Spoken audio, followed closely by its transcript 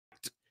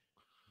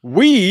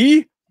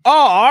We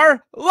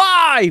are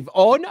live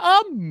on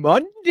a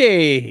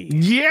Monday.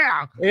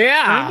 Yeah.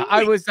 Yeah.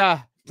 I was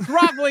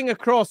traveling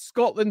across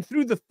Scotland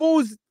through the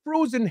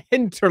frozen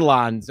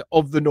hinterlands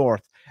of the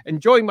north,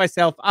 enjoying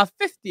myself a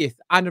 50th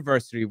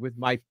anniversary with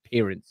my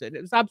parents. And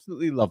it was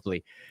absolutely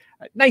lovely.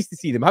 Nice to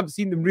see them. I haven't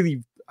seen them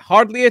really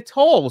hardly at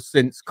all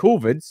since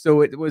COVID.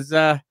 So it was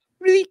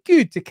really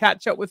good to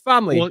catch up with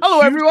family. Well,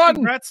 hello, everyone.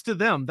 Congrats to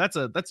them. That's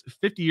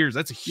 50 years.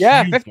 That's a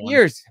huge 50 one.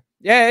 years.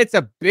 Yeah, it's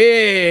a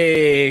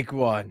big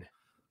one.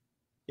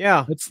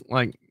 Yeah. It's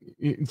like,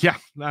 yeah.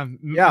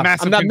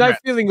 Massive I'm not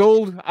feeling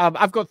old.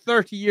 I've got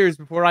 30 years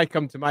before I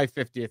come to my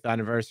 50th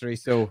anniversary.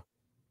 So,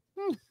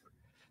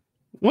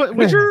 what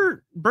was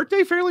your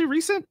birthday fairly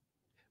recent?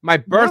 My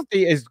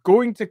birthday is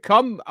going to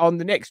come on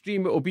the next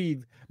stream. It will be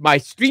my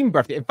stream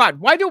birthday. In fact,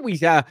 why don't we,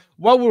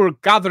 while we're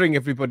gathering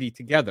everybody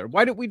together,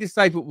 why don't we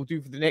decide what we'll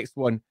do for the next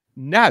one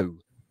now?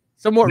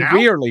 Somewhat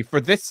rarely for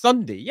this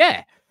Sunday.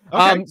 Yeah.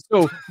 Okay.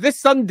 So this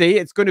Sunday,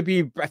 it's going to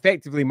be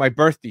effectively my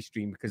birthday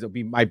stream because it'll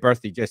be my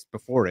birthday just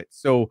before it.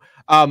 So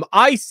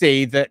I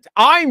say that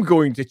I'm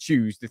going to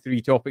choose the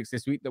 3 topics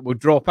this week that will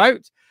drop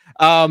out.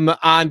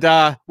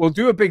 And we'll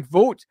do a big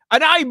vote.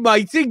 And I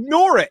might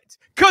ignore it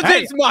because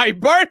it's my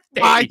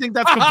birthday. I think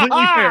that's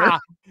completely fair.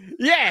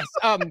 Yes.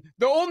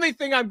 The only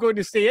thing I'm going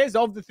to say is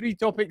of the 3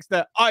 topics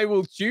that I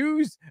will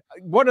choose,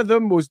 one of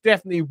them most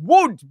definitely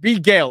won't be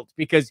Gelt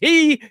because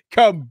he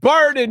can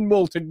burn in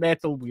molten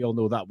metal. We all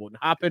know that won't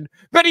happen,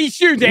 but he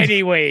should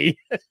anyway.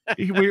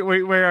 we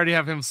already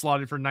have him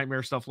slotted for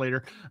nightmare stuff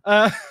later.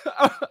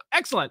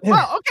 Excellent.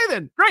 Well, okay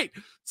then. Great.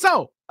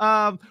 So,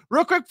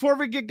 real quick before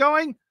we get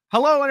going,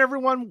 hello and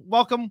everyone.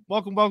 Welcome.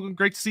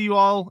 Great to see you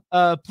all.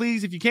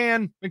 Please, if you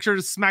can, make sure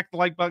to smack the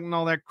like button and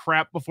all that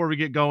crap before we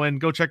get going.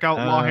 Go check out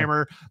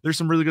Lawhammer. There's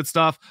some really good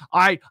stuff.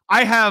 I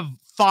have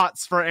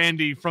thoughts for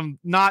Andy from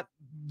not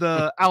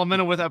the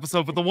Alaminowith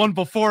episode, but the one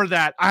before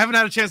that. I haven't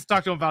had a chance to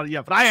talk to him about it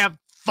yet, but I have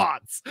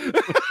thoughts.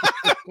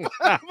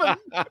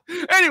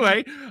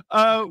 Anyway,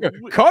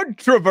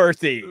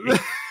 controversy.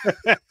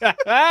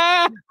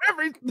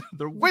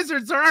 The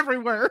wizards are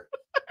everywhere.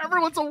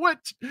 Everyone's a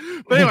witch.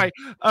 But anyway,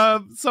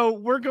 so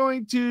we're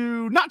going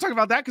to not talk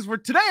about that because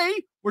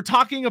we're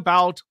talking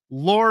about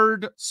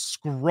Lord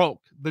Skrolk,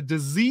 the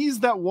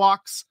disease that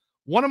walks,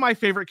 one of my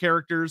favorite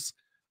characters.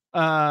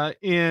 It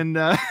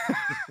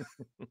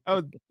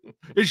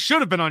should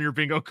have been on your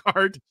bingo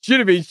card. Should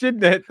have been,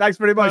 shouldn't it? Thanks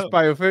very much,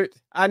 BioFoot.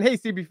 And hey,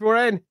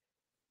 CB4N.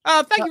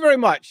 Thank you very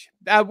much.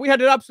 We had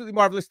an absolutely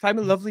marvelous time,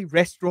 a lovely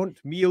restaurant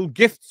meal.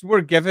 Gifts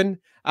were given,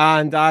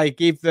 and I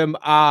gave them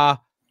a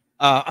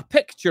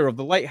picture of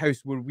the lighthouse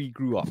where we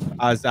grew up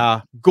as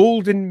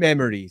golden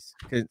memories,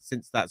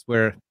 since that's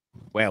where,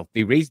 well,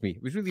 they raised me.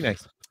 It was really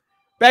nice.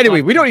 But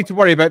anyway, we don't need to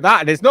worry about that,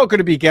 and it's not going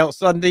to be Gelt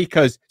Sunday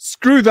because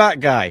screw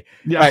that guy.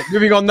 Yeah. Right,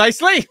 moving on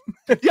nicely.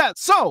 Yeah,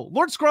 so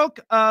Lord Skrolk,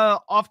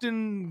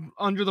 often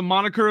under the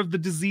moniker of the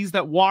disease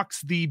that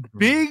walks, the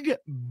big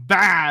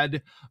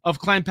bad of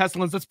Clan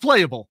Pestilens that's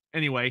playable.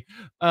 Anyway,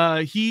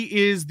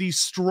 he is the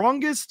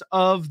strongest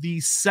of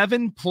the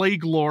 7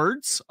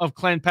 Plaguelords of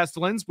Clan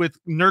Pestilens, with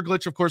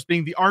Nurglich, of course,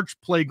 being the Arch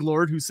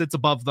Plaguelord who sits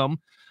above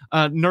them.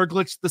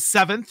 Nurglich the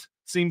 7th.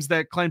 Seems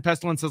that Clan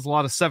Pestilens has a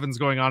lot of 7s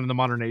going on in the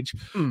modern age,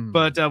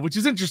 but which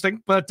is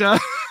interesting. But they're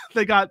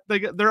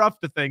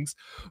up to things.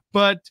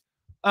 But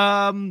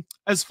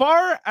as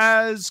far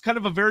as kind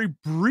of a very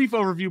brief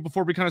overview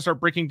before we kind of start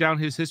breaking down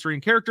his history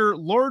and character,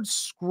 Lord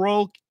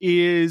Skrolk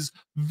is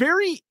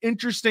very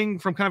interesting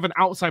from kind of an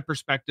outside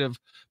perspective,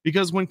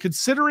 because when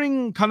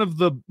considering kind of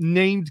the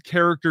named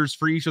characters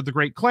for each of the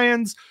great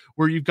clans,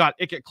 where you've got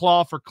Icket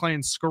Claw for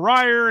Clan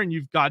Scurries, and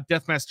you've got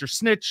Deathmaster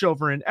Snitch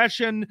over in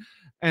Eshen,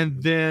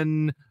 and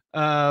then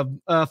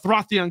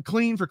Throth the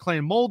Unclean for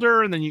Clan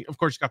Molder, and then you, of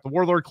course, you got the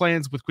Warlord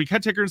clans with Queek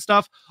Headtaker and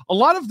stuff. A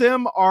lot of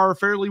them are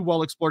fairly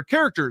well explored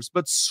characters,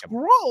 but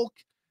Skrolk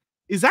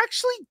is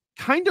actually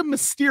kind of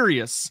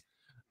mysterious.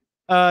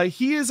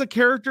 He is a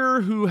character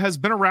who has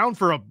been around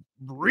for a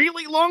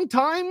really long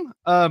time,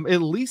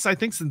 at least I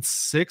think since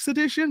 6th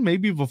edition,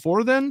 maybe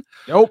before then.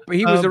 Nope,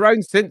 he was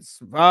around since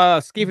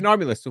Skaven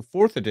Army List, so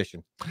 4th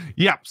edition.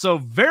 Yeah, so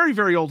very,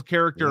 very old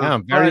character.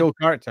 Yeah, very old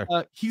character.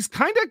 He's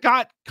kind of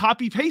got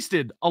copy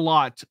pasted a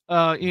lot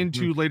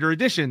into later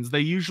editions. They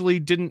usually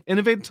didn't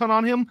innovate a ton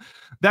on him.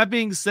 That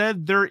being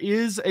said, there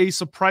is a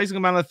surprising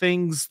amount of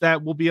things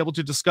that we'll be able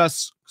to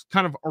discuss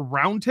kind of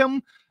around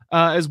him,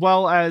 as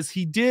well as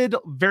he did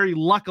very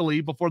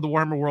luckily, before the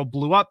Warhammer world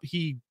blew up,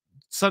 he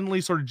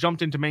suddenly sort of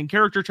jumped into main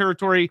character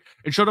territory.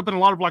 It showed up in a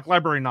lot of Black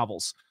Library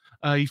novels.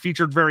 He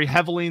featured very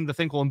heavily in the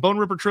Thinkle and Bone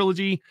Ripper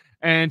trilogy,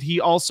 and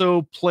he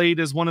also played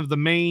as one of the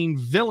main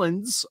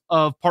villains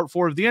of Part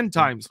 4 of the End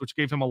Times, which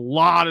gave him a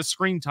lot of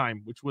screen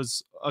time, which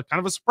was kind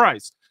of a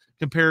surprise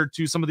compared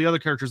to some of the other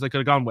characters they could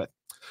have gone with.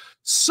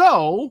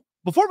 So,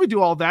 before we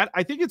do all that,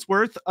 I think it's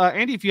worth,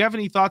 Andy, if you have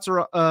any thoughts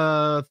or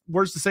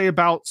words to say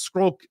about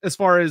Skrolk as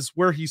far as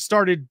where he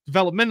started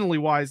developmentally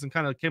wise and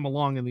kind of came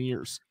along in the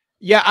years.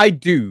 Yeah, I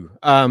do.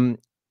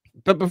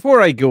 But before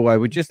I go, I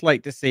would just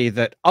like to say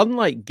that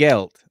unlike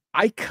Gelt,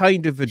 I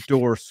kind of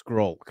adore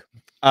Skrolk.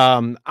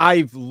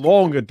 I've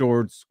long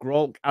adored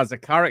Skrolk as a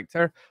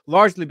character,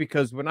 largely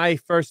because when I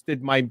first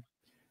did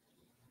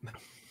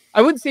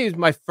I wouldn't say it was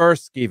my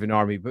first Skaven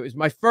army, but it was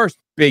my first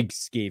big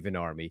Skaven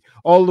army,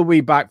 all the way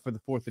back for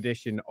the 4th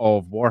edition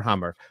of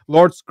Warhammer.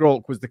 Lord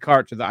Skrolk was the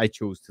character that I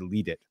chose to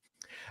lead it.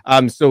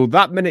 So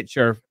that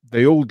miniature,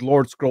 the old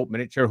Lord Skrolk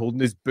miniature,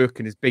 holding his book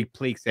and his big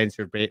plague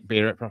sensor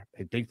bear.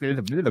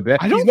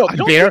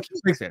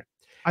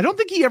 I don't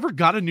think he ever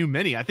got a new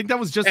mini. I think that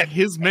was just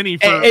his mini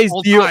for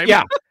all time.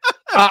 Yeah.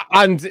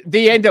 And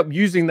they end up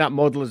using that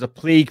model as a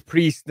plague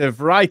priest and a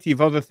variety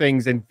of other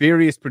things in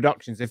various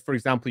productions. If, for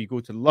example, you go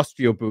to the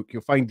Lustrio book,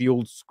 you'll find the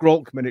old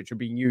Skrolk miniature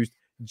being used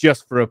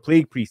just for a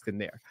plague priest in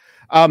there.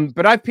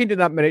 But I've painted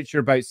that miniature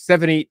about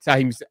 7-8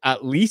 times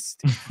at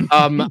least.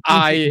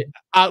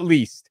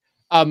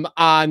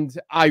 And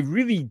I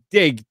really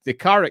dig the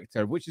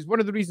character, which is one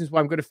of the reasons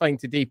why I'm going to find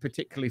today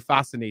particularly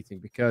fascinating,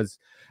 because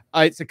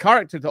it's a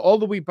character that all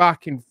the way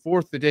back in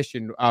 4th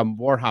edition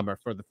Warhammer,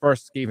 for the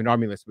first Skaven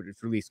army list when it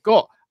was released,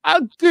 got a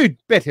good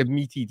bit of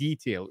meaty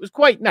detail. It was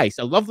quite nice,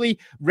 a lovely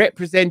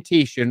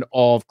representation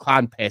of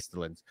Clan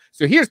Pestilens.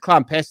 So here's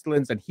Clan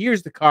Pestilens, and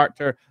here's the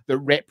character that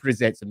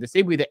represents him, the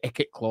same way that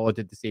Icket Claw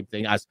did the same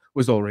thing, as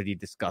was already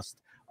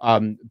discussed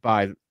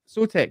by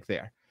Sotek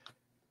there.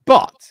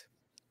 But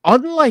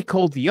unlike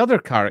all the other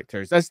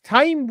characters, as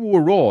time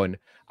wore on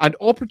and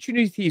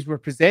opportunities were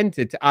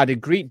presented to add a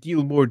great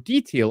deal more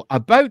detail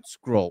about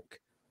Skrolk,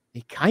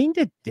 they kind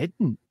of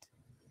didn't.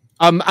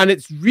 And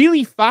it's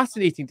really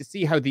fascinating to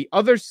see how the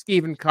other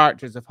Skaven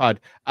characters have had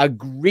a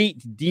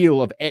great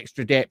deal of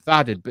extra depth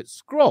added, but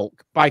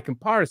Skrolk, by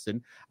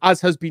comparison, as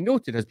has been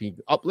noted, has been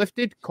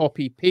uplifted,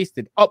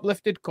 copy-pasted,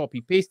 uplifted,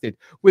 copy-pasted,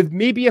 with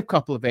maybe a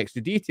couple of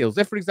extra details.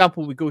 If, for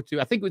example, we go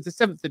to, I think it was the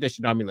 7th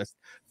edition army list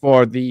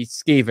for the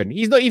Skaven,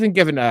 he's not even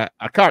given a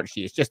card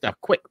sheet, it's just a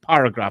quick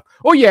paragraph.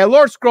 Oh yeah,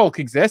 Lord Skrolk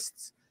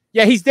exists.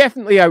 Yeah, he's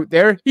definitely out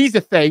there. He's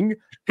a thing.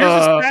 Here's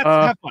his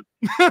stats.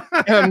 Have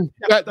fun.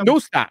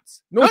 No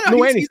stats. No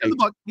anything. He's in the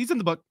book. He's in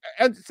the book.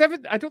 And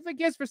 7th, I don't think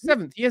he has for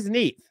 7th. He has an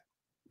 8th.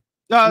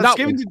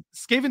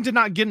 Skaven did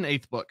not get an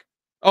 8th book.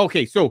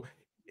 Okay, so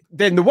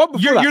then the one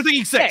before you're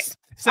thinking 6th.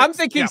 I'm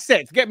thinking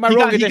 6th. Get my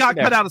wrong edition. He got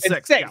cut out of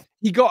 6th. Yeah.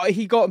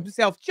 He got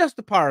himself just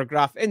a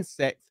paragraph in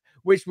 6th,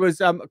 which was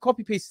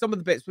copy paste some of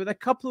the bits with a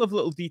couple of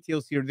little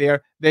details here or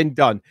there, then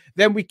done.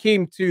 Then we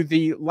came to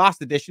the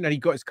last edition and he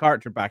got his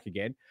character back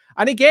again.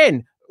 And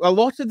again, a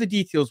lot of the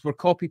details were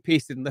copy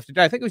pasted and lifted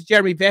out. I think it was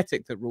Jeremy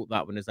Vettick that wrote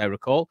that one, as I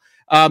recall.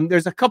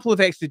 There's a couple of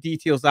extra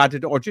details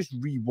added, or just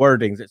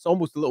rewordings. It's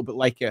almost a little bit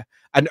like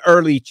an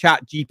early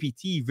Chat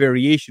GPT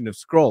variation of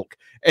Skrolk,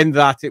 in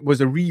that it was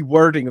a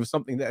rewording of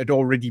something that had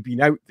already been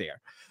out there.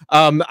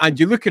 And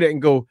you look at it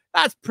and go,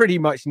 that's pretty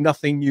much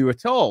nothing new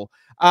at all.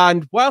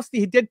 And whilst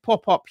he did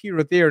pop up here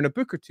or there in a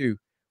book or two,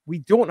 we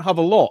don't have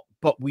a lot,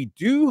 but we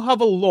do have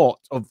a lot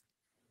of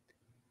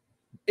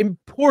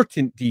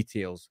important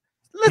details.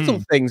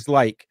 Little things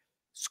like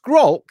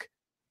Skrolk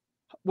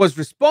was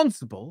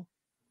responsible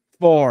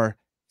for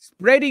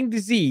spreading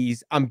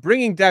disease and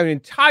bringing down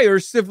entire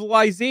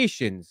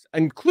civilizations,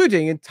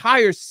 including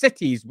entire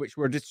cities which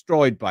were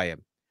destroyed by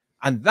him.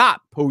 And that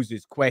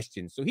poses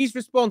questions. So he's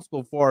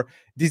responsible for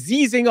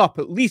diseasing up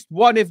at least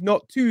one, if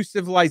not two,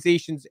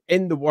 civilizations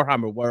in the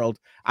Warhammer world.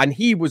 And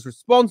he was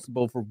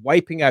responsible for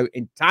wiping out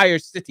entire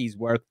cities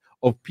worth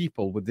of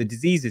people with the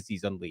diseases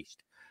he's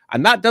unleashed.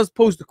 And that does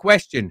pose the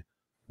question,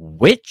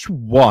 which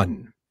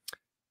one?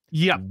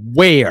 Yeah.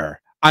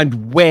 Where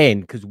and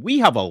when? Because we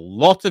have a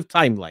lot of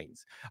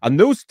timelines. And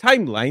those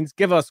timelines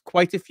give us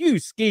quite a few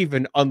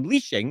Skaven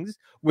unleashings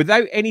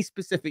without any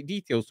specific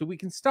details. So we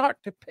can start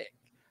to pick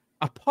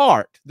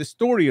apart the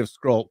story of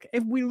Skrolk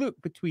if we look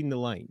between the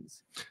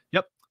lines.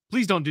 Yep.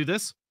 Please don't do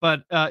this.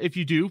 But if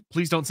you do,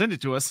 please don't send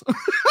it to us.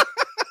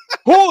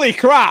 Holy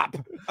crap!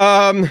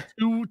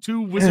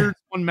 Two wizards,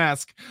 one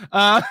mask.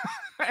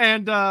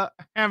 And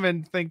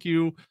Hammond, thank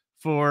you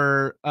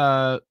for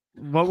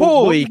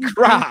holy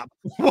crap!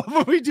 What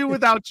would we do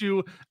without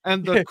you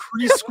and the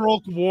Kree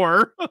Skrolk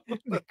War?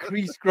 The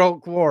Kree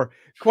Skrolk War.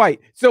 Quite.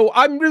 So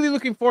I'm really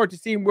looking forward to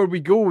seeing where we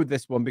go with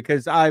this one,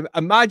 because I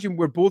imagine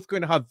we're both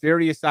going to have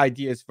various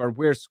ideas for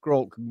where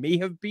Skrolk may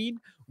have been,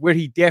 where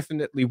he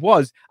definitely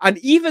was, and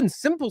even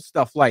simple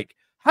stuff like,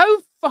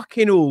 how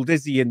fucking old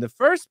is he in the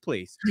first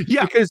place?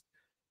 Yeah.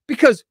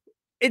 Because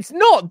it's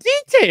not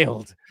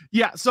detailed.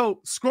 Yeah,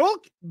 so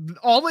Skrolk,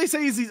 all they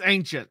say is he's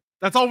ancient.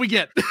 That's all we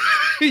get.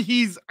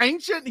 He's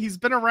ancient. He's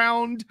been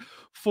around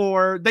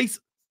for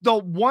the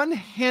one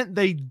hint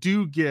they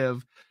do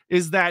give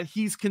is that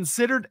he's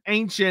considered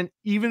ancient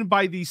even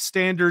by the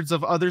standards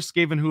of other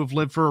Skaven who have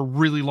lived for a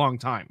really long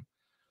time,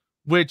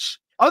 which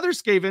other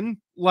Skaven,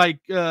 like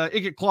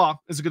Icket Claw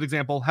is a good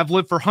example, have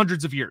lived for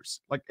hundreds of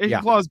years. Like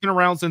Icket Claw has been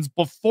around since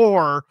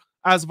before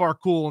Asvar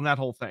Cool and that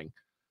whole thing.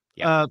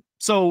 Yeah.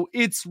 So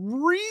it's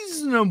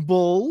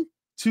reasonable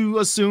to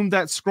assume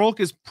that Skrolk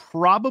is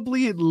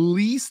probably at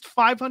least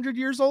 500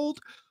 years old,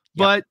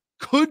 but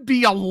could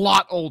be a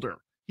lot older.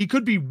 He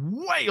could be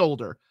way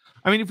older.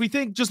 I mean, if we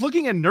think just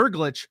looking at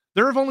Nurglitch,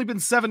 there have only been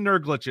 7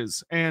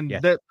 Nurglitches, and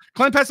Yes. that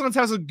Clan Pestilens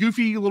has a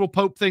goofy little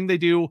Pope thing they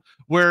do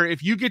where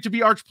if you get to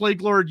be Arch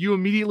Plaguelord, you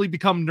immediately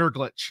become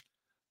Nurglitch.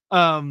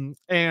 And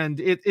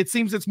it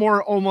seems it's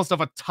more almost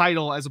of a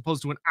title as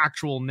opposed to an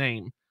actual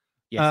name.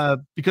 Yes.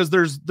 Because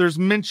there's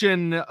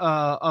mention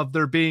of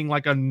there being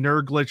like a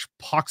Nurglitch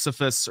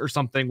Poxifus or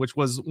something, which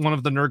was one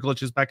of the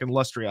Nurglitches back in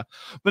Lustria.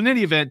 But in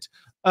any event,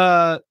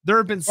 there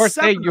have been First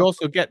 7. you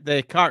also get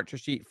the character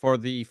sheet for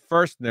the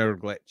first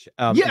Nurglitch,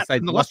 Yes, inside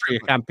in the the Lustria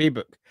Lustria campaign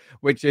book,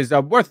 which is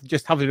worth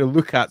just having a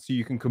look at so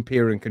you can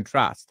compare and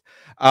contrast.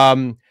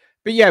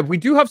 But yeah, we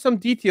do have some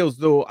details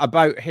though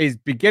about his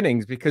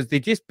beginnings, because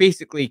they just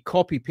basically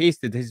copy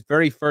pasted his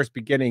very first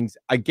beginnings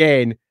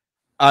again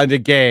and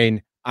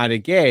again and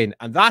again.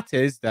 And that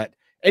is that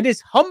in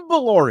his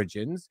humble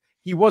origins,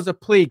 he was a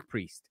plague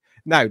priest.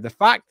 Now, the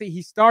fact that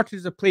he started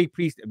as a plague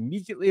priest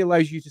immediately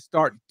allows you to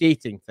start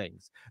dating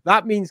things.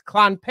 That means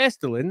Clan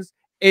Pestilens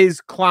is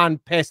Clan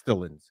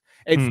Pestilens.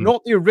 It's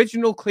not the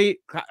original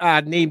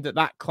name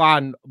that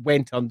clan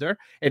went under.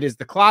 It is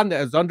the clan that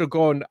has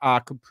undergone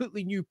a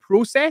completely new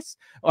process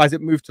as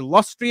it moved to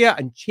Lustria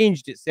and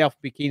changed itself,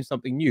 became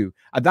something new.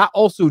 And that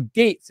also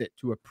dates it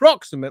to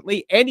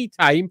approximately any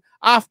time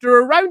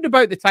after around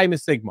about the time of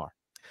Sigmar.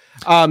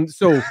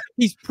 So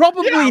he's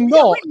probably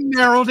not. We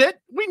narrowed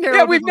it. We've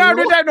narrowed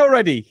it down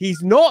already.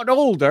 He's not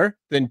older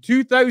than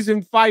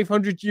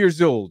 2,500 years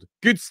old.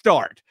 Good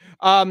start.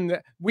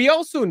 We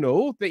also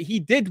know that he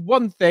did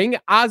one thing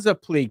as a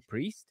plague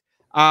priest.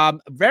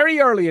 Very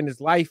early in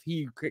his life,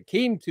 he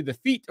came to the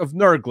feet of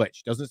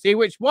Nurglitch. Doesn't say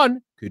which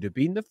one. Could have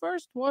been the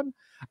first one.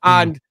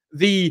 And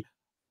the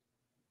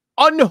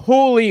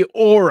unholy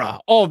aura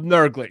of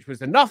Nurglitch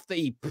was enough that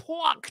he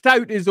plucked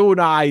out his own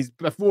eyes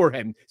before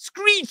him,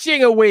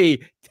 screeching away,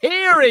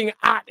 tearing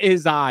at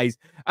his eyes.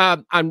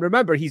 And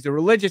remember, he's a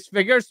religious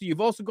figure, so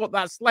you've also got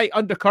that slight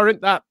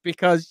undercurrent that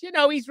because,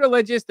 he's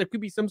religious, there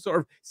could be some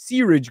sort of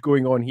seerage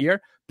going on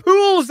here.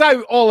 Pulls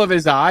out all of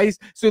his eyes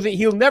so that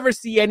he'll never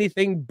see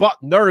anything but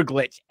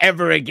Nurglitch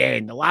ever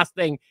again. The last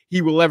thing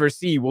he will ever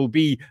see will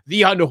be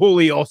the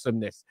unholy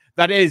awesomeness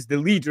that is the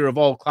leader of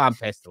all Clan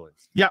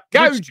Pestilens. Yeah.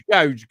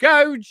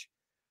 Gouge.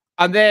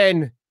 And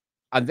then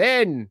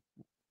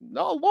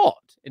not a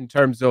lot in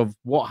terms of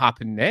what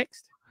happened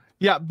next.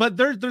 Yeah, but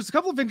there's a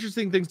couple of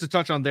interesting things to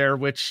touch on there,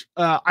 which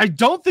I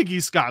don't think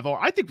he's Scavor.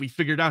 I think we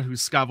figured out who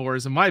Scavor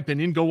is, in my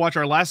opinion. Go watch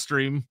our last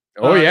stream.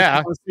 Oh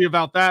yeah, to see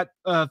about that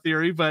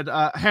theory. But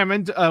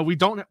Hammond, we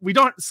don't.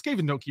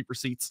 Skaven don't keep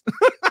receipts.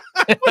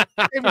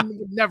 Skaven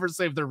would never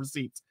save their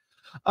receipts.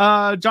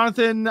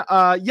 Jonathan,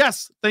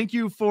 yes, thank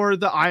you for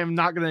the. I am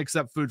not going to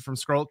accept food from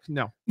Skrolk.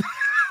 No.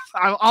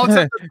 I'll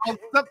accept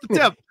the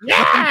tip.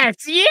 Yes.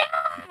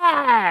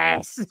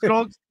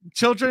 Skrolk,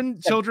 children.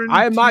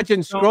 I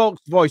imagine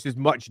Skrolk's voice is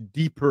much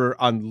deeper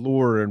and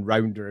lower and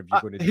rounder. If you're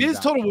going to do his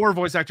that. Total War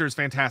voice actor is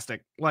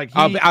fantastic. Like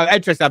I'm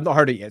interested. I've not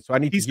heard it yet, so I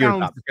need to hear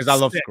that because I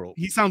love Skrolk.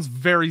 He sounds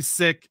very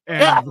sick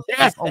and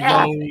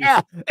alone.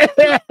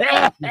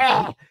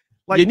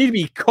 Like you need to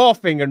be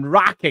coughing and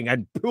racking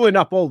and pulling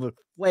up all the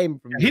flame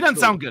from. He doesn't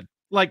sound good,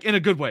 like in a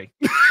good way.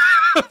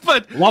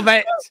 But love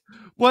it.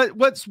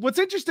 What's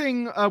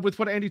interesting with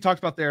what Andy talked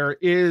about there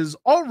is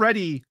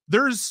already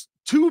there's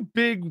 2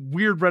 big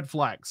weird red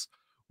flags,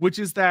 which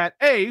is that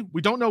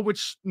we don't know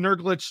which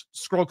Nurglitch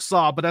Skrolk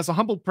saw, but as a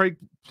humble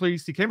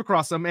priest, he came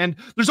across them, and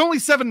there's only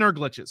 7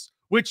 Nurglitches,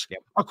 which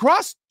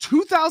across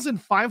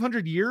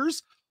 2,500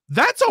 years,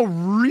 that's a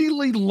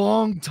really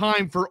long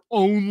time for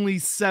only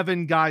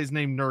 7 guys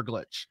named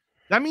Nurglitch.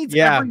 That means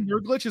every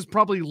Nurglitch has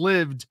probably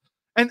lived,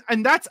 and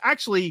that's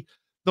actually.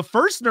 The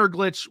first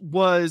Nurglitch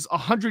was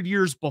 100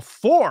 years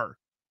before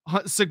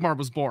Sigmar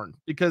was born,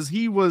 because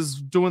he was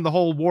doing the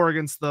whole war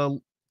against the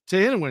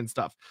Tehinuan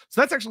stuff.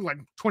 So that's actually like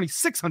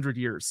 2,600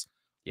 years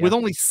with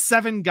only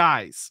 7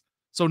 guys.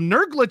 So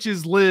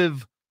Nurglitches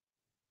live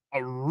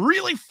a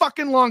really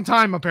fucking long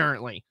time,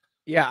 apparently.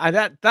 Yeah,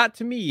 and that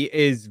to me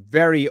is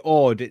very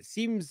odd. It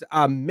seems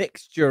a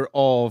mixture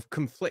of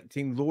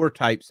conflicting lore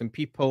types and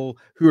people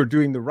who are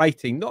doing the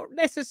writing, not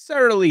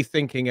necessarily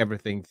thinking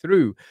everything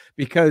through.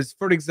 Because,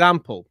 for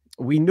example,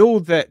 we know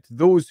that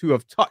those who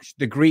have touched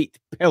the Great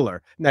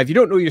Pillar. Now, if you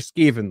don't know your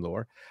Skaven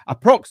lore,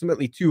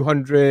 approximately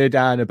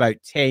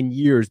 210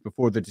 years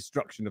before the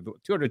destruction of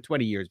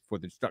 220 years before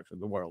the destruction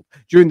of the world,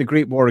 during the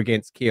Great War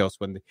against Chaos,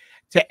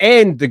 to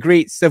end the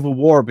Great Civil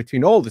War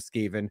between all the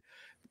Skaven.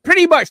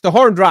 Pretty much the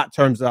Horned Rat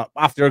turns up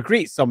after a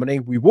great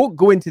summoning. We won't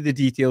go into the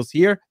details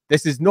here.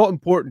 This is not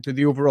important to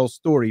the overall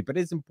story, but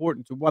it's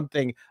important to one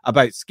thing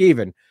about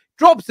Skaven.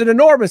 Drops an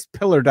enormous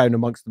pillar down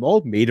amongst them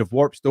all, made of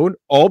warpstone,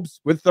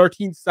 obs with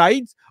 13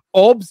 sides,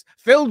 obs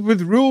filled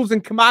with rules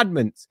and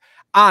commandments.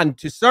 And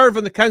to serve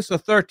on the Council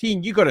of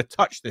 13, you got to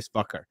touch this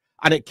fucker.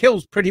 And it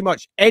kills pretty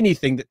much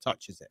anything that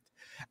touches it.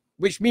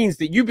 Which means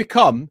that you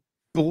become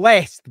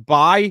blessed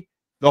by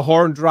the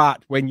Horned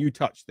Rat when you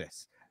touch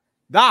this.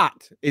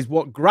 That is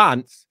what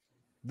grants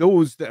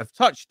those that have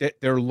touched it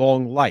their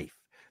long life.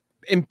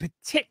 in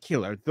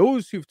particular,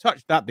 those who've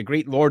touched that, the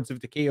great lords of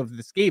decay of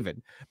the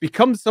Skaven,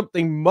 become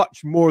something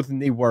much more than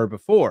they were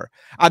before.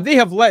 And they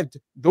have lived,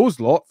 those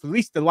lot, for at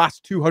least the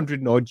last 200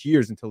 and odd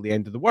years until the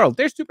end of the world.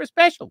 They're super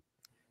special.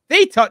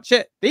 They touch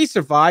it, they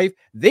survive,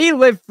 they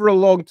live for a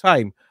long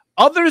time.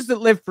 Others that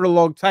live for a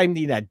long time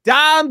need a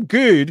damn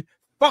good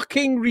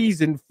fucking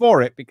reason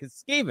for it,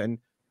 because Skaven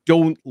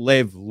don't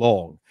live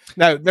long.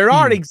 Now, there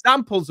are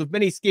examples of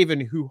many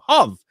Skaven who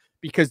have,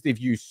 because they've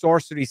used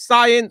sorcery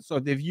science or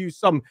they've used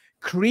some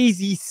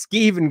crazy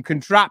Skaven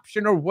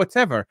contraption or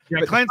whatever. Yeah,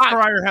 but Clan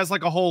Pestilens has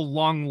like a whole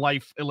long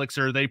life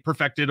elixir they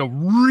perfected a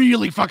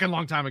really fucking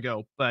long time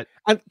ago. But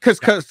because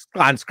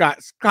Clan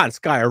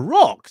Skyer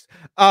rocks.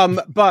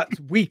 But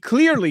we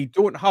clearly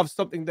don't have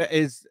something that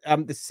is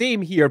the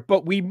same here,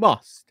 but we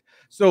must.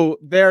 So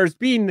there's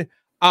been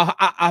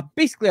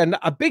basically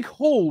a big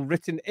hole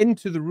written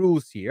into the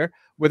rules here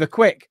with a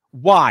quick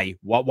why.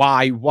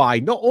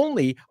 Not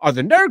only are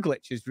the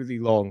Nurglitches really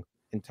long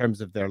in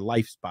terms of their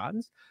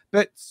lifespans,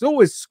 but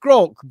so is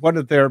Skrolk, one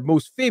of their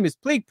most famous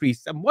plague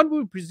priests, and one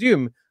would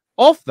presume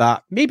of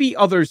that, maybe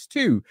others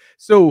too.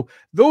 So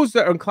those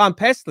that are in Clan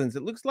Pestilens,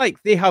 it looks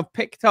like they have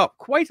picked up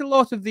quite a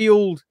lot of the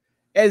old,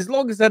 as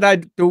long as that I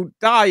don't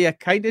die, I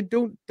kind of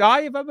don't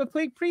die if I'm a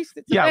plague priest.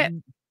 It's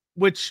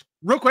which,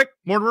 real quick,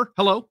 Mortimer,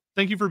 hello.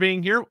 Thank you for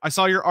being here. I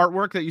saw your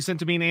artwork that you sent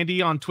to me and Andy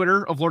on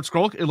Twitter of Lord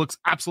Skrolk. It looks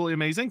absolutely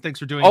amazing. Thanks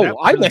for doing that.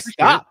 Oh, I missed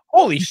that.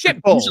 Holy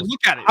shit balls. You should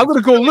look at it. I'm going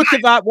to go look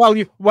at that while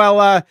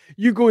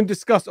you go and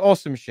discuss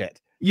awesome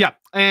shit. Yeah.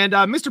 And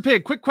Mr.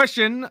 Pig, quick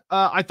question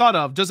I thought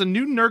of. Does a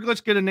new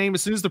Nurglitch get a name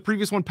as soon as the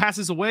previous one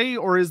passes away,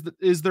 or is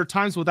there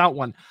times without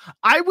one?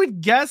 I would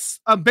guess,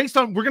 based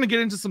on, we're going to get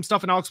into some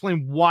stuff and I'll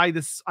explain why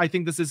I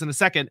think this is in a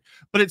second,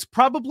 but it's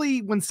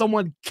probably when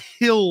someone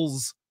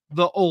kills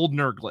the old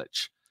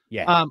Nurglitch.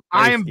 Yeah,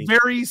 I am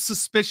very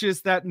suspicious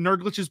that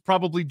Nurglitches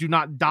probably do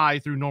not die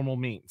through normal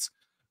means,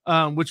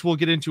 which we'll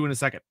get into in a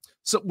second.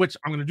 So, which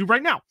I'm going to do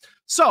right now.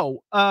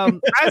 So,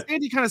 as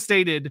Andy kind of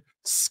stated,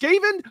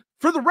 Skaven,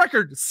 for the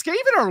record,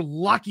 Skaven are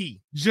lucky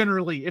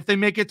generally if they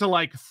make it to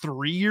like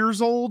 3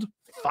 years old,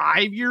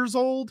 5 years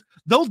old.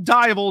 They'll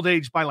die of old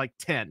age by like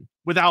 10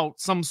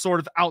 without some sort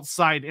of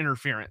outside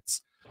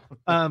interference.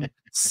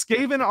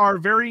 Skaven are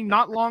very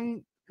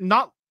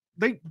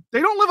they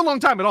don't live a long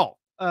time at all.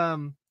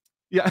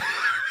 Yeah.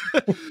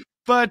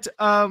 But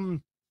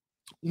one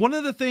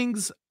of the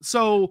things,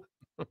 so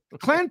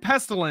Clan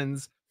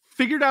Pestilens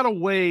figured out a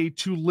way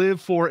to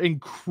live for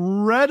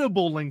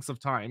incredible lengths of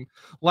time.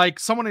 Like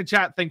someone in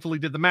chat thankfully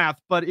did the math,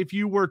 but if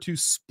you were to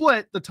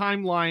split the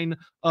timeline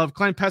of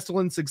Clan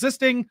Pestilens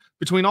existing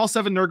between all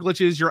 7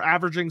 Nurglitches, you're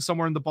averaging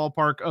somewhere in the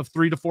ballpark of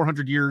 300 to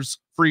 400 years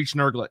for each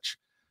Nurglitch.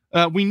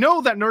 We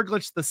know that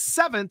Nurglitch the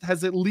 7th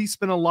has at least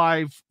been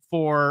alive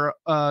for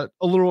a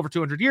little over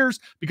 200 years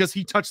because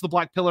he touched the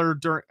Black Pillar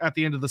at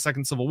the end of the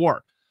Second Civil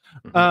War.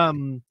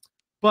 And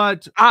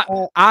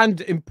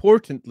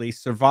importantly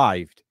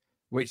survived,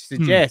 which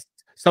suggests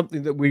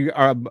something that we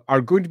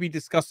are going to be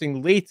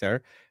discussing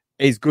later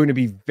is going to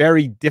be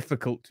very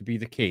difficult to be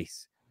the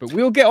case. But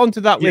we'll get onto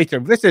that later.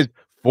 This is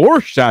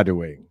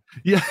foreshadowing.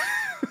 Yeah.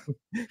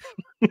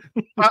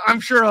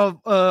 I'm sure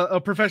a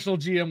professional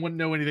GM wouldn't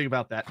know anything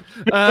about that.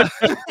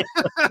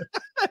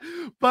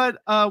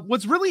 But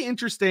what's really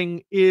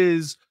interesting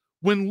is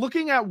when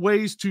looking at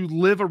ways to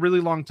live a really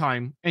long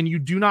time and you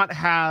do not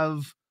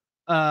have,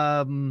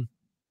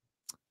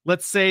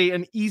 let's say,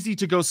 an easy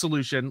to go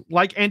solution,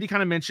 like Andy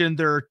kind of mentioned,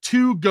 there are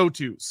 2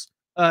 go-tos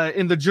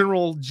in the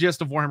general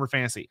gist of Warhammer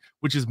Fantasy,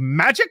 which is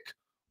magic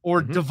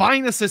or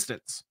divine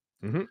assistance.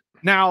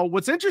 Now,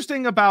 what's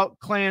interesting about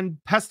Clan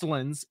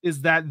Pestilens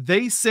is that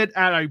they sit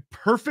at a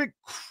perfect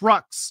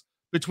crux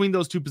between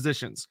those 2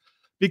 positions.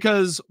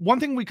 Because one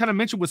thing we kind of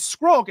mentioned with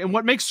Skrolk, and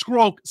what makes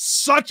Skrolk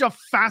such a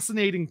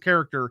fascinating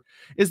character,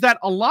 is that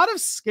a lot of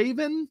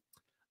Skaven,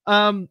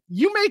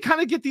 you may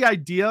kind of get the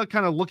idea,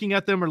 kind of looking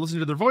at them or listening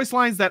to their voice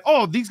lines, that,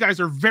 oh, these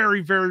guys are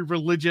very, very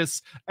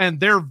religious, and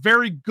they're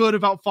very good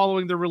about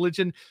following their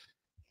religion.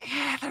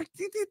 Yeah,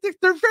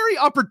 they're very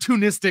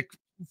opportunistic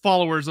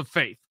followers of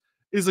faith,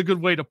 is a good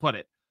way to put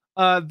it.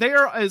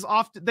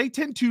 They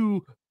tend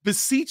to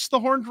beseech the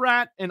Horned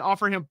Rat and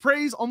offer him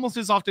praise almost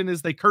as often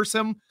as they curse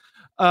him,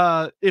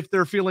 if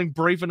they're feeling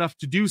brave enough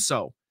to do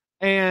so.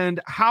 And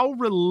how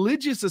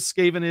religious a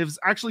Skaven is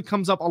actually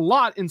comes up a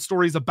lot in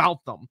stories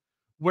about them,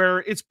 where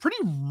it's pretty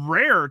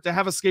rare to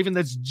have a Skaven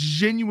that's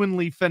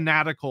genuinely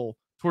fanatical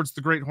towards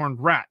the Great Horned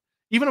Rat,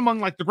 even among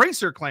like the Great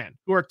Sir clan,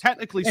 who are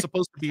technically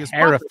supposed to be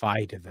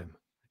terrified of him.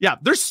 Yeah,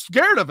 they're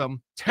scared of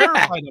him,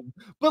 terrified of him,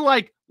 but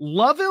like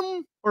love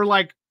him or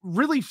like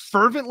really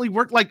fervently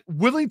work, like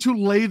willing to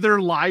lay their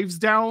lives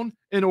down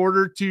in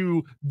order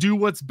to do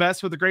what's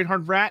best for the Great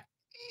Horned Rat.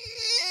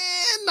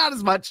 Not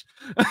as much,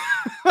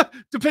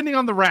 depending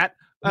on the rat.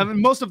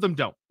 Most of them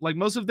don't. Like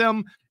most of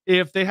them,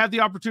 if they have the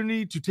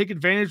opportunity to take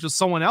advantage of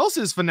someone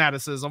else's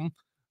fanaticism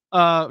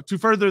to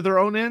further their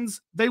own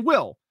ends, they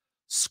will.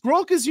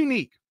 Skrolk is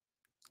unique.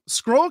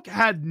 Skrolk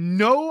had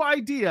no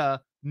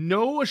idea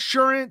no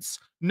assurance,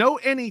 no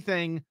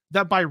anything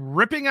that by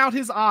ripping out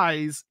his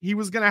eyes, he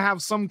was going to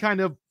have some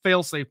kind of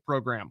failsafe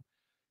program.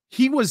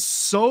 He was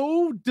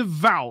so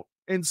devout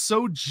and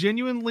so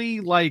genuinely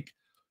like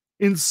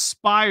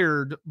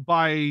inspired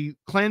by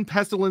Clan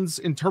Pestilens'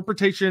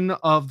 interpretation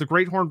of the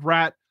Great Horned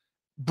Rat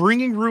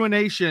bringing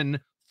ruination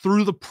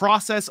through the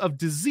process of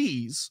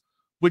disease,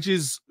 which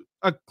is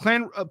a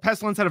Clan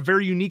Pestilens had a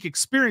very unique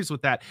experience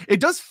with that. It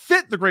does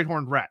fit the Great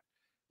Horned Rat.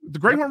 The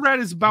Great Horned Rat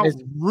is about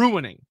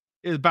ruining,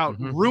 is about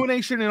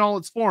ruination in all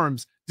its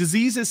forms.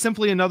 Disease is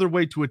simply another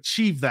way to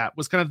achieve that,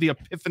 was kind of the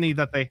epiphany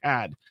that they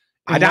had.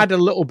 I'd add a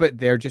little bit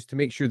there just to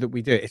make sure that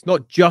we do it. It's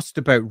not just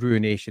about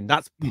ruination.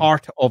 That's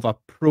part of a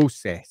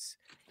process.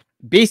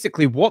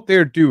 Basically, what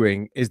they're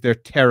doing is they're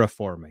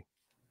terraforming.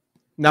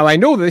 Now, I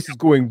know this is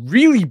going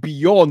really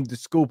beyond the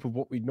scope of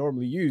what we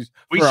normally use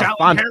for our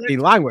fantasy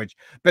language,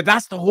 but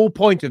that's the whole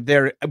point of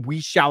their we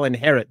shall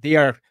inherit. They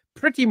are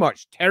pretty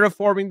much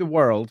terraforming the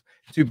world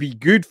to be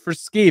good for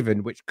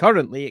Skaven, which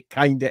currently it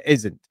kind of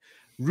isn't.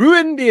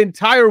 Ruin the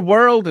entire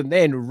world and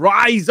then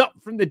rise up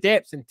from the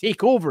depths and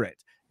take over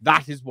it.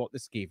 That is what the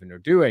Skaven are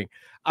doing.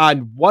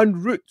 And one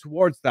route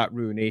towards that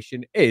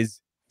ruination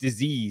is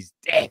disease,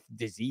 death,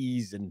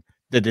 disease, and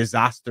the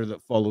disaster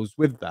that follows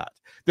with that.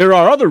 There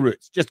are other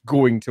routes, just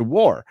going to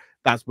war.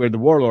 That's where the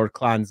warlord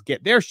clans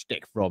get their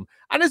shtick from.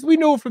 And as we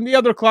know from the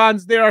other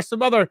clans, there are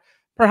some other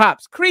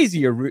perhaps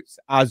crazier routes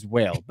as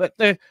well. But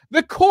the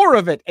core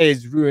of it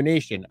is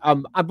ruination.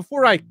 And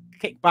before I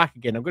kick back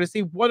again, I'm going to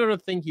say one other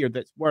thing here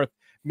that's worth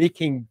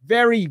making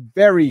very,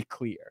 very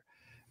clear.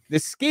 The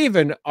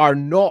Skaven are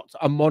not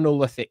a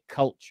monolithic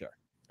culture.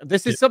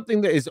 This is something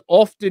that is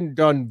often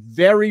done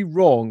very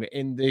wrong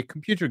in the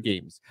computer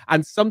games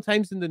and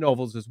sometimes in the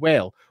novels as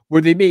well,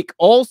 where they make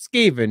all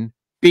Skaven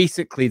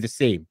basically the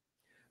same.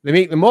 They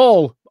make them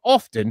all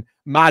often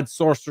mad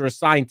sorcerous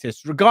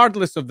scientists,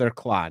 regardless of their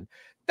clan.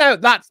 Now,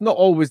 that's not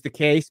always the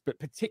case, but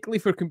particularly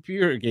for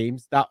computer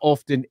games, that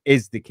often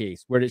is the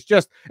case, where it's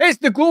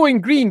the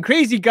glowing green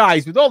crazy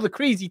guys with all the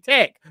crazy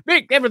tech,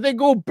 make everything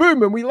go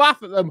boom, and we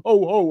laugh at them,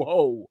 ho, ho,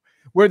 ho.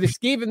 Where the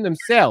Skaven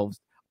themselves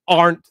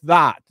aren't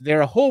that. There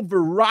are a whole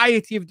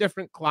variety of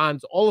different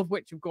clans, all of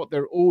which have got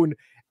their own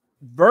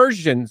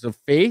versions of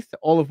faith,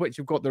 all of which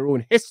have got their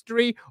own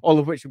history, all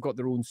of which have got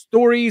their own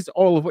stories,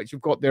 all of which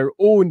have got their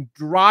own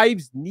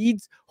drives,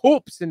 needs,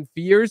 hopes, and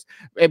fears,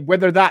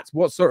 whether that's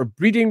what sort of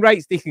breeding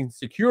rights they can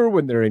secure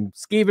when they're in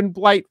Skaven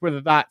Blight,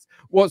 whether that's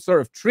what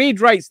sort of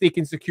trade rights they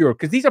can secure,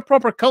 because these are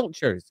proper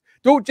cultures.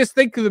 Don't just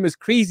think of them as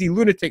crazy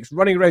lunatics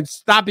running around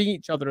stabbing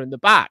each other in the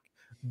back.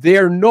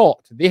 They're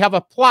not. They have a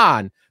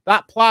plan.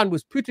 That plan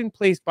was put in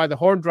place by the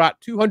Horned Rat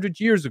 200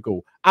 years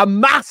ago. A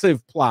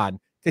massive plan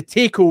to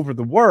take over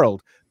the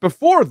world.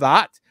 Before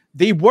that,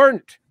 they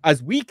weren't,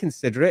 as we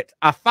consider it,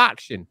 a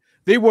faction.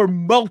 They were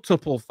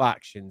multiple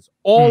factions,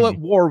 all at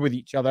war with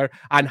each other,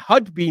 and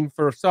had been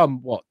for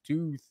some,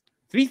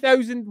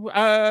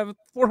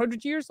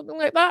 3,400 years, something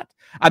like that.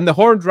 And the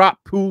Horned Rat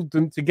pulled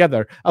them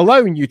together,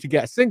 allowing you to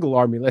get a single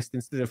army list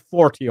instead of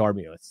 40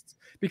 army lists.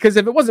 Because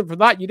if it wasn't for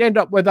that, you'd end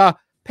up with a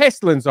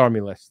Pestilence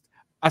army list,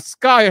 a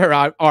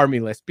Scurries army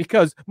list,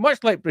 because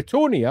much like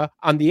Bretonnia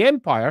and the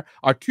Empire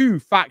are two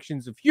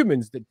factions of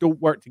humans that don't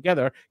work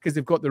together because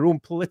they've got their own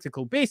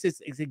political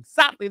basis, it's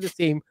exactly the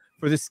same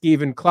for the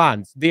Skaven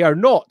clans. They are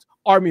not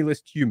army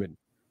list human.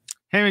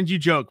 Hammond, you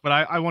joke, but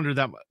I wonder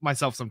that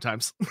myself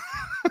sometimes.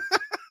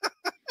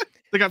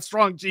 They got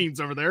strong genes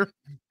over there.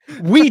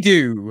 We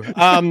do.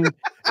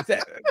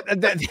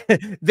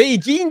 The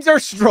genes are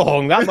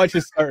strong. That much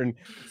is certain.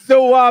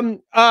 So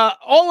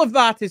all of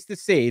that is to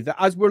say that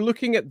as we're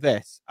looking at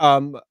this,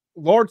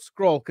 Lord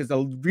Skrolk is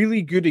a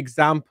really good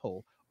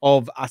example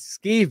of a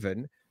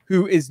Skaven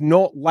who is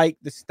not like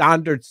the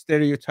standard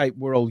stereotype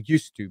we're all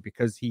used to,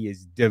 because he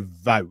is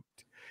devout.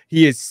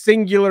 He is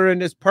singular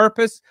in his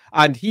purpose,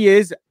 and he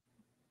is,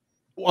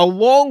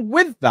 along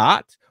with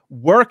that,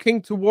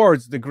 working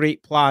towards the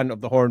great plan of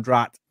the Horned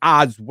Rat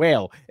as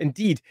well.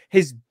 Indeed,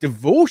 his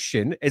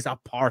devotion is a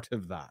part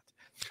of that.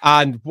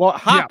 And what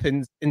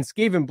happens in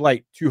Skaven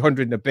Blight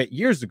 200 and a bit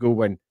years ago,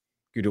 when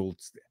good old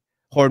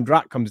Horned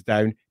Rat comes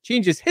down,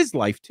 changes his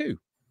life too.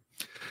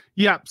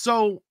 Yeah,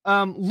 so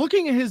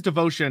looking at his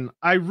devotion,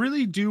 I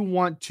really do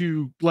want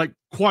to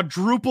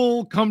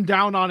quadruple come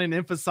down on and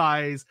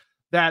emphasize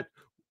that,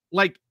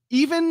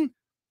 even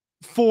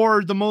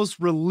for the most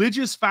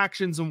religious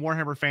factions in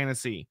Warhammer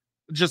Fantasy,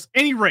 just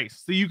any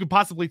race that you could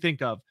possibly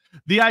think of,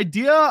 the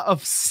idea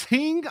of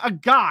seeing a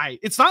guy,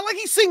 it's not like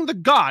he's seeing the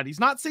god, he's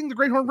not seeing the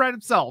Great Horned Rat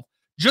himself,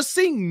 just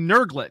seeing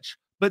Nurglich,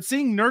 but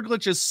seeing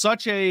Nurglich as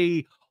such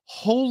a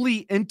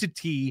holy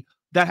entity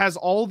that has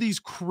all these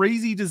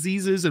crazy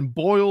diseases and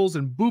boils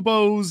and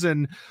buboes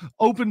and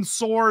open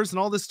sores and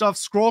all this stuff.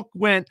 Skrolk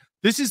went,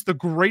 this is the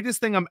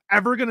greatest thing I'm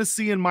ever going to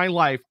see in my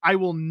life. I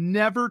will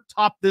never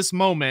top this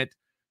moment.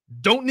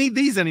 Don't need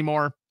these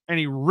anymore. And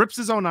he rips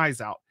his own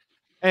eyes out.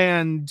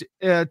 And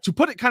to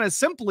put it kind of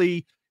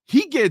simply,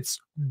 he gets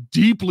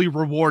deeply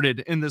rewarded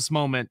in this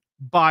moment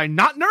by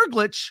not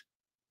Nurglich,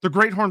 the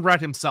Great Horned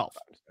Rat himself.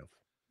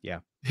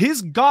 Yeah.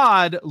 his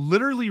god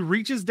literally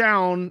reaches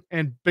down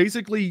and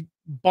basically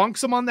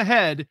bonks him on the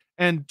head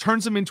and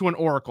turns him into an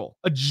oracle,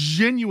 a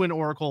genuine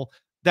oracle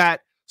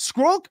that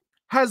Skrolk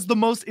has the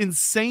most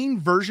insane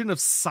version of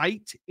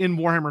sight in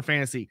Warhammer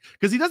Fantasy,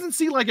 because he doesn't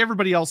see like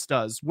everybody else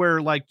does,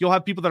 where like you'll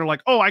have people that are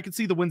like, oh, I can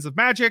see the winds of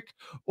magic,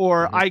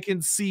 or I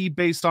can see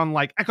based on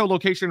like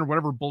echolocation or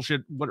whatever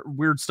bullshit, what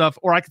weird stuff,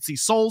 or I can see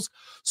souls.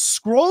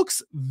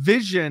 Skrolk's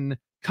vision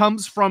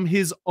comes from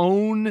his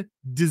own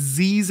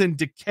disease and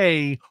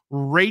decay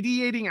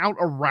radiating out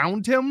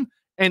around him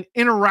and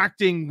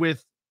interacting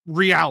with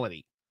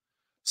reality.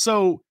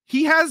 So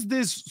he has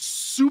this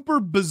super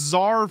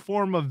bizarre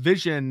form of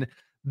vision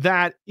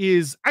that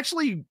is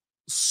actually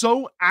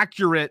so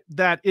accurate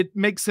that it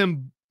makes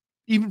him,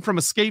 even from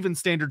a Skaven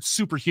standard,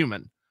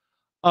 superhuman.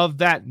 Of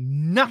that,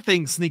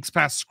 nothing sneaks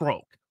past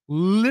Skrolk.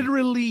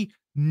 Literally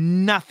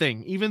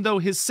nothing. Even though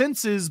his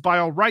senses, by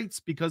all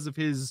rights, because of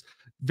his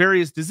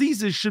various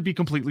diseases, should be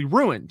completely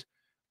ruined.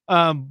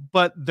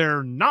 But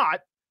they're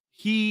not.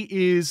 He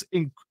is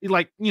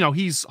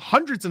he's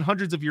hundreds and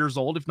hundreds of years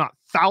old, if not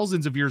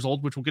thousands of years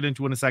old, which we'll get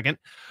into in a second.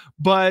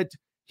 But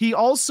he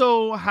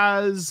also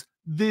has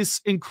this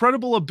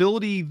incredible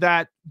ability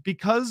that,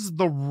 because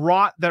the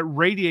rot that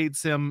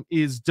radiates him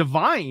is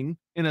divine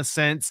in a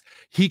sense,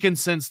 he can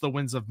sense the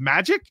winds of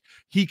magic.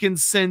 He can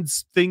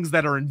sense things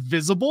that are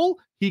invisible.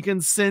 He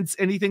can sense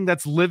anything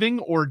that's living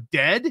or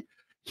dead.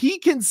 He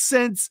can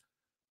sense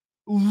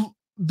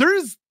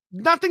there's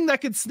nothing that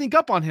can sneak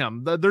up on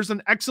him. There's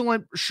an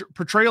excellent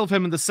portrayal of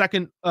him in the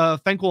second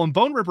Thanquol and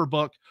Bone Ripper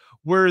book,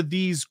 where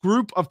these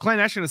group of Clan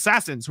Pestilens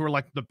assassins, who are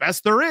like the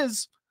best there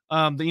is,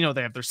 they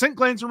have their scent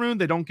glands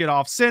removed. They don't get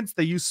off scents.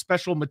 They use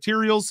special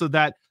materials so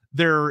that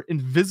they're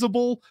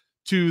invisible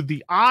to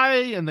the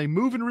eye, and they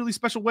move in really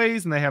special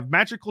ways, and they have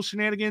magical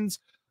shenanigans.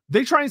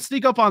 They try and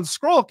sneak up on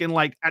Skrolk, and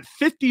like at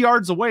 50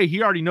 yards away,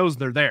 he already knows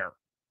they're there.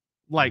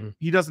 Like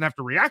he doesn't have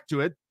to react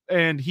to it,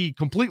 and he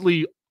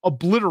completely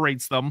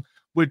obliterates them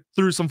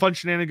through some fun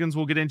shenanigans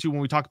we'll get into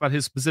when we talk about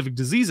his specific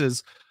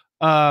diseases.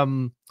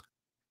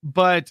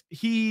 But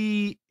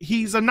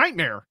he's a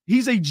nightmare.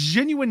 He's a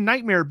genuine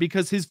nightmare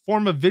because his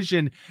form of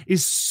vision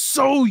is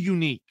so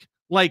unique.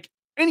 Like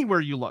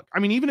anywhere you look. I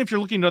mean, even if you're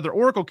looking at other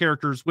Oracle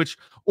characters, which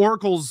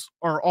Oracles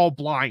are all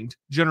blind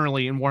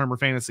generally in Warhammer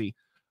Fantasy.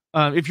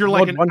 If you're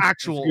like an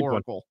actual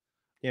Oracle.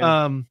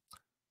 Yeah.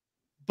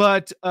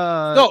 But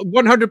not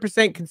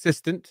 100%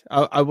 consistent,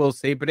 I will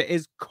say, but it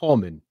is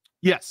common.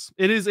 Yes,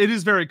 it is. It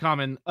is very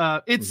common.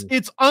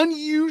 It's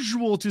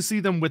unusual to see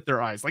them with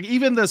their eyes. Like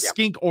even the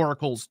skink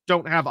oracles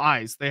don't have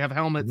eyes. They have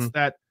helmets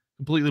that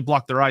completely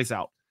block their eyes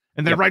out.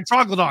 And they ride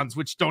troglodytes,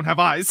 which don't have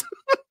eyes.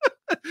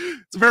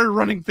 It's a very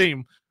running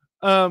theme.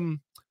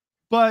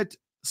 But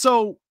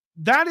so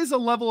that is a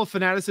level of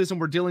fanaticism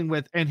we're dealing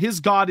with, and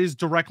his god is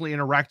directly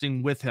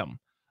interacting with him,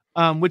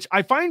 which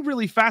I find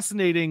really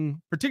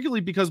fascinating, particularly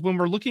because when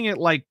we're looking at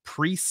like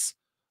priests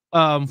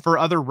for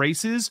other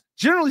races,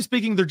 generally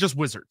speaking, they're just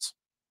wizards.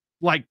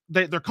 Like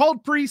they're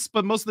called priests,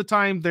 but most of the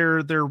time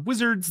they're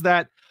wizards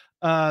that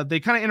they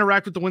kind of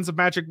interact with the winds of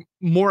magic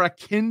more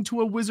akin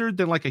to a wizard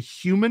than like a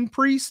human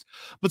priest.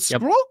 But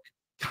Skrolk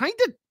kind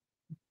of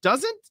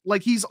doesn't.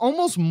 Like he's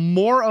almost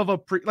more of a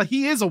like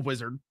he is a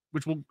wizard,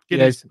 which we'll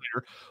get into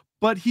later.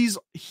 But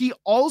he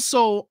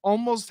also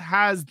almost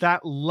has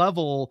that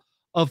level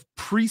of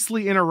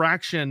priestly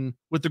interaction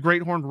with the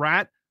Great Horned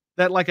Rat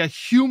that like a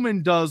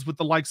human does with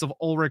the likes of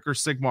Ulrich or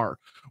Sigmar,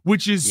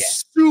 which is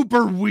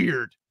super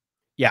weird.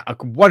 Yeah,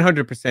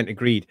 100%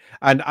 agreed.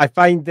 And I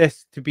find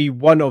this to be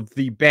one of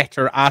the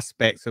better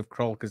aspects of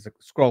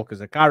Skrolk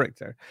as a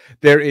character.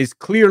 There is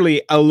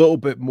clearly a little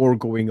bit more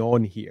going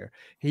on here.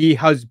 He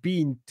has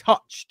been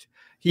touched,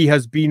 he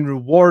has been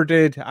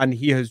rewarded, and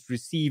he has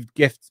received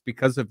gifts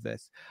because of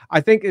this.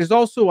 I think is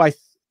also,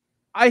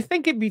 I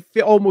think it'd be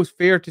almost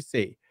fair to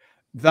say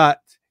that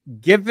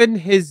given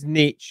his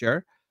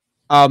nature,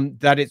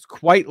 that it's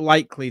quite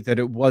likely that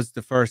it was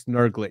the first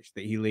Nurglitch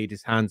that he laid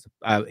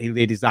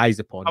his eyes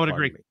upon. I would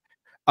agree.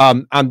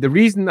 And the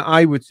reason that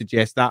I would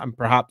suggest that, and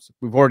perhaps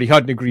we've already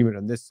had an agreement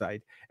on this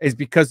side, is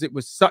because it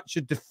was such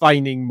a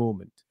defining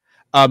moment.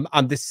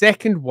 And the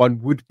second one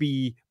would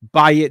be,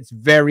 by its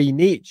very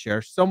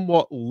nature,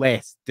 somewhat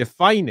less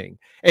defining.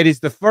 It is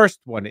the first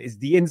one. It is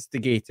the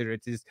instigator.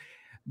 It is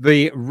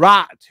the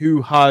rat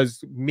who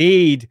has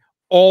made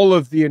all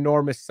of the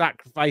enormous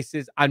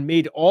sacrifices and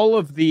made all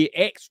of the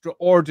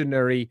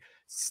extraordinary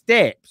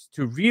steps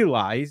to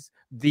realize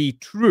the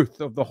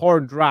truth of the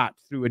horned rat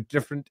through a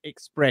different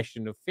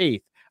expression of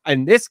faith.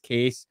 In this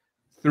case,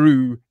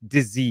 through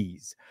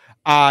disease.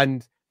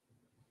 And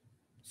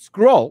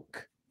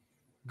Skrolk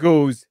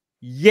goes,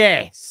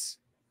 yes.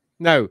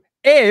 Now,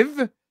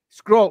 if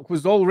Skrolk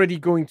was already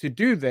going to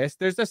do this,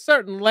 there's a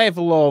certain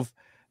level of,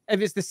 if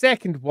it's the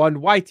second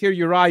one, why tear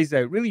your eyes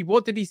out? Really,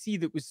 what did he see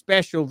that was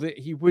special that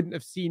he wouldn't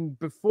have seen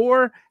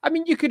before? I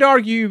mean, you could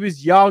argue he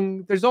was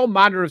young. There's all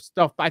manner of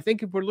stuff. But I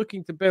think if we're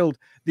looking to build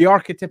the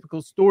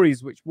archetypical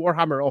stories, which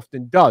Warhammer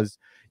often does,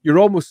 you're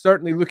almost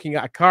certainly looking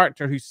at a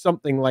character who's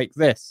something like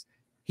this.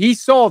 He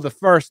saw the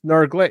first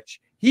Nurglitch.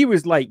 He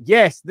was like,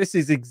 yes, this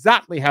is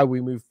exactly how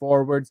we move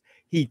forwards.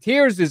 He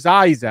tears his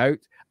eyes out,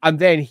 and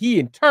then he,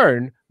 in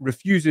turn,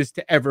 refuses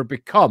to ever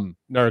become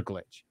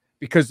Nurgle,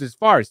 because as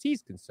far as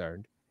he's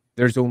concerned,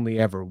 there's only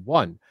ever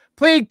one.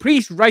 Plague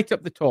Priest right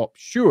up the top,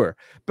 sure.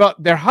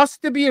 But there has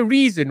to be a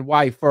reason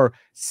why for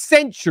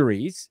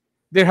centuries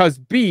there has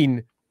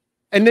been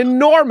an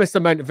enormous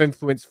amount of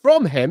influence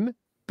from him,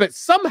 but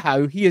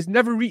somehow he has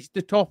never reached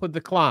the top of the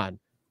clan.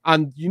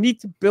 And you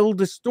need to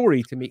build a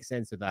story to make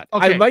sense of that.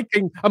 Okay.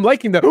 I'm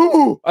liking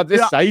the at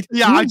this side.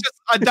 Yeah,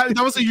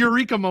 that was a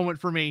eureka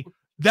moment for me.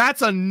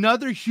 That's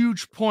another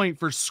huge point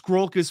for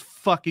Skrolk is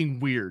fucking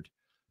weird.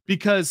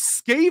 Because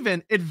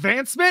Skaven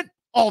advancement,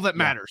 all that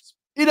matters.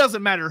 It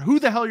doesn't matter who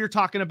the hell you're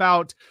talking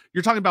about.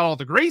 You're talking about all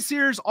the Grey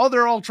Seers. All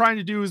they're all trying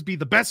to do is be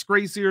the best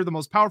Grey Seer, the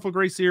most powerful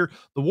Grey Seer,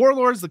 the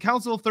Warlords, the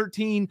Council of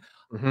 13.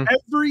 Mm-hmm.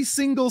 Every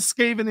single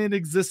Skaven in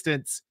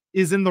existence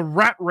is in the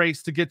rat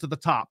race to get to the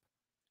top.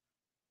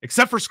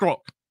 Except for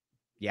Skrolk.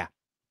 Yeah.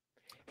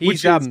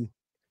 He's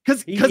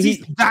because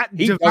he's that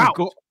devout.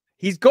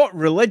 He's got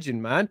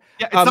religion, man.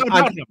 Yeah, it's not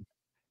about him.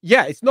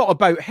 Yeah, it's not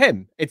about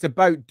him. It's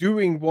about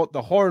doing what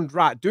the Horned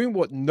Rat, doing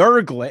what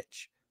Nurgle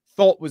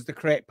thought was the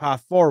correct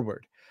path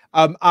forward.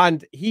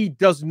 And he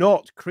does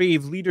not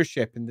crave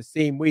leadership in the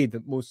same way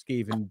that most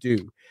Skaven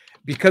do.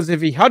 Because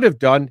if he had have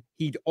done,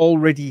 he'd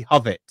already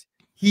have it.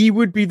 He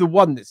would be the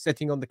one that's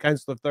sitting on the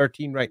Council of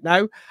 13 right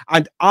now.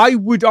 And I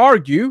would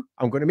argue,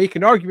 I'm going to make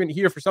an argument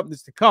here for something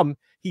that's to come,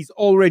 he's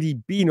already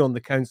been on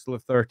the Council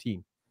of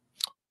 13.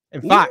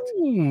 In fact,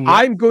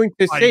 I'm going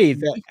to say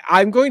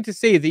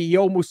that he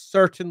almost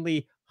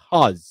certainly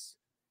has,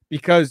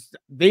 because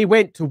they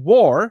went to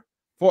war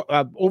for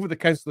over the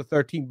Council of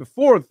 13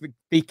 before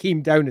they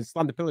came down and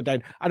slammed the pillar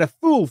down, and a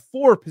full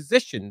 4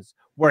 positions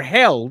were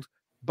held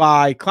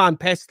by Clan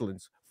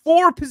Pestilens.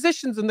 4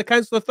 positions in the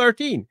Council of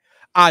 13.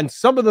 And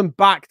some of them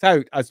backed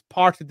out as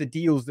part of the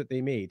deals that they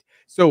made.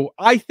 So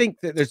I think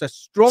that there's a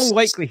strong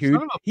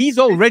likelihood he's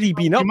already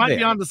been up there. You might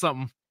be onto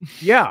something.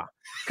 Yeah,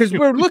 because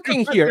we're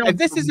looking here. If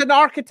this is an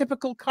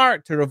archetypical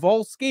character of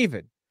all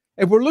Skaven,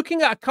 if we're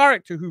looking at a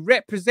character who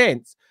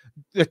represents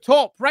the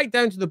top right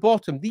down to the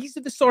bottom, these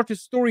are the sort of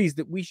stories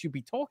that we should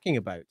be talking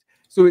about.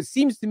 So it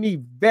seems to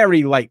me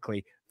very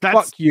likely.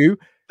 Fuck you.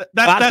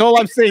 That's all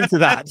I'm saying to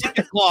that.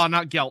 That's law,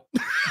 not guilt.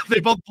 They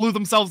both blew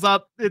themselves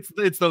up.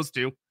 It's those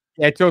two.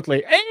 Yeah,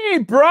 totally. Hey,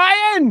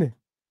 Brian!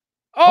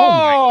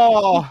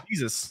 Oh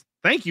Jesus.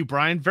 Thank you,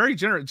 Brian. Very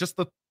generous. Just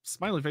the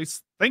smiley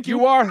face. Thank you.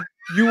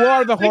 You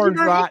are the Horned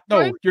Rat.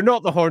 No, you're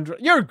not the Horned Rat.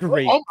 You're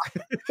great.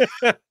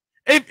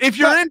 If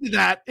you're into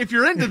that,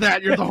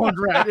 you're the Horned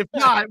Rat. If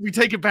not, we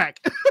take it back.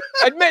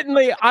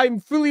 Admittedly, I'm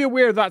fully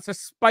aware that's a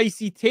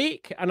spicy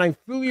take, and I'm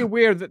fully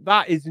aware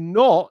that is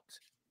not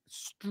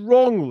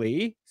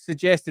strongly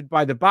suggested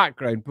by the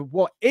background, but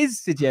what is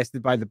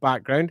suggested by the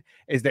background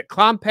is that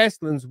Clan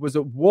Pestilens was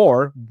at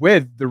war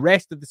with the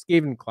rest of the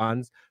Skaven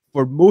clans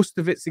for most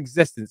of its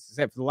existence,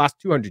 except for the last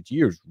 200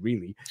 years,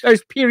 really.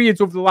 There's periods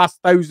over the last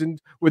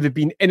 1,000 where they've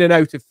been in and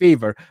out of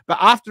favor, but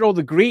after all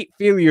the great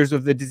failures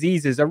of the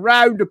diseases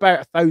around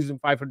about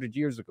 1,500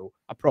 years ago,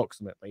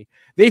 approximately,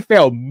 they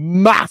fell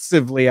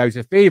massively out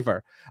of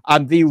favor,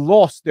 and they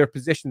lost their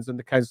positions in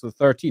the Council of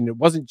 13. It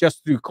wasn't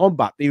just through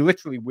combat, they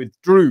literally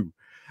withdrew.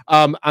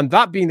 And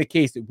that being the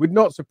case, it would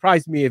not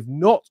surprise me if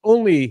not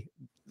only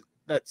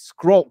that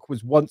Skrolk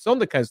was once on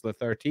the Council of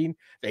 13,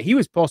 that he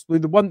was possibly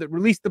the one that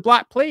released the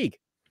Black Plague.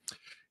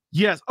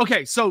 Yes.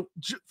 Okay. So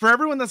for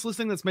everyone that's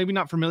listening that's maybe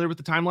not familiar with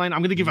the timeline,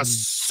 I'm going to give a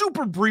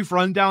super brief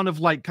rundown of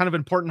like kind of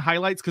important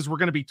highlights because we're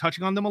going to be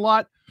touching on them a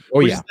lot. Oh,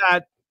 yeah. Is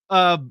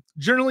that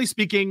generally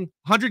speaking,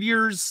 100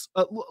 years,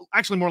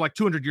 actually more like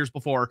 200 years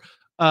before,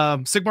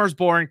 Sigmar's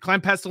born,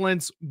 Clan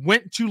Pestilens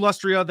went to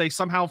Lustria. They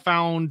somehow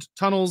found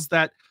tunnels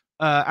that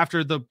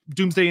after the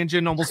Doomsday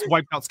Engine almost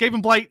wiped out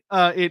Skaven Blight,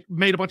 it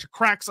made a bunch of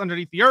cracks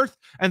underneath the earth,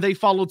 and they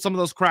followed some of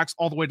those cracks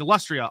all the way to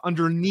Lustria,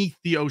 underneath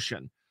the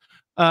ocean.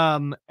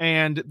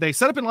 And they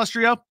set up in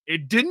Lustria.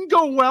 It didn't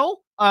go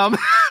well.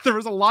 There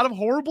was a lot of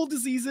horrible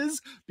diseases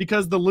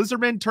because the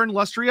Lizardmen turned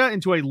Lustria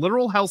into a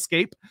literal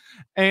hellscape,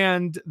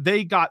 and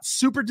they got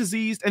super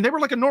diseased, and they were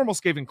like a normal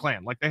Skaven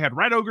clan. Like they had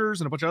rat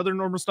ogres and a bunch of other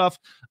normal stuff,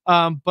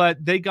 but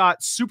they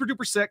got super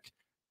duper sick,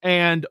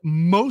 and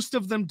most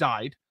of them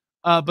died.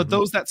 But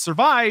those that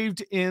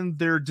survived in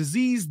their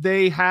disease,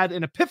 they had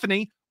an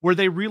epiphany where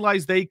they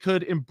realized they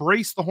could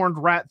embrace the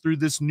Horned Rat through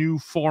this new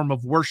form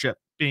of worship,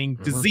 being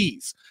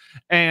disease.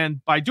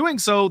 And by doing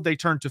so, they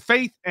turned to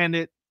faith, and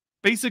it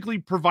basically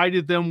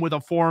provided them with a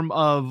form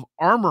of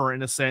armor,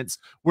 in a sense,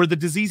 where the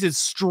diseases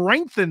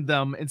strengthened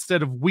them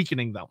instead of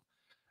weakening them.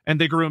 And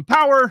they grew in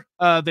power.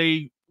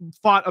 They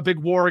fought a big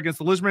war against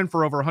the Lizardmen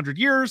for over 100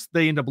 years.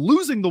 They end up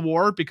losing the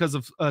war because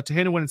of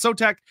Tehenowin and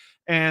Sotek,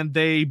 and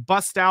they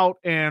bust out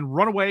and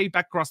run away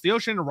back across the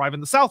ocean, arrive in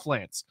the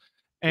Southlands.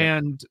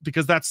 And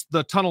because that's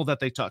the tunnel that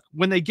they took.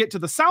 When they get to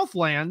the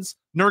Southlands,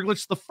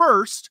 Nurgle the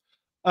First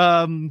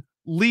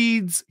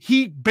leads,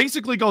 he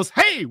basically goes,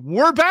 hey,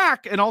 we're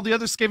back. And all the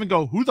other Skaven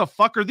go, who the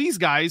fuck are these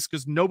guys?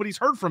 Because nobody's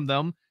heard from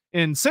them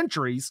in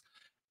centuries.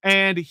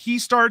 and he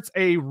starts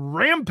a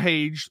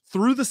rampage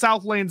through the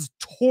Southlands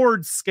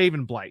towards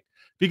Skaven Blight.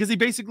 Because he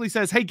basically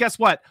says, hey, guess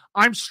what?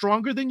 I'm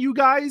stronger than you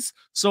guys,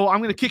 so I'm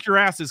going to kick your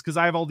asses because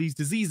I have all these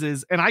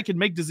diseases, and I can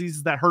make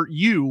diseases that hurt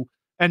you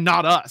and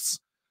not us.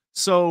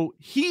 So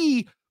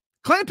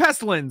Clan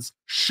Pestilens,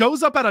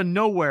 shows up out of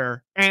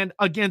nowhere, and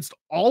against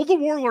all the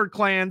Warlord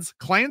clans,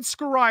 Clan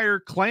Scurries,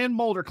 Clan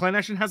Molder, Clan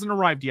Eshin hasn't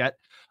arrived yet,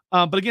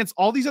 but against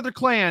all these other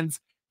clans,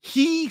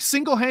 he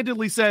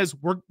single-handedly says,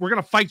 we're going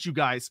to fight you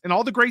guys, and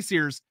all the Grey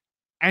Seers,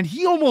 and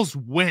he almost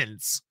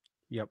wins.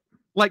 Yep.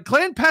 Like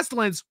Clan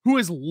Pestilens, who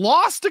has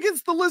lost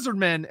against the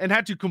Lizardmen and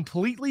had to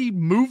completely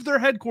move their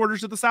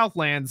headquarters to the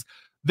Southlands,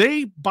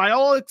 they, by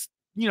all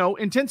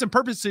intents and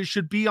purposes,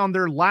 should be on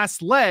their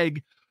last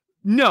leg.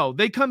 No,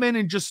 they come in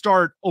and just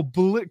start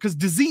because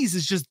disease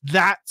is just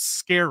that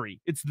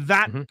scary. It's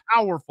that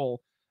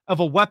powerful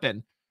of a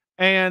weapon.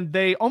 And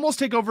they almost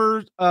take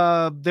over.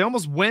 They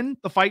almost win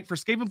the fight for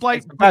Skaven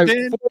Blight. But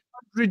then,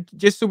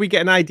 just so we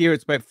get an idea,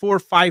 it's about 400 or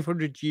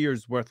 500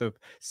 years worth of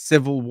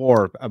civil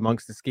war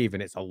amongst the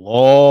Skaven. It's a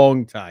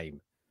long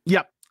time.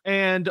 Yep.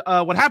 And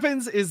what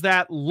happens is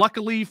that,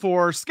 luckily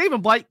for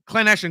Skaven Blight,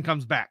 Clan Eshin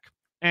comes back.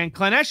 And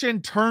Clan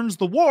Eshin turns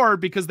the war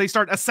because they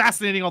start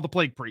assassinating all the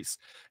Plague Priests.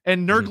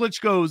 And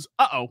Nurglitch goes,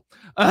 uh-oh.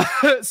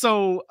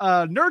 So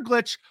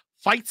Nurglitch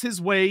fights his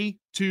way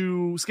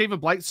to Skaven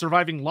Blight,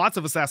 surviving lots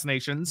of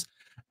assassinations.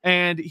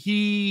 And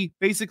he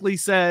basically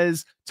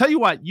says, tell you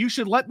what, you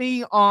should let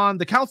me on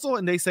the council.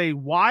 And they say,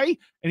 why?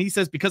 And he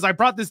says, because I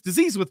brought this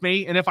disease with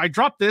me. And if I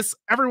drop this,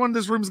 everyone in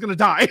this room is going to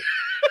die.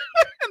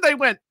 And they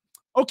went,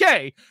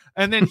 okay.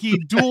 And then he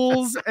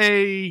duels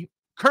a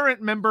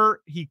current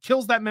member. He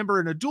kills that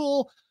member in a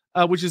duel,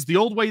 which is the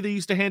old way they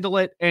used to handle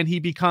it. And he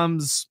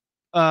becomes,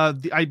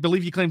 I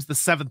believe he claims the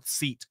 7th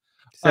seat.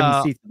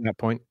 7th seat at that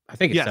point. I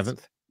think it's 7th.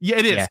 Yeah,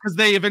 it is, because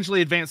they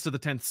eventually advanced to the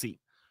 10th seat.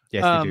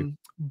 Yes, they do.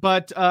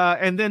 But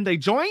and then they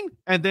join,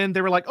 and then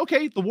they were like,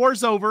 okay, the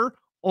war's over,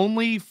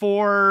 only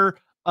for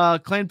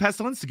Clan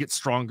Pestilens to get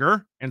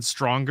stronger and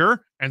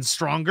stronger and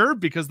stronger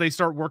because they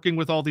start working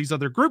with all these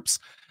other groups.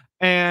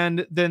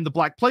 And then the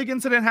Black Plague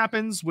incident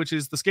happens, which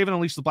is the Skaven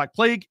unleash the Black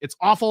Plague. It's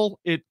awful.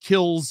 It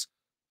kills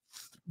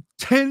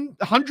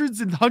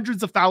hundreds and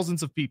hundreds of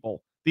thousands of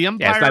people. The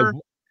Empire...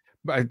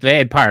 the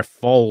Empire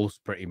falls,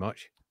 pretty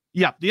much.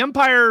 Yeah, the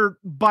Empire,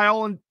 by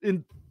all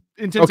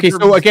okay,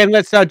 so again,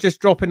 let's just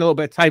drop in a little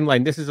bit of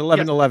timeline. This is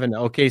 1111. Yes.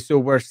 Okay, so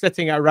we're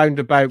sitting at around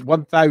about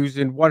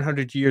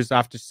 1,100 years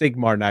after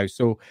Sigmar now.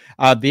 So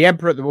the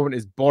Emperor at the moment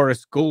is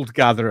Boris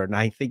Goldgatherer, and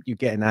I think you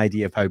get an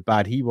idea of how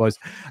bad he was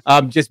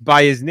just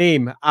by his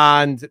name.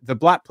 And the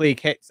Black Plague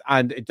hits,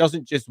 and it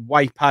doesn't just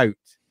wipe out.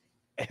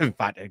 In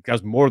fact, it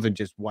does more than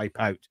just wipe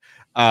out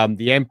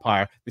the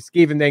Empire. The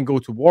Skaven then go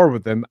to war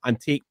with them and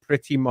take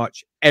pretty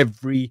much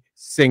every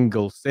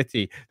single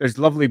city. There's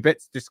lovely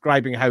bits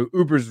describing how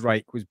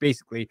Ubersreich was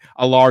basically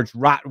a large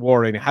rat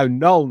warren, how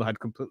Nuln had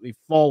completely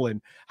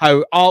fallen,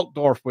 how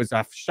Altdorf was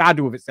a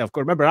shadow of itself.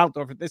 Remember,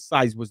 Altdorf at this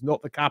size was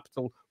not the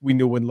capital we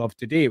know and love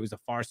today. It was a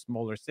far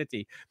smaller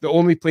city. The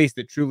only place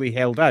that truly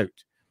held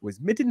out was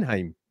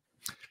Middenheim.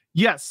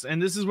 Yes,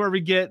 and this is where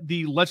we get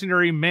the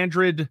legendary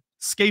Mandrid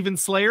Skaven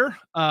Slayer,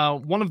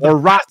 one of the or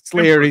Rat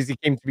Slayer as he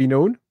came to be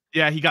known.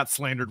 Yeah, he got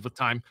slandered with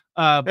time.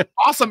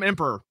 Awesome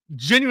emperor,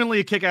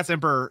 genuinely a kick-ass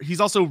emperor. He's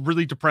also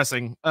really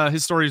depressing.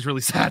 His story is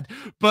really sad,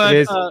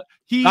 but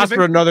that's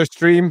for another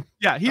stream.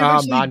 Yeah,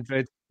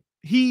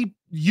 he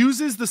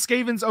uses the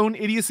Skaven's own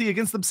idiocy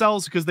against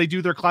themselves because they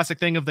do their classic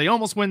thing of they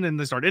almost win, then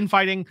they start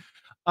infighting.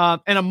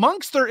 And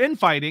amongst their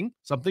infighting,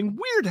 something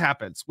weird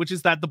happens, which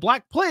is that the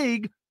Black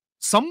Plague,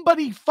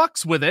 somebody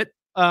fucks with it.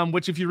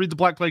 Which if you read the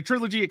Black Plague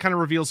trilogy, it kind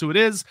of reveals who it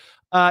is.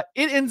 It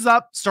ends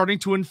up starting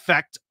to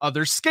infect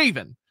other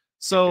Skaven.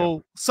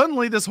 So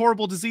suddenly this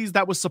horrible disease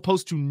that was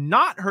supposed to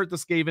not hurt the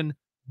Skaven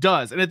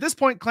does. And at this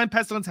point, Clan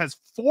Pestilens has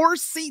 4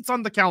 seats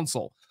on the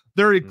council.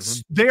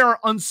 They are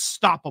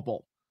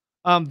unstoppable.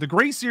 The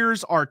Grey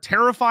Seers are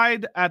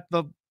terrified at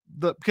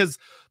because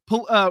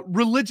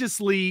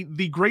religiously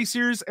the Grey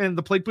Seers and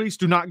the Plague Priests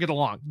do not get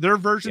along. Their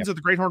versions of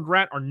the Great Horned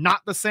Rat are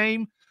not the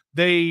same.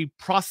 They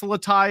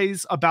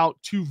proselytize about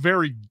 2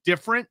 very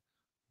different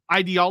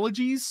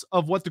ideologies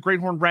of what the Great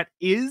Horned Rat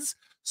is.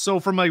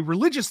 So from a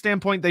religious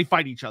standpoint, they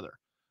fight each other.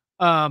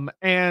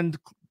 And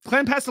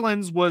Clan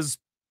Pestilens was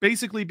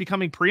basically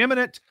becoming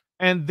preeminent.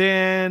 And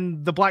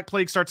then the Black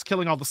Plague starts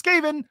killing all the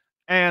Skaven.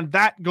 And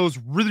that goes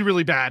really,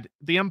 really bad.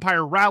 The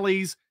Empire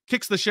rallies,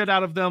 kicks the shit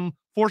out of them,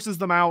 forces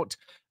them out.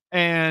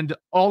 And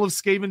all of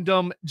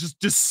Skavendom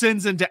just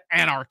descends into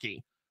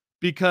anarchy.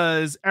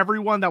 Because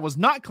everyone that was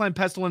not Clan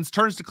Pestilens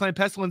turns to Clan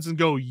Pestilens and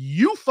go,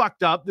 you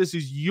fucked up. This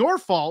is your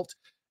fault.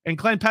 And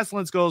Clan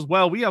Pestilens goes,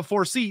 well, we have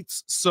 4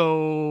 seats,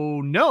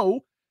 so no.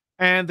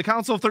 And the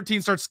Council of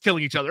 13 starts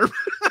killing each other.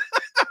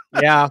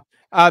 Yeah.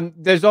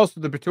 There's also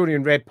the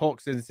Bretonian Red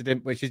Pox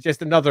incident, which is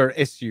just another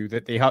issue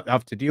that they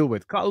have to deal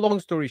with. Cut a long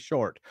story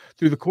short,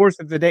 through the course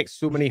of the next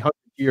so many hundred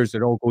years,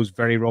 it all goes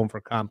very wrong for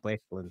Clan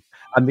Pestilens,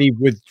 and they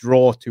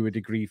withdraw to a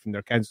degree from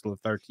their Council of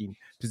 13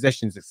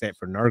 positions, except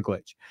for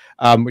Nurglich,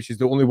 which is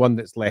the only one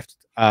that's left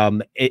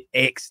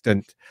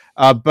extant.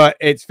 But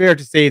it's fair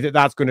to say that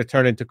that's going to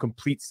turn into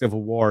complete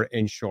civil war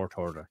in short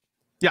order.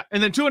 Yeah,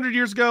 and then 200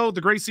 years ago, the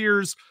Grey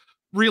Seers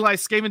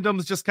realized Skavendom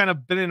has just kind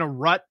of been in a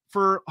rut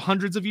for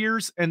hundreds of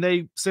years, and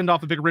they send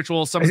off a big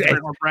ritual.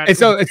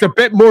 It's a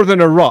bit more than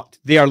a rut.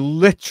 They are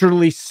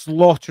literally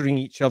slaughtering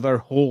each other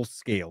whole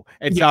scale.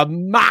 It's a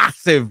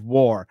massive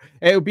war.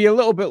 It would be a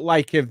little bit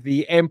like if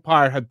the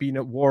Empire had been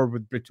at war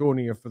with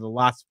Bretonia for the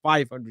last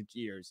 500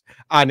 years,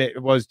 and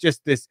it was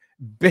just this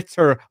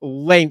bitter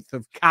length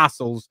of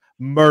castles,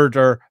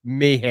 murder,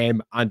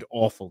 mayhem, and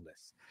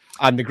awfulness.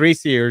 And the Grey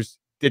Seers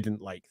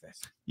didn't like this.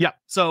 Yeah,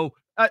 so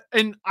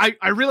and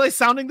I realize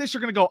sounding this,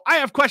 you're going to go, I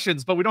have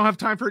questions, but we don't have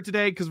time for it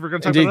today because we're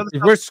going to talk about other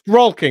stuff. We're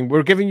scrolking.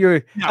 We're giving you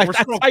a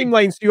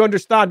timeline so you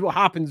understand what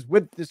happens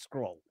with the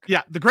scroll.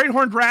 Yeah, the Great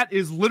Horned Rat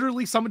is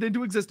literally summoned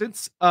into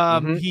existence.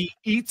 He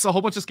eats a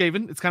whole bunch of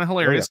Skaven. It's kind of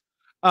hilarious.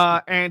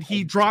 And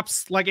he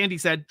drops, like Andy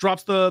said,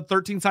 drops the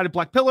 13-sided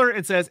black pillar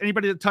and says,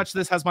 anybody that touched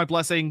this has my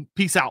blessing.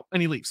 Peace out. And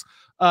he leaves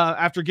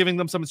after giving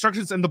them some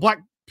instructions. And the black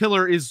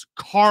pillar is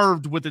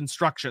carved with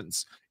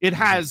instructions. It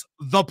has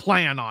the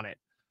plan on it.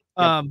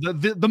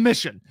 The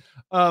mission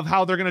of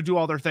how they're going to do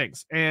all their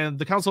things. And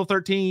the Council of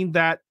 13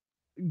 that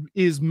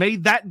is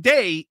made that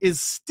day is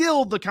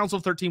still the Council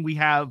of 13 we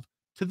have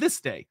to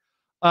this day,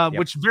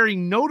 which very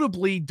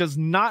notably does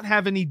not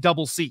have any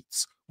double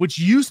seats, which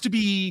used to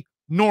be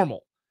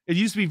normal. It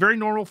used to be very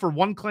normal for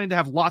one clan to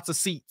have lots of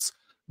seats.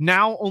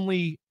 Now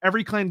only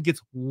every clan gets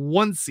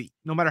one seat,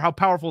 no matter how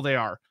powerful they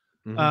are,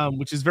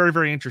 which is very,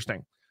 very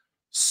interesting.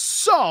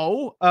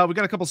 So we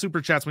got a couple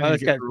super chats. We need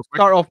to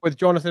start off with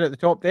Jonathan at the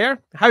top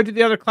there. How did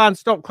the other clans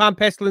stop Clan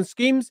Pestilence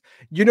schemes?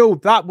 You know,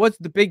 that was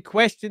the big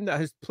question that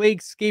has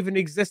plagued Skaven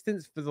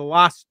existence for the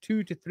last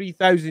 2,000 to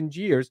 3,000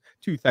 years,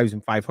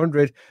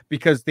 2,500,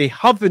 because they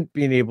haven't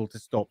been able to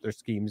stop their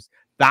schemes.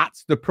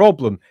 That's the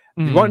problem.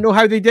 You want to know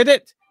how they did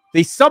it?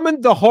 They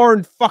summoned the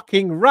horned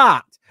fucking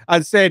rat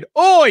and said,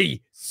 "Oi,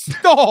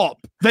 stop!"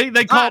 They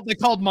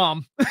called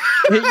mom.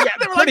 Yeah,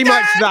 pretty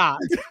much that.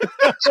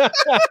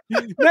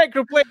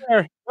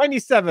 Necroplayer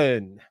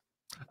 97.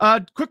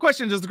 Quick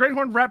question: does the Great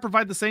Horned Rat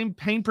provide the same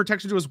pain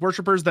protection to his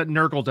worshippers that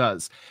Nurgle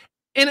does?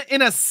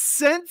 In a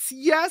sense,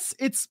 yes.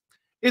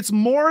 It's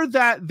more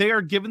that they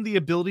are given the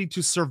ability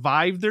to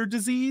survive their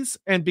disease,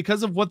 and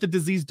because of what the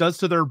disease does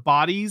to their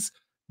bodies,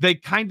 they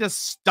kind of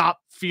stop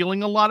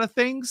feeling a lot of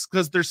things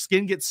because their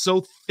skin gets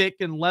so thick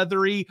and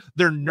leathery,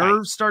 their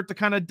nerves start to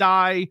kind of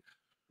die.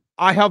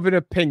 I have an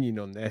opinion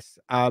on this,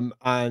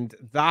 and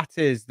that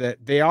is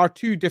that they are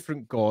two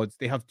different gods.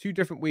 They have two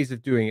different ways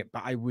of doing it,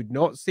 but I would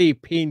not say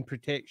pain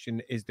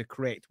protection is the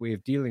correct way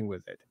of dealing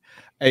with it.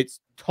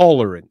 It's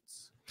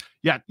tolerance.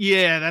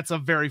 Yeah, that's a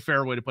very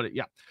fair way to put it.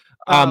 Yeah.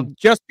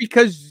 Just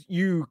because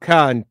you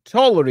can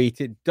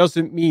tolerate it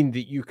doesn't mean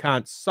that you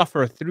can't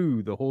suffer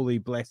through the holy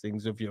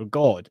blessings of your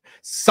God.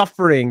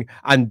 Suffering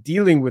and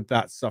dealing with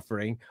that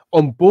suffering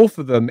on both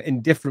of them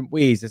in different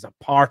ways is a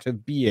part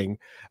of being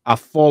a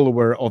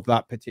follower of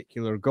that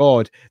particular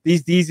God.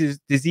 These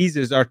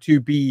diseases are to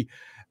be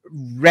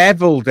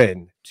reveled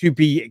in, to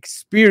be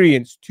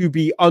experienced, to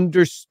be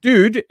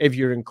understood. If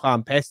you're in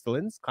Clan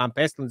Pestilens, Clan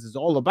Pestilens is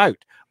all about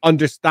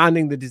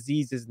understanding the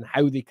diseases and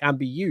how they can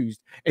be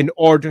used in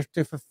order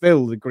to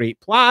fulfill the great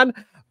plan.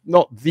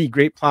 Not the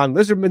great plan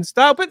Lizardman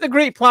style, but the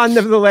great plan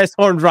nevertheless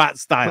Horned Rat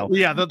style.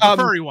 Yeah, the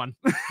furry one.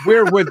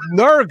 Where with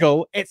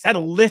Nurgle, it's a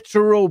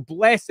literal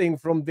blessing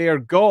from their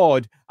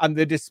god, and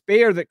the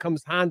despair that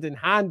comes hand in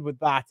hand with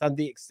that, and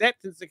the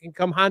acceptance that can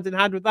come hand in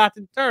hand with that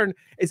in turn,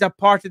 is a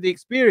part of the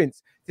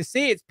experience. To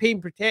say it's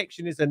pain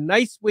protection is a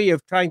nice way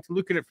of trying to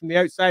look at it from the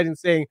outside and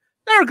saying,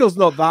 Nurgle's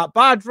not that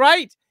bad,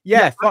 right?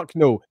 Yeah, fuck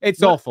no.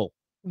 It's awful.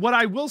 What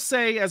I will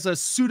say as a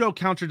pseudo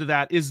counter to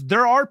that is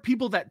there are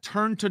people that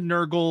turn to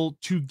Nurgle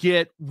to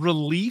get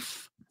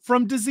relief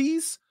from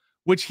disease,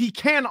 which he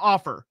can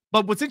offer.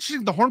 But what's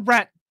interesting, the Horned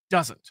Rat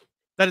doesn't.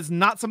 That is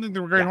not something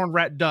the Great Horned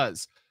Rat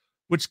does,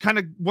 which kind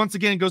of, once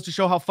again, goes to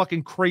show how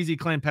fucking crazy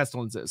Clan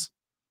Pestilens is.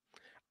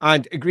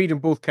 And agreed on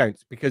both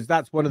counts, because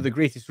that's one of the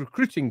greatest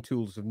recruiting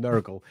tools of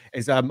Nurgle,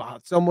 is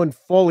someone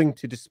falling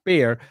to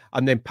despair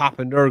and then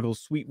Papa Nurgle's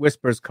sweet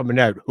whispers coming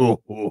out.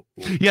 Ho, ho,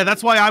 ho. Yeah,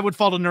 that's why I would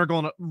fall to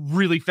Nurgle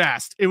really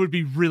fast. It would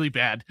be really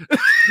bad.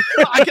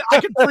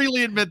 I can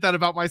freely admit that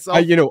about myself.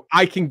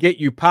 I can get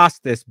you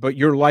past this, but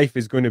your life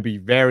is going to be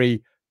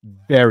very,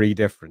 very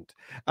different.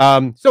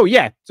 So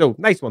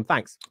nice one,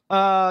 thanks.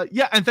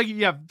 And thank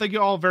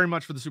you all very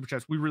much for the super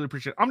chats. We really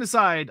appreciate it.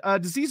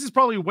 Omnicide, disease is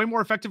probably way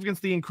more effective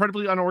against the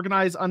incredibly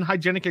unorganized,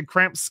 unhygienic, and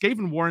cramped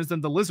Skaven warrens than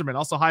the Lizardmen.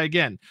 Also, hi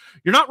again.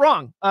 You're not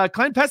wrong.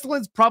 Clan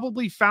Pestilens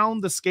probably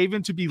found the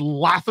Skaven to be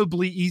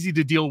laughably easy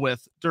to deal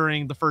with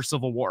during the first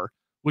Civil War,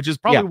 which is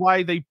probably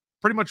why they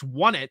pretty much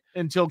won it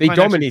until they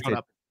dominated.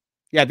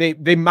 Yeah,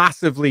 they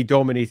massively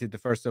dominated the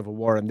First Civil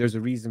War, and there's a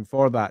reason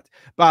for that.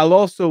 But I'll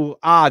also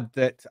add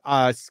that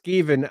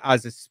Skaven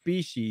as a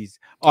species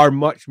are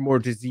much more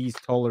disease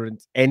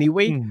tolerant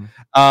anyway,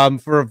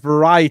 for a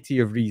variety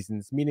of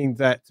reasons, meaning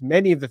that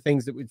many of the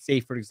things that would say,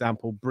 for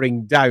example,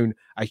 bring down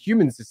a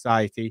human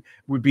society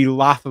would be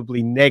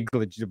laughably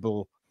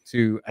negligible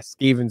to a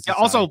Skaven society. Yeah,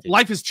 also,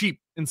 life is cheap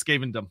in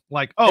Skavendom.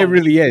 Like, oh, it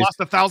really is. Lost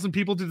 1,000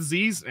 people to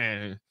disease?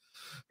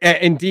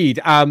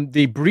 Indeed,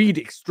 they breed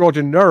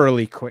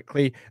extraordinarily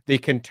quickly. They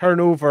can turn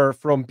over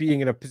from being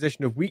in a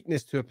position of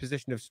weakness to a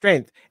position of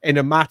strength in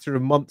a matter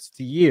of months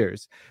to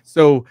years.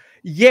 So,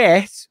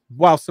 yes,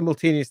 while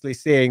simultaneously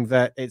saying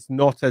that it's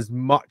not as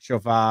much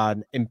of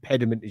an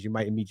impediment as you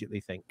might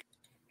immediately think.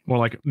 More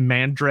like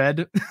man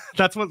dread.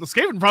 That's what the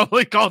Skaven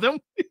probably called him.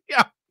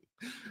 Yeah.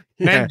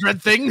 Man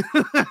dread thing.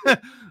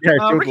 Yeah,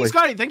 totally. Ricky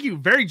Scotty, thank you.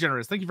 Very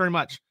generous. Thank you very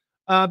much.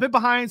 A bit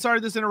behind. Sorry,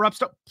 this interrupts.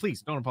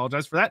 Please don't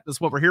apologize for that. That's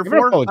what we're here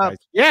for.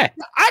 Yeah.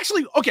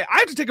 Actually, okay, I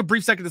have to take a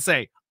brief second to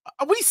say,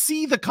 we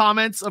see the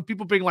comments of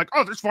people being like,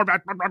 oh, this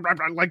format, blah, blah, blah,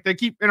 blah. Like they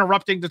keep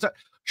interrupting.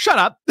 Shut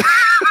up.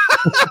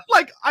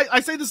 Like,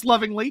 I say this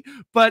lovingly,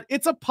 but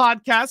it's a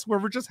podcast where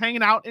we're just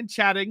hanging out and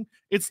chatting.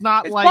 It's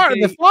not it's like part of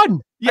the fun.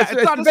 Yeah,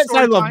 it's not the a bits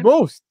I love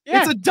most.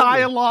 Yeah, it's a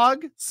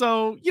dialogue.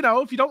 So, you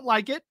know, if you don't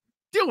like it,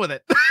 deal with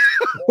it.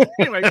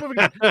 Anyway, moving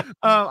on.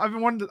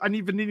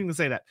 I've been needing to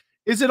say that.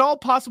 Is it all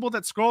possible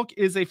that Skrolk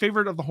is a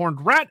favorite of the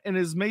Horned Rat and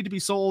is made to be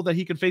sold that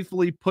he can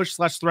faithfully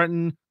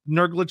push/threaten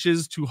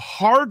Nurgliches to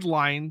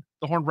hardline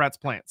the Horned Rat's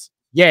plans?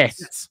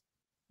 Yes.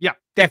 Yeah,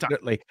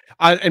 definitely.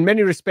 In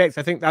many respects,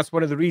 I think that's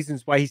one of the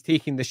reasons why he's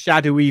taking the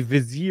shadowy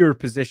vizier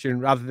position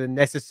rather than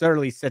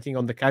necessarily sitting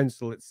on the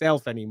council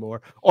itself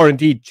anymore, or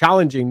indeed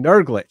challenging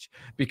Nurglich,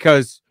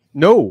 because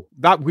no,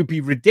 that would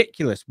be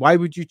ridiculous. Why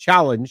would you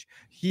challenge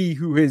he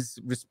who is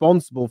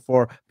responsible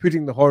for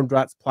putting the Horned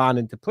Rat's plan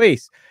into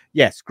place?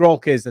 Yes,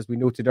 Skrolk is, as we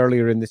noted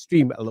earlier in the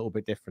stream, a little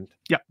bit different.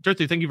 Yeah,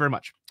 Dirty, thank you very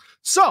much.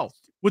 So,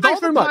 with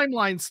all the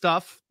timeline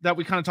stuff that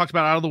we kind of talked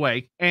about out of the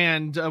way,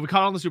 and we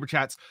caught on the super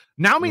chats,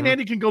 now me and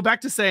Andy can go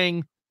back to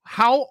saying,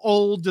 how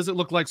old does it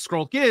look like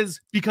Skrolk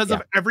is because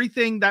of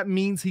everything that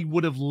means he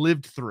would have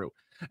lived through?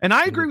 And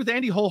I agree with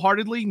Andy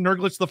wholeheartedly.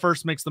 Nurglich the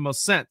First makes the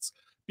most sense.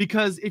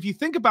 Because if you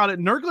think about it,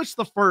 Nurglich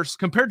the First,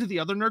 compared to the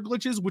other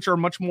Nurgliches, which are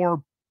much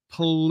more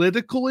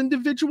political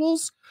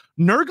individuals,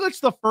 Nurglich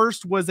the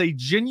First was a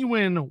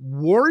genuine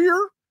warrior.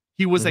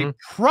 He was a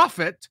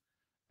prophet,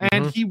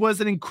 and he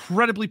was an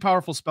incredibly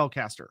powerful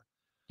spellcaster.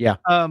 Yeah.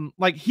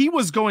 Like he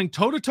was going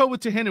toe-to-toe with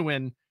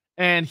Tehinuin,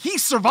 and he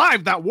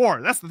survived that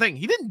war. That's the thing.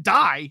 He didn't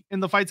die in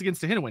the fights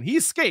against Tehinuin. He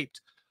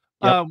escaped.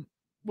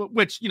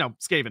 Which, you know,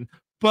 Skaven.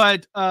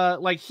 But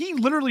like he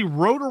literally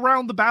rode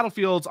around the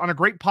battlefields on a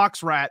great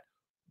pox rat,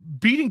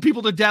 beating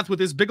people to death with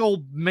his big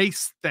old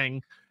mace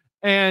thing.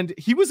 And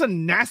he was a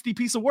nasty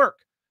piece of work.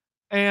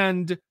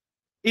 And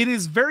it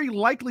is very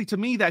likely to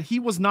me that he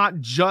was not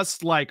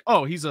just like,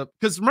 oh,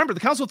 because remember the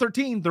Council of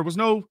 13, there was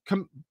no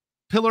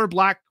pillar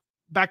black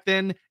back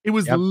then. It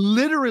was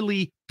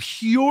literally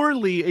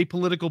purely a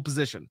political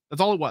position.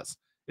 That's all it was.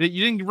 You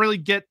didn't really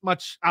get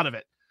much out of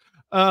it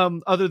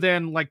other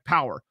than like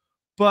power.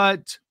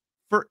 But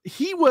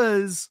he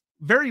was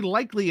very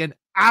likely an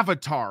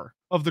avatar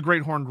of the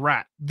Great Horned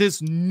Rat,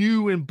 this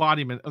new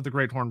embodiment of the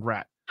Great Horned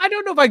Rat. I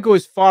don't know if I go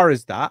as far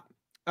as that,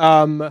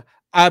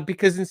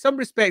 because in some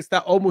respects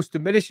that almost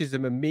diminishes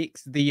him and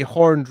makes the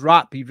Horned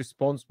Rat be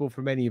responsible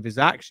for many of his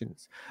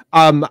actions.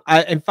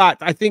 In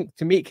fact, I think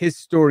to make his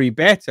story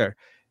better,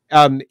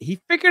 he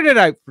figured it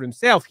out for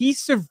himself. He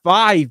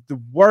survived the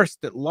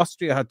worst that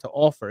Lustria had to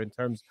offer in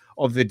terms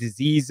of the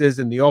diseases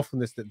and the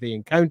awfulness that they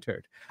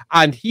encountered.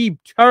 And he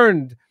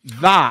turned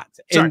that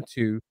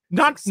into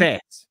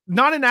success.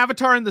 Not an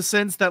avatar in the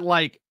sense that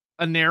like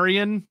a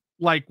Narian,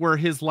 like where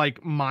his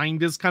like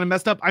mind is kind of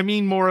messed up. I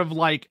mean more of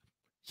like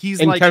he's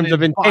in like terms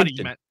an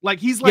embodiment. Like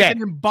he's like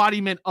an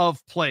embodiment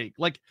of plague.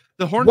 Like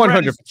the Horned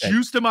Rat has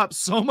juiced him up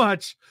so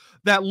much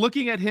that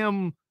looking at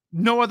him,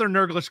 no other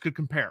Nurglich could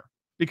compare.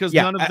 Because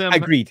none of them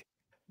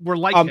were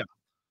like him.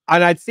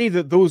 And I'd say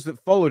that those that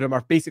followed him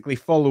are basically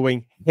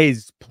following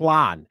his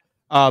plan,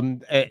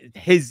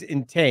 his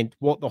intent,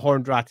 what the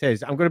Horned Rat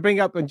is. I'm going to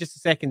bring up in just a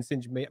second,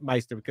 Singe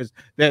Meister, because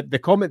the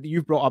comment that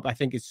you've brought up, I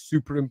think, is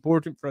super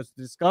important for us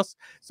to discuss.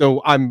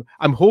 So I'm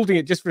holding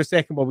it just for a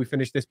second while we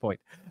finish this point.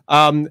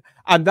 And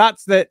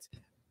that's that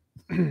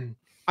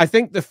I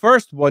think the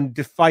first one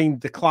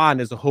defined the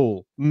clan as a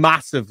whole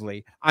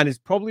massively and is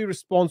probably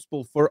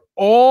responsible for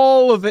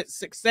all of its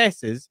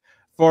successes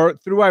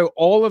throughout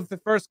all of the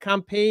first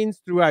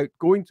campaigns, throughout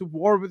going to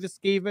war with the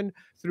Skaven,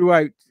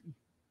 throughout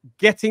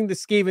getting the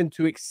Skaven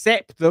to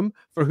accept them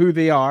for who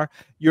they are.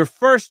 Your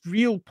first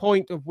real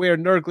point of where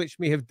Nurglich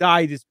may have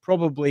died is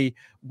probably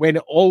when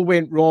it all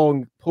went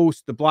wrong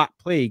post the Black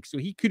Plague. So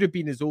he could have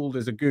been as old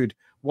as a good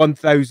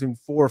 1,400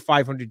 or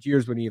 500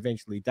 years when he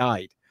eventually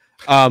died.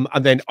 And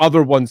then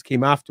other ones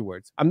came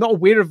afterwards. I'm not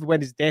aware of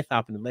when his death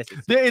happened, unless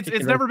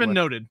it's never been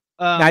noted.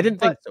 I didn't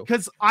think so.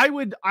 Because I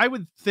would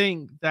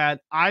think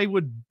that I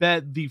would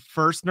bet the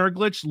first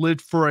Nurglich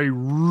lived for a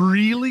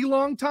really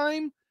long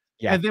time.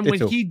 Yeah, and then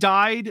when he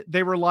died,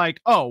 they were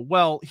like, oh,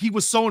 well, he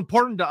was so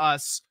important to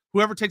us.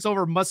 Whoever takes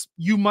over must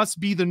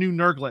be the new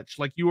Nurglich.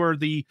 Like, you are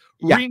the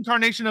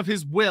reincarnation of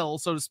his will,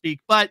 so to speak.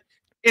 But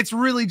it's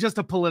really just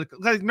a political,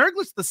 like,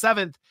 Nurglich the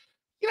Seventh,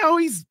 you know,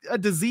 he's a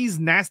diseased,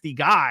 nasty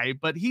guy,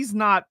 but he's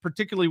not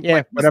particularly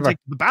doesn't take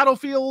the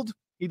battlefield.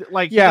 He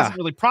doesn't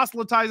really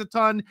proselytize a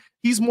ton.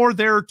 He's more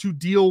there to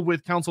deal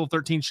with Council of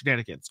 13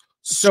 shenanigans.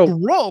 So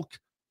Skrolk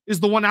is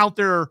the one out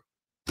there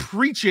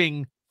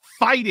preaching,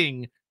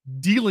 fighting,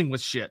 dealing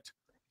with shit.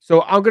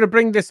 So I'm going to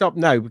bring this up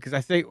now because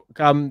I think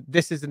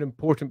this is an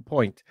important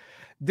point.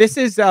 This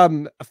is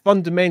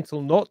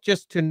fundamental not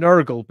just to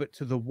Nurgle, but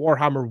to the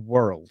Warhammer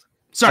world.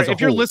 Sorry,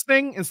 if you're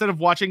listening, instead of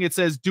watching, it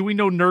says, do we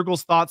know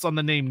Nurgle's thoughts on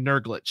the name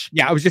Nurglich?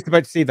 Yeah, I was just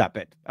about to say that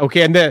bit.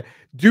 Okay, and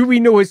do we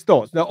know his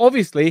thoughts? Now,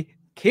 obviously,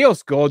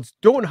 Chaos Gods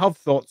don't have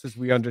thoughts as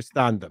we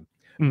understand them.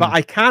 But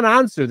I can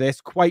answer this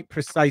quite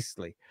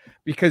precisely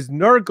because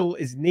Nurgle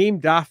is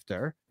named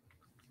after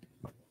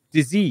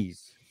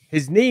disease.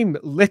 His name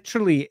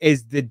literally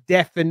is the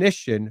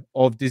definition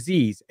of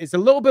disease. It's a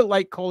little bit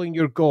like calling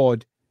your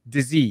god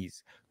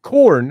disease.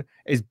 Khorne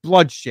is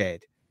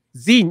bloodshed.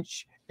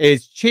 Tzeentch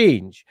is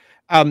change.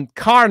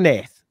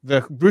 Karneth,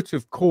 the root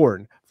of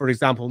Khorne, for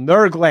example.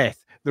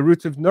 Nurgleth, the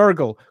root of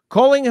Nurgle.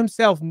 Calling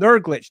himself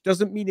Nurglich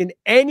doesn't mean in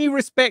any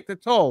respect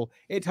at all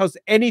it has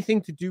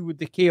anything to do with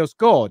the Chaos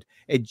God.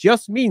 It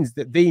just means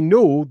that they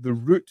know the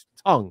root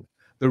tongue.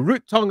 The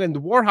root tongue in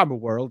the Warhammer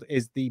world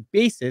is the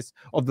basis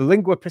of the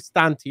lingua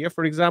prestantia,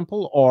 for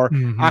example, or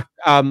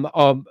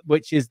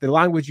which is the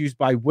language used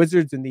by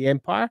wizards in the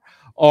Empire,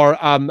 or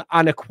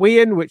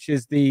Anaquaean, which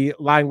is the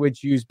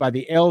language used by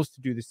the elves to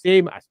do the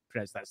same. I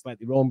pronounced that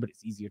slightly wrong, but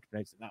it's easier to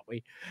pronounce it that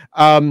way.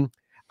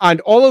 And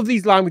all of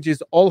these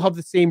languages all have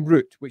the same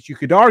root, which you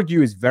could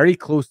argue is very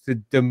close to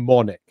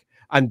demonic.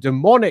 And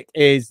demonic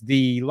is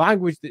the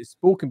language that is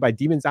spoken by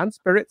demons and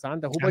spirits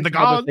and a whole bunch of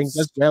other things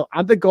as well,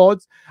 and the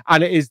gods.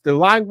 And it is the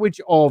language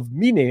of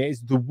meaning. It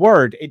is the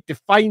word. It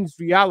defines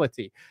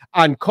reality.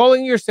 And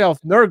calling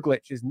yourself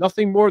Nurglich is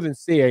nothing more than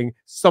saying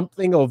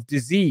something of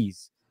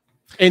disease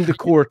in the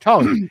core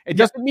tongue. It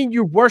doesn't mean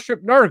you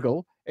worship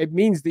Nurgle. It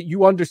means that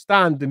you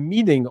understand the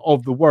meaning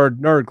of the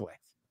word Nurglich.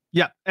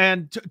 Yeah,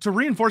 and to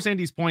reinforce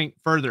Andy's point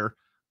further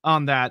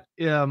on that,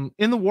 in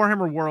the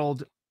Warhammer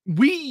world,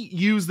 we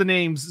use the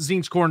names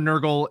Tzeentch, Khorne,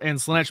 Nurgle, and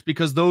Slaanesh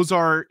because those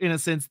are, in a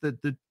sense,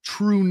 the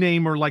true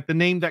name, or like the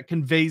name that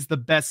conveys the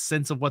best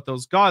sense of what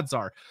those gods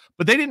are.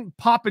 But they didn't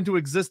pop into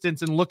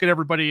existence and look at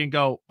everybody and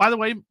go, by the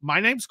way,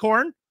 my name's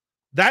Khorne,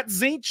 that's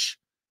Tzeentch,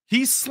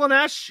 he's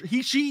Slaanesh,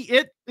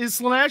 it is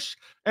Slaanesh,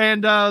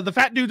 and the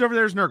fat dude over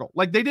there is Nurgle.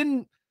 Like, they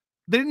didn't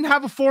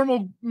have a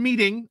formal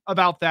meeting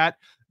about that.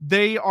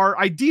 They are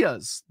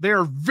ideas. They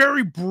are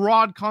very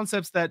broad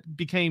concepts that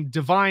became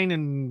divine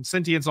and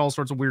sentience. All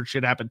sorts of weird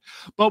shit happened.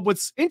 But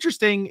what's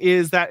interesting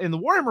is that in the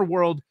Warhammer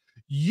world,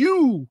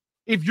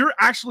 if you're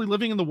actually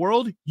living in the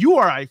world, you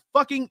are a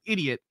fucking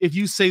idiot if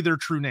you say their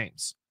true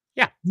names.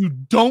 Yeah. You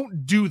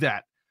don't do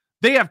that.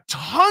 They have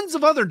tons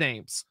of other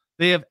names.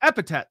 They have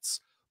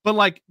epithets. But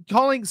like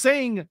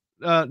saying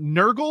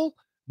Nurgle,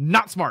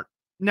 not smart.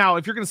 Now,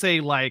 if you're going to say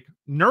like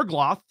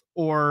Nurgloth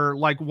or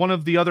like one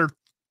of the other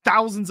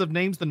thousands of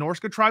names the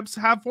Norska tribes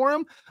have for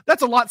him,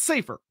 that's a lot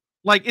safer.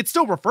 Like, it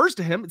still refers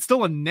to him. It's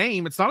still a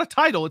name. It's not a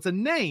title. It's a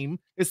name.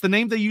 It's the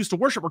name they used to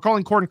worship. We're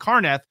calling Khorne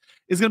Karneth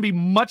is going to be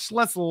much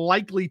less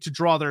likely to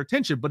draw their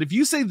attention. But if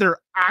you say their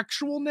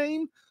actual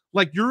name,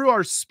 like, you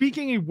are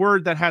speaking a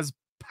word that has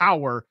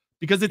power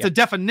because it's a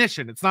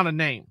definition. It's not a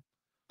name.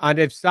 And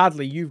if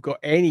sadly you've got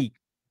any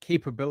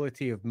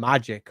capability of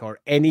magic or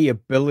any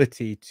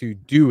ability to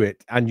do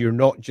it, and you're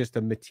not just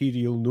a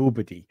material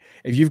nobody,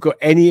 if you've got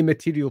any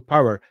material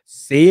power,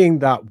 saying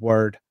that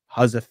word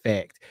has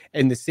effect.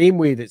 In the same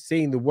way that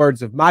saying the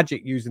words of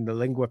magic using the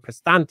lingua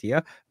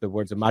prestantia, the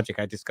words of magic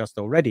I discussed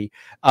already,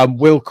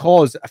 will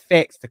cause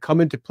effects to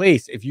come into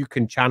place if you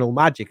can channel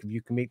magic, if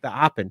you can make that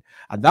happen.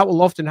 And that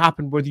will often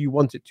happen whether you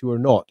want it to or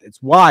not.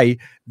 It's why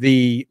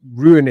the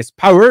ruinous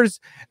powers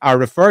are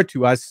referred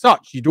to as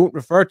such. You don't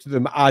refer to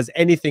them as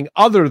anything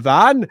other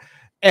than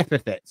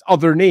epithets,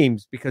 other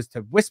names, because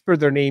to whisper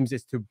their names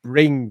is to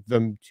bring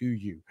them to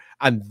you.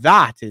 And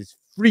that is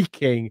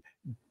freaking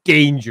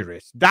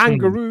dangerous.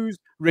 Dangaroos,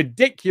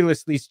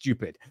 ridiculously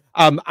stupid.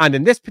 And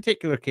in this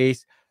particular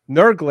case,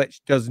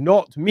 Nurglich does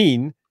not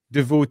mean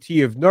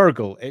devotee of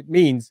Nurgle. It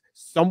means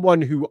someone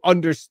who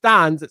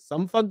understands at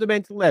some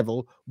fundamental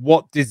level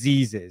what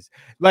disease is.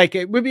 Like,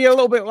 it would be a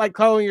little bit like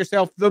calling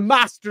yourself the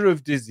master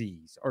of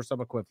disease or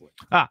some equivalent.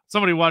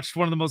 Somebody watched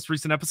one of the most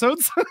recent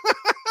episodes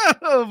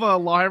of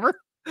Lawhammer.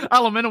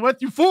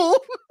 Alaminaweth, you fool.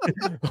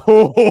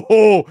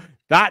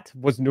 That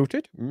was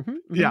noted.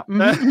 Yeah.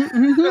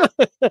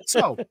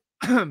 So,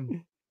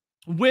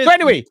 with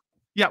anyway,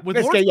 with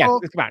Lord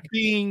Skrolk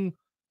being,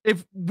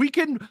 if we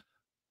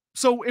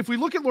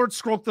look at Lord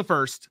Skrolk the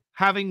First,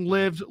 having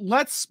lived,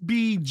 let's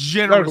be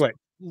generous.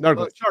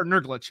 Nurglich. Start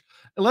Nurglich.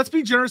 Let's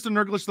be generous to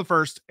Nurglich the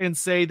First and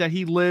say that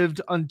he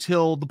lived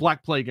until the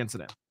Black Plague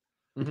incident.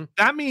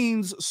 That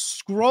means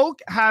Skrolk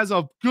has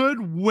a good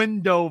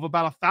window of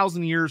about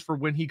 1,000 years for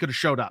when he could have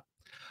showed up.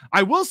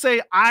 I will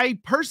say I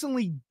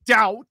personally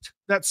doubt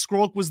that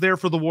Skrolk was there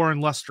for the war in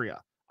Lustria.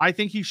 I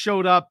think he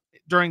showed up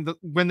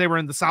when they were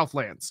in the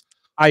Southlands.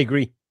 I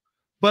agree.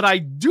 But I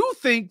do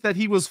think that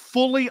he was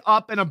fully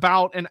up and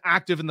about and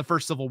active in the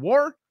First Civil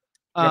War,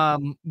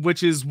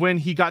 which is when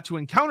he got to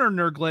encounter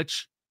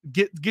Nurglich,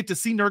 get to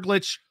see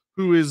Nurglich,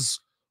 who is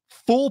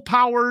full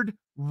powered,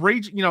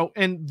 rage,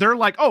 and they're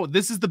like, oh,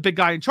 this is the big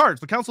guy in charge.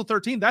 The Council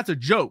 13, that's a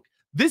joke.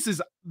 This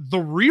is the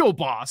real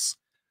boss.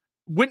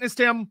 Witnessed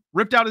him,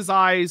 ripped out his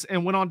eyes,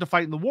 and went on to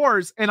fight in the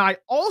wars. And I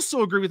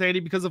also agree with Andy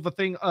because of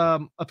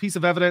a piece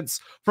of evidence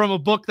from a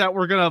book that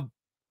we're going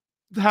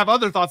to have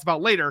other thoughts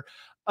about later,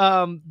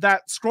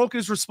 that Skrolk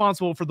is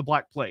responsible for the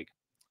Black Plague.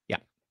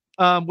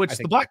 Yeah. Which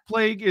the Black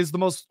Plague is the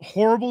most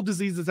horrible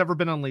disease that's ever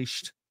been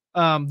unleashed.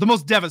 The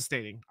most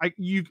devastating.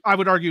 I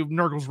would argue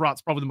Nurgle's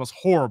rot's probably the most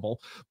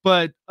horrible,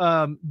 but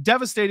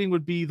devastating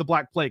would be the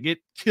Black Plague. It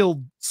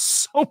killed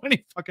so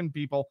many fucking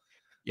people.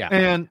 Yeah.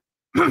 And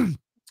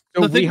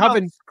so we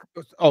haven't.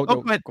 Go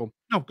ahead.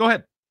 No, go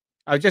ahead.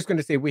 I was just going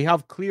to say we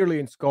have clearly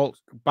in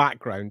Skrolk's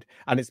background,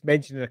 and it's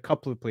mentioned in a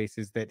couple of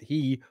places that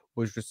he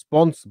was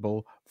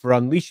responsible for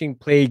unleashing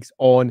plagues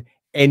on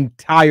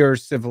entire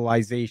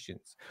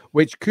civilizations,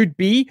 which could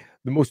be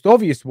the most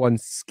obvious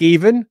ones,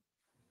 Skaven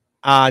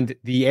and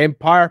the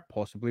Empire,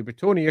 possibly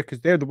Bretonnia, because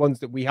they're the ones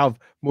that we have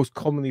most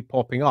commonly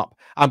popping up,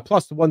 and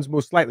plus the ones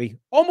most likely,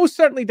 almost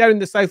certainly down in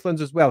the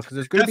Southlands as well, because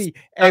there's going to be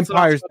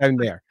empires down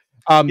there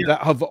that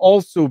have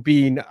also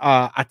been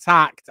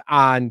attacked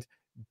and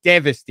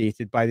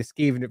devastated by the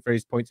Skaven at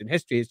various points in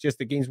history. It's just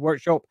that Games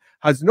Workshop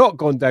has not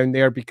gone down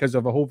there because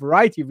of a whole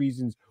variety of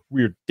reasons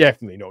we're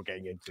definitely not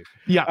getting into.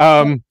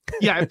 Yeah.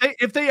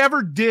 If they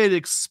ever did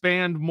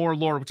expand more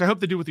lore, which I hope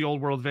they do with the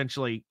old world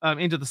eventually,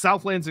 into the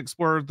Southlands,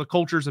 explore the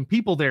cultures and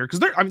people there, because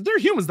they're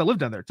humans that live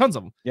down there, tons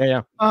of them.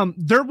 Yeah.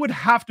 There would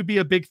have to be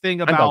a big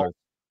thing about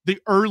the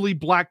early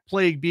Black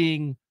Plague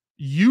being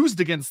used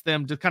against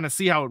them to kind of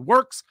see how it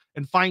works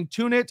and fine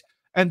tune it,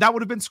 and that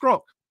would have been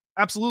Skrolk.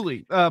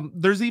 Absolutely.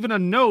 There's even a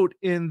note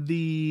in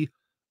a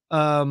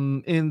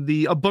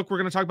book we're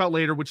going to talk about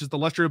later, which is the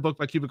Lustria book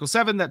by Cubicle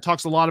 7, that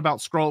talks a lot about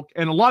Skrolk,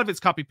 and a lot of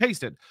it's copy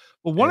pasted.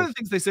 But one of the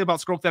things they say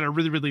about Skrolk that I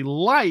really, really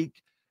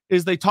like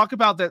is they talk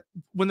about that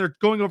when they're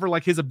going over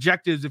like his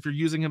objectives, if you're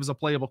using him as a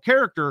playable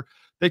character,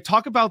 they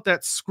talk about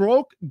that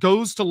Skrolk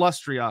goes to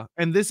Lustria,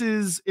 and this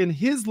is in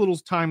his little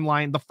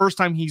timeline the first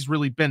time he's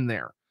really been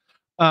there.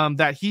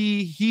 That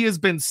he has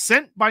been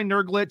sent by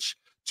Nurglich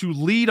to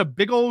lead a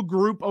big old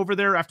group over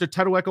there after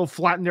Tedoecho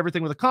flattened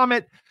everything with a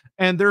comet,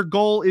 and their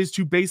goal is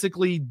to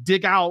basically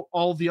dig out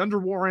all the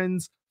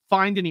Underwarrens,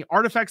 find any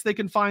artifacts they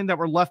can find that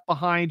were left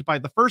behind by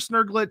the first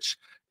Nurglich,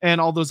 and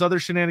all those other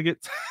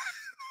shenanigans.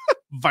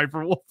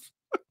 Viper Wolf.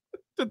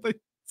 Did they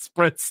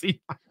spread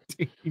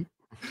C19?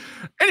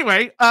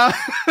 Anyway,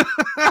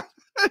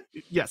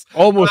 yes.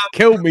 Almost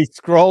killed me,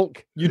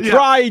 Skrolk. You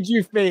tried,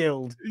 you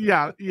failed.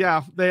 Yeah,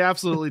 they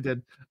absolutely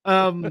did.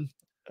 But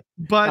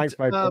Thanks,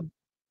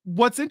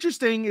 what's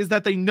interesting is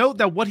that they note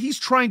that what he's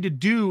trying to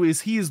do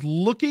is he is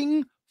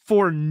looking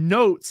for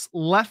notes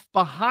left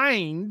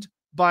behind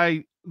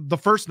by the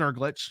first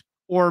Nurglich,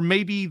 or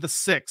maybe the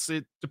sixth,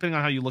 depending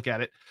on how you look at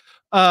it,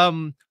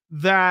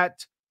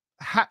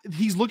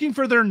 he's looking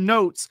for their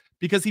notes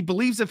because he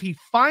believes if he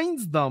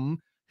finds them,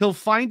 he'll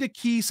find a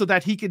key so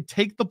that he can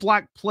take the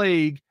Black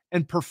Plague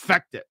and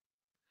perfect it.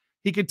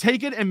 He could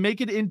take it and make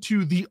it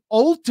into the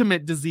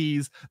ultimate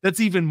disease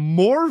that's even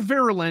more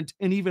virulent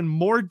and even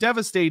more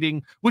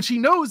devastating, which he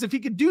knows if he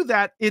could do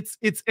that, it's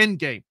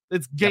endgame.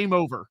 It's game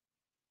over.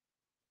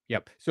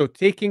 Yep. So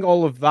taking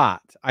all of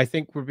that, I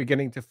think we're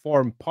beginning to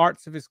form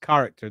parts of his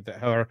character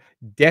that are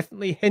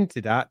definitely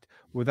hinted at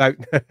without...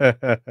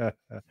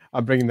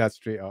 I'm bringing that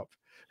straight up.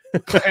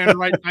 Clan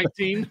Rat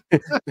 19.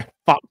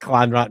 Fuck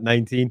Clan Rat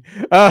 19.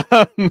 I'm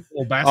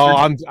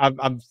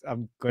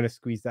going to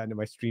squeeze that into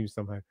my stream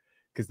somehow,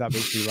 because that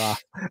makes me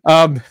laugh.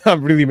 That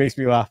really makes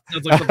me laugh.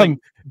 Sounds like something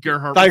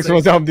Gerhardt thanks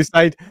for on this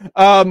side.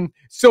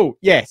 So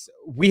yes,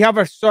 we have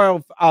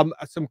ourselves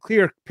some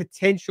clear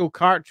potential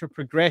character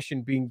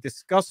progression being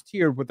discussed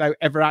here without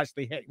ever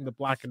actually hitting the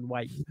black and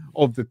white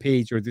of the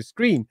page or the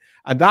screen.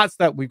 And that's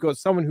that we've got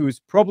someone who is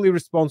probably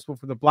responsible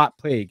for the Black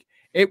Plague.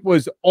 It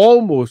was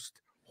almost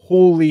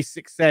wholly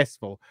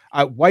successful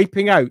at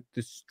wiping out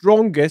the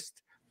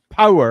strongest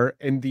power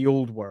in the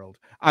old world,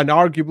 and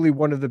arguably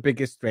one of the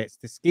biggest threats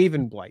to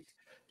Skaven Blight.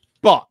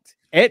 But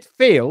it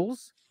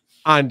fails,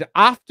 and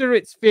after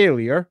its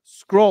failure,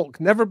 Skrolk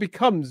never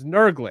becomes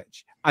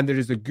Nurglich, and there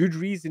is a good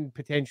reason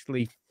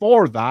potentially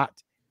for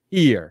that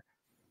here.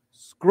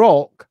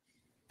 Skrolk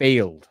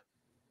failed.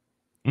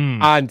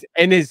 And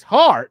in his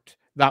heart,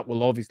 that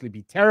will obviously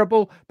be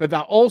terrible, but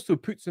that also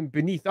puts him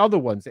beneath other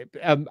ones.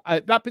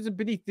 That puts him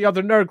beneath the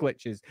other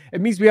Nurgliches.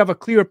 It means we have a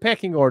clear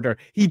pecking order.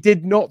 He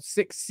did not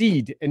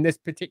succeed in this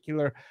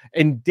particular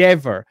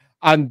endeavor.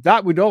 And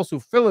that would also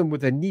fill in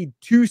with a need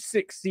to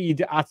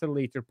succeed at a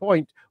later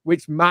point,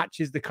 which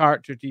matches the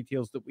character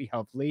details that we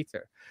have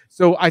later.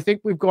 So I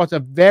think we've got a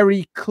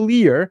very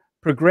clear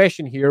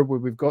progression here where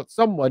we've got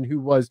someone who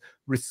was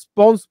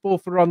responsible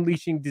for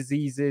unleashing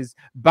diseases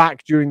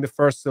back during the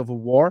First Civil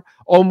War,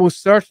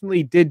 almost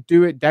certainly did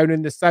do it down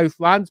in the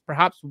Southlands,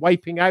 perhaps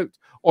wiping out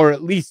or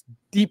at least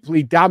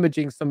deeply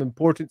damaging some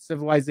important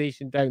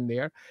civilization down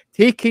there,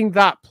 taking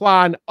that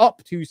plan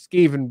up to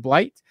Skaven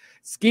Blight.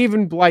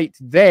 Skaven Blight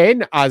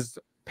then, as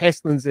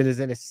Pestilens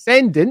is in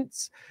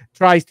ascendance,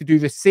 tries to do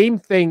the same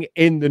thing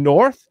in the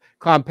north.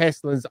 Clan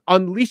Pestilens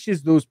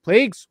unleashes those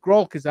plagues.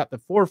 Skrolk is at the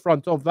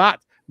forefront of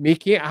that,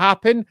 making it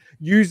happen,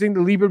 using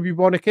the Liber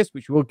Bubonicus,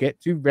 which we'll get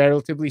to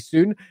relatively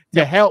soon,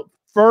 to help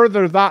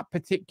further that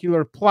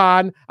particular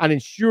plan and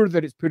ensure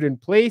that it's put in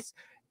place.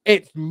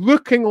 It's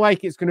looking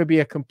like it's going to be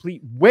a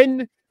complete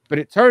win, but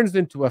it turns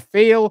into a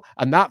fail,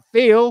 and that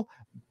fail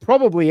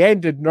probably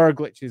ended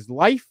Nurglich's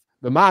life,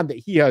 the man that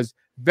he has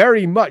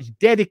very much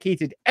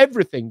dedicated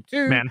everything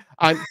to,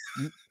 and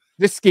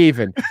the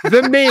Skaven,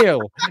 the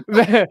male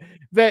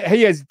that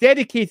he has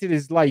dedicated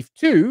his life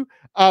to,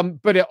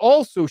 but it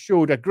also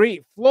showed a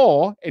great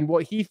flaw in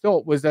what he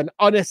thought was an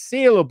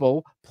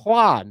unassailable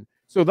plan.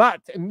 So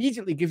that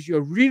immediately gives you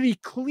a really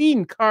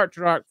clean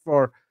character arc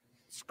for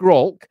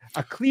Skrolk,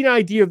 a clean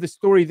idea of the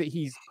story that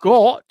he's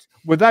got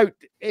without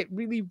it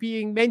really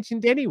being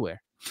mentioned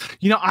anywhere.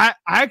 You know, I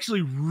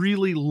actually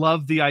really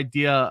love the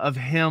idea of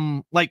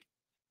him, like,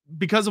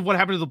 because of what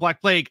happened to the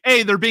Black Plague,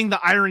 there being the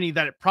irony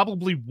that it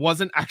probably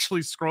wasn't actually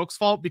Skrolk's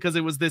fault because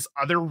it was this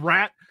other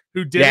rat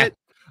who did it,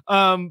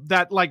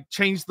 that like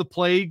changed the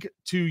plague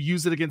to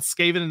use it against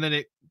Skaven, and then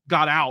it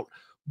got out.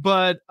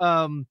 But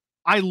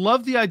I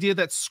love the idea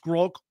that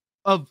Skrolk,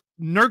 of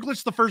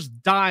Nurglich the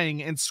First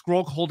dying and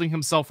Skrolk holding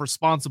himself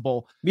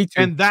responsible. Me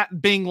too. And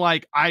that being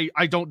like,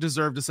 I don't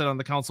deserve to sit on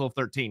the Council of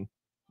 13.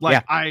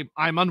 Like,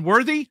 I'm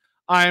unworthy.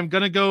 I'm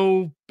going to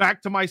go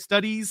back to my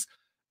studies.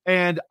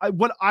 And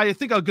what I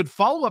think a good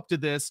follow-up to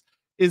this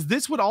is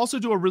this would also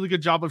do a really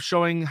good job of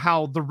showing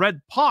how the Red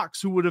Pox,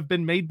 who would have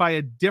been made by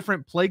a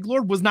different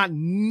Plaguelord, was not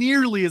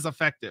nearly as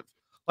effective.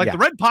 Like the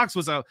Red Pox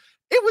was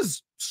it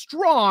was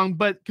strong,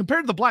 but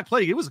compared to the Black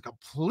Plague, it was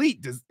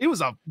it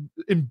was a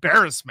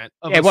embarrassment.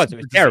 It was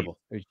terrible.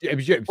 It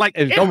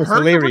was almost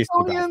hilarious.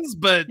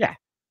 But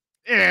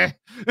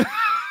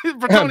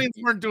Bretonnians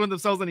weren't doing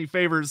themselves any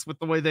favors with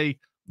the way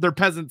their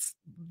peasants,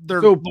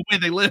 the way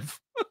they live.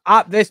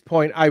 At this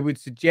point, I would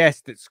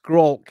suggest that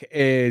Skrolk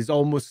is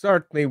almost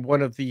certainly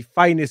one of the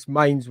finest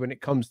minds when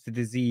it comes to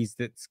disease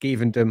that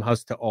Skavendom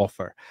has to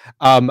offer,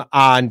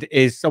 and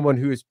is someone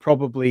who is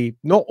probably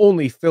not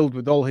only filled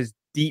with all his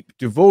deep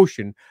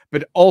devotion,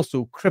 but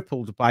also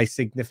crippled by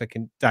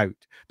significant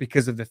doubt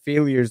because of the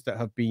failures that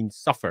have been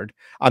suffered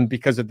and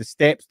because of the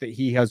steps that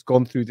he has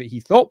gone through that he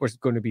thought was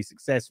going to be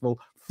successful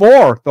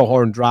for the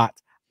Horned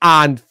Rat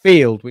and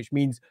failed, which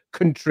means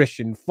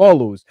contrition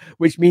follows,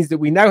 which means that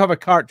we now have a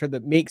character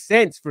that makes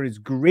sense for his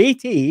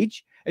great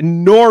age,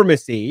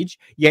 enormous age,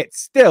 yet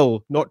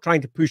still not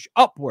trying to push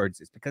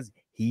upwards. It's because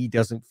he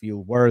doesn't feel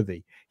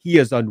worthy. He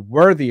is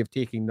unworthy of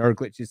taking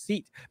Nurglich's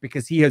seat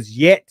because he has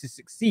yet to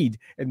succeed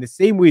in the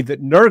same way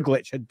that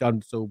Nurglich had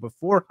done so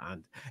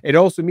beforehand. It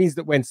also means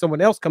that when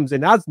someone else comes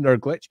in as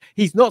Nurglich,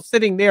 he's not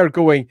sitting there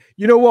going,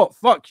 you know what,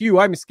 fuck you,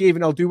 I'm a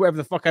Skaven, I'll do whatever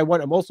the fuck I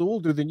want, I'm also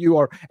older than you,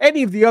 or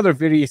any of the other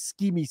various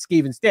schemy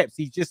Skaven steps.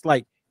 He's just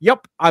like,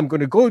 yep, I'm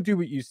going to go do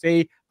what you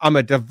say. I'm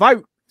a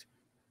devout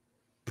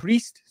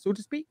priest, so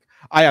to speak.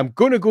 I am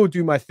going to go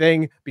do my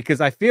thing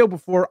because I failed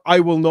before. I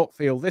will not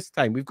fail this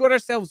time. We've got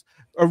ourselves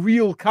a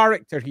real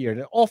character here.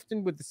 And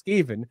often with the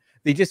Skaven,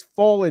 they just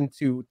fall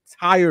into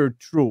tired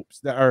tropes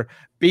that are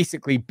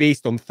basically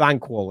based on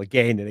Thanquol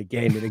again and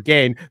again and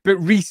again, but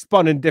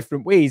respun in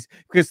different ways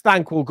because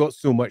Thanquol got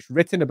so much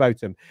written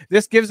about him.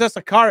 This gives us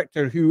a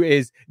character who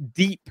is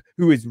deep,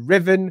 who is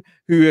riven,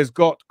 who has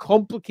got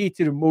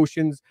complicated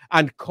emotions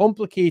and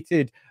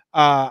complicated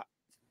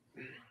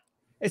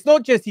it's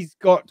not just he's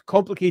got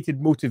complicated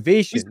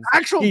motivations.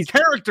 He's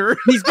character.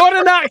 He's got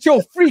an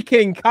actual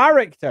freaking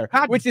character,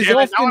 which is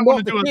often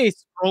not the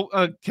case.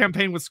 A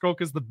campaign with Skrolk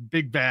as the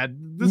big bad.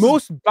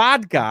 Most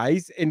bad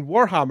guys in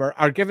Warhammer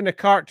are given a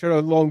character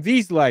along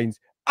these lines.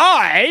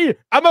 I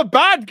am a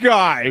bad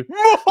guy.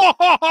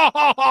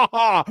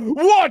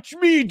 Watch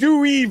me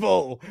do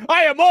evil.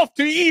 I am off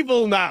to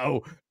evil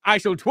now. I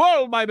shall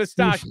twirl my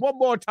mustache one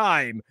more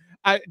time.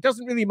 It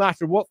doesn't really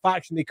matter what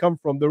faction they come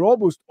from. They're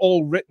almost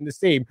all written the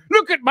same.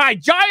 Look at my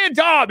giant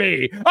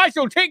army. I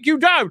shall take you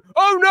down.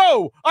 Oh,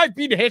 no. I've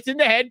been hit in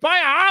the head by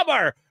a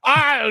hammer.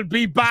 I'll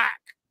be back.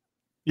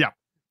 Yeah.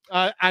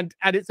 And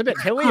it's a bit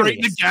hilarious.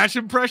 Great Nagash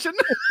impression.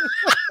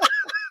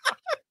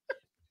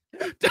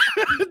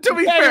 To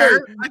be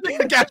fair, I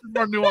think the Nagash is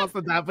more nuanced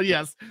than that, but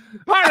yes.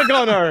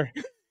 Paragoner.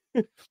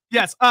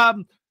 Yes.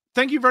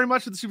 Thank you very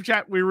much for the super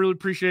chat. We really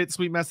appreciate the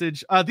sweet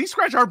message. These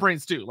scratch our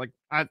brains too. Like,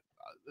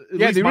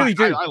 they really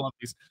do. I love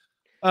these.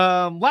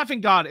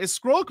 Laughing God, is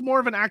Skrolk more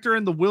of an actor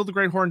in the Will the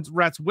Great Horned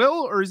Rat's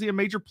will, or is he a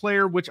major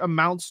player which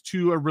amounts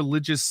to a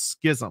religious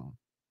schism?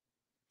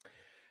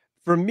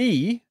 For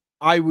me,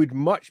 I would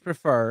much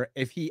prefer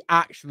if he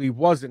actually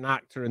was an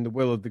actor in the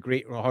will of the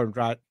Great Horned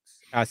Rat's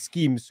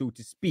scheme, so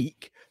to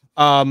speak.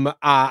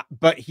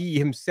 But he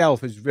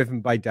himself is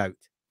driven by doubt.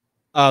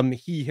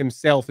 He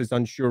himself is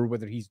unsure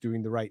whether he's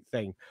doing the right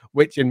thing,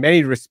 which in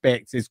many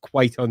respects is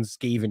quite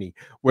unscaveny,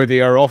 where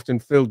they are often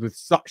filled with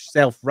such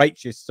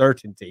self-righteous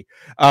certainty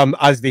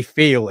as they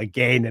fail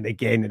again and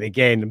again and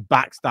again and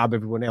backstab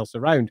everyone else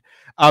around.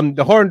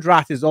 The Horned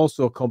Rat is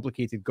also a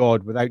complicated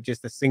god without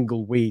just a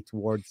single way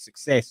towards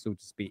success, so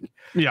to speak.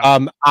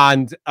 Yeah.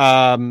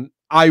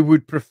 I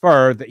would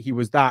prefer that he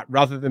was that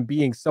rather than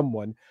being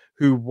someone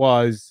who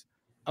was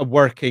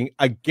working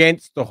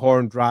against the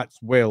Horned Rat's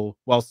will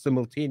while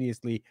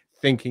simultaneously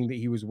thinking that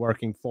he was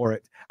working for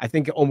it. I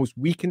think it almost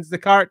weakens the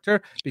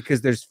character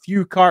because there's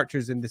few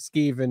characters in the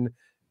Skaven,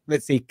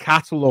 let's say,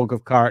 catalogue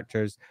of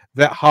characters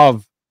that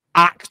have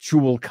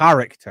actual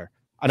character.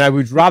 And I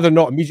would rather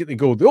not immediately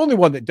go, the only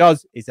one that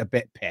does is a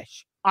bit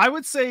pish. I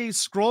would say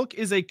Skrolk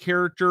is a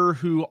character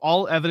who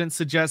all evidence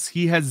suggests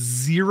he has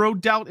zero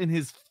doubt in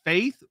his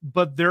faith,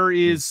 but there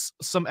is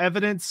some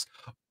evidence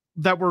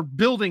that we're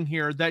building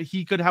here that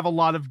he could have a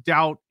lot of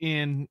doubt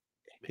in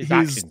His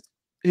actions.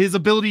 his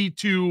ability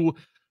to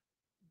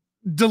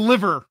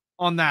deliver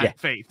on that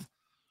faith.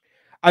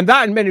 And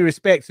that in many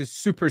respects is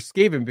super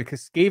Skaven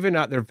because Skaven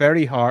at their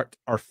very heart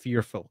are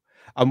fearful.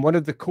 And one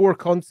of the core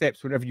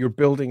concepts whenever you're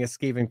building a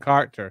Skaven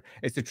character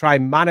is to try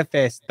and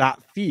manifest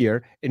that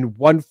fear in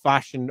one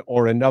fashion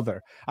or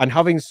another. And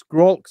having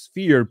Skrolk's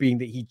fear being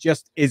that he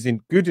just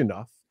isn't good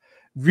enough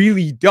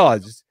really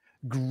does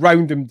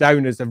ground him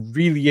down as a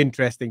really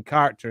interesting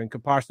character in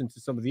comparison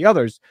to some of the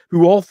others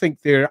who all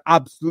think they're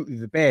absolutely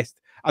the best.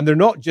 And they're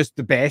not just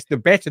the best, they're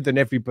better than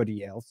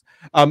everybody else.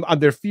 And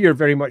their fear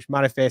very much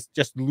manifests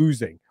just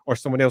losing or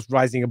someone else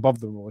rising above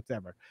them or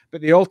whatever.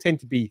 But they all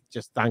tend to be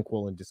just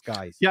thankful in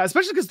disguise. Yeah,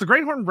 especially because the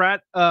Great Horned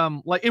Rat,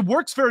 like it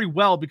works very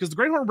well because the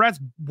Great Horned Rat's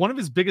one of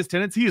his biggest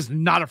tenets. He is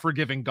not a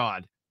forgiving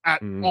god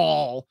at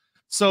all.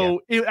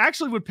 So it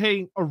actually would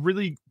pay a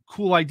really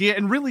cool idea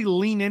and really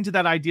lean into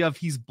that idea of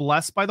he's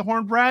blessed by the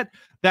Horned Rat,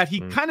 that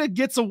he kind of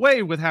gets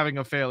away with having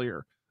a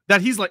failure,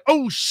 that he's like,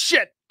 oh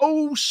shit.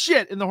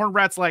 And the Horned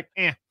Rat's like,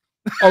 eh.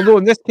 Although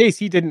in this case,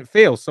 he didn't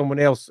fail. Someone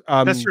else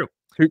That's true.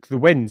 took the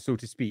win, so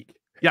to speak.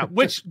 Yeah,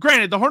 which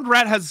granted, the Horned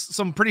Rat has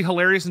some pretty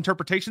hilarious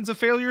interpretations of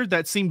failure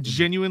that seem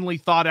genuinely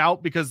thought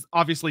out because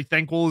obviously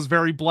Thankful is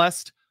very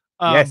blessed.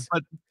 Yes.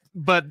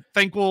 But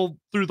Thankful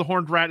through the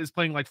Horned Rat is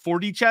playing like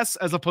 4D chess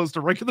as opposed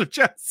to regular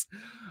chess.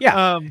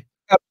 Yeah.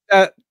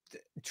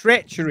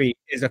 Treachery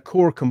is a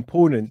core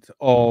component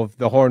of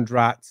the Horned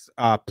Rat's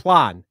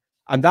plan.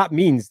 And that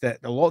means that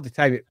a lot of the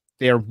time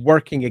they're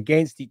working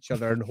against each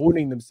other and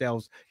honing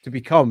themselves to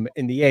become,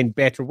 in the end,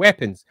 better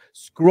weapons.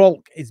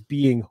 Skrolk is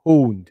being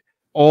honed.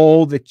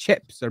 All the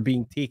chips are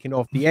being taken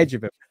off the edge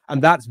of him.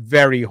 And that's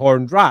very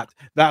Horned Rat.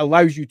 That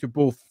allows you to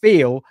both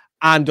fail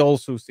and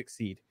also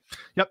succeed.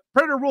 Yep.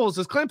 Predator Rules.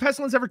 Does Clan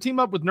Pestilens ever team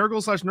up with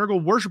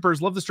Nurgle/Nurgle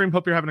worshippers? Love the stream.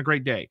 Hope you're having a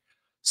great day.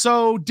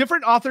 So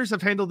different authors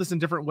have handled this in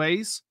different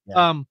ways.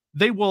 Yeah.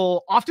 They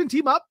will often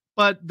team up,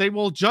 but they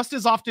will just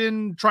as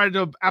often try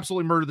to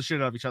absolutely murder the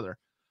shit out of each other.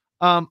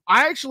 I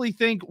actually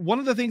think one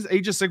of the things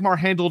Age of Sigmar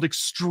handled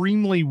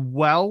extremely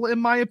well, in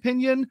my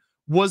opinion,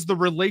 was the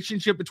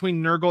relationship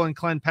between Nurgle and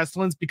Clan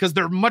Pestilens, because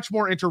they're much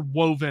more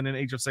interwoven in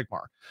Age of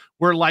Sigmar.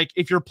 Where, like,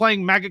 if you're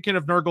playing Maggotkin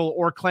of Nurgle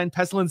or Clan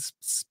Pestilens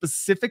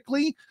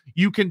specifically,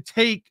 you can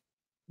take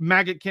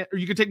Maggotkin, or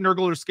you can take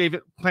Nurgle or Skaven,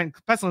 Clan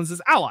Pestilens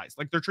as allies.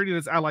 Like, they're treated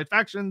as allied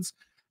factions.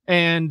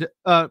 And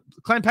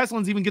Clan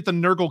Pestilens even get the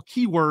Nurgle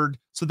keyword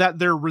so that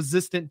they're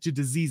resistant to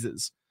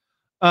diseases.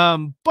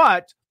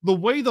 But the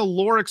way the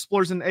lore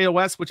explores in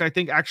AOS, which I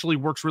think actually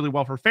works really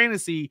well for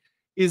fantasy,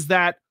 is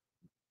that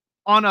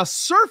on a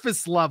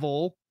surface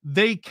level,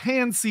 they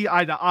can see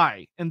eye to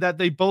eye, and that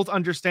they both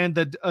understand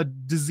that a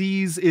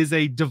disease is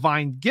a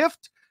divine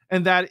gift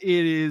and that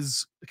it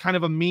is kind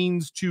of a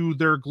means to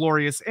their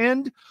glorious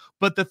end.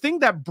 But the thing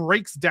that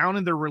breaks down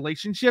in their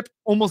relationship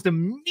almost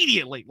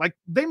immediately, like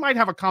they might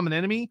have a common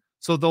enemy,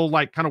 so they'll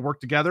like kind of work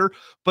together.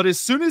 But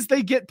as soon as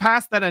they get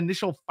past that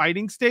initial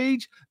fighting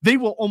stage, they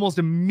will almost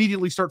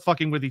immediately start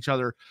fucking with each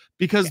other,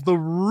 because the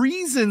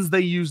reasons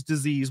they use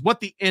disease, what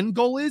the end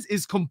goal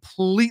is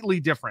completely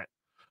different.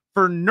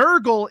 For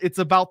Nurgle, it's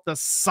about the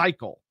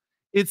cycle.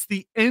 It's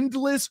the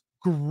endless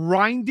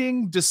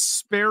grinding,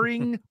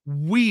 despairing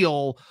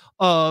wheel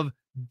of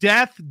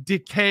death,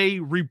 decay,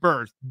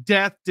 rebirth,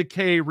 death,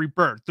 decay,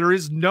 rebirth. There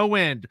is no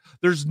end.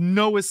 There's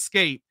no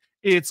escape.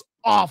 It's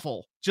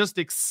awful. Just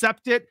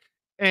accept it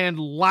and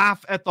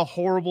laugh at the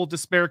horrible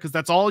despair, because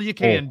that's all you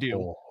can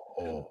do.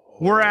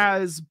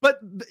 Whereas, but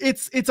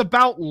it's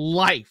about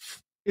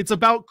life. It's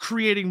about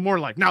creating more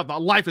life. Now, the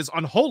life is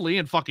unholy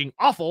and fucking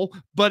awful,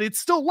 but it's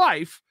still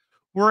life.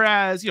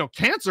 Whereas, you know,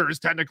 cancer is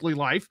technically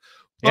life.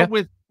 But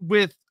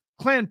with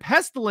Clan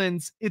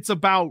Pestilens, it's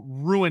about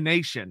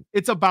ruination.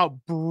 It's about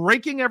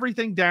breaking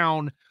everything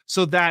down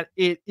so that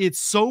it's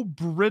so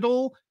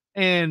brittle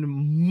and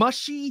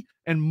mushy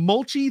and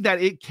mulchy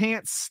that it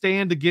can't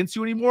stand against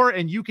you anymore,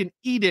 and you can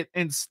eat it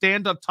and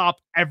stand atop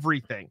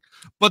everything.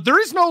 But there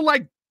is no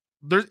like,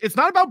 it's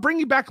not about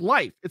bringing back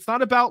life. It's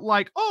not about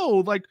like,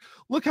 oh, like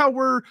look how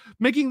we're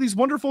making these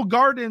wonderful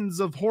gardens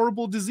of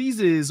horrible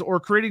diseases or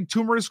creating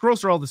tumorous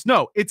growths or all this.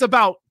 No, it's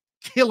about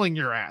killing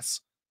your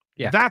ass.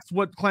 Yeah. That's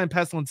what Clan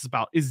Pestilence is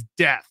about, is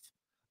death.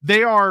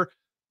 They are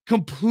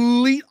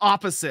complete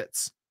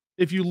opposites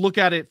if you look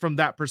at it from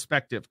that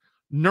perspective.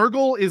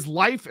 Nurgle is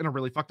life in a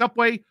really fucked up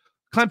way.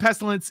 Clan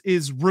Pestilence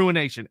is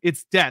ruination.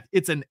 It's death.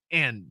 It's an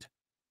end.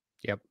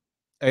 Yep.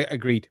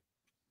 Agreed.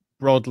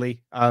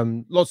 Broadly.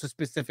 Lots of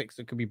specifics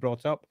that could be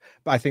brought up,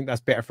 but I think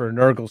that's better for a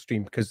Nurgle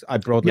stream because I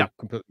broadly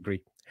completely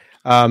agree.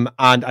 And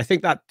I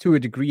think that to a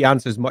degree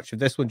answers much of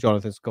this one,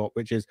 Jonathan Scott,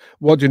 which is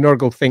what do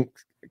Nurgle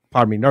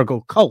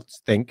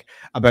cults think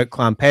about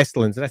Clan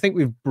Pestilens? And I think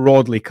we've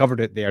broadly covered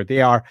it there.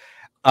 They are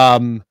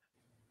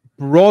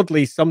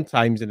broadly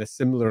sometimes in a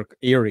similar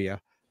area,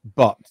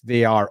 but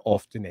they are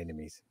often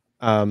enemies.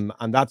 And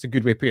that's a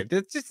good way to put it.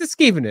 It's just the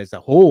Skaven as a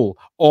whole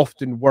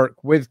often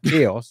work with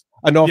chaos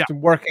and often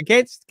work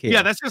against chaos.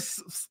 Yeah, that's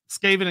just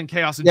Skaven and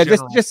chaos in general.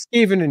 Yeah, just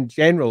Skaven in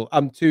general.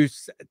 To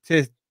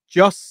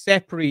just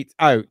separate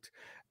out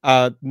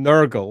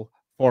Nurgle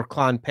for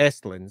Clan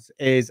Pestilens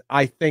is,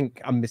 I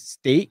think, a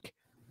mistake.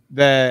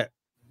 That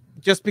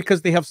just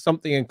because they have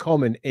something in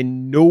common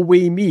in no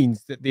way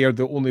means that they are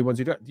the only ones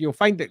who do it. You'll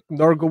find that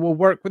Nurgle will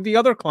work with the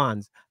other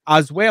clans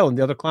as well, and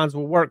the other clans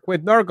will work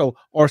with Nurgle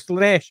or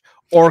Slaanesh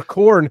or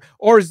Khorne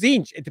or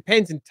Tzeentch. It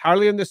depends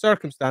entirely on the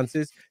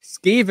circumstances.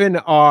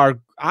 Skaven are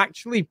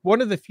actually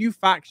one of the few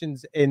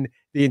factions in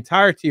the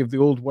entirety of the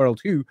old world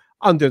who,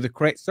 under the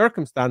correct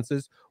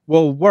circumstances,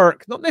 will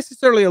work not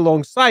necessarily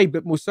alongside,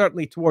 but most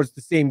certainly towards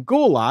the same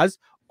goal as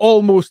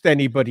almost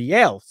anybody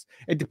else.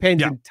 It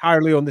depends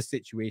entirely on the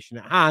situation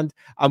at hand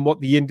and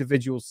what the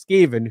individual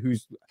Skaven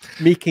who's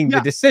making the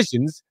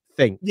decisions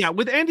think. Yeah,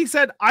 with Andy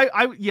said,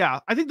 I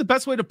think the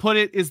best way to put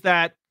it is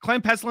that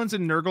Clan Pestilence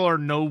and Nurgle are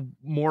no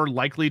more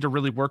likely to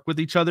really work with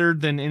each other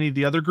than any of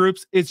the other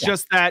groups. It's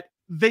just that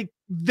they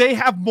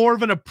have more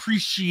of an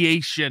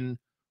appreciation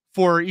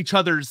for each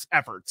other's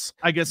efforts,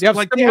 I guess.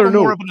 Like they have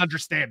more of an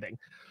understanding.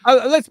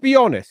 Let's be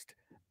honest.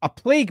 A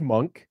plague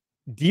monk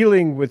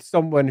dealing with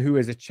someone who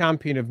is a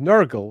champion of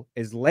Nurgle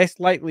is less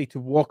likely to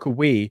walk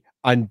away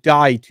and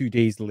die 2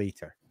 days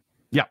later.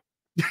 Yeah.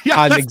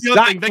 And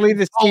exactly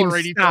the same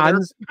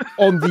stands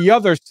on the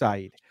other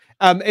side.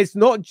 It's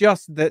not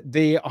just that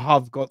they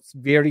have got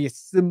various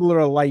similar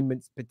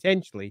alignments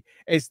potentially.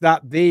 It's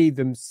that they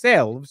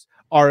themselves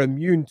are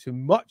immune to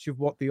much of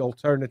what the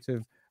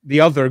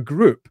other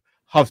group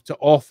have to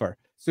offer.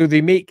 So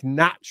they make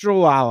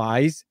natural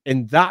allies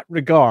in that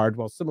regard,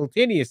 while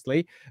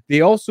simultaneously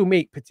they also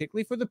make,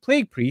 particularly for the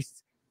Plague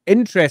Priests,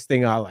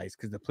 interesting allies,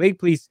 because the Plague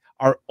Priests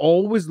are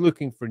always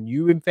looking for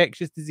new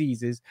infectious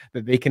diseases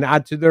that they can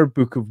add to their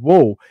Book of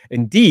Woe.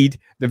 Indeed,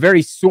 the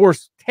very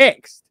source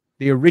text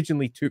they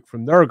originally took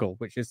from Nurgle,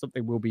 which is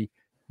something we'll be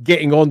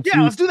getting on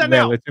to let's do that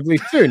relatively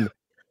soon.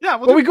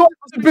 We got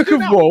the Book of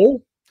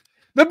Woe.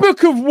 The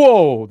Book of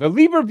Woe, the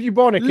Liber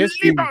Bubonicus.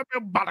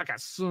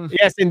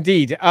 Yes,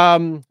 indeed.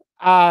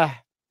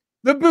 The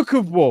Book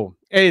of Woe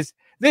is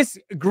this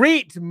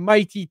great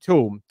mighty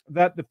tome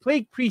that the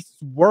Plague Priests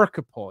work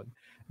upon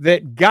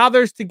that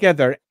gathers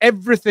together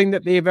everything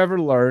that they've ever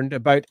learned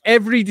about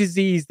every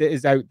disease that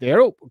is out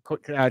there.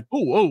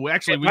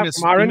 Actually, we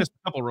missed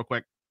a couple real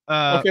quick.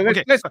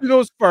 Let's do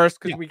those first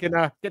because we can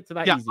get to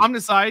that easy. On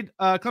the side,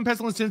 Clan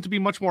Pestilence tends to be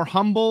much more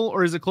humble,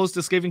 or is it close to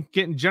Skaven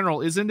Kit in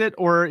general, isn't it?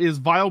 Or is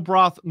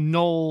Vilebroth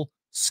Null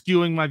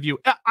skewing my view?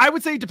 I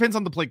would say it depends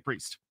on the Plague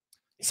Priest.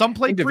 Some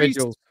Plague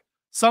Priests,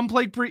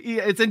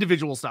 it's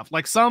individual stuff.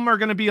 Like some are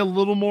going to be a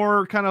little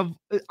more kind of,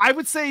 I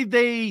would say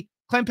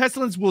Clan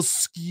Pestilence will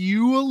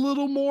skew a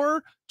little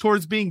more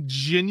towards being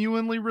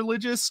genuinely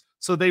religious.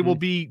 So they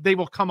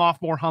will come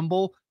off more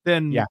humble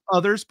than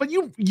others, but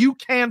you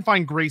can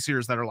find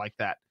Graciers that are like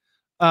that.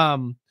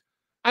 And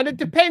it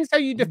depends how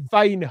you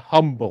define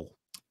humble.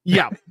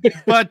 Yeah,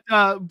 but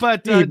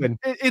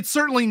it's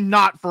certainly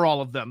not for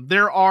all of them.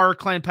 There are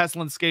Clan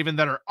Pestilence Skaven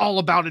that are all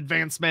about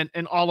advancement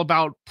and all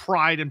about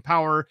pride and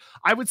power.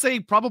 I would say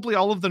probably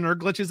all of the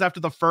nerd glitches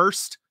after the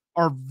first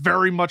are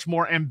very much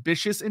more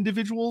ambitious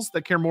individuals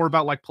that care more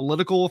about like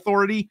political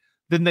authority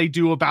than they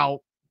do about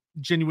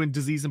genuine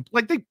disease. And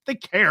like they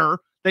care.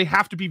 They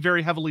have to be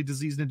very heavily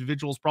diseased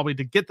individuals probably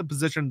to get the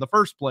position in the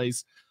first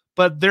place,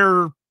 but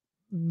they're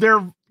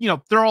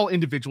all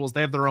individuals. They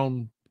have their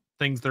own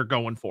things they're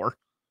going for.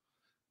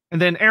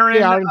 And then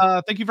Aaron,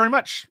 thank you very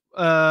much.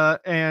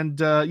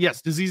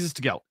 Yes, diseases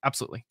to Gelt.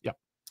 Absolutely. Yeah.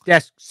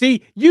 Yes.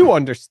 See, you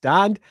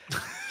understand.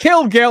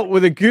 Kill Gelt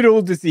with a good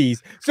old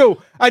disease.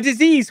 So a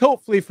disease,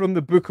 hopefully from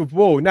the Book of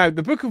Woe. Now,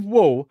 the Book of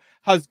Woe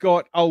has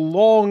got a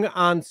long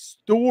and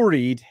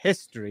storied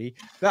history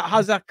that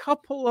has a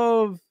couple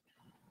of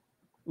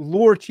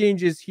lore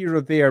changes here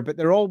or there, but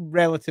they're all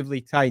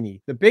relatively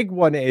tiny. The big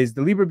one is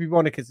the Liber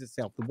Bubonicus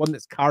itself, the one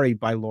that's carried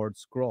by Lord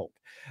Skrolk.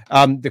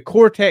 The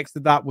core text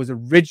of that was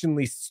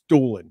originally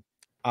stolen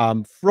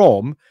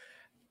from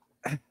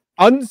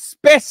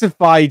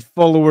unspecified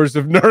followers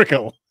of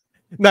Nurgle.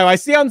 Now, I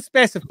say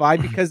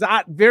unspecified because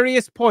at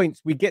various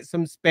points we get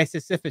some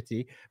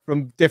specificity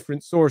from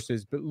different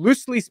sources. But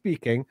loosely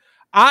speaking,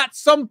 at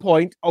some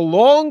point a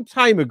long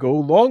time ago,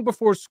 long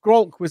before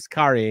Skrolk was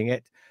carrying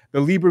it, the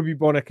Liber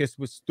Bubonicus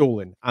was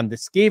stolen, and the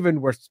Skaven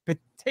were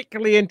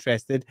particularly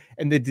interested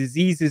in the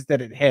diseases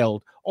that it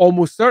held,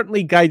 almost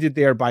certainly guided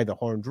there by the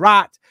Horned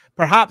Rat.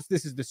 Perhaps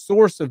this is the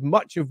source of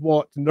much of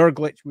what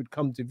Nurglich would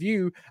come to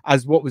view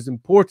as what was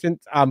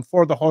important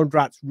for the Horned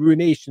Rat's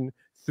ruination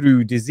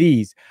through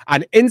disease.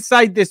 And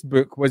inside this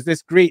book was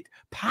this great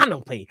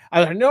panoply,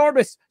 an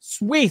enormous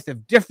swathe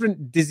of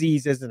different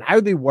diseases and how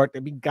they worked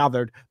and been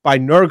gathered by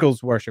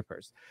Nurgle's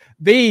worshippers.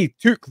 They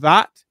took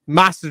that,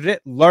 mastered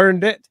it,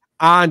 learned it,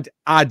 and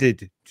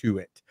added to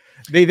it.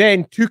 They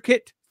then took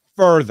it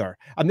further.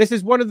 And this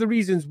is one of the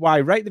reasons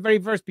why, right at the very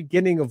first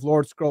beginning of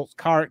Lord Skrolk's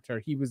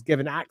character, he was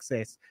given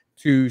access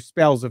to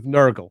spells of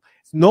Nurgle.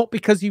 It's not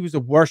because he was a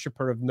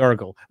worshipper of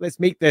Nurgle. Let's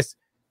make this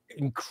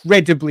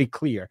incredibly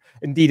clear.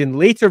 Indeed, in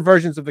later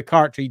versions of the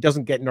character, he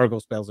doesn't get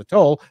Nurgle spells at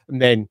all.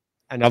 And then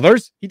in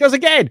others, he does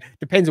again.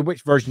 Depends on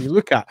which version you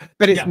look at.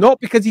 But it's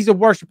not because he's a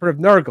worshipper of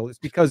Nurgle. It's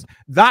because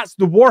that's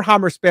the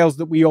Warhammer spells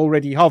that we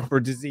already have for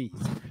disease.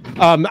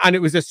 And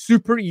it was a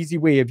super easy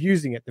way of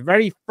using it. The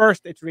very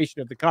first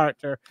iteration of the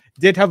character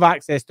did have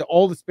access to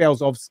all the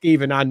spells of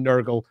Skaven and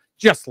Nurgle,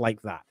 just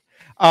like that.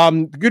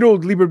 The good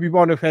old Liber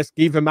Bubonicus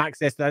gave him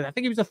access to that. I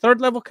think he was a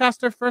third level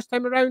caster first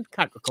time around.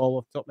 Can't recall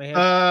off the top of my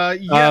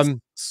head. Yes.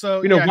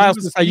 So, while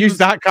since I used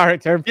that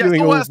character, I'm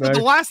feeling old now.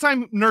 The last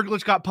time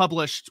Nurglich got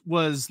published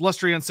was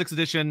Lustrion 6th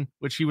edition,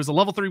 which he was a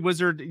level 3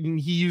 wizard, and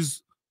he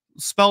used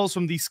spells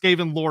from the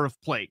Skaven lore of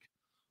Plague.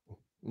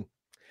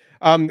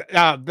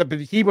 But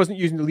he wasn't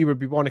using the Liber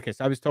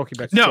Bubonicus. I was talking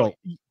about Skrolk.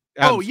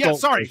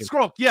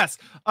 Skrolk, yes.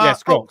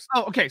 Skrolk.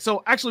 Okay,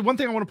 so actually one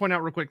thing I want to point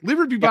out real quick.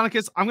 Liber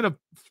Bubonicus, I'm going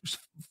to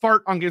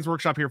fart on Games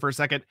Workshop here for a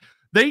second.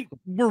 They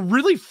were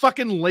really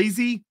fucking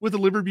lazy with the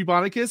Liber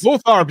Bubonicus.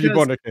 Lothar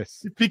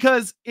Bubonicus.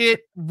 Because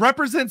it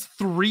represents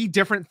 3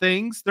 different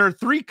things. There are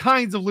 3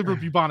 kinds of Liber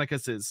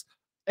Bubonicuses,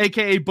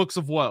 aka Books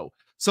of Woe.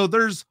 So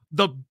there's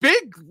the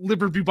big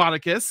Liber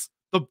Bubonicus,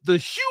 the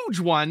huge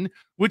one,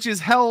 which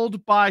is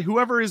held by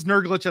whoever is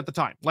Nurglich at the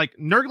time. Like,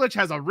 Nurglich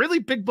has a really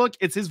big book.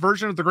 It's his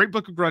version of the Great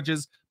Book of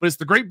Grudges, but it's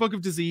the Great Book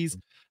of Disease.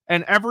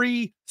 And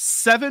every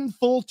 7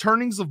 full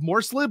turnings of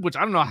Morslib, which I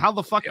don't know how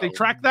the fuck they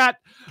track that.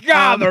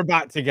 Yeah, they're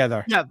back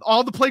together. Yeah,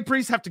 all the plague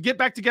priests have to get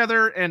back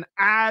together and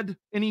add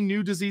any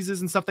new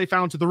diseases and stuff they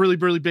found to the really,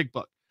 really big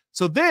book.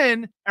 So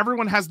then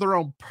everyone has their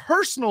own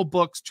personal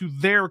books to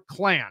their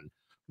clan,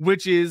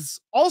 which is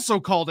also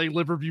called a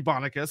Liber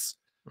Bubonicus.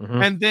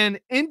 Mm-hmm. And then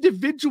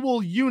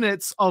individual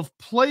units of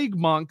plague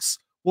monks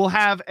will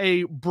have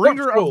a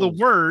bringer of the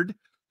word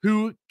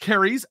who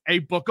carries a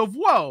book of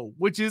woe,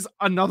 which is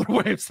another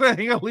way of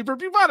saying a Liber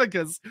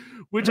Bubonicus,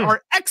 which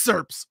are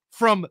excerpts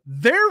from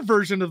their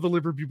version of the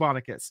Liber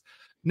Bubonicus.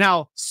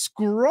 Now,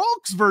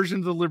 Skrolk's version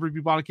of the Liber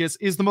Bubonicus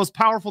is the most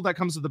powerful that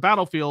comes to the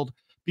battlefield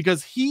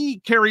because he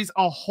carries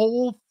a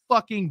whole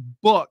fucking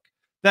book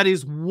that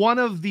is one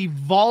of the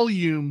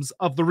volumes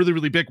of the really,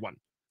 really big one.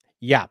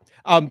 Yeah.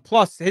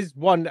 Plus, his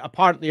one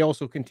apparently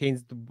also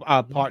contains the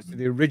parts of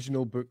the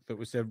original book that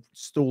was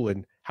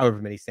stolen however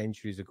many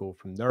centuries ago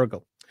from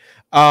Nurgle.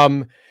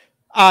 And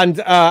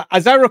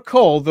as I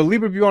recall, the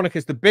Liber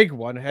Bubonicus, the big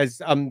one, has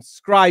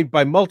scribed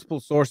by multiple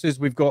sources.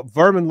 We've got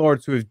Vermin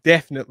Lords who have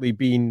definitely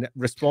been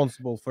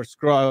responsible for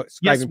scribing.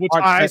 Yes, which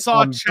I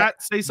saw chat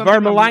say something.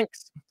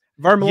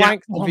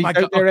 Vermilanx, if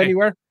he's out there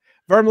anywhere.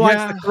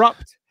 Vermilanx the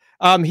Corrupt.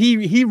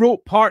 He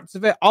wrote parts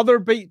of it. Other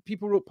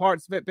people wrote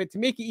parts of it. But to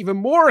make it even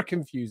more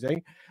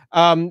confusing,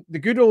 the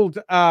good old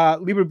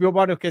Liber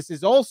Bubonicus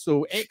is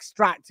also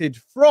extracted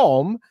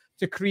from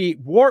to create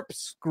warp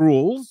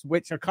scrolls,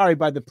 which are carried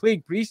by the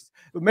plague priests.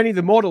 But many of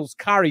the models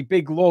carry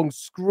big, long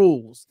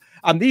scrolls,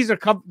 and these are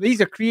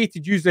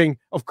created using,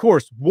 of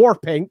course,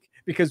 warp ink.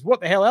 Because what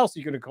the hell else are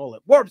you going to call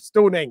it?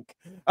 Warpstone ink.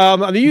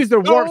 And they use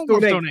their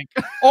warpstone ink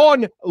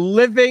on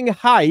living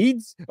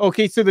hides.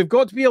 Okay, so they've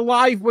got to be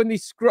alive when they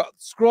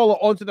scroll it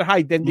onto their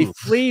hide. Then they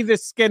flay the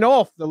skin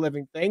off the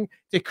living thing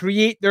to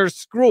create their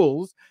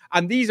scrolls.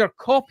 And these are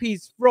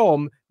copies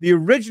from the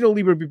original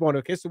Liber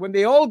Bubonicus. So when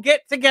they all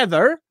get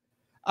together,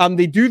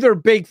 they do their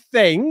big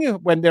thing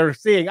when they're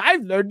saying,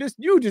 I've learned this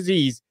new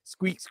disease,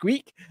 squeak,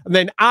 squeak, and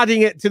then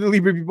adding it to the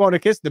Liber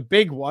Bubonicus, the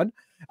big one.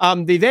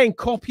 They then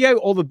copy out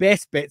all the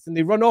best bits and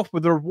they run off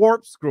with their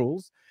warp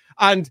scrolls.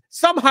 And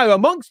somehow,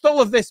 amongst all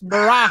of this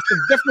morass of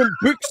different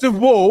books of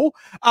woe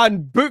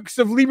and books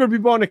of Liber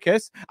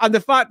Bubonicus, and the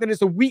fact that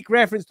it's a weak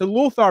reference to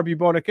Lothar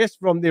Bubonicus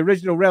from the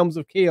original Realms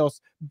of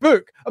Chaos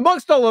book,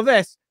 amongst all of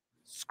this,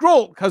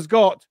 Skrolk has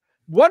got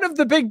one of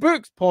the big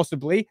books,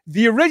 possibly,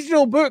 the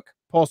original book,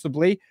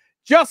 possibly,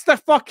 just a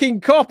fucking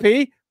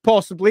copy,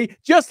 possibly,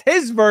 just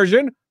his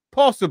version,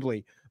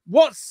 possibly.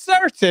 What's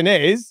certain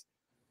is,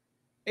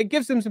 it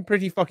gives them some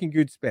pretty fucking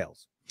good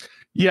spells.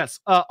 Yes.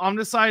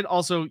 Omnicide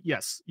also,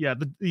 yes. Yeah.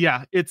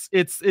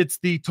 It's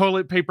the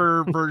toilet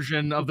paper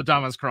version of the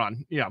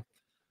Damaskron. Yeah.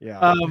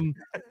 Yeah.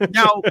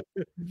 Now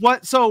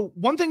so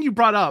one thing you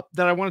brought up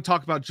that I want to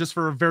talk about just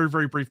for a very,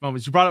 very brief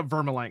moment is you brought up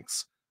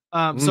Vermalanx.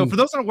 So for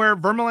those unaware,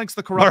 Vermalanx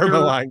the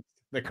Corruptor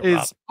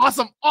is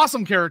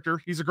awesome character.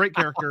 He's a great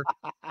character.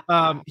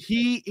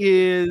 He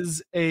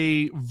is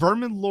a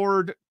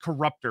Verminlord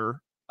Corruptor,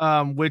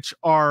 which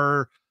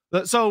are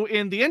so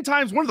in the end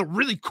times, one of the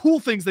really cool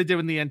things they did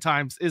in the end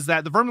times is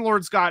that the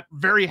Verminlords got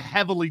very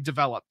heavily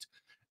developed,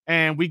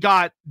 and we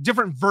got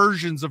different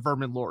versions of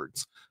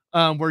Verminlords.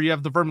 Where you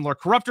have the Verminlord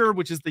Corruptor,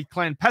 which is the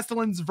Clan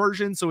Pestilens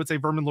version, so it's a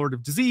Verminlord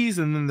of disease,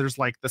 and then there's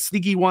like the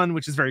sneaky one,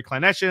 which is very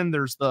Clanessian.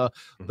 There's the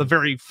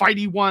very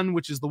fighty one,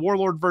 which is the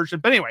Warlord version.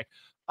 But anyway,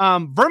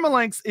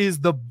 Vermalanx is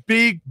the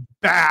big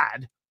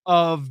bad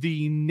of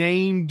the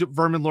named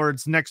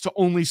Verminlords next to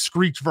only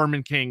Screech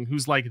Vermin King,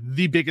 who's like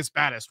the biggest,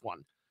 baddest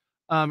one.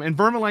 And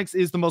Vermalanx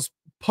is the most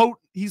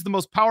he's the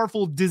most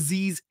powerful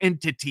disease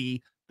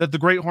entity that the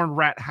Great Horned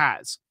Rat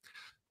has.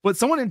 What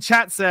someone in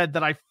chat said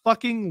that I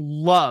fucking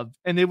love,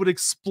 and it would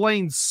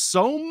explain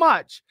so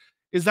much,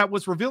 is that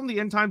what's revealed in the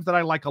end times that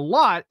I like a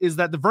lot is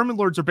that the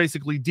Verminlords are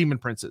basically demon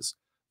princes.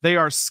 They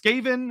are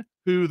Skaven,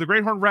 who the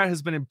Great Horned Rat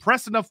has been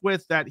impressed enough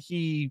with that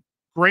he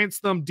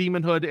grants them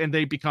demonhood and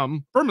they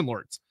become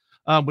Verminlords.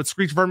 With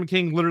Screech Vermin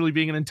King literally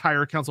being an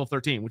entire Council of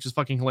 13, which is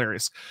fucking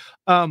hilarious.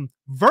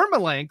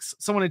 Vermalanx,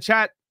 someone in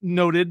chat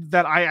noted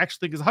that I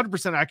actually think is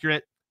 100%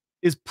 accurate,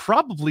 is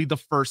probably the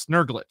first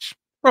Nurglitch.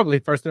 Probably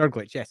first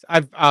Nurglitch, yes.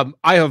 I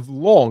have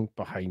long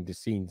behind the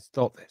scenes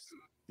thought this.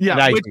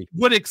 Yeah, which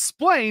would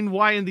explain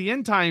why in the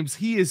end times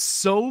he is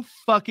so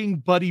fucking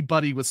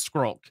buddy with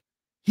Skrolk.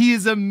 He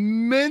is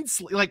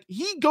immensely, like,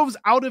 he goes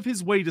out of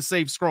his way to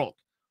save Skrolk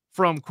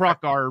from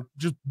Krokar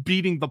just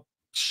beating the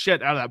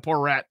shit out of that poor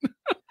rat.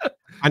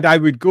 And I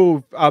would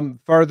go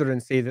further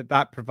and say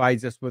that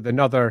provides us with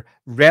another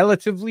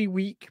relatively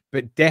weak,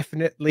 but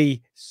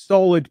definitely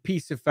solid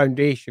piece of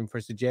foundation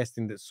for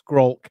suggesting that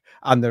Skrolk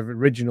and the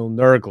original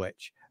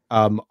Nurglitch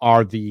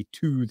are the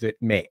two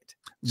that met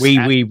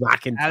way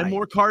back in time. Adding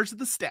more cards to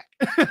the stack.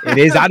 It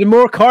is adding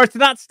more cards to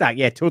that stack.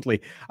 Yeah,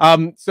 totally.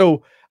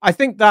 So I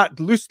think that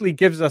loosely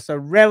gives us a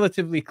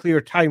relatively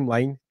clear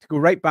timeline to go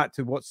right back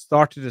to what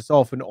started us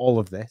off in all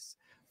of this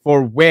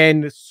for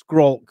when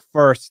Skrolk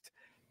first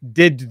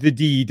did the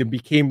deed and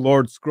became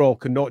Lord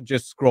Skrolk and not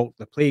just Skrolk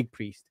the Plague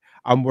Priest.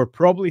 And we're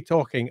probably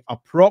talking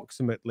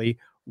approximately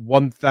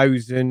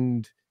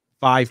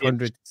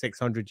 1,500,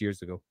 600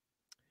 years ago.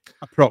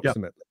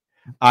 Approximately.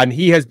 Yep. And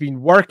he has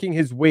been working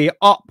his way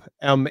up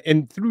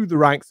in through the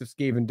ranks of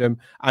Skavendom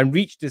and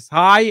reached as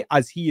high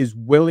as he is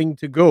willing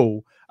to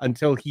go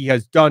until he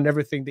has done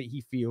everything that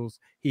he feels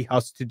he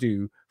has to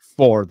do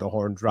for the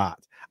Horned Rat.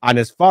 And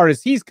as far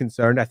as he's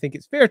concerned, I think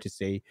it's fair to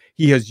say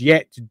he has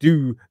yet to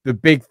do the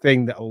big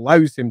thing that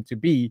allows him to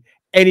be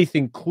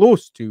anything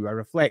close to a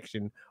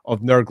reflection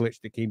of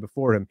Nurglitch that came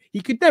before him.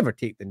 He could never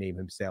take the name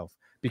himself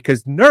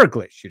because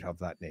Nurglitch should have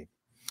that name.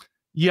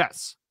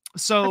 Yes.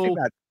 So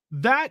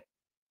that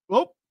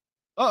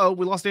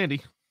we lost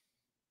Andy.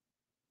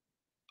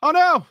 Oh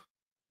no,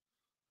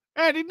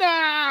 Andy,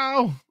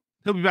 no.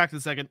 He'll be back in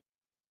a second.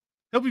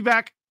 He'll be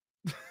back.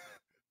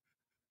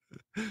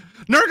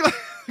 Nurglitch.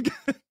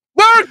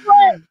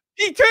 Nurglitch!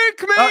 He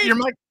took me! Your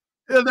mic.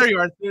 There you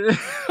are. I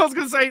was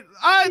going to say,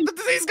 the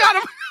disease got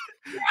him.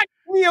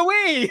 Me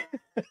away.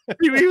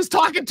 He was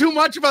talking too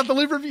much about the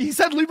liver. He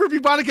said Liber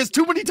Bubonicus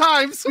too many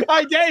times.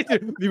 I did.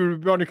 Liber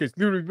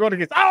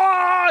Bubonicus.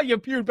 Ah, you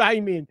appeared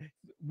behind me and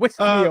whisked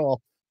me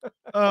off.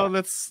 Oh,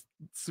 that's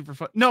super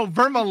fun. No,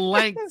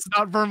 Vermalanx,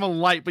 not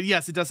Vermalite, but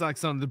yes, it does sound like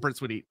something the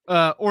Brits would eat,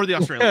 or the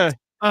Australians.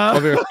 Or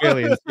the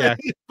Australians, yeah.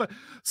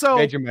 So,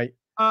 Vegemite.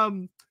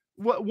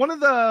 One of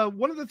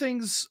the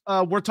things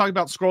we're talking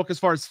about Skrolk as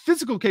far as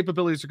physical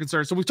capabilities are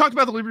concerned. So we've talked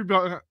about the Liber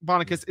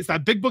Bubonicus. It's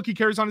that big book he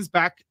carries on his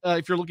back.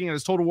 If you're looking at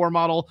his Total War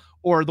model,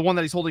 or the one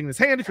that he's holding in his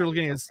hand, if you're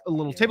looking at his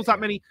little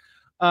tabletop mini,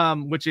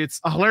 which it's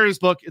a hilarious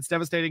book. It's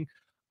devastating.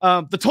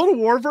 The Total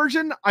War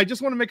version, I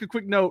just want to make a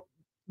quick note.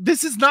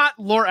 This is not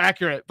lore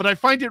accurate, but I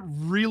find it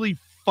really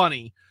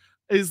funny.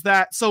 Is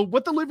that so?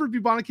 What the Liber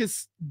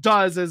Bubonicus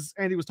does, as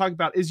Andy was talking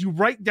about, is you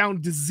write down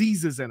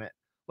diseases in it.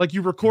 Like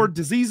you record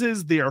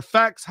diseases, their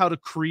effects, how to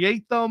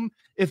create them,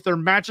 if they're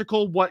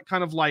magical, what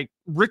kind of like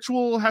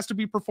ritual has to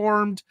be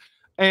performed,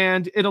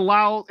 and it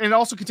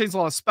also contains a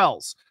lot of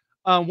spells.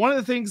 One of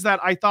the things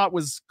that I thought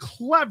was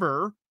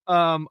clever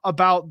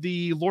about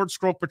the Lord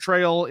Skrolk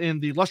betrayal in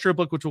the Lustria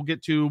book, which we'll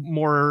get to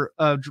more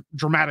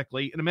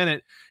dramatically in a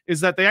minute, is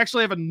that they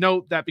actually have a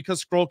note that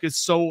because Skrolk is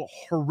so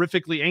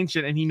horrifically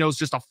ancient and he knows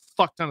just a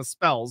fuck ton of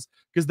spells,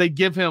 because they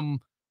give him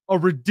a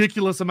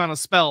ridiculous amount of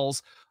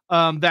spells,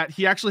 that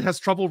he actually has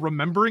trouble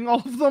remembering all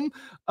of them.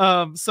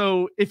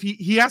 So if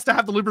he has to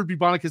have the Liber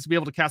Bubonicus to be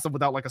able to cast them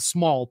without like a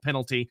small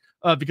penalty,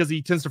 because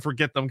he tends to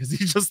forget them because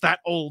he's just that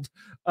old,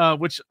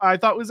 which I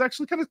thought was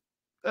actually kind of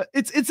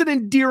it's an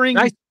endearing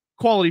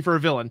quality for a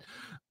villain.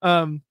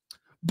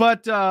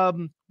 But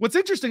what's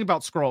interesting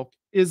about Skrolk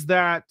is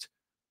that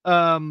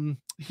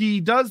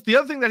he does the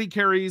other thing that he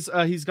carries.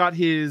 He's got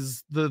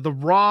the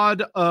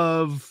rod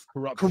of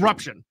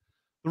corruption.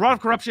 The rod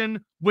of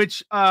corruption,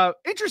 which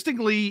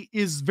interestingly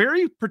is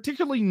very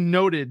particularly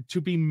noted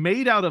to be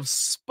made out of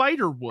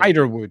spiderwood.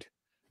 Spiderwood.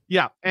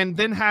 Yeah, and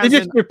then has they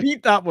just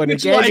repeat that one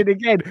again like, and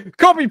again.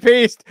 Copy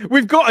paste.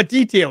 We've got a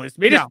detail. It's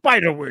made of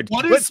spiderwood.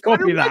 Let's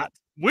copy that.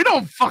 We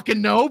don't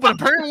fucking know, but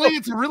apparently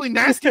it's a really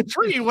nasty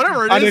tree,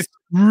 whatever it is. And it's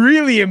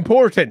really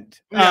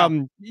important.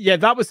 Yeah.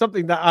 That was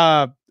something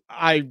that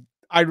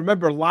I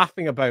remember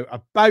laughing about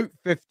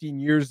 15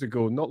 years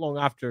ago, not long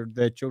after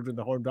the Children of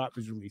the Horned Rat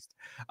was released.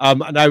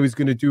 And I was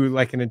going to do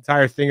like an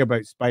entire thing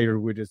about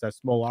spiderwood as a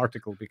small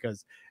article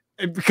because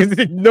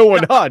no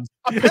one had.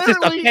 It's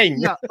just a thing.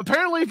 Yeah,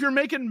 apparently, if you're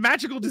making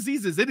magical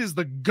diseases, it is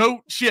the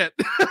goat shit.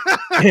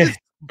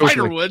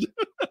 Spiderwood.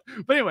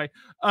 But anyway,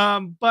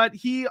 but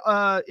he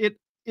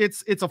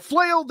it's a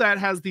flail that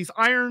has these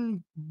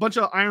bunch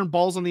of iron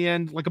balls on the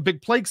end, like a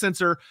big plague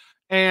sensor.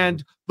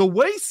 And the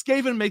way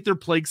Skaven make their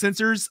plague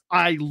sensors,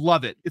 I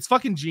love it. It's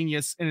fucking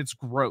genius and it's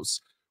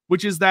gross.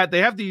 Which is that they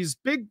have these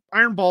big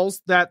iron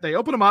balls that they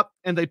open them up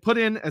and they put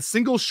in a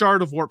single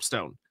shard of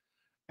warpstone.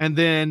 And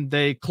then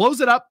they close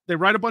it up. They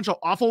write a bunch of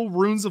awful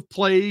runes of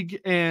plague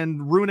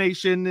and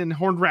ruination and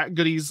horned rat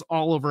goodies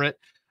all over it.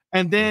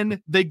 And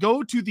then they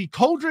go to the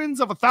cauldrons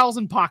of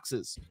 1,000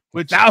 poxes,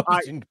 which I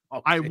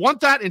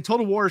want that in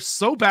Total War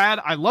so bad.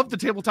 I love the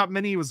tabletop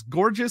mini. It was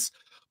gorgeous.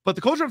 But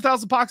the Cauldron of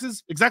 1,000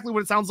 Poxes, exactly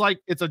what it sounds like.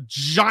 It's a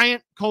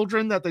giant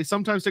cauldron that they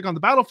sometimes take on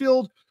the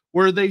battlefield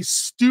where they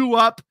stew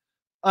up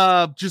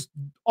just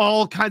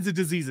all kinds of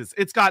diseases.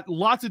 It's got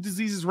lots of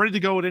diseases ready to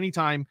go at any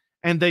time,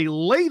 and they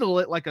ladle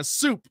it like a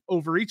soup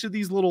over each of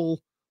these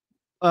little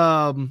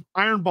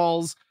iron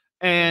balls,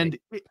 and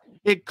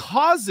it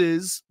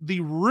causes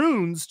the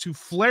runes to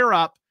flare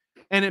up,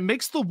 and it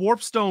makes the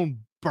warpstone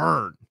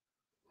burn,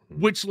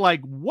 which, like,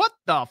 what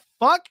the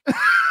fuck?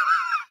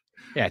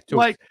 Yeah,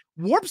 like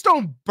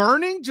warpstone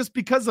burning just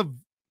because of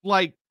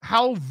like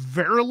how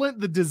virulent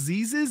the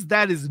disease is.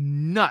 That is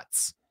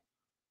nuts.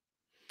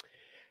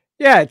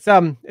 Yeah, it's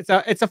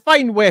a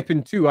fine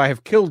weapon too. I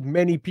have killed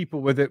many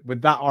people with it,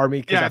 with that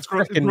army, because I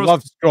freaking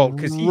love Skrolk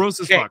because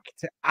he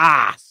kicked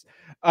ass.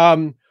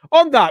 On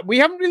that, we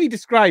haven't really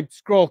described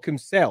Skrolk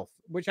himself,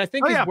 which I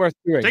think is worth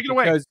doing. Take it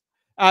away.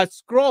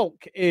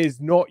 Skrolk is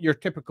not your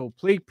typical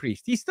plague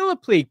priest. He's still a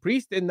plague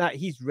priest in that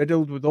he's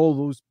riddled with all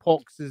those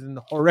poxes and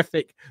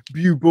horrific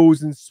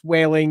buboes and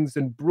swellings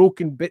and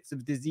broken bits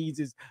of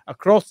diseases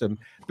across him.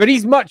 But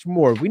he's much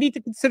more. We need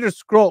to consider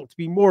Skrolk to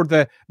be more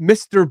the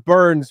Mr.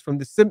 Burns from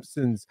The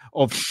Simpsons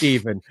of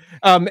Skaven.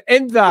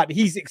 In that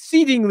he's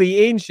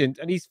exceedingly ancient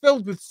and he's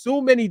filled with so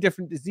many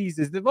different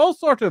diseases. They've all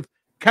sort of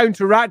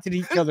counteracted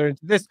each other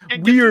into this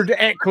weird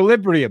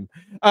equilibrium,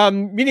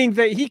 meaning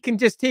that he can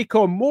just take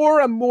on more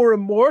and more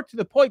and more to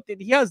the point that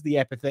he has the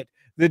epithet,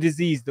 the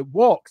disease that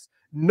walks.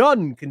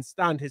 None can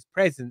stand his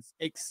presence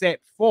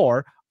except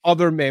for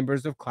other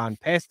members of Clan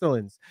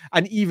Pestilens,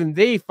 and even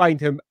they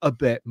find him a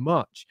bit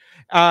much.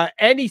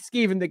 Any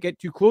Skaven that get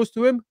too close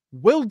to him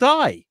will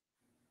die.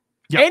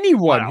 Yep.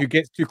 Anyone who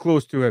gets too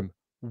close to him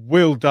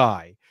will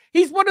die.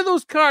 He's one of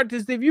those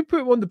characters that if you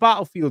put him on the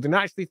battlefield and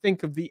actually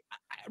think of the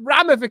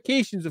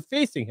ramifications of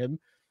facing him,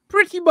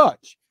 pretty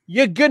much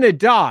you're gonna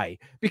die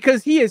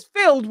because he is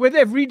filled with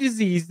every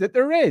disease that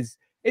there is.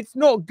 It's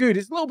not good.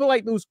 It's a little bit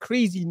like those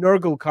crazy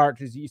Nurgle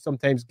characters that you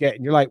sometimes get,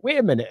 and you're like, wait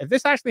a minute, if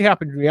this actually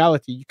happened in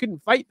reality, you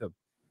couldn't fight them.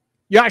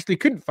 You actually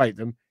couldn't fight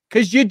them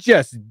because you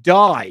just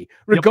die,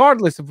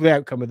 regardless of the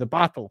outcome of the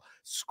battle.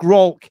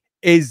 Skrolk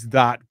is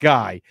that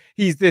guy.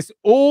 He's this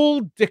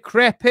old,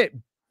 decrepit,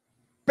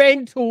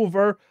 bent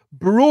over,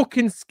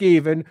 broken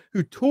Skaven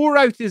who tore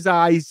out his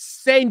eyes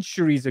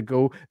centuries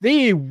ago.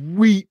 They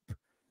weep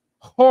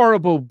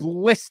horrible,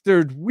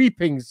 blistered,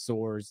 weeping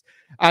sores.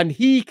 And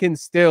he can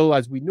still,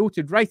 as we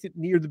noted right at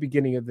near the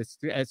beginning of this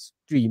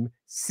stream,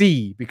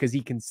 see, because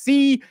he can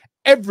see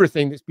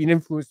everything that's been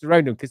influenced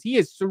around him, because he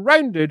is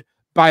surrounded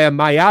by a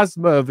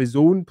miasma of his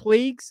own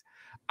plagues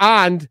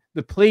and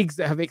the plagues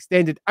that have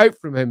extended out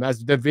from him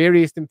as the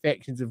various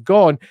infections have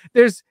gone.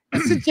 There's a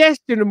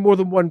suggestion in more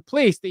than one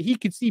place that he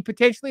could see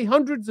potentially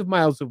hundreds of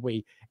miles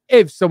away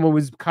if someone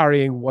was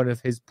carrying one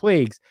of his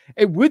plagues.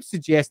 It would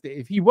suggest that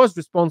if he was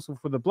responsible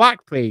for the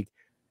Black Plague,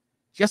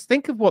 just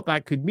think of what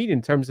that could mean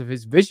in terms of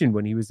his vision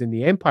when he was in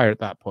the Empire at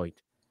that point.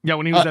 Yeah,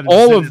 when he was at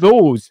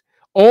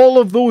all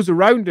of those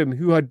around him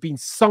who had been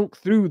sunk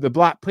through the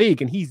Black Plague,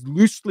 and he's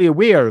loosely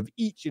aware of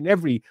each and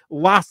every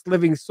last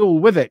living soul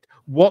with it,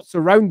 what's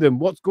around them,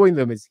 what's going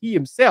them, is he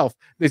himself,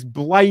 this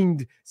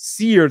blind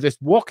seer, this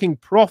walking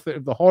prophet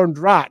of the Horned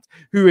Rat,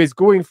 who is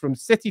going from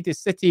city to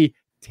city,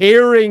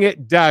 tearing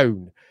it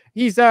down.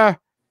 He's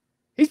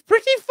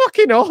pretty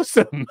fucking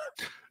awesome.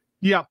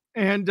 Yeah,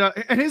 and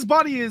his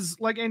body is,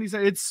 like Andy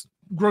said, it's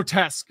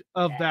grotesque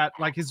of that,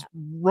 like his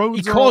roads.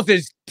 He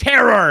causes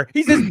terror.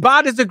 He's as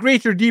bad as a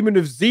greater demon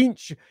of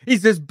Tzeentch.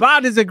 He's as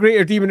bad as a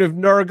greater demon of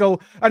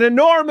Nurgle. An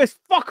enormous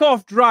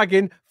fuck-off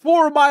dragon,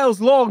 4 miles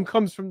long,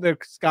 comes from the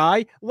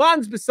sky,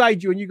 lands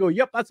beside you, and you go,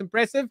 yep, that's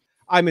impressive.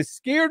 I'm as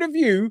scared of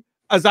you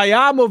as I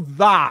am of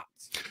that.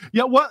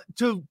 Yeah, what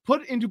to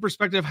put into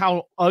perspective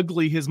how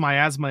ugly his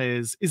miasma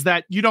is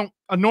that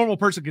a normal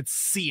person could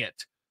see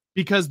it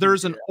because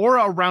there's an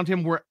aura around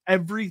him where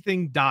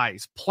everything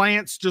dies.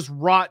 Plants just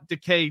rot,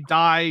 decay,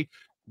 die.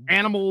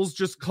 Animals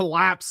just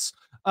collapse.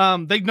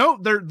 They know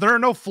there are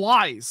no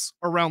flies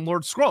around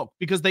Lord Skrolk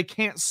because they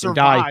can't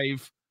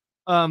survive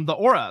the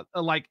aura.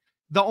 Like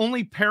the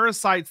only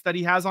parasites that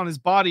he has on his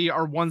body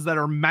are ones that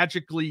are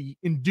magically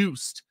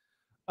induced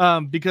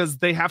because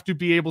they have to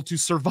be able to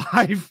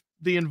survive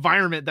the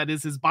environment that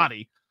is his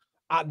body.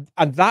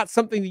 And that's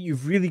something that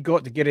you've really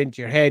got to get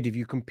into your head if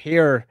you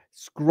compare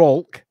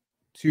Skrolk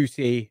to,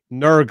 say,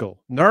 Nurgle.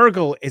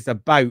 Nurgle is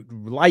about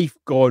life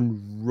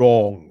gone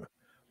wrong.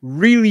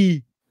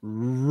 Really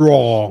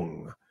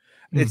wrong.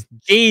 It's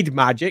jade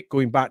magic,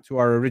 going back to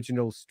our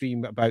original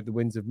stream about the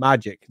winds of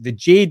magic. The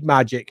jade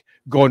magic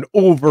gone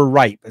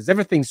overripe as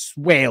everything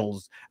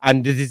swells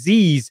and the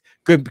disease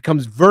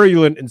becomes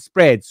virulent and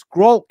spreads.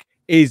 Skrolk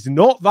is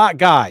not that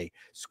guy.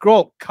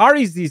 Skrolk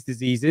carries these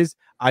diseases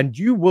and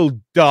you will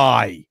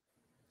die.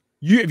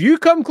 If you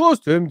come close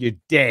to him, you're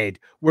dead.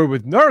 Where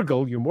with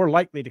Nurgle, you're more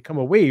likely to come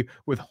away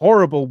with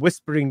horrible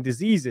whispering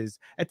diseases,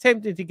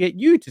 attempting to get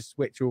you to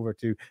switch over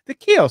to the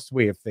chaos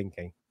way of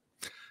thinking.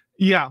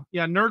 Yeah.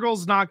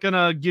 Nurgle's not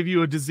gonna give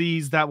you a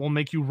disease that will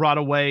make you rot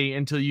away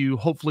until you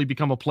hopefully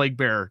become a plague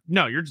bearer.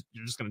 No, you're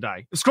just gonna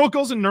die. If Skrolk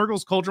goes in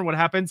Nurgle's cauldron, what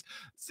happens?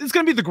 It's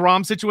gonna be the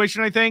Grom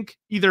situation, I think.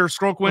 Either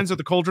Skrolk wins or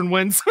the cauldron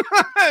wins.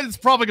 It's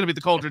probably gonna be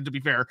the cauldron, to be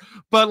fair.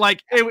 But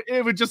like,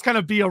 it would just kind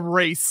of be a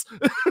race.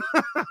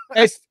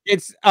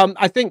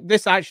 I think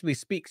this actually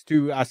speaks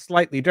to a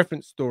slightly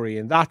different story,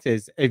 and that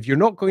is, if you're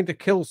not going to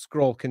kill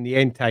Skrolk in the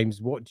end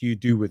times, what do you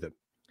do with him?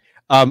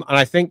 And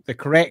I think the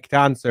correct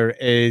answer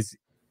is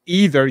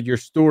either your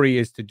story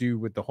is to do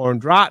with the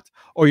horned rat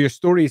or your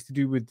story is to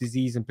do with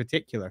disease in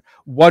particular.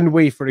 One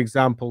way, for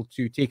example,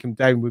 to take him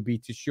down would be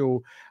to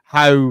show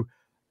how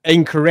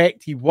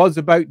incorrect he was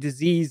about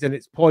disease and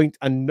its point,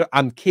 and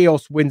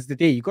chaos wins the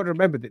day. You've got to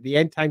remember that the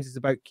end times is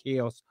about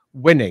chaos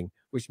winning,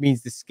 which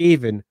means the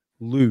Skaven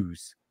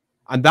lose.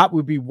 And that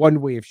would be one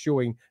way of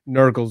showing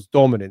Nurgle's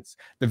dominance.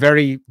 The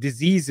very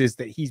diseases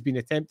that he's been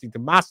attempting to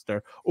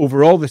master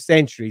over all the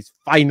centuries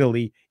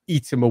finally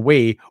eat him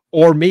away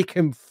or make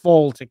him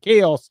fall to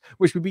chaos,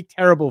 which would be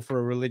terrible for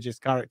a religious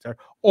character,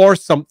 or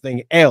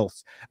something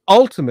else.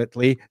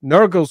 Ultimately,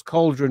 Nurgle's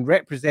cauldron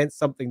represents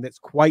something that's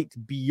quite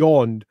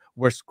beyond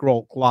where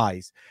Skrolk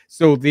lies.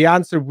 So the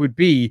answer would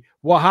be,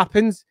 what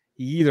happens?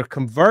 He either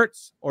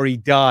converts or he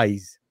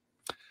dies.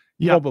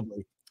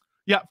 Probably.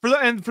 Yeah,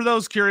 for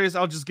those curious,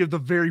 I'll just give the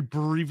very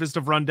briefest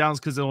of rundowns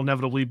because it'll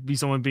inevitably be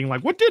someone being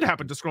like, what did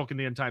happen to Skrolk in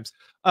the end times?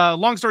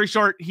 Long story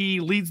short,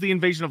 he leads the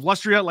invasion of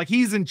Lustria. Like,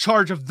 he's in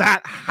charge of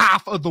that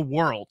half of the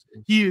world.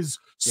 He is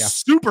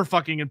super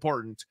fucking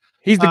important.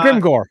 He's the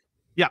Grimgore.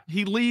 Yeah,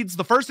 he leads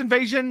the first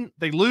invasion.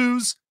 They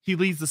lose. He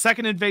leads the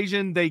second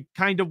invasion. They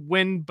kind of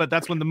win, but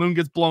that's when the moon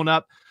gets blown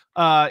up.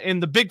 In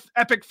the big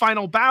epic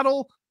final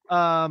battle,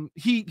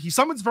 he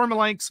summons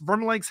Vermalanx.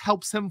 Vermalanx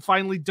helps him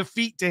finally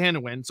defeat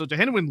Tehinwin. So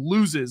Tehinwin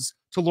loses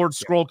to Lord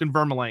Skrolk and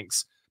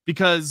Vermalanx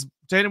because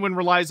Tehinwin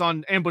relies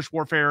on ambush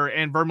warfare,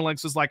 and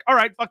Vermalanx is like, all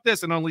right, fuck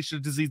this, and unleashed a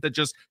disease that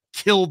just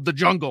killed the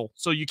jungle.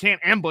 So you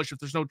can't ambush if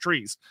there's no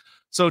trees.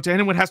 So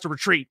Tehinwin has to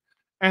retreat.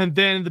 And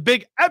then the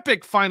big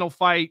epic final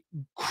fight,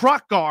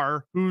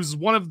 Krokkar, who's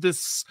one of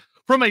this,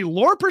 from a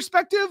lore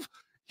perspective,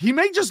 he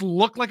may just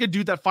look like a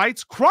dude that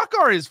fights.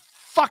 Krokkar is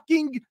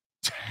fucking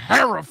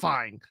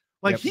terrifying.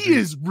 Like, he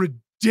is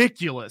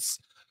ridiculous.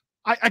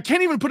 I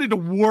can't even put into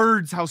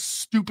words how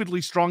stupidly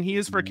strong he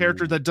is for a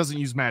character that doesn't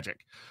use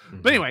magic.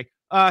 But anyway,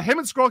 him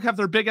and Skrolk have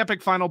their big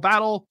epic final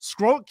battle.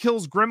 Skrolk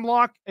kills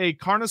Grimlock, a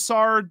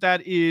Carnosaur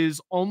that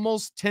is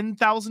almost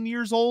 10,000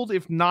 years old,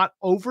 if not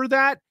over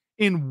that,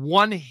 in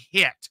one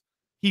hit.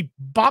 He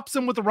bops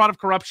him with the Rod of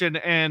Corruption,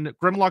 and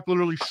Grimlock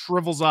literally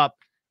shrivels up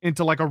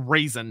into like a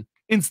raisin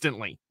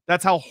instantly.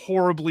 That's how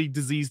horribly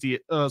diseased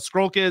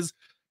Skrolk is.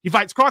 He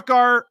fights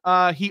Krokkar.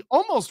 He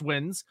almost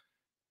wins.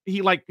 He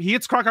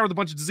hits Krokkar with a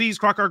bunch of disease.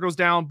 Krokkar goes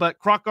down, but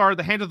Krokkar,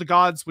 the Hand of the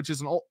Gods, which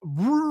is an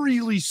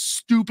really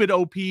stupid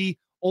OP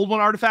Old One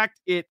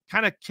artifact, it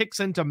kind of kicks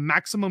into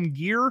maximum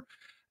gear,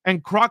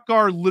 and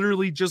Krokkar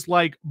literally just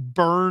like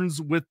burns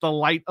with the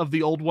light of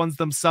the Old Ones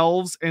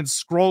themselves, and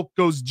Skrolk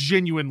goes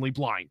genuinely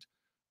blind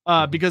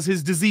because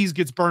his disease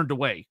gets burned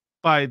away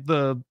by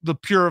the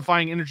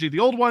purifying energy of the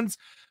Old Ones.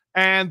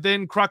 And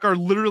then Krokkar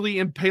literally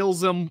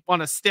impales him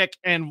on a stick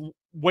and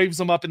waves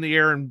him up in the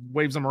air and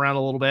waves him around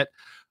a little bit.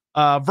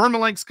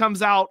 Vermalanx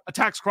comes out,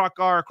 attacks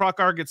Krokkar.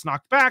 Krokkar gets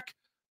knocked back,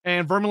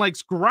 and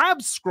Vermalanx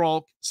grabs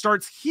Skrolk,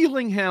 starts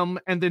healing him,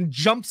 and then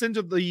jumps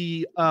into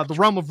the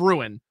realm of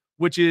ruin,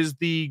 which is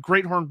the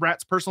Great Horned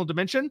Rat's personal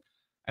dimension.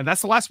 And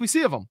that's the last we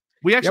see of him.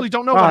 We actually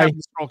don't know what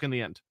happened to Skrolk in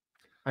the end.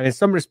 And in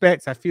some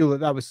respects, I feel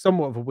that was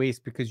somewhat of a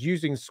waste, because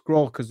using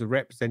Skrolk as a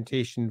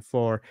representation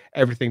for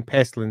everything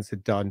Pestilens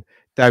had done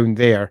down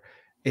there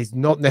is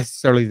not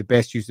necessarily the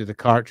best use of the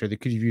character. They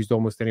could have used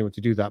almost anyone to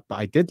do that, but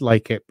I did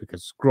like it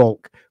because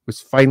Skrolk was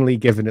finally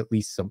given at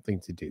least something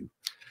to do.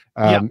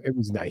 It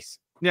was nice.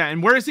 Yeah,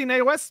 and where is he in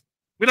AOS?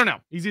 We don't know.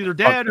 He's either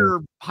dead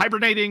or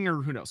hibernating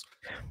or who knows.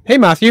 Hey,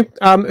 Matthew,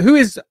 who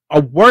is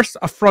a worse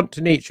affront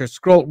to nature,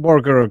 Skrolk,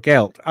 Morger, or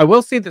Gelt? I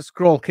will say that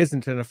Skrolk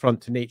isn't an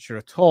affront to nature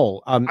at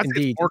all.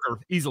 Indeed,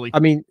 Morger, easily. I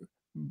mean,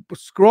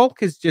 Skrolk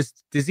is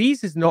just,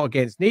 disease is not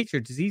against nature.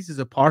 Disease is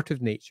a part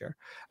of nature.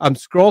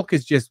 Skrolk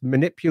is just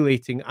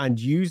manipulating and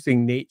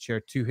using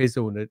nature to his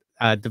own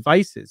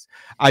devices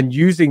and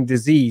using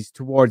disease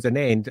towards an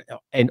end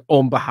and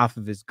on behalf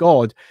of his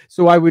god.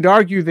 So I would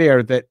argue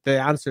there that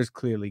the answer is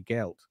clearly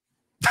Gelt.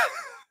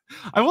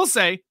 I will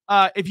say,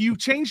 if you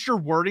changed your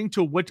wording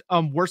to what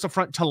worse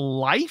affront to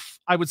life,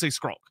 I would say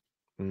Skrolk.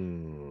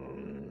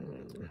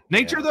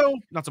 Nature, though,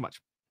 not so much.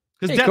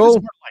 Because death is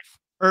a part of life.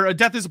 Or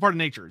death is a part of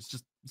nature. It's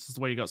just this is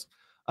the way it goes.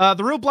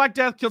 The real Black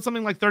Death killed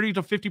something like 30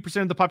 to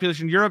 50% of the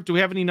population in Europe. Do we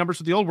have any numbers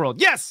for the old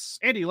world? Yes!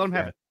 Andy, let him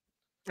have it.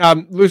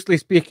 Loosely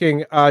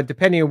speaking,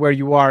 depending on where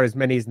you are, as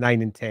many as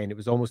 9 and 10. It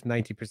was almost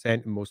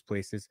 90% in most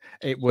places.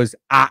 It was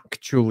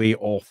actually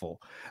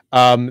awful.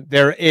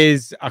 There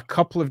is a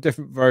couple of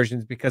different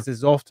versions because,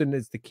 as often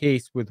is the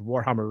case with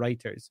Warhammer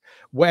writers,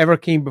 whatever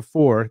came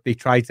before, they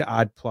tried to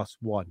add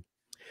 +1.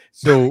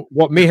 So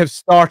what may have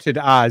started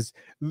as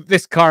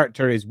this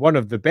character is one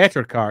of the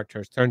better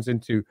characters turns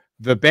into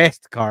the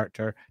best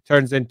character,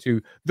 turns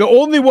into the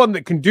only one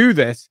that can do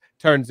this,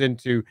 turns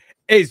into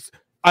is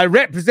a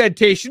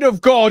representation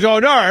of God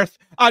on earth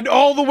and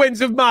all the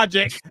winds of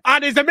magic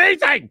and is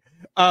amazing.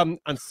 And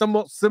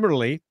somewhat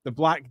similarly, the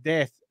Black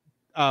Death,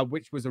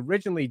 which was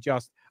originally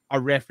just a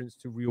reference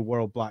to real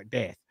world Black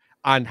Death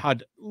and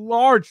had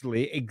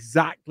largely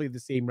exactly the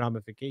same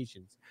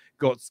ramifications,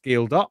 got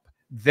scaled up,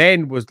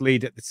 then was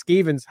laid at the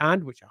Skaven's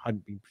hand, which it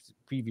hadn't been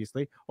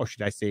previously, or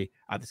should I say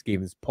at the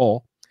Skaven's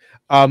paw,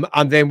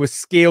 and then was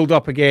scaled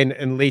up again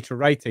in later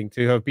writing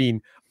to have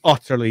been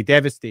utterly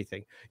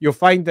devastating. You'll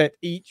find that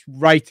each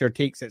writer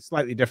takes it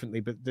slightly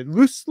differently, but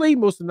loosely,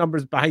 most of the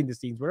numbers behind the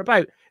scenes were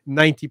about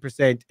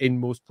 90% in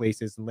most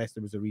places, unless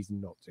there was a reason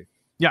not to.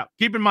 Yeah,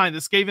 keep in mind, the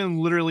Skaven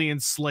literally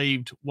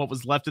enslaved what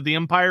was left of the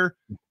Empire,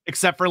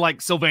 except for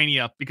like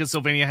Sylvania, because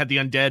Sylvania had the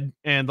undead,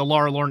 and the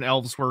Lorelorn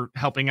elves were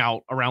helping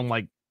out around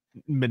like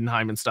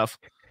Middenheim and stuff.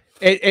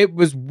 It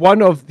was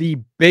one of the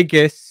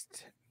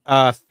biggest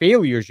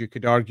failures, you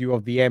could argue,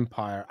 of the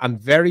Empire, and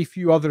very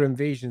few other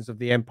invasions of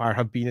the Empire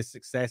have been as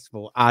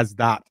successful as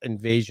that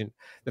invasion.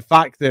 The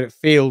fact that it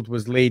failed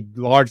was laid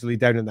largely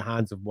down in the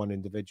hands of one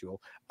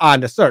individual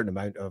and a certain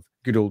amount of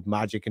good old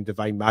magic and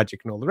divine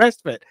magic and all the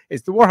rest of it.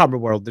 It's the Warhammer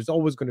world. There's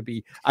always going to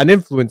be an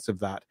influence of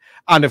that.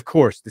 And of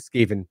course, the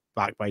Skaven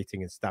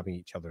backbiting and stabbing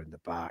each other in the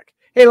back.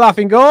 Hey,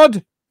 Laughing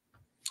God!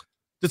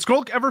 Did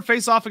Skrolk ever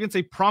face off against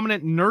a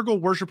prominent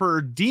Nurgle worshiper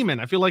or demon?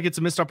 I feel like it's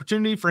a missed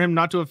opportunity for him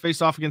not to have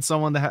faced off against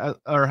someone that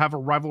or have a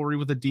rivalry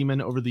with a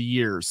demon over the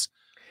years.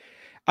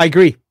 I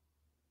agree.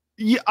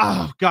 Yeah.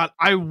 Oh God,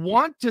 I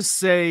want to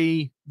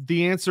say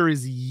the answer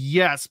is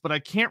yes, but I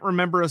can't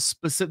remember a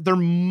specific. There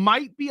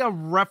might be a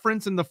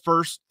reference in the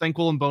first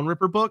Thanquol and Bone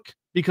Ripper book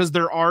because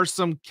there are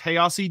some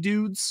chaosy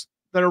dudes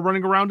that are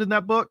running around in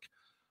that book.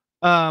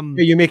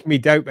 You make me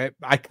doubt it.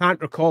 I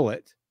can't recall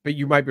it, but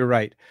you might be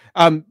right.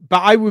 But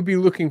I would be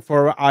looking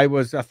for I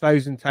was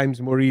 1,000 times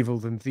more evil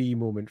than thee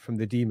moment from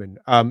the demon,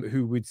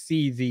 who would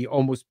see the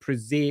almost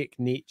prosaic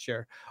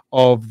nature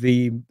of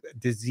the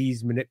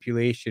disease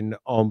manipulation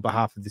on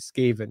behalf of the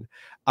Skaven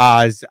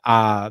as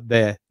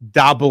the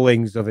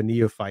dabblings of a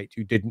neophyte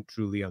who didn't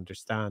truly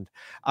understand.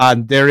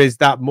 And there is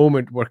that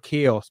moment where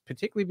chaos,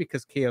 particularly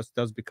because chaos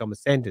does become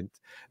ascendant,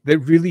 that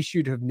really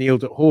should have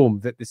nailed it home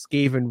that the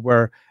Skaven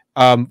were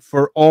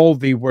for all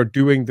they were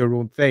doing their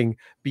own thing,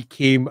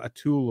 became a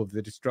tool of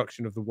the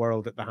destruction of the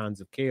world at the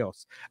hands of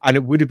chaos. And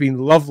it would have been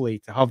lovely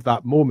to have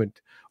that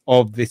moment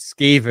of the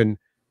Skaven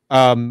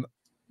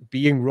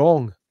being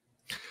wrong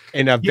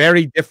in a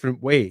very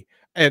different way,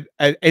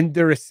 in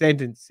their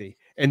ascendancy,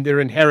 in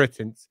their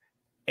inheritance,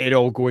 it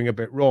all going a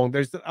bit wrong.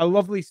 There's a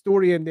lovely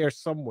story in there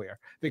somewhere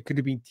that could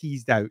have been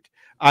teased out,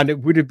 and it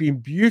would have been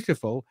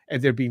beautiful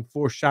if there'd been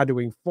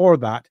foreshadowing for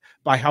that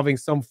by having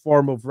some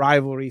form of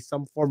rivalry,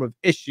 some form of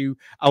issue,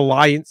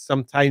 alliance,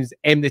 sometimes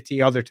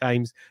enmity, other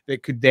times,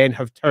 that could then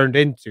have turned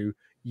into,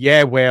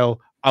 yeah, well,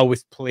 I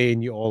was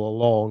playing you all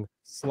along,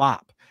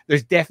 slap.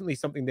 There's definitely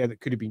something there that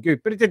could have been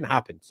good, but it didn't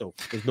happen, so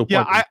there's no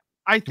point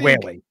I think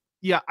dwelling.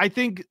 Yeah, I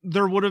think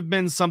there would have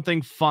been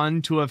something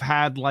fun to have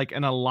had like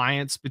an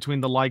alliance between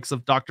the likes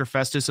of Dr.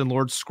 Festus and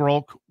Lord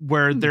Skrolk,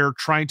 where they're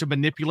trying to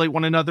manipulate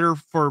one another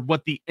for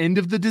what the end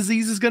of the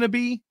disease is going to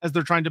be, as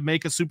they're trying to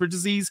make a super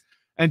disease.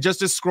 And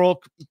just as Skrolk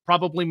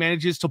probably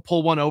manages to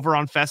pull one over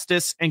on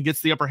Festus and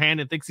gets the upper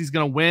hand and thinks he's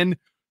going to win,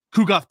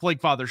 Kugoth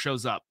Plaguefather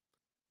shows up.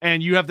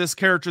 And you have this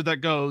character that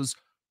goes,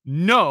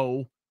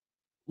 no,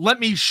 let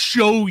me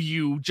show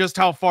you just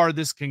how far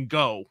this can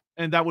go.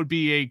 And that would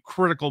be a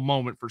critical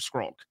moment for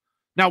Skrolk.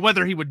 Now,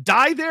 whether he would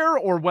die there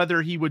or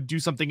whether he would do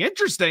something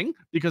interesting,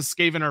 because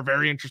Skaven are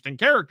very interesting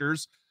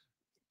characters,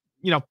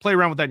 play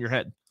around with that in your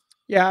head.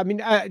 Yeah, I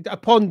mean,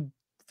 upon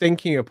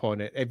thinking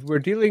upon it, if we're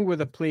dealing with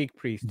a plague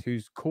priest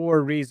whose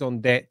core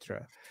raison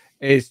d'etre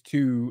is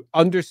to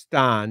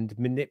understand,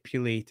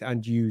 manipulate,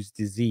 and use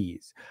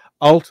disease.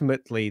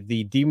 Ultimately,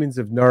 the demons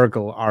of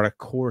Nurgle are a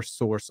core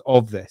source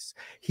of this.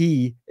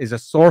 He is a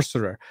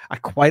sorcerer. I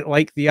quite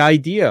like the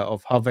idea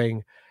of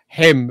having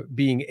him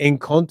being in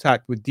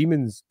contact with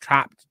demons,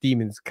 trapped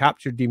demons,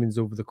 captured demons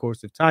over the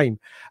course of time,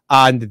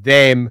 and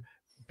them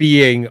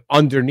being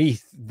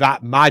underneath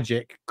that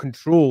magic,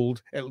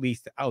 controlled at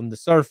least on the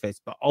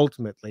surface, but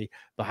ultimately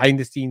behind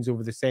the scenes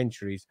over the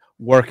centuries,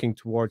 working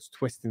towards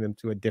twisting them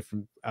to a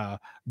different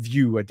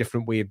view, a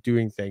different way of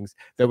doing things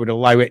that would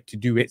allow it to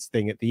do its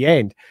thing at the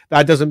end.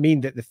 That doesn't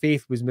mean that the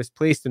faith was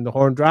misplaced in the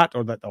Horned Rat,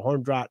 or that the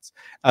Horned Rat's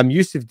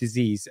use of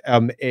disease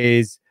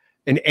is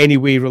in any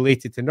way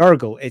related to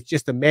Nurgle. It's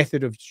just a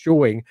method of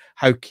showing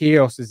how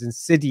chaos is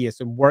insidious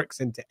and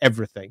works into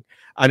everything.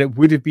 And it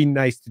would have been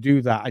nice to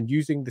do that. And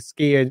using the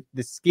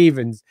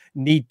Skavens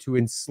need to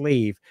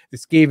enslave, the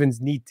Skavens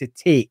need to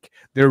take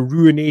their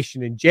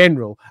ruination in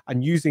general,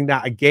 and using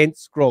that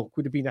against Skrolk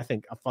would have been, I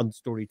think, a fun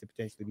story to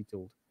potentially be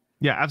told.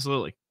 Yeah,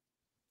 absolutely.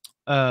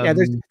 Yeah,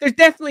 there's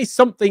definitely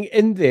something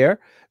in there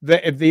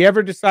that if they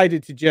ever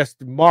decided to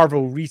just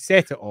Marvel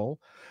reset it all,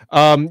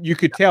 you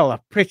could tell a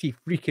pretty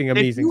freaking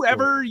amazing. If you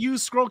ever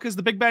use Skrolk as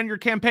the big bad in your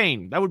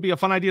campaign, that would be a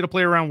fun idea to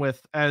play around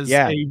with as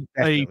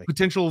a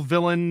potential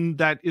villain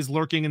that is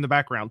lurking in the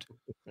background,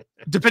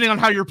 depending on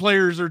how your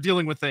players are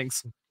dealing with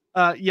things.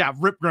 Yeah,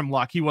 Rip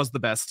Grimlock, he was the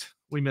best.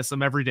 We miss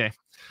him every day.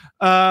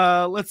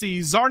 Let's see,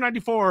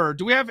 Czar94.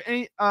 Do we have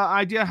any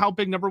idea how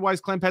big number-wise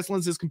Clan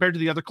Pestilens is compared to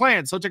the other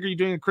clans? Sotek, are you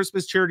doing a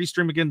Christmas charity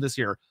stream again this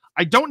year?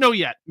 I don't know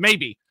yet.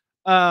 Maybe.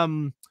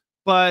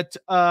 But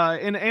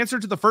in answer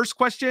to the first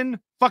question,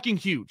 fucking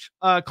huge.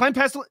 Clan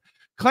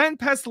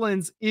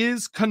Pestilens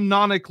is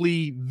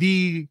canonically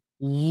the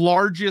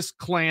largest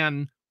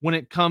clan when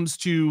it comes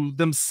to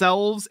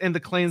themselves and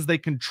the clans they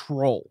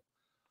control.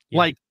 Yeah.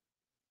 Like,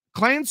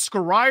 Clan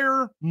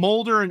Scurries,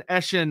 Molder, and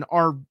Eshin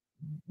are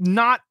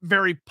not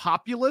very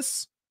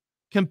populous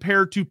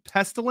compared to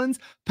Pestilens.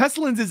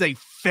 Pestilens is a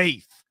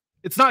faith.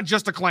 It's not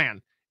just a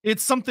clan.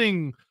 It's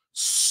something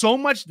so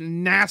much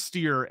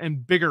nastier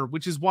and bigger,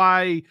 which is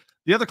why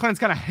the other clans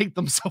kind of hate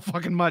them so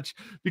fucking much,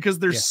 because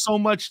there's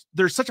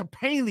there's such a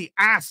pain in the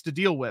ass to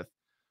deal with.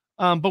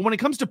 But when it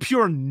comes to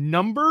pure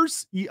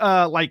numbers,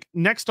 like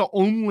next to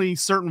only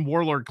certain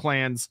warlord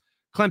clans,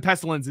 Clan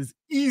Pestilens is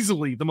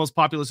easily the most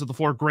populous of the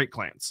four great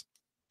clans.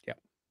 Yeah,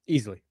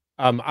 easily.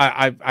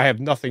 I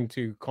have nothing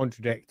to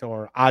contradict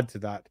or add to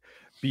that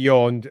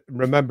beyond,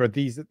 remember,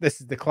 this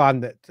is the clan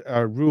that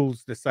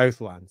rules the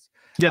Southlands.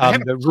 Yeah,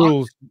 that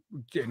rules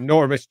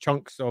enormous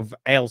chunks of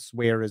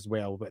elsewhere as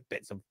well, with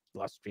bits of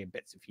Lustria,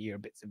 bits of here,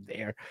 bits of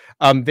there.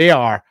 They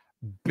are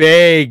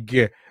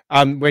big.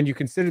 When you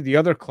consider the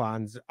other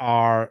clans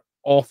are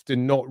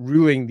often not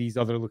ruling these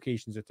other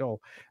locations at all.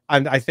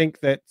 And I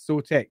think that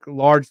Sotek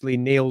largely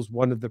nails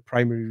one of the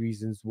primary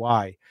reasons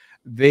why.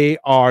 They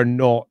are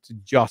not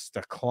just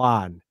a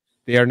clan.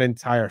 They are an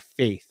entire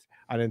faith,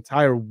 an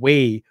entire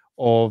way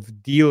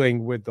of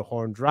dealing with the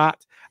Horned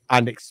Rat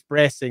and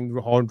expressing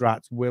the Horned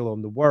Rat's will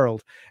on the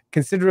world.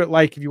 Consider it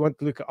like, if you want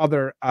to look at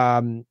other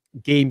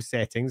game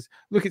settings,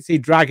 look at, say,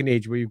 Dragon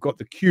Age, where you've got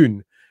the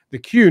Qun. The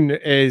Qun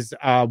is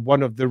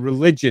one of the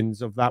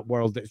religions of that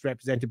world that's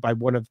represented by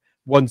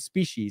one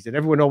species, and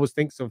everyone always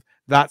thinks of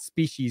that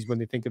species when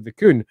they think of the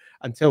Qun,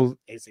 until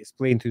it's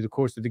explained through the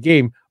course of the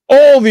game.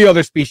 All the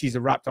other species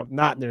are wrapped up in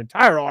that, and their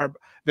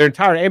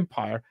entire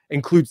empire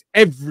includes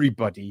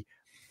everybody,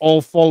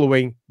 all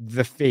following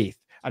the faith.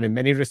 And in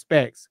many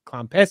respects,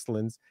 Clan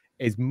Pestilens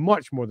is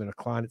much more than a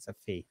clan; it's a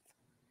faith.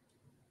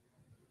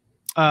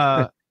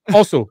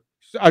 Also,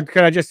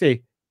 can I just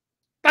say,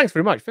 thanks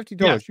very much.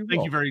 $50. Yes,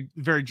 thank you, very,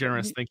 very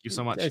generous. Thank you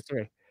so much. That's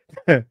right.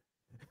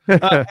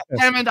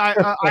 Hammond,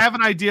 I have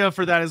an idea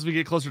for that as we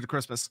get closer to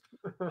Christmas.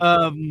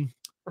 Laughing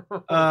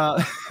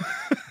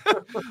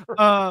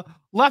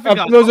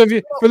for those of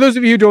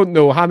you who don't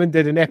know, Hammond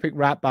did an epic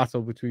rap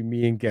battle between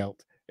me and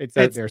Gelt. It's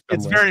out there somewhere.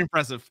 It's very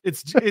impressive.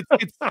 It's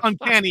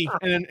uncanny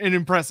and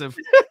impressive.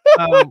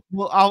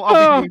 Well,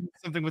 I'll be doing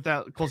something with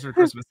that closer to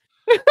Christmas.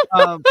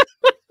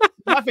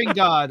 Laughing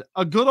God,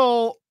 a good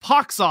old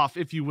pox off,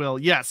 if you will.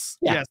 Yes,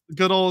 yes,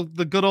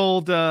 the good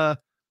old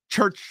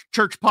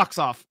church pox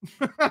off.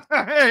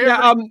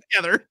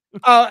 Together.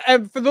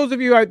 And for those of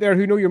you out there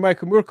who know your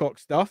Michael Moorcock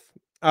stuff,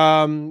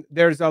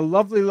 there's a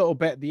lovely little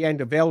bit at the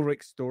end of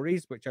Elric's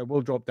stories, which I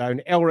will drop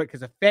down. Elric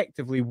has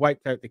effectively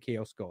wiped out the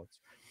Chaos Gods.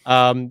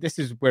 This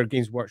is where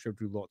Games Workshop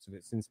drew lots of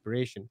its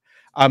inspiration.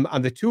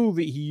 And the tool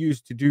that he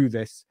used to do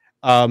this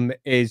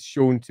is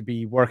shown to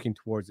be working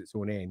towards its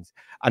own ends.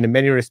 And in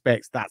many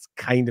respects, that's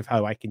kind of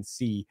how I can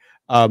see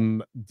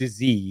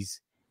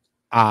disease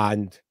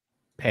and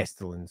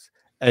pestilence.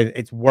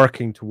 It's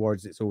working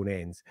towards its own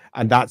ends.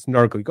 And that's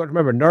Nurgle. You've got to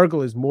remember,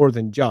 Nurgle is more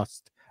than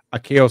just a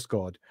Chaos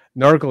God.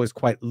 Nurgle is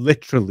quite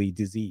literally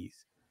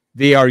disease.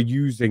 They are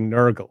using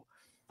Nurgle.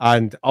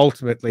 And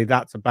ultimately,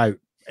 that's about,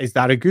 is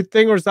that a good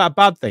thing or is that a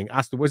bad thing?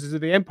 Ask the Wizards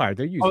of the Empire.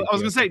 They're using I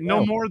was going to say,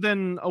 no more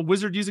than a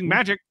wizard using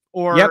magic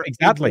or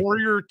exactly. a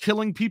warrior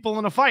killing people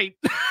in a fight.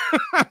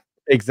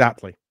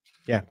 Exactly.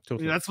 Yeah,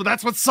 totally.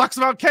 That's what sucks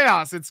about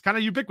chaos. It's kind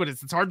of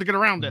ubiquitous. It's hard to get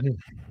around it.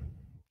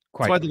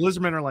 Quite. That's why the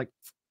lizardmen are like,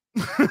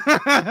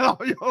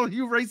 oh,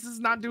 you racists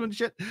not doing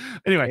shit.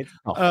 Anyway,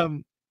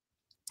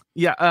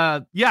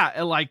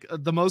 like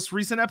the most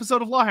recent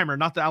episode of Lawhammer,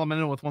 not the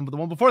Alamanowith one, but the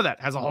one before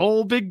that, has a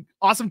whole big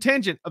awesome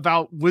tangent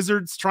about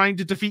wizards trying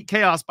to defeat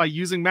chaos by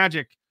using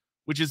magic,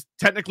 which is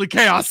technically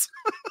chaos.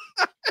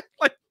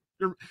 Like,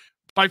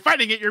 by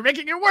fighting it, you're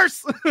making it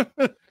worse.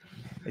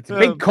 It's a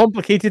big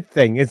complicated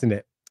thing, isn't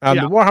it?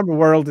 The Warhammer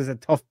world is a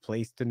tough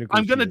place to negotiate.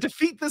 I'm going to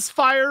defeat this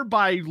fire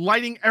by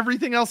lighting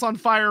everything else on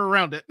fire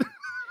around it.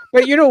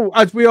 But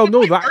as we all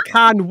know, that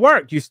can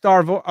work. You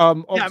starve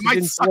oxygen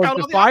towards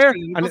the fire,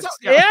 and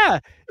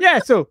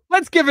it's, so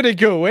let's give it a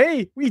go,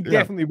 eh? We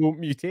definitely won't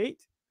mutate.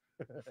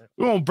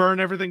 We won't burn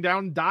everything down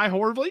and die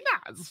horribly.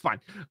 Nah, it's fine.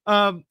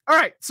 All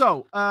right,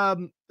 so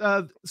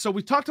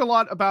we talked a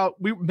lot about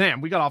we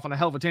got off on a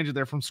hell of a tangent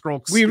there from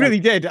Skrolk's. We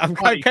really did. I'm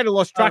kind of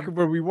lost track of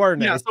where we were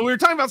now. Yeah, so we were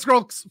talking about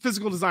Skrolk's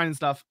physical design and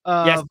stuff.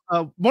 Yes.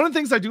 One of the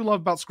things I do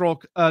love about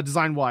Skrolk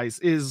design wise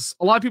is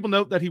a lot of people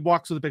note that he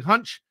walks with a big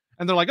hunch.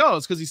 And they're like, oh,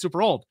 it's because he's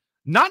super old.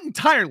 Not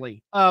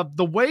entirely.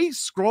 The way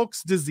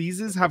Skrolk's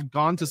diseases have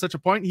gone to such a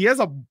point, he has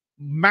a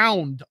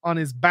mound on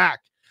his back.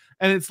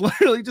 And it's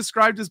literally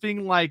described as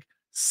being like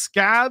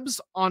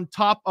scabs on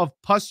top of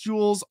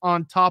pustules,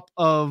 on top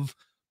of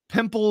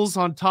pimples,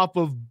 on top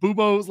of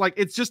buboes. Like,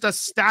 it's just a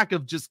stack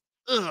of just,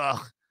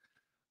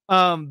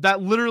 that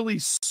literally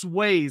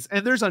sways.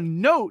 And there's a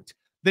note.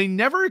 They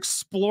never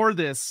explore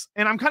this.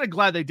 And I'm kind of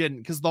glad they didn't,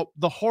 because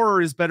the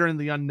horror is better in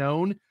the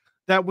unknown.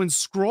 That when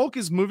Skrolk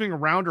is moving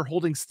around or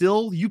holding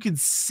still, you can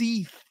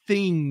see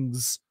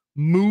things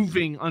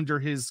moving under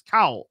his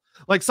cowl.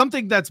 Like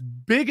something that's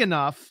big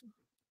enough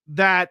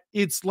that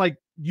it's like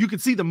you can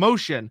see the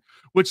motion,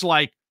 which,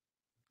 like,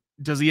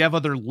 does he have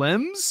other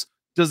limbs?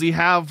 Does he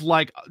have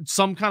like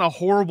some kind of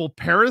horrible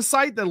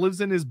parasite that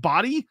lives in his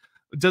body?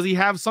 Does he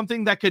have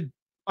something that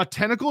a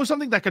tentacle or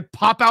something that could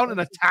pop out and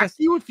attack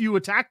you if you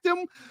attacked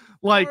him?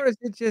 Like, or is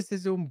it just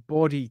his own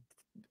body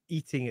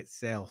eating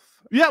itself?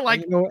 Yeah,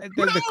 like,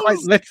 the quite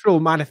literal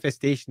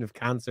manifestation of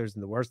cancers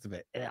and the worst of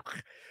it.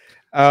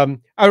 All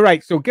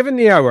right, so given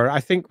the hour, I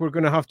think we're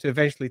going to have to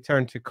eventually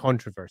turn to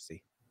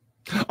controversy.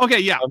 Okay,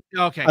 yeah,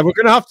 okay. And we're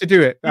going to have to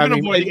do it.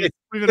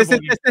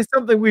 This is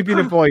something we've been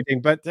avoiding,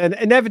 but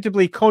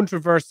inevitably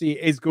controversy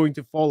is going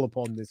to fall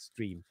upon this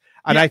stream.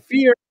 And I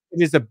fear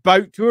it is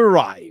about to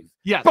arrive.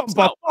 Yeah.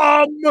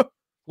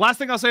 Last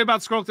thing I'll say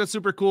about Skrolk that's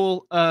super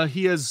cool,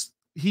 he is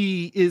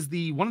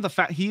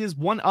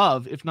one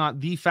of, if not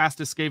the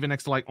fastest Skaven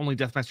next to like only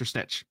Deathmaster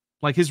Snitch.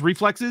 Like his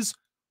reflexes.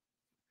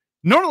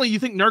 Normally you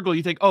think Nurgle,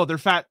 you think, oh, they're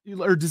fat,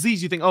 or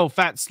disease, you think, oh,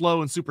 fat,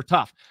 slow, and super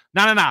tough.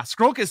 No.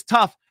 Skrolk is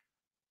tough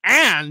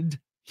and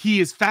he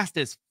is fast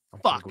as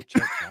fuck.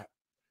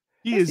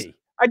 He is.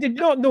 I did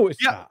not notice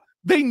that.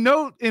 They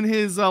note in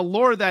his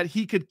lore that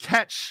he could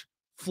catch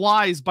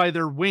flies by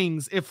their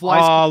wings if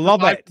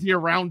flies be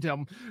around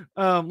him.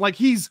 Like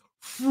he's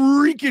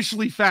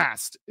freakishly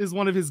fast is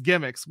one of his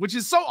gimmicks, which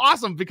is so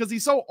awesome because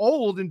he's so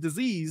old and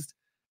diseased.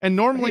 And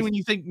normally when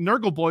you think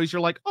Nurgle boys,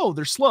 you're like, oh,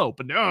 they're slow,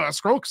 but no,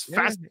 Skrolk's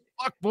fast as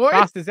fuck, boy.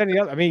 Fast as any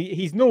other. I mean,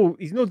 he's no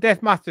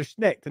Deathmaster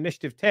Snick,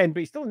 initiative 10, but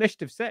he's still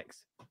initiative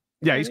 6.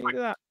 Yeah, he's quite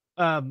that.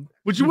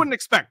 Which you wouldn't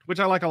expect, which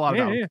I like a lot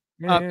about.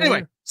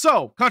 Anyway,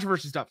 so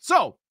controversy stuff.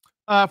 So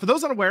for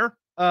those unaware,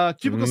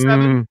 Cubicle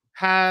 7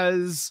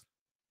 has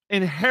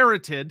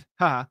inherited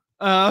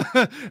the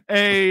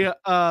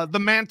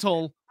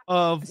mantle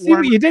of see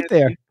what you did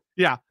there.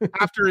 Yeah,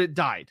 after it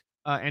died.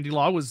 Andy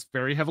Law was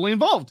very heavily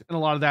involved in a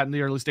lot of that in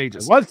the early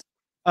stages. It was.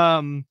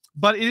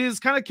 But it is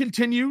kind of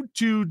continued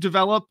to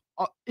develop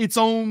its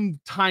own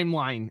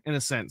timeline in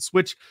a sense,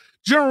 which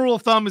general rule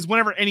of thumb is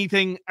whenever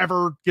anything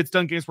ever gets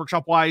done Games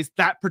Workshop wise,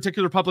 that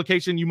particular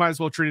publication, you might as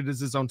well treat it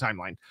as its own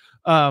timeline.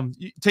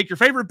 You take your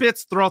favorite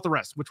bits, throw out the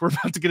rest, which we're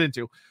about to get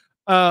into.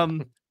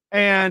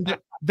 And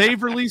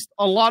they've released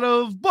a lot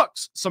of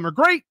books. Some are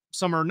great,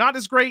 some are not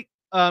as great.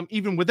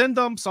 Even within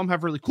them, some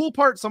have really cool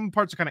parts, some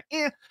parts are kind of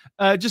it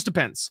just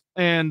depends.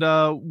 And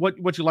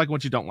what you like and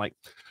what you don't like.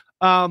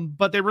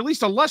 But they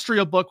released a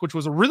Lustria book, which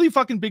was a really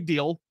fucking big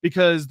deal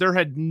because there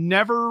had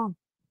never,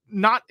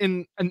 not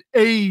in an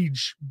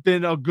age,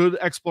 been a good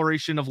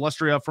exploration of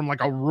Lustria from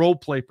like a role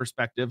play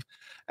perspective.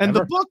 And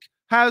the book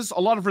has a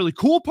lot of really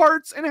cool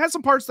parts, and it has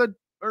some parts that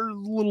are a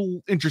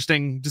little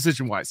interesting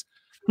decision wise.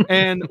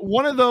 And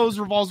one of those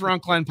revolves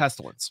around Clan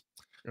Pestilens.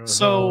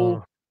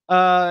 So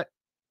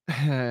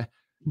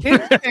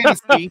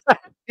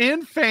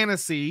in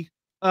fantasy,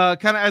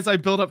 kind of as I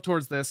build up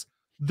towards this,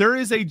 there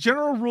is a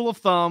general rule of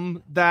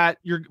thumb that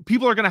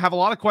people are going to have a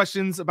lot of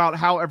questions about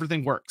how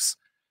everything works.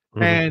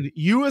 And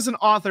you as an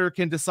author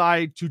can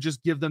decide to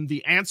just give them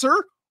the answer,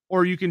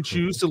 or you can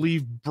choose to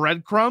leave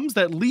breadcrumbs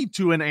that lead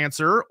to an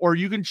answer, or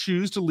you can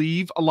choose to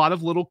leave a lot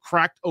of little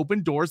cracked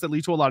open doors that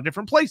lead to a lot of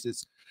different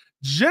places.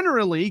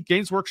 Generally,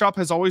 Games Workshop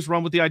has always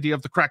run with the idea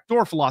of the cracked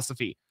door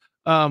philosophy,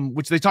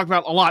 which they talk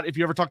about a lot if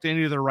you ever talk to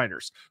any of their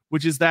writers,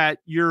 which is that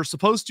you're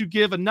supposed to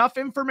give enough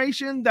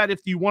information that if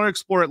you want to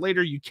explore it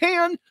later, you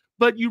can,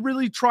 but you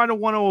really try to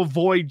want to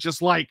avoid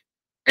just like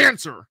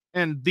answer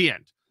and the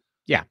end.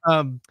 Yeah.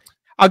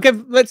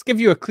 Let's give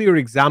you a clear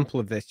example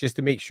of this just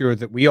to make sure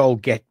that we all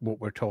get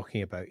what we're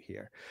talking about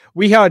here.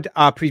 We had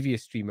a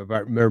previous stream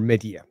about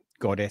Myrmidia,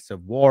 goddess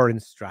of war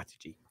and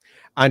strategy.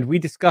 And we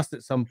discussed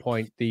at some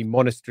point the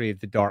Monastery of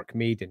the Dark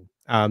Maiden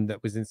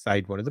that was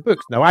inside one of the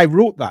books. Now, I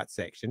wrote that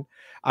section,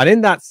 and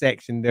in that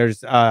section,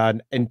 there's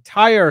an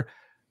entire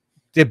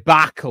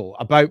debacle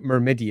about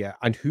Myrmidia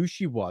and who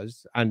she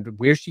was and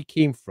where she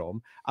came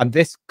from. And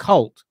this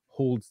cult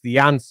holds the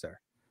answer.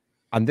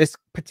 And this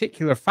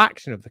particular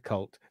faction of the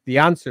cult, the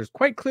answer is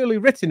quite clearly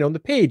written on the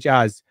page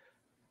as,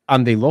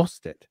 and they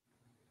lost it.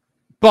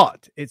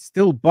 But it's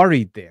still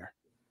buried there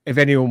if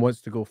anyone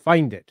wants to go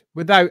find it,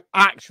 without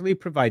actually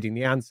providing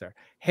the answer.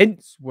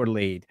 Hints were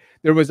laid.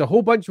 There was a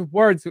whole bunch of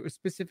words that were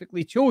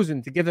specifically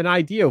chosen to give an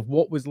idea of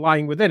what was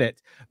lying within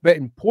it. But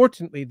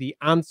importantly, the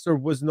answer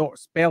was not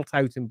spelt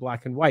out in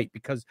black and white,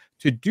 because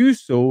to do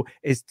so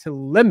is to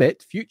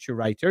limit future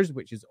writers,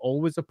 which is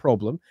always a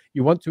problem.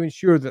 You want to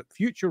ensure that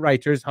future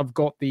writers have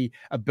got the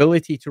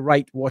ability to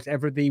write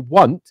whatever they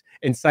want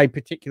inside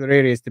particular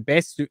areas to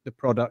best suit the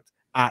product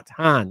at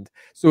hand.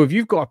 So if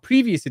you've got a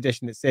previous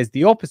edition that says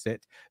the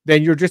opposite,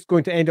 then you're just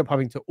going to end up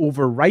having to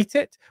overwrite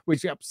it,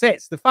 which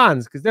upsets the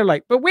fans, because they're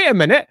like, but wait a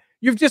minute,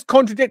 you've just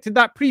contradicted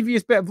that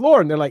previous bit of lore.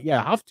 And they're like,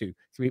 yeah, I have to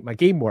make my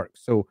game work.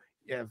 So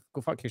yeah,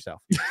 go fuck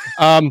yourself.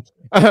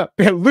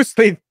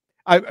 Loosely,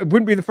 I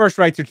wouldn't be the first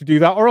writer to do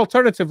that. Or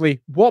alternatively,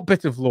 what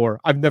bit of lore?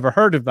 I've never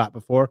heard of that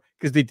before,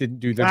 because they didn't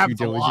do their due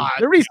diligence,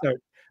 their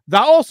research.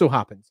 That also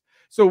happens.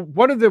 So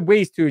one of the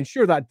ways to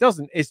ensure that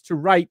doesn't is to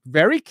write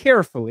very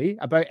carefully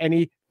about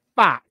any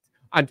fact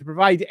and to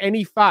provide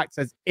any facts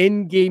as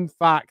in-game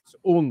facts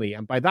only.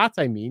 And by that,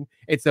 I mean,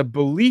 it's a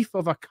belief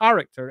of a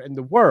character in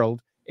the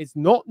world. It's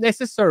not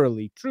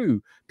necessarily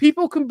true.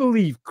 People can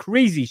believe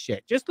crazy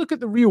shit. Just look at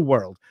the real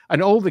world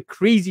and all the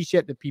crazy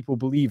shit that people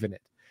believe in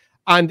it.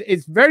 And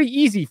it's very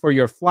easy for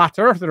your flat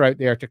earther out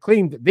there to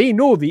claim that they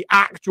know the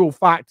actual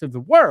fact of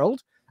the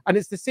world. And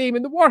it's the same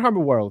in the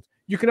Warhammer world.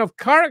 You can have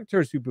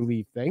characters who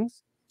believe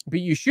things, but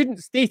you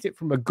shouldn't state it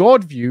from a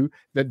God view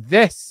that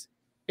this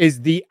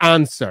is the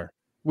answer.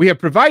 We have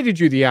provided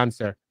you the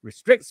answer.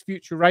 Restricts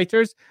future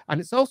writers. And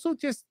it's also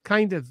just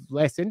kind of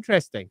less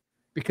interesting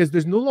because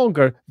there's no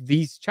longer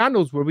these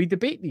channels where we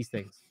debate these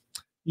things.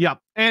 Yeah.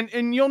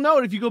 And you'll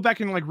note if you go back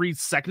and like read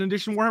second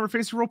edition Warhammer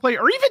Fantasy Roleplay,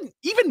 or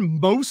even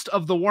most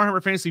of the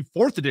Warhammer Fantasy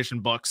 4th edition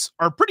books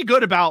are pretty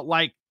good about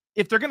like,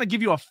 if they're going to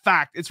give you a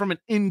fact, it's from an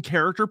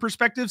in-character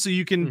perspective. So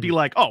you can be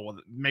like, oh, well,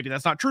 maybe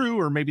that's not true.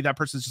 Or maybe that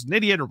person's just an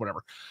idiot or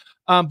whatever.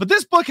 But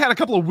this book had a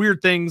couple of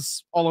weird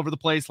things all over the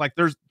place. Like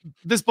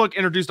this book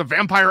introduced a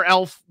vampire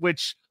elf,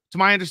 which to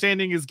my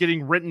understanding is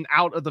getting written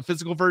out of the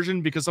physical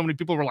version because so many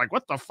people were like,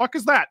 what the fuck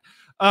is that?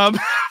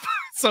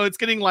 So it's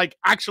getting like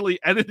actually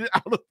edited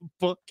out of the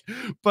book.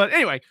 But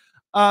anyway,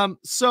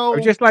 so I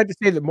would just like to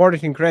say that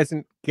Mordenkin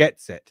Crescent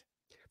gets it.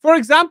 For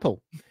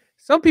example,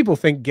 some people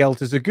think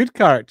Gelt is a good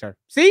character.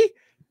 See?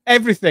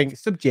 Everything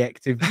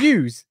subjective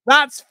views.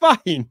 That's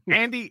fine.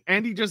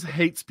 Andy just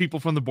hates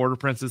people from the Border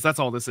Princes. That's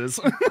all this is.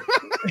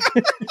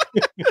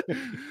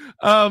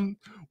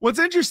 What's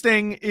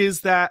interesting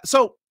is that,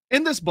 so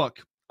in this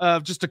book,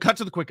 just to cut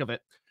to the quick of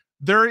it,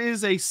 there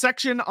is a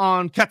section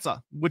on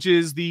Ketza, which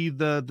is the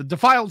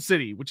defiled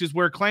city, which is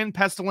where Clan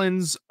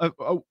Pestilens,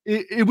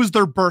 it was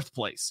their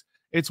birthplace.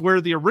 It's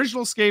where the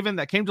original Skaven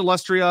that came to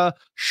Lustria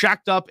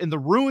shacked up in the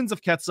ruins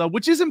of Ketza,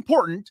 which is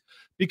important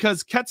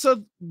because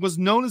Ketza was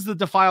known as the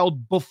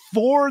Defiled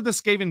before the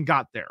Skaven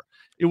got there.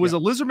 It was a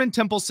Lizardman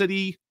temple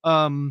city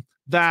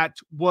that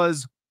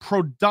was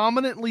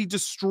predominantly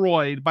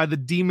destroyed by the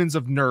demons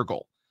of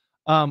Nurgle.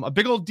 A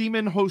big old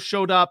demon host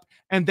showed up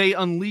and they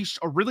unleashed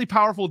a really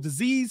powerful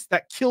disease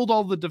that killed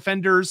all the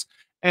defenders,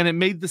 and it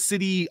made the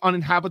city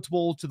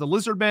uninhabitable to the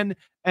Lizardmen,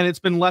 and it's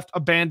been left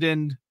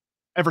abandoned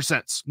ever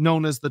since,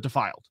 known as the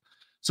Defiled.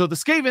 So the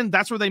Skaven,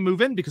 that's where they move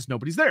in because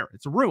nobody's there.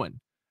 It's a ruin.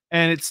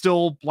 And it's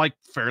still like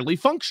fairly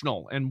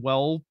functional and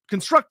well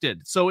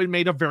constructed. So it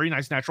made a very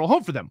nice natural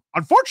home for them.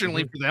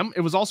 Unfortunately for them,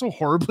 it was also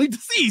horribly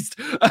diseased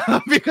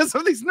because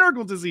of these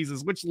Nurgle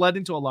diseases, which led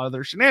into a lot of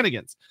their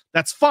shenanigans.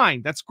 That's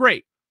fine. That's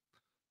great.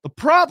 The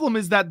problem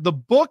is that the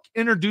book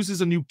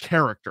introduces a new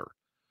character,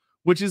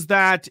 which is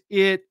that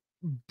it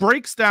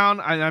breaks down.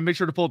 I make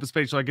sure to pull up his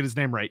page so I get his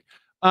name right.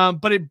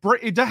 But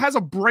it has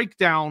a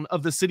breakdown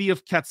of the city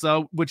of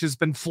Ketza, which has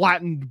been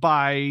flattened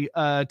by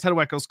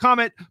Tedoeko's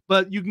comet,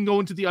 but you can go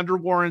into the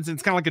Underwarrens, and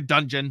it's kind of like a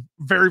dungeon,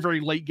 very,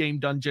 very late game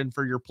dungeon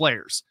for your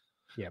players.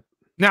 Yep.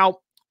 Now,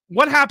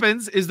 what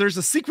happens is there's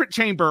a secret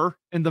chamber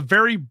in the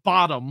very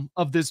bottom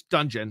of this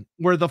dungeon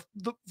where the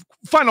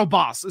final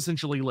boss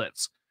essentially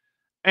lives.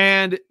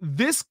 And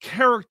this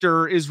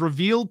character is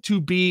revealed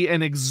to be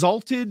an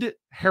exalted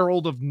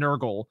herald of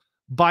Nurgle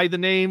by the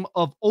name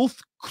of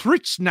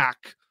Oathkrichnak,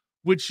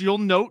 which you'll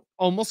note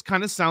almost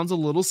kind of sounds a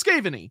little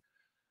Skaven-y.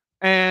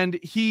 And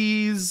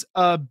he's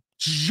a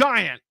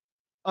giant,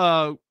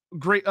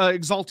 great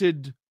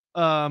exalted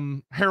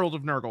Herald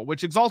of Nurgle,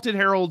 which exalted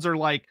heralds are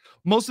like,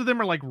 most of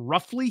them are like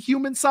roughly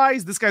human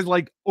size. This guy's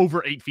like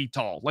over 8 feet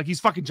tall. Like he's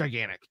fucking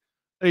gigantic,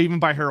 even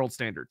by herald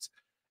standards.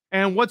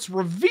 And what's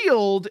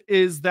revealed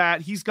is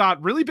that he's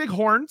got really big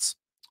horns,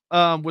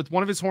 with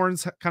one of his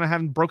horns kind of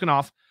having broken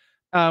off,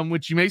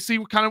 which you may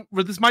see kind of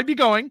where this might be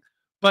going.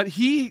 But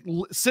he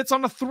sits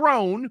on a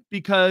throne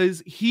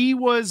because he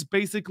was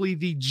basically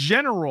the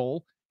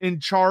general in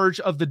charge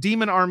of the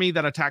demon army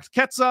that attacked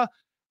Ketza.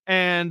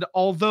 And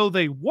although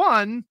they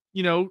won,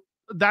 you know,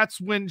 that's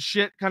when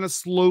shit kind of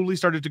slowly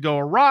started to go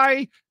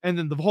awry. And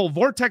then the whole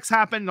vortex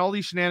happened and all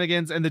these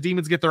shenanigans, and the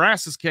demons get their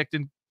asses kicked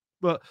and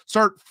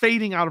start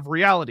fading out of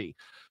reality.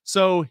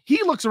 So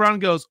he looks around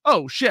and goes,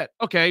 oh shit,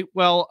 okay,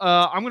 well,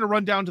 I'm going to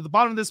run down to the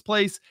bottom of this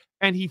place.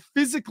 And he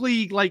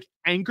physically like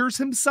anchors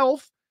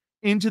himself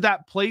into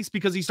that place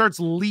because he starts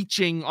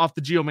leeching off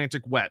the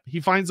geomantic web.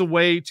 He finds a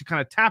way to kind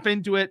of tap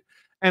into it.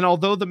 And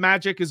although the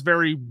magic is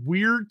very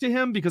weird to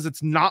him because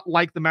it's not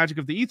like the magic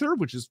of the ether,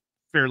 which is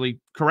fairly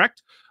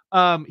correct,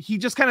 he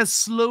just kind of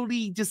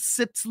slowly just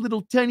sips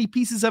little tiny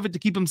pieces of it to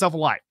keep himself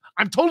alive.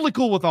 I'm totally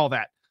cool with all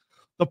that.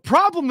 The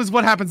problem is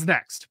what happens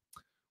next,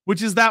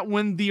 which is that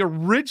when the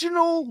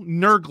original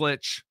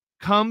Nurglich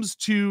comes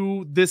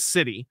to this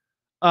city,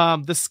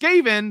 the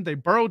Skaven, they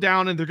burrow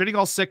down and they're getting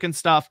all sick and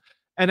stuff.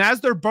 And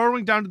as they're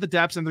burrowing down to the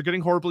depths and they're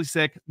getting horribly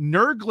sick,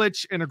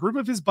 Nurglich and a group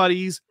of his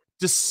buddies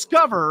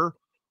discover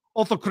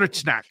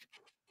Ulthokrichnak.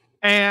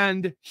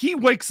 And he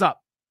wakes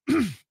up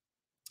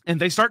and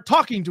they start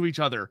talking to each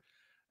other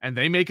and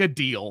they make a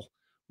deal,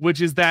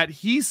 which is that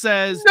he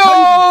says,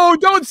 no,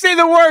 don't say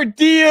the word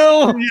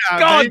deal. Yeah,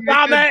 God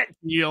damn it.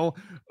 Deal.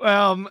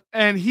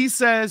 And he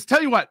says,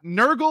 tell you what,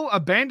 Nurgle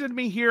abandoned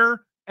me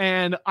here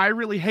and I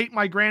really hate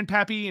my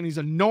grandpappy and he's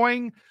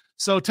annoying.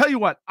 So tell you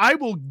what, I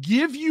will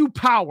give you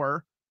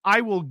power.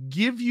 I will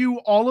give you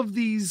all of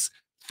these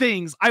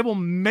things. I will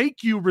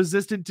make you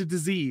resistant to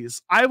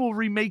disease. I will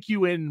remake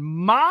you in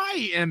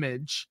my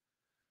image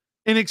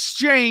in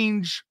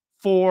exchange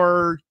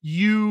for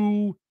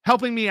you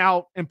helping me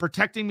out and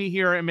protecting me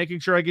here and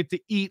making sure I get to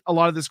eat a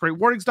lot of this great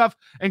warding stuff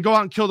and go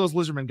out and kill those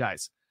lizardmen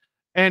guys.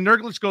 And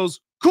Nurglich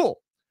goes, cool.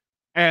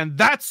 And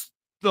that's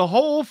the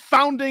whole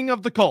founding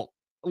of the cult.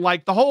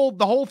 Like the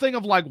whole thing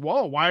of like,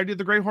 whoa, why did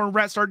the Great Horned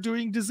Rat start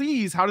doing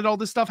disease? How did all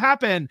this stuff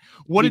happen?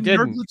 What did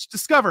Nurglich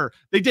discover?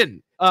 They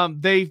didn't.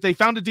 They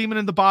found a demon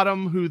in the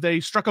bottom who they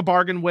struck a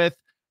bargain with,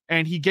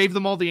 and he gave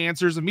them all the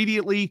answers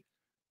immediately,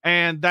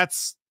 and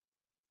that's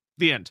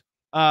the end.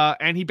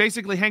 And he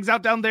basically hangs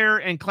out down there,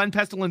 and Clan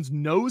Pestilens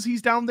knows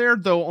he's down there,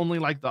 though only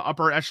like the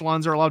upper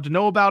echelons are allowed to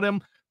know about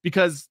him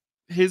because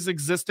his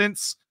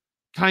existence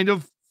kind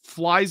of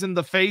flies in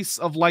the face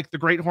of like the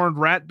Great Horned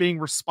Rat being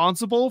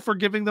responsible for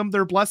giving them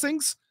their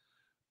blessings.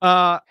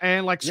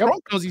 And like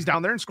Skrolk knows he's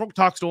down there, and Skrolk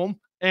talks to him,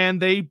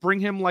 and they bring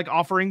him like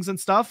offerings and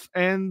stuff,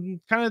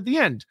 and kind of the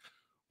end.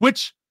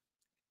 Which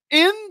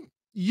in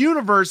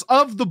universe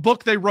of the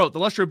book they wrote, the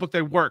illustrated book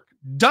they work,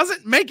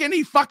 doesn't make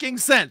any fucking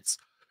sense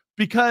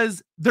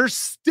because there's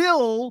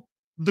still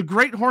the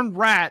Great Horned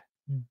Rat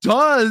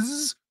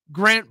does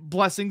grant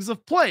blessings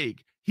of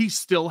plague. He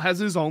still has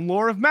his own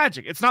lore of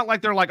magic. It's not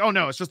like they're like, oh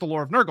no, it's just the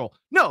lore of Nurgle.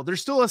 No,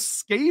 there's still a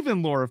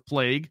Skaven lore of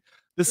plague.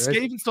 The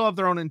Skaven still have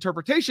their own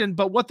interpretation,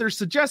 but what they're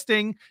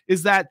suggesting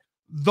is that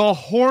the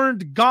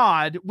horned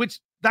god,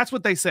 which that's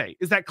what they say,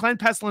 is that Clan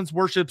Pestilens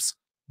worships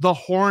the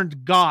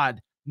horned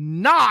god,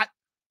 not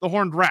the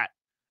horned rat.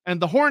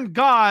 And the horned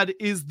god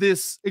is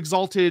this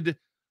exalted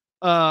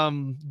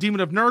demon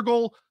of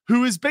Nurgle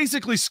who is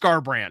basically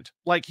Scarbrand.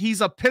 Like he's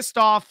a pissed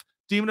off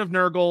demon of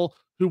Nurgle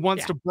who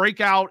wants to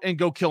break out and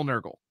go kill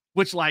Nurgle,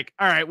 which like,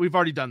 all right, we've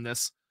already done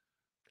this.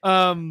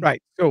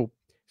 Right. So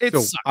it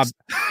sucks.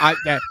 I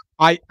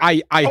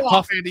go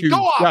off, Andy. Go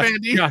off,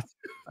 Andy.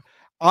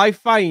 I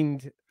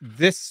find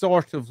this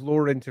sort of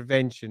lore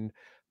intervention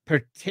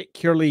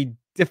particularly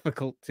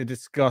difficult to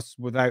discuss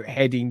without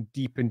heading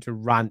deep into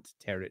rant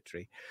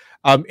territory.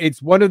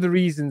 It's one of the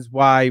reasons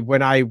why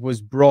when I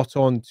was brought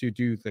on to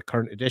do the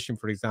current edition,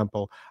 for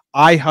example,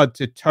 I had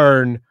to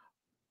turn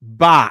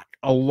back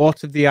a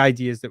lot of the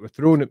ideas that were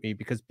thrown at me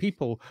because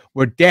people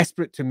were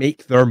desperate to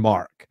make their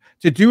mark,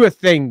 to do a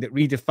thing that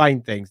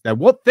redefined things. Now,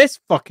 what this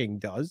fucking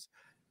does,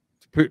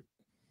 to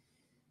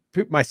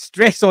put my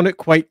stress on it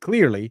quite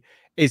clearly,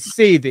 is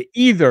say that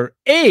either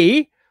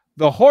A,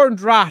 the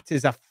Horned Rat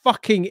is a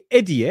fucking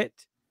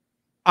idiot,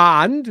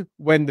 and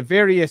when the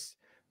various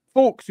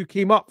folks who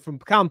came up from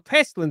Clan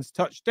Pestilens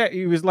touched it,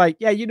 he was like,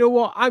 yeah, you know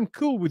what? I'm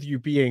cool with you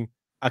being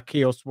a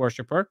Chaos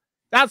Worshipper.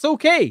 That's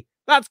okay.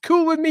 That's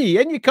cool with me.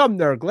 And you come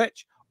there,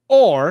 Glitch.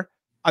 Or,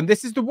 and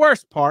this is the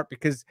worst part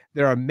because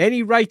there are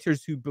many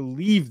writers who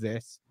believe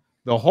this,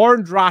 the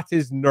Horned Rat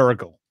is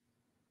Nurgle.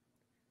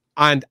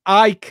 And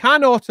I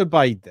cannot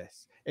abide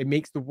this. It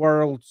makes the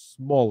world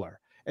smaller.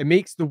 It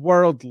makes the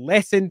world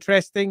less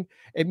interesting.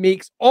 It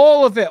makes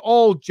all of it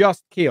all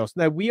just chaos.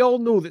 Now, we all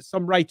know that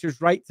some writers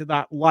write to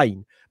that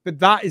line, but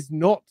that is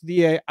not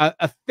the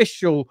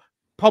official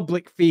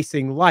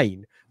public-facing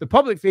line. The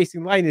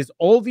public-facing line is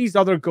all these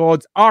other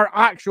gods are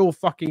actual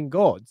fucking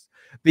gods.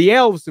 The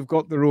elves have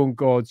got their own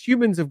gods.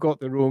 Humans have got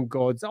their own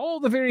gods. All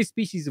the various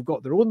species have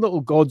got their own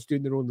little gods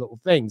doing their own little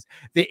things.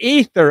 The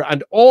Aether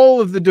and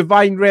all of the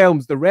divine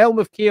realms, the realm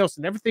of chaos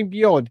and everything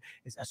beyond,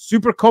 is a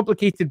super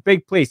complicated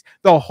big place.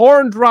 The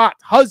Horned Rat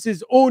has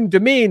his own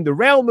domain, the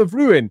realm of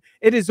ruin.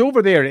 It is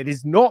over there. It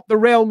is not the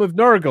realm of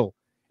Nurgle.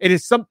 It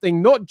is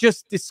something not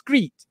just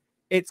discrete.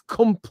 It's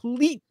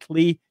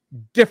completely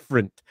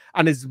different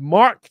and is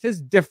marked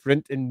as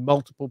different in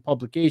multiple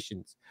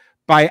publications.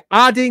 By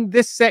adding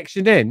this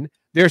section in,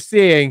 they're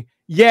saying,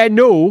 yeah,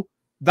 no,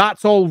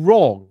 that's all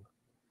wrong.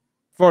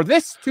 For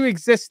this to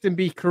exist and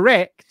be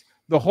correct,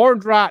 the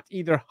Horned Rat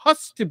either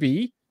has to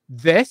be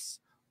this,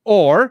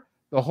 or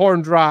the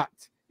Horned Rat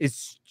is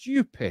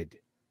stupid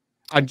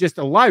and just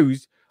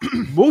allows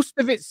most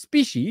of its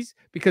species,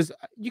 because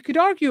you could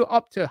argue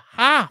up to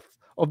half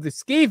of the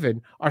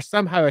Skaven are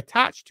somehow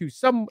attached to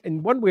some,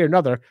 in one way or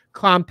another,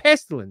 Clan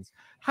Pestilens.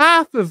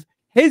 Half of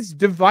his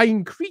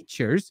divine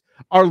creatures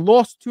are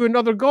lost to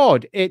another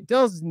god. It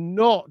does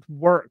not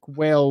work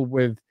well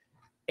with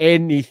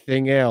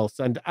anything else.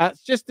 And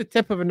that's just the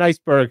tip of an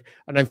iceberg.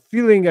 And I'm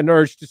feeling an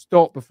urge to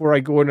stop before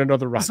I go on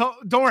another rant. So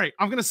don't worry.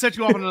 I'm going to set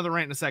you off on another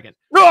rant in a second.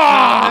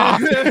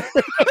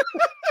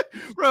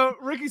 Bro,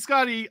 Ricky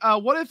Scotty,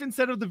 what if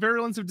instead of the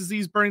virulence of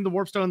disease burning the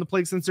warp stone and the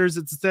plague sensors,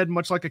 it's instead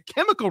much like a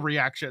chemical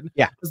reaction?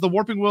 Yeah. As the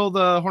warping will,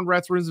 the Horned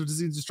Rat's runes of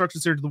disease and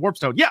destruction seared to the warp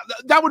stone. Yeah,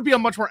 that would be a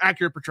much more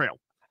accurate portrayal.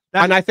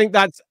 And I think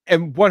that's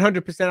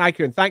 100%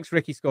 accurate. And thanks,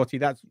 Ricky Scotty.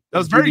 That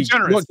was very really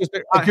generous. Not just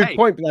a good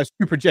point, but that's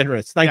super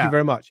generous. Thank you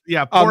very much.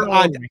 Yeah,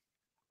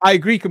 I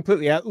agree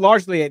completely.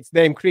 Largely, it's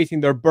them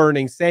creating their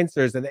burning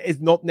sensors, and it is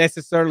not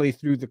necessarily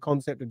through the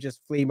concept of just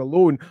flame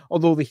alone,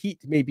 although the heat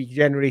may be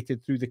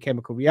generated through the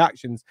chemical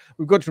reactions.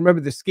 We've got to remember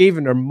the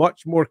Skaven are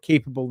much more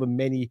capable than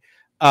many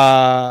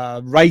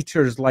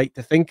writers like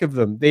to think of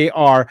them. They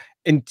are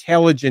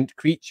intelligent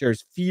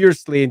creatures,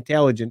 fiercely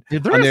intelligent,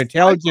 and their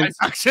intelligence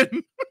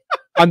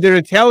and their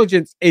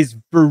intelligence is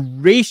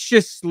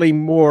voraciously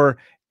more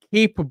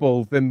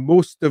capable than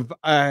most of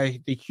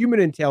the human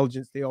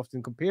intelligence they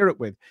often compare it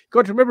with. You've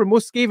got to remember,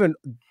 most Skaven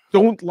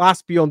don't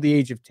last beyond the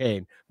age of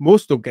 10.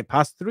 Most don't get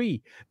past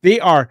 3. They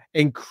are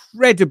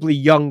incredibly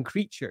young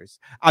creatures,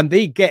 and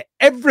they get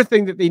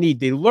everything that they need.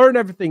 They learn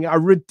everything at a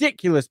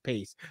ridiculous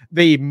pace.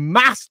 They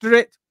master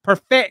it,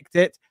 perfect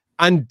it,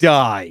 and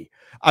die.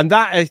 And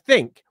that, I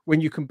think,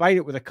 when you combine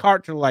it with a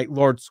character like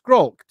Lord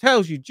Skrolk,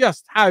 tells you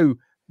just how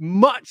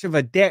much of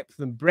a depth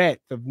and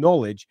breadth of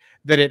knowledge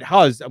that it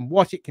has and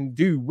what it can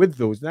do with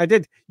those. And I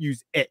did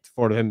use it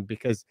for him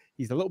because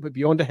he's a little bit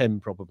beyond a him,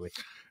 probably.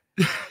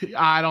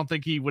 I don't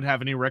think he would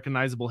have any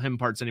recognizable him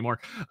parts anymore.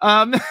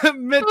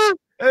 Mitch,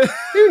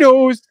 who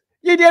knows?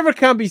 You never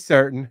can be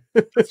certain.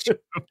 Let's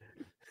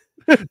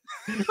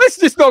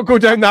just not go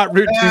down that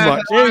route too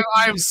much.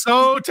 I am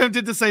so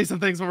tempted to say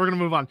some things, but we're going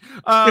to move on.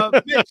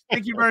 Mitch,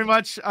 thank you very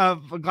much.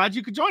 I'm glad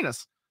you could join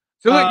us.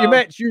 So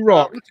look, you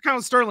rock.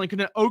 Count Sterling, can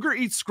an ogre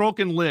eat Skrolk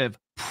and live?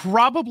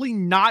 Probably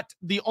not.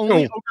 The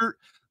only ogre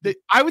that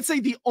I would say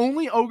the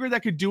only ogre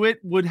that could do it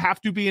would have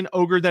to be an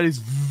ogre that is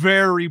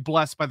very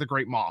blessed by the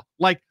Great Maw.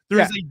 Like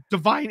there's a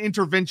divine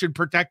intervention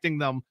protecting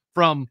them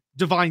from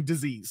divine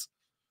disease.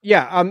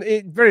 Yeah,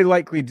 it very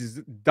likely does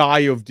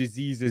die of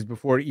diseases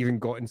before it even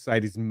got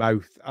inside his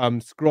mouth.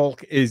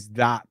 Skrolk is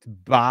that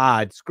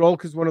bad.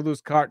 Skrolk is one of those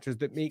characters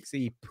that makes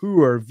a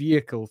poor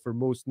vehicle for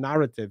most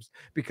narratives,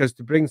 because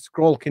to bring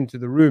Skrolk into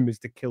the room is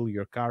to kill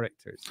your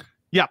characters.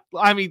 Yeah,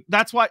 I mean,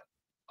 that's why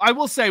I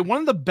will say one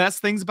of the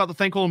best things about the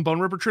Thankful and Bone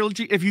Ripper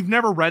trilogy, if you've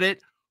never read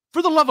it,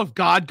 for the love of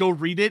God, go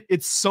read it.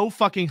 It's so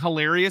fucking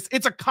hilarious.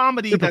 It's a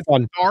comedy that's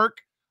dark.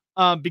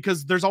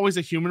 Because there's always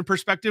a human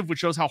perspective, which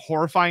shows how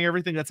horrifying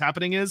everything that's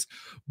happening is.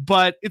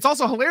 But it's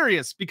also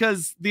hilarious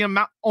because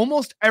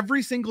almost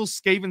every single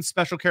Skaven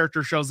special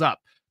character shows up,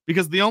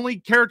 because the only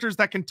characters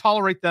that can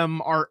tolerate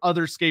them are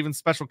other Skaven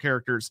special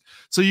characters.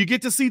 So you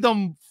get to see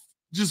them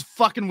just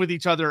fucking with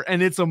each other,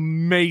 and it's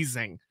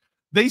amazing.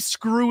 They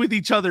screw with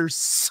each other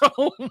so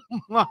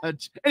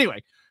much.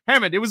 Anyway,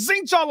 Hammond, it was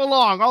Zinch all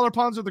along. All our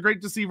pawns are the great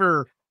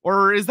deceiver.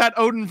 Or is that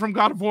Odin from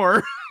God of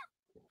War?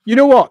 You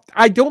know what?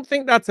 I don't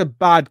think that's a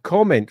bad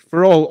comment.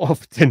 For all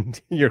often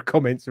your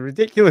comments are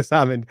ridiculous,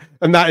 Hammond,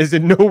 and that is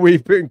in no way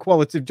putting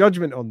qualitative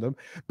judgment on them.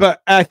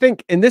 But I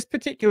think in this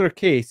particular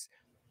case,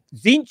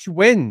 Zinch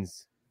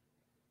wins.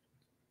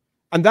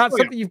 And that's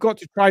something you've got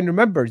to try and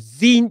remember.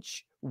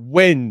 Zinch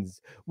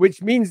wins,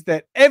 which means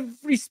that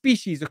every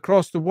species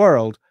across the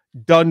world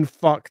done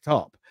fucked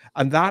up.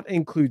 And that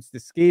includes the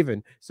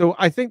Skaven. So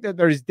I think that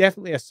there is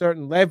definitely a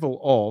certain level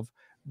of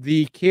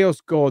the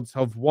Chaos Gods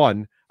have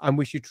won, and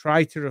we should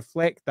try to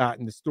reflect that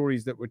in the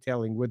stories that we're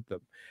telling with them.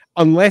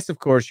 Unless, of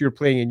course, you're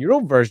playing in your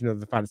own version of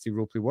the fantasy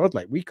roleplay world,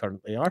 like we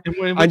currently are.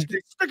 And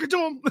stick it to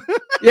them.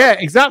 Yeah,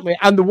 exactly.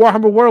 And the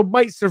Warhammer world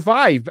might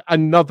survive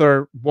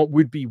another what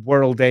would be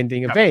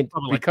world-ending event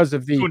because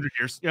of the 200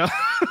 years. Yeah,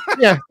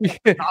 yeah.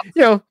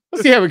 You know,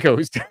 we'll see how it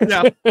goes.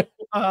 Yeah.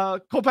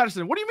 Cole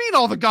Patterson, what do you mean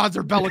all the gods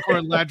are Be'lakor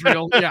and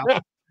Ladriel?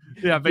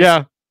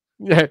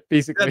 Yeah,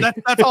 basically.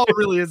 That's all it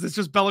really is. It's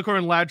just Be'lakor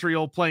and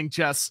Ladriel playing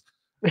chess.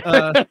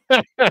 But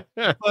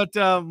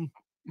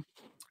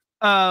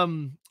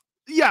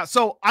yeah,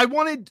 so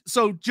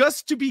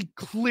just to be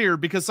clear,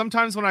 because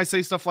sometimes when I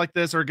say stuff like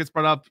this or it gets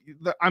brought up,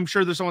 I'm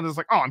sure there's someone that's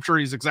like, oh, I'm sure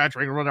he's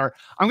exaggerating or whatever.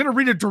 I'm going to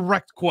read a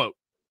direct quote.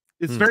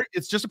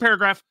 It's just a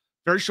paragraph,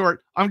 very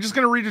short. I'm just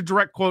going to read a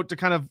direct quote to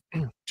kind of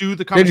do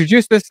the to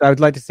introduce this. I would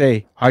like to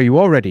say, are you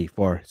all ready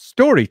for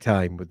story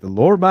time with the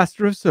lore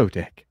master of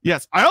Sotek?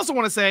 Yes. I also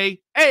want to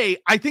say, A,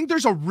 I think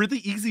there's a really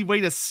easy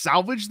way to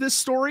salvage this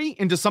story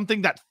into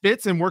something that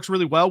fits and works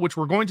really well, which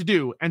we're going to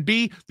do. And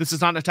B, this is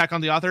not an attack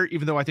on the author,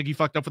 even though I think he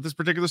fucked up with this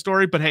particular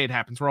story, but hey, it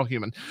happens. We're all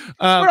human.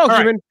 We're all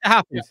human. Right. It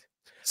happens. Yeah.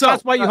 So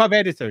that's why you have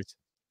editors.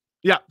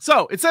 Yeah.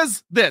 So it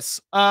says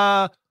this,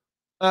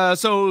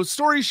 so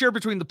stories shared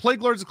between the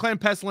Plaguelords and Clan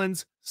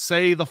Pestilens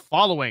say the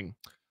following.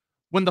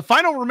 When the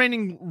final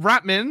remaining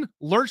Ratmen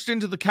lurched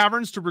into the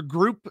caverns to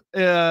regroup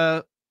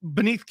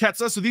beneath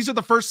Ketsa, so these are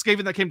the first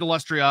Skaven that came to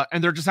Lustria,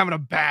 and they're just having a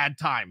bad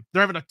time.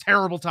 They're having a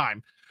terrible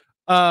time.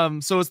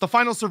 So it's the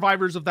final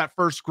survivors of that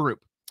first group.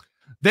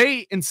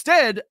 They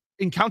instead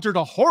encountered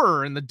a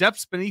horror in the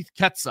depths beneath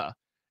Ketsa.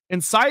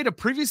 Inside a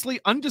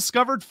previously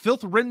undiscovered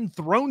filth-ridden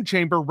throne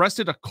chamber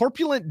rested a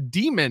corpulent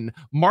demon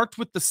marked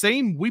with the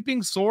same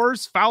weeping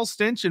sores, foul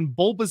stench, and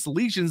bulbous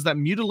lesions that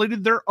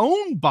mutilated their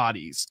own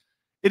bodies.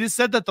 It is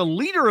said that the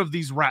leader of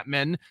these rat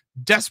men,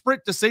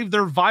 desperate to save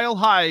their vile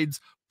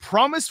hides,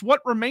 promised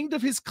what remained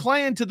of his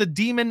clan to the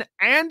demon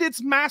and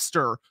its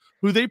master,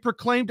 who they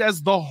proclaimed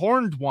as the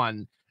Horned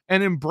One,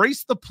 and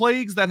embraced the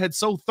plagues that had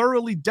so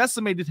thoroughly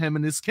decimated him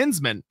and his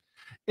kinsmen.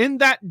 In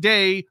that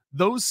day,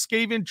 those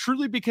Skaven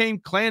truly became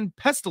Clan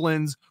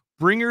Pestilens,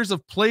 bringers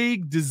of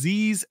plague,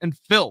 disease, and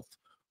filth.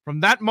 From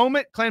that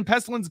moment, Clan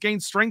Pestilens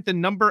gained strength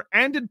in number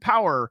and in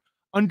power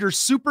under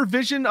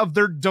supervision of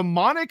their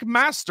demonic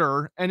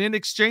master, and in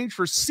exchange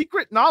for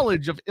secret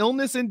knowledge of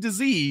illness and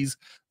disease,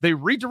 they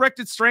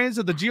redirected strands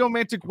of the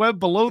geomantic web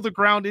below the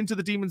ground into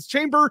the demon's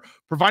chamber,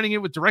 providing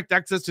it with direct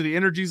access to the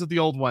energies of the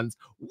old ones.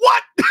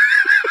 What?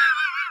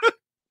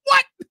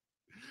 What?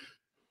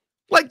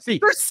 Like, they're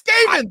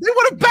Skaven. They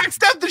would have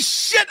backstabbed the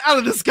shit out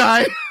of this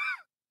guy.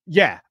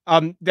 Yeah.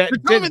 They've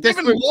been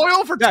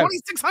loyal for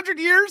 2,600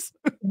 years?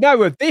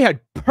 No, if they had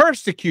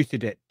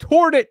persecuted it,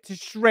 torn it to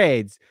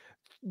shreds,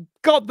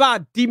 got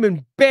that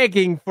demon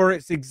begging for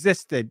its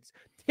existence,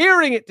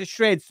 tearing it to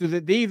shreds so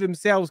that they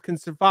themselves can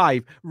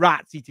survive,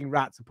 rats eating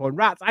rats upon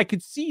rats, I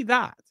could see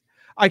that.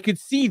 I could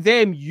see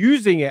them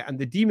using it and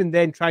the demon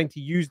then trying to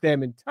use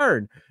them in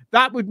turn.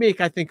 That would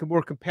make, I think, a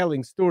more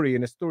compelling story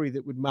and a story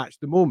that would match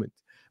the moment.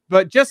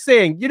 But just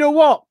saying, you know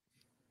what?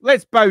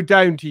 Let's bow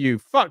down to you.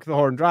 Fuck the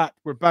Horned Rat.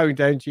 We're bowing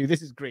down to you.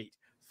 This is great.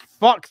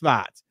 Fuck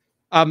that.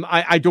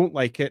 I don't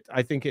like it.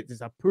 I think it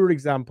is a poor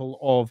example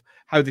of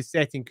how the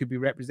setting could be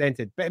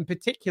represented. But in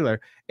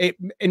particular,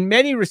 in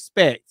many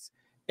respects,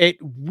 it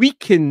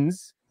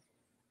weakens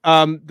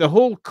the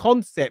whole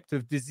concept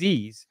of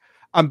disease.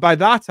 And by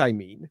that, I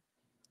mean,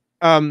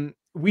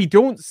 we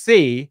don't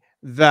say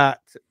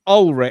that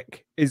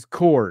Ulrich is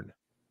corn.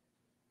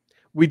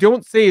 We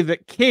don't say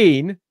that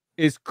Cain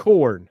is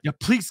corn. Yeah,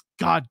 please,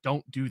 God,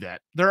 don't do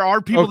that. There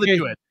are people that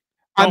do it.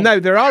 And now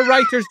there are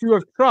writers who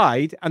have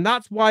tried, and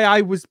that's why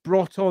I was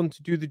brought on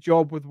to do the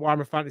job with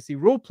Warhammer Fantasy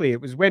Roleplay.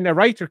 It was when a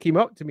writer came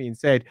up to me and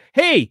said,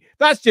 hey,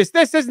 that's just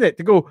this, isn't it?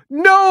 To go,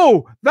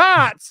 no,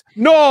 that's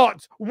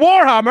not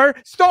Warhammer.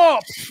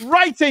 Stop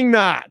writing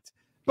that.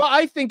 But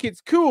I think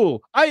it's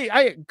cool.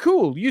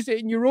 Cool. Use it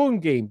in your own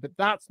game, but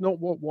that's not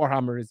what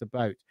Warhammer is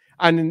about.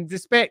 And in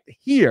respect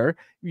here,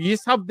 you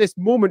just have this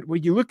moment where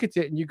you look at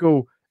it and you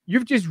go,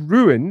 you've just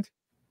ruined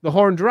the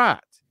Horned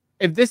Rat.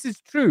 If this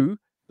is true,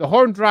 the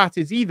Horned Rat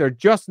is either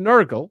just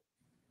Nurgle,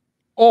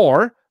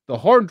 or the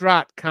Horned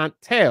Rat can't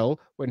tell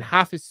when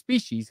half his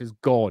species is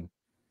gone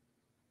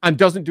and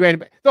doesn't do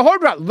anything. The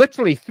Horned Rat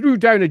literally threw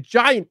down a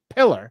giant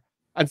pillar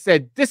and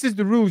said, this is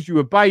the rules you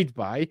abide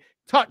by.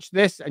 Touch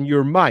this and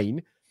you're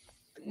mine.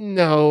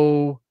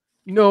 No,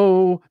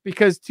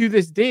 because to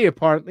this day,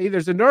 apparently,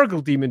 there's a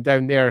Nurgle demon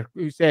down there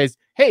who says,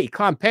 hey,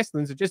 Clan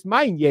Pestilens are just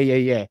mine.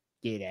 Yeah.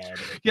 Get out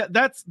of it. Yeah,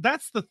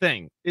 that's the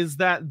thing, is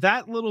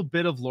that little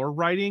bit of lore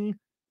writing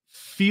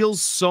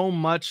feels so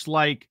much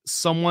like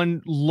someone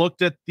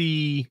looked at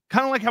the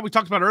kind of like how we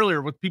talked about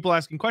earlier with people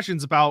asking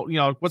questions about,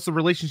 what's the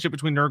relationship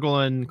between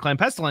Nurgle and Clan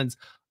Pestilens,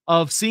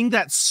 of seeing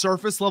that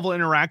surface level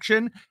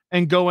interaction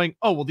and going,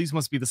 oh, well, these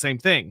must be the same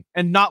thing,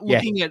 and not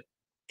looking at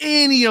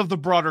any of the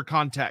broader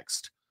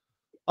context.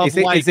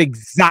 It's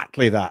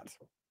exactly that.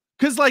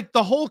 Because like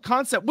the whole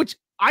concept, which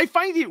I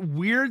find it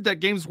weird that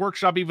Games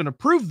Workshop even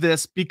approved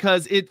this,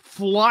 because it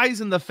flies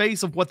in the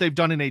face of what they've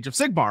done in Age of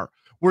Sigmar,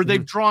 where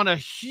they've drawn a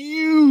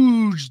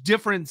huge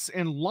difference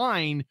in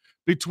line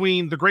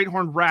between the Great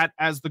Horned Rat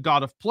as the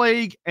god of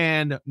plague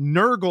and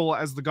Nurgle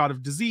as the god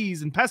of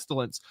disease and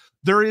pestilence.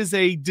 There is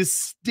a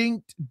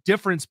distinct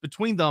difference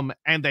between them,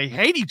 and they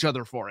hate each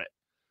other for it.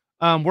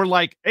 We're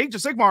like, Age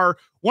of Sigmar,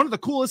 one of the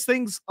coolest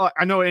things,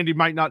 I know Andy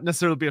might not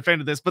necessarily be a fan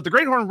of this, but the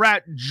Great Horned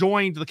Rat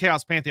joined the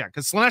Chaos Pantheon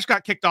because Slaanesh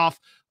got kicked off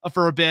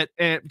for a bit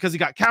because he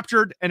got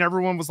captured, and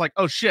everyone was like,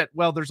 oh shit,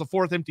 well, there's a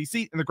fourth empty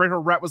seat, and the Great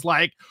Horned Rat was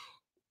like,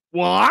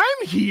 well,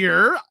 I'm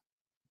here.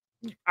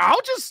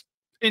 I'll just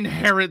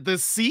inherit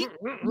this seat.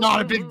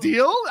 Not a big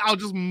deal. I'll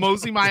just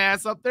mosey my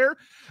ass up there.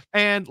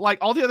 And like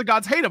all the other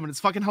gods hate him, and it's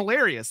fucking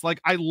hilarious. Like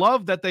I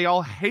love that they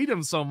all hate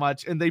him so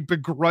much and they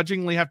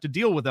begrudgingly have to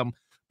deal with him.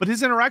 But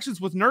his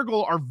interactions with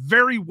Nurgle are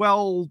very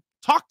well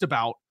talked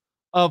about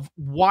of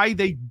why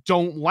they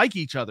don't like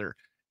each other.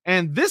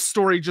 And this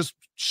story just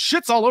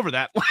shits all over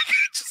that. Like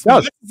it just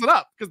messes it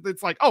up because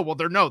it's like, oh, well,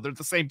 they're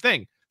the same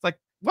thing. It's like,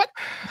 what?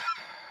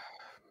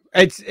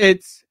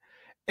 It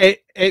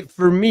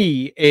for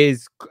me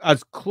is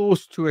as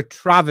close to a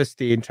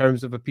travesty in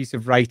terms of a piece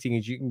of writing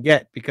as you can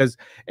get, because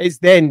it's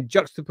then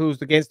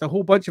juxtaposed against a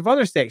whole bunch of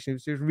other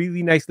sections which are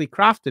really nicely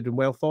crafted and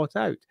well thought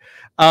out.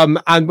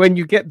 And when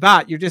you get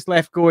that, you're just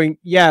left going,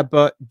 yeah,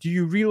 but do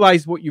you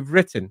realize what you've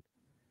written?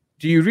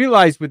 Do you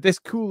realize with this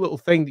cool little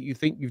thing that you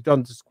think you've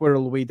done to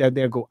squirrel away down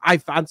there and go,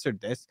 I've answered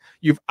this,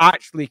 you've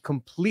actually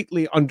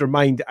completely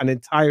undermined an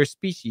entire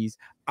species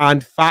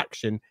and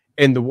faction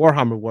in the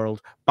Warhammer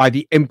world by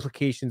the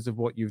implications of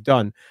what you've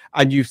done.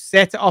 And you've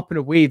set it up in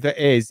a way that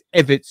is,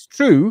 if it's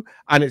true,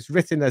 and it's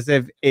written as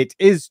if it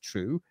is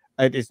true,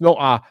 and it's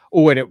not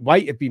and it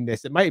might have been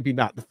this, it might have been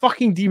that. The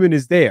fucking demon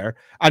is there,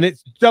 and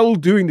it's still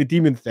doing the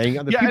demon thing,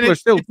 and the people are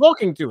still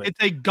talking to it.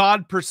 It's a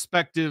god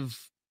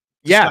perspective.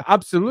 Yeah,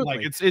 absolutely.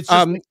 Like it's just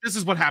like, this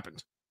is what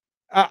happened.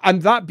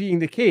 And that being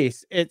the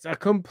case, it's a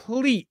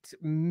complete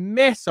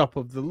mess up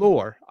of the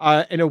lore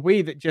in a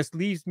way that just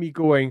leaves me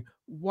going,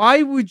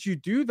 why would you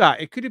do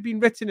that? It could have been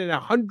written in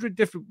 100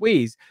 different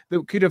ways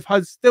that could have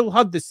still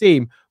had the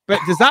same. But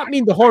does that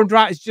mean the Horned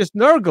Rat is just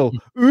Nurgle?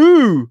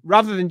 Ooh,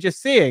 rather than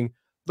just saying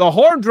the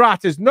Horned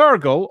Rat is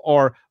Nurgle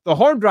or the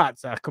Horned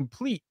Rat's a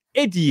complete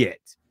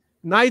idiot.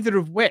 Neither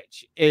of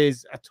which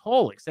is at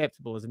all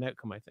acceptable as an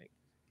outcome, I think.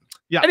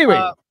 Yeah.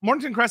 Anyway,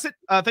 Mornington Crescent,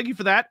 thank you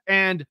for that.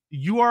 And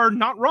you are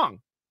not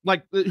wrong.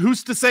 Like,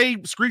 who's to say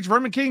Screech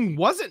Vermin King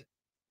wasn't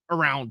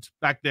around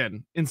back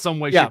then in some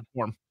way, shape, or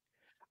form?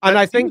 And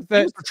I think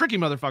that these are tricky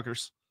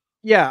motherfuckers.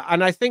 Yeah,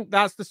 and I think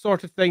that's the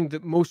sort of thing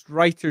that most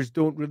writers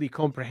don't really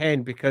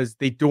comprehend because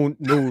they don't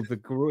know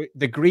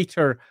the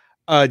greater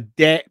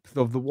depth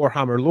of the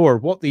Warhammer lore.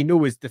 What they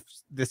know is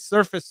the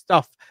surface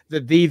stuff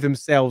that they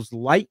themselves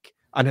like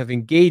and have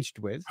engaged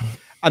with,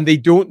 and they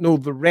don't know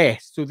the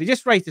rest. So they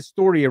just write a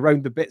story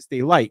around the bits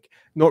they like,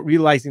 not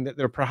realizing that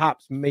they're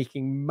perhaps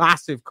making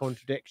massive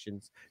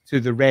contradictions to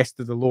the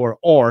rest of the lore,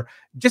 or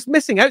just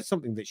missing out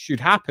something that should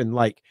happen.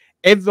 Like,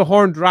 if the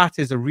Horned Rat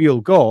is a real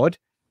god,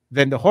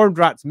 then the Horned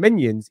Rat's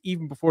minions,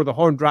 even before the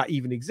Horned Rat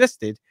even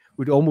existed,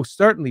 would almost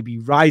certainly be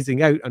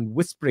rising out and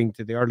whispering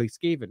to the early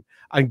Skaven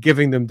and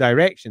giving them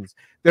directions.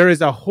 There is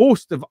a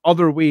host of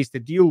other ways to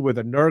deal with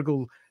a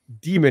Nurgle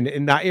demon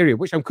in that area,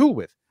 which I'm cool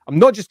with. I'm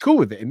not just cool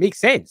with it. It makes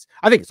sense.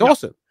 I think it's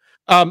awesome.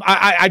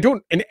 I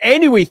don't in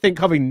any way think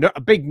having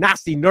a big,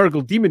 nasty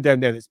Nurgle demon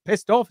down there that's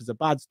pissed off is a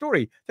bad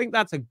story. I think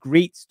that's a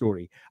great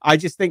story. I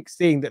just think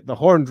saying that the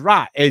Horned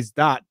Rat is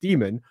that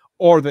demon,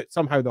 or that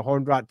somehow the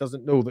Horned Rat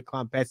doesn't know that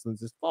Clan Pestilens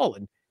has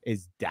fallen,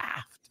 is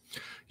daft.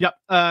 Yep,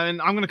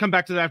 and I'm going to come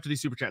back to that after these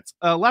super chats.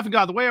 Laughing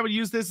God, the way I would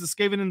use this is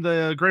Skaven and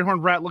the Great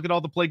Horned Rat look at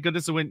all the plague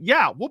goodness and went,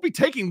 yeah, we'll be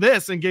taking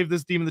this, and gave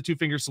this demon the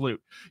 2-finger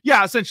salute.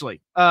 Yeah, essentially.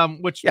 Come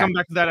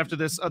back to that after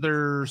this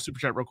other super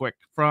chat real quick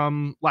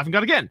from Laughing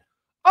God again.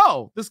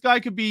 Oh, this guy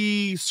could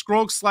be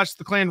Skrolk /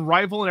 the clan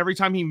rival, and every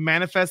time he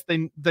manifests,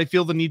 they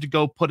feel the need to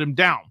go put him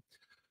down.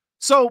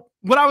 So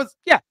what I was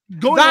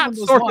going that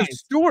sort of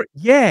story,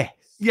 yeah,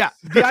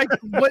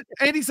 what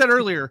Andy said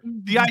earlier,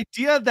 the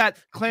idea that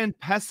Clan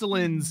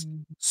Pestilens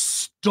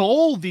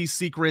stole these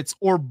secrets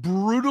or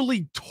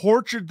brutally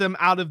tortured them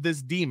out of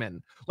this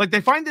demon. Like,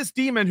 they find this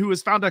demon who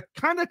has found a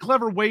kind of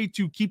clever way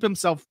to keep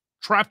himself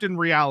trapped in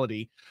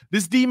reality.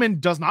 This demon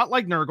does not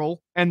like Nurgle,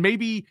 and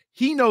maybe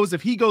he knows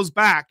if he goes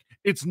back,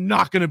 it's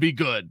not going to be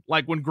good.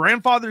 Like, when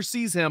grandfather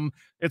sees him,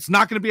 it's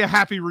not going to be a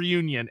happy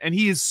reunion. And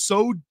he is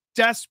so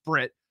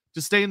desperate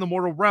to stay in the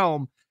mortal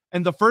realm.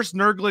 And the first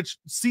Nurglich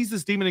sees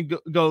this demon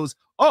and goes,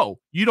 oh,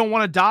 you don't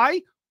want to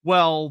die?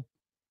 Well,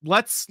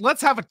 let's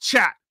have a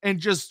chat, and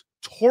just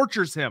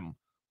tortures him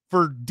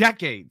for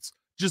decades,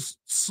 just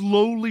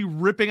slowly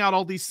ripping out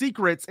all these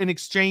secrets in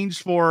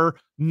exchange for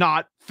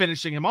not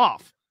finishing him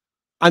off.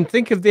 And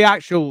think of the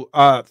actual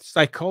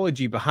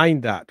psychology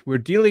behind that. We're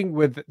dealing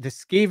with the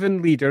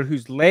Skaven leader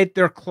who's led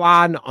their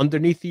clan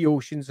underneath the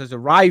oceans, has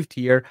arrived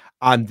here,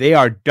 and they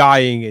are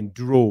dying in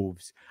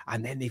droves.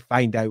 And then they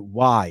find out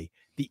why.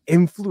 The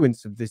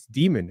influence of this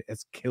demon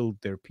has killed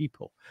their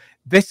people.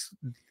 This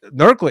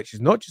Nurglich is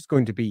not just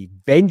going to be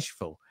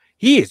vengeful.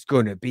 He is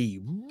going to be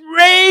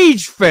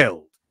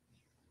rage-filled,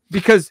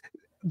 because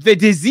the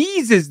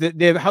diseases that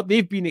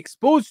they've been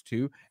exposed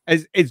to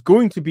is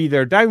going to be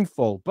their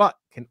downfall, but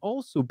can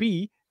also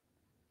be,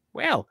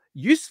 well,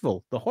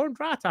 useful. The Horned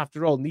Rat,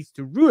 after all, needs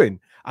to ruin,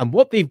 and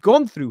what they've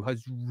gone through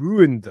has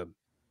ruined them.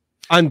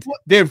 And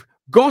they've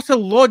got a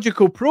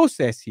logical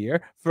process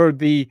here for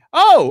the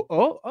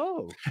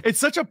oh. It's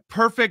such a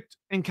perfect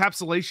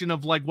encapsulation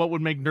of like what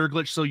would make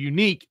Nurglitch so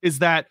unique is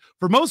that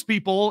for most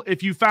people,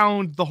 if you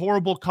found the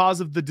horrible cause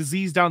of the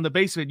disease down in the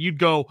basement, you'd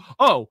go,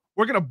 oh,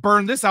 we're going to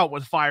burn this out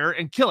with fire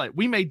and kill it.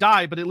 We may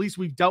die, but at least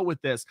we've dealt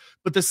with this.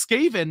 But the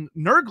Skaven,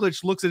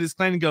 Nurglitch looks at his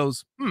clan and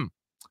goes,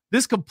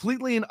 this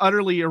completely and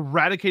utterly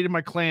eradicated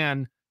my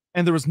clan,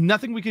 and there was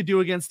nothing we could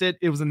do against it.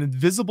 It was an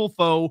invisible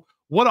foe.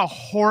 What a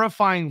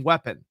horrifying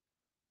weapon.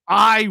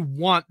 I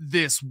want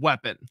this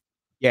weapon.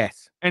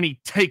 Yes. And he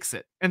takes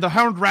it. And the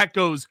Hound Rat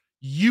goes,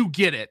 you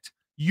get it.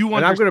 You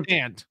understand. I'm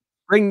going to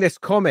bring this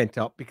comment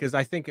up because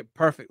I think it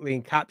perfectly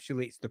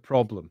encapsulates the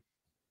problem.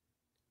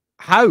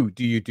 How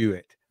do you do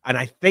it? And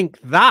I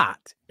think that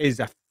is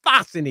a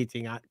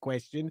fascinating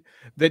question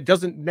that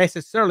doesn't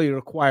necessarily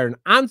require an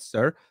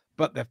answer,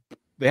 but the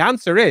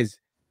answer is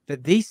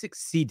that they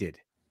succeeded.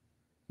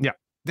 Yeah.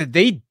 That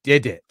they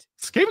did it.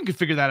 Skaven could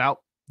figure that out.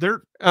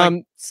 They're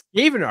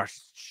Skaven are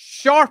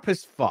sharp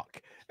as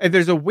fuck. If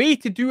there's a way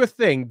to do a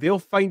thing, they'll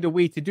find a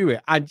way to do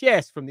it. And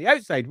yes, from the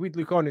outside, we'd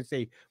look on and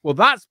say, well,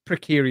 that's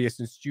precarious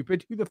and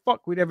stupid. Who the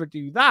fuck would ever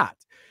do that?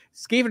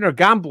 Skaven are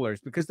gamblers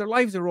because their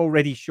lives are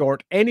already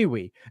short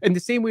anyway. In the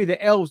same way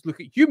that elves look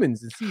at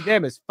humans and see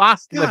them as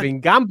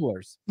fast-living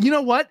gamblers. You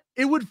know what?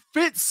 It would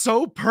fit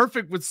so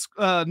perfect with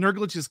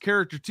Nurglitch's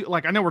character too.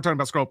 Like, I know we're talking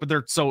about Skrolk, but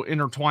they're so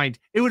intertwined.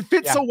 It would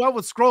fit so well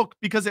with Skrolk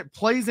because it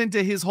plays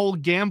into his whole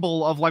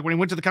gamble of like when he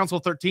went to the Council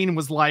of 13 and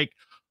was like,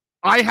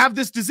 I have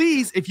this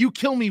disease. If you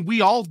kill me,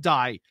 we all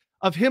die.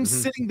 Of him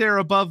sitting there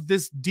above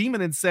this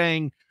demon and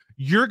saying,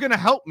 you're going to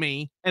help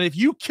me. And if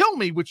you kill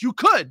me, which you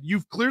could,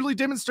 you've clearly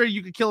demonstrated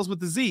you could kill us with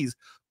disease.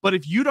 But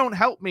if you don't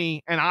help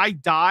me and I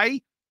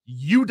die,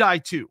 you die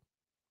too.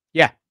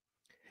 Yeah.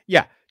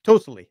 Yeah,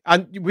 totally.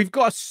 And we've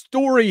got a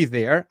story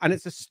there. And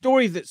it's a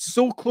story that's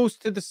so close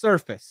to the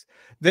surface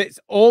that's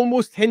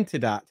almost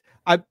hinted at.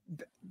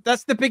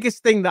 That's the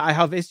biggest thing that I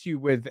have issue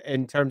with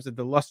in terms of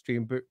the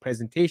Lustrian book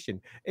presentation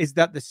is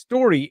that the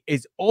story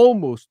is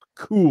almost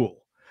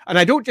cool. And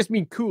I don't just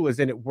mean cool as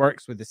in it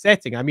works with the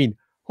setting. I mean,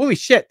 holy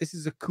shit, this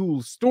is a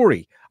cool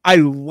story. I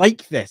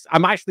like this.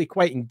 I'm actually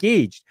quite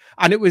engaged.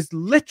 And it was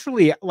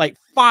literally like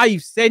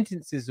 5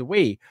 sentences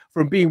away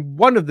from being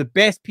one of the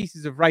best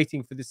pieces of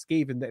writing for the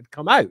Skaven that had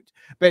come out.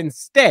 But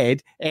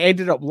instead, it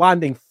ended up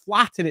landing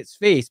flat in its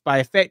face by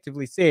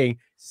effectively saying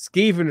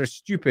Skaven are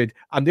stupid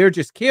and they're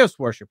just chaos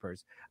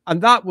worshippers. And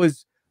that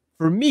was,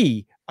 for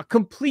me, a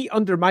complete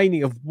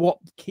undermining of what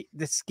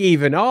the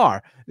Skaven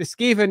are. The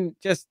Skaven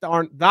just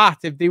aren't that.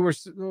 If they were,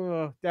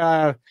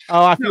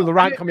 I feel the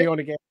rant coming on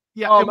again.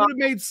 Yeah,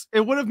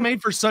 it would have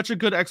made for such a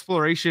good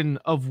exploration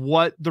of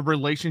what the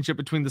relationship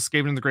between the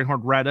Skaven and the Great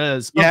Horned Rat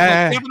is.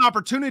 Yeah, you have an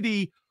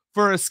opportunity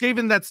for a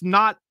Skaven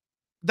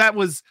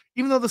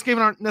even though the Skaven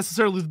aren't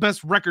necessarily the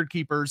best record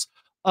keepers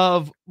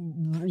of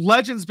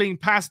legends being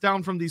passed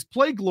down from these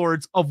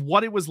Plaguelords of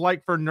what it was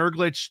like for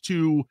Nurglitch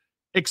to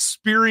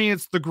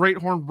experience the Great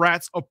Horned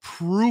Rat's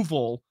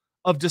approval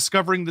of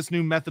discovering this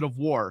new method of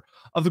war,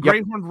 of the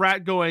Great Horned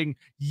Rat going,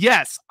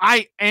 yes,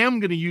 I am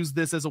going to use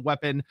this as a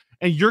weapon,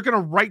 and you're going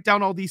to write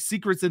down all these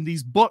secrets in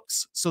these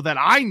books so that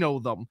I know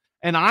them,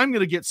 and I'm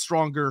going to get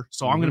stronger,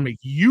 so I'm going to make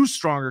you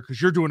stronger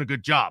because you're doing a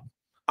good job.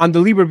 And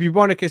the Liber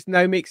Bubonicus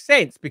now makes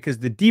sense because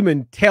the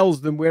demon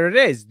tells them where it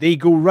is. They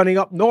go running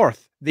up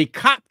north. They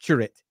capture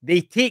it.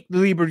 They take the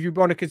Liber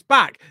Bubonicus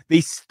back.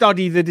 They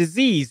study the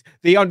disease.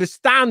 They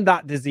understand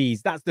that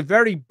disease. That's the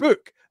very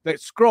book that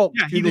Skrolk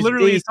he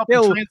literally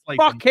still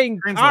fucking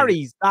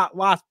carries that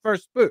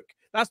first book.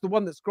 That's the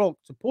one that Skrolk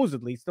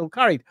supposedly still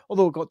carried,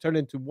 although it got turned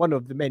into one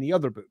of the many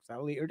other books at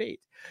a later date.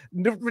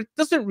 It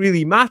doesn't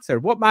really matter.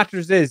 What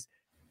matters is,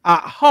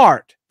 at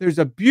heart, there's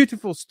a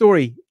beautiful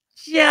story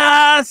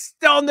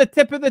just on the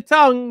tip of the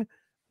tongue,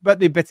 but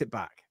they bit it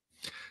back.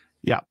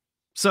 Yeah.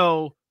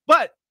 So,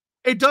 but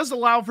it does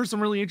allow for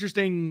some really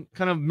interesting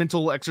kind of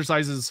mental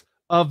exercises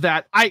of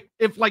that.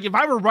 If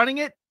I were running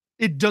it,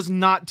 it does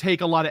not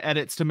take a lot of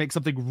edits to make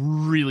something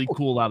really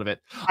cool out of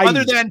it.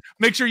 Other than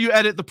make sure you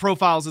edit the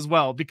profiles as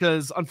well,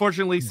 because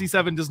unfortunately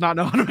C7 does not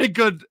know how to make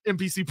good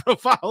NPC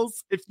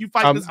profiles. If you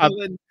fight this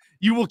villain,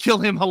 you will kill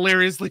him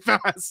hilariously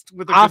fast.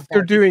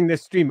 After doing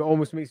this stream, it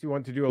almost makes me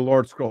want to do a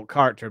Lord Skrolk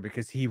character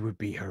because he would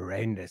be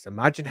horrendous.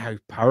 Imagine how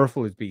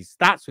powerful he'd be.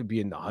 Stats would be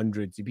in the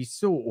hundreds. He'd be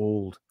so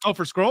old. Oh,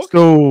 for Skrolk?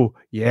 So,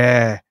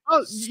 yeah.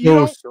 Oh,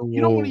 you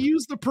don't want to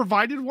use the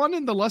provided one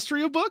in the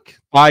Lustria book?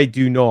 I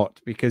do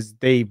not, because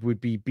they would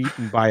be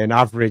beaten by an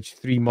average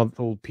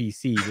 3-month-old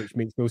PC, which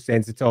makes no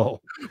sense at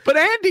all. But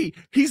Andy,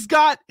 he's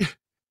got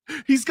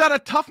a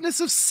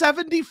toughness of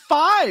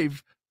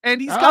 75. And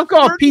I've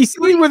got a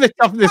PC with a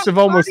toughness of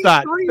almost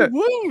that.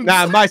 Wounds.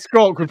 Nah, my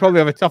Skrolk would probably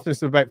have a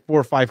toughness of about 400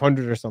 or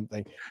 500 or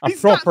something.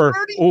 He's got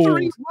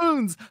 33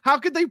 wounds. How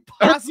could they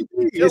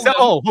possibly kill Is that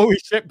all? Holy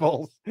shit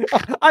balls.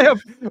 I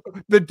have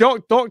the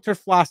Dr.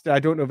 Flaster. I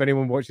don't know if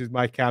anyone watches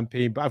my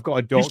campaign, but I've got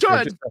a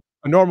doctor, just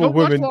a normal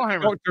woman,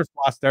 Dr.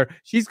 Flaster.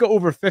 She's got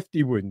over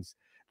 50 wounds.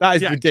 That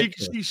is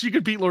ridiculous. She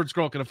could beat Lord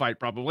Skrolk in a fight,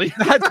 probably.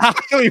 That's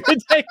actually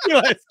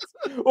ridiculous.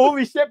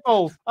 Holy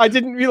shitballs. I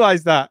didn't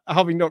realize that,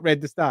 having not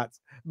read the stats.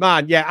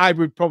 Man, yeah, I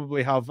would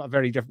probably have a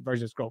very different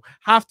version of Skrolk.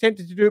 Half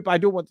tempted to do it, but I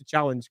don't want to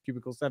challenge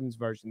Cubicle 7's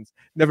versions.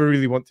 Never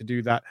really want to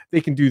do that. They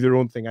can do their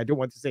own thing. I don't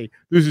want to say,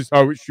 this is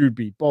how it should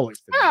be.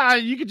 Bollocks.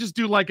 You could just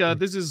do like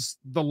this is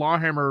the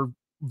Lawhammer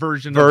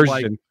version. Of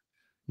like,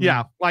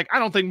 yeah, like I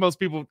don't think most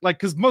people, like,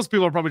 because most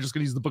people are probably just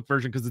going to use the book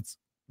version because it's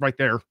right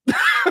there.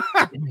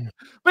 But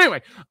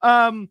anyway,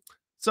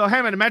 so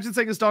Hammond, imagine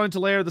saying installed into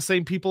layer the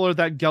same people or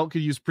that Gelt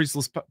could use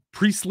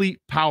priestly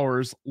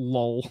powers.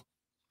 Lol.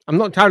 I'm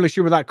not entirely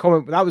sure with that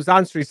comment, but that was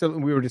answering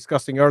something we were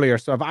discussing earlier.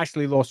 So I've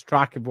actually lost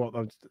track of what.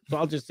 So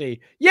I'll just say,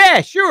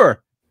 yeah,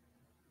 sure.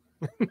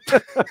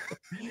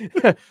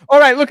 All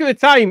right, look at the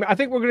time. I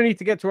think we're going to need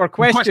to get to our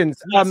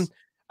questions. Yes.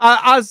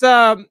 As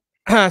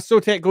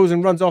Sotek goes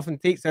and runs off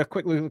and takes a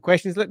quick look at the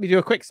questions, let me do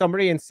a quick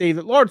summary and say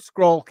that Lord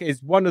Skrolk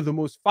is one of the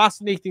most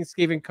fascinating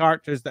Skaven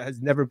characters that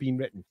has never been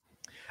written.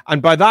 And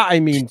by that,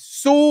 I mean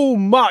so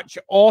much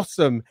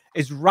awesome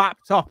is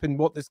wrapped up in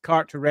what this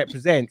character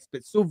represents,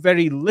 but so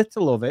very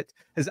little of it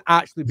has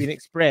actually been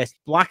expressed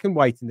black and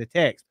white in the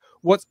text.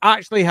 What's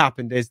actually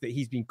happened is that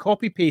he's been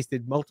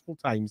copy-pasted multiple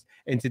times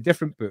into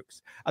different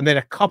books, and then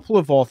a couple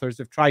of authors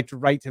have tried to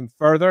write him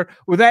further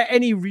without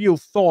any real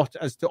thought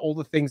as to all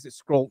the things that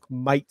Skrolk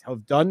might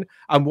have done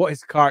and what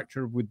his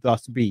character would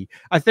thus be.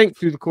 I think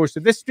through the course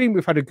of this stream,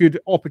 we've had a good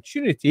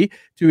opportunity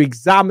to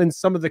examine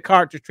some of the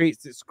character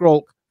traits that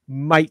Skrolk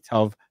might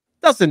have,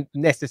 doesn't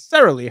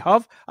necessarily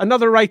have.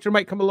 Another writer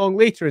might come along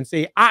later and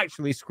say,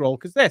 actually,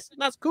 Skrolk is this. And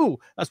that's cool.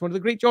 That's one of the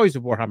great joys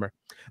of Warhammer.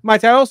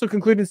 Might I also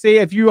conclude and say,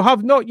 if you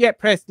have not yet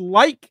pressed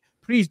like,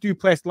 please do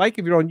press like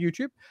if you're on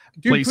YouTube.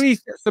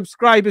 Please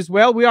subscribe as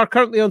well. We are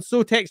currently on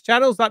Sotek's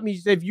channels. That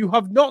means if you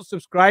have not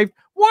subscribed,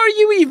 what are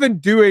you even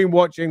doing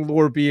watching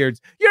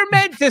Lorebeards? You're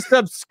meant to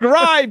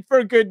subscribe,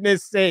 for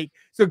goodness sake.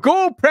 So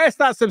go press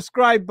that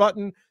subscribe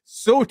button.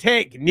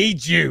 Sotek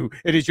needs you.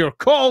 It is your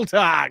call to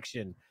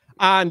action.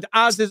 And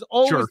as is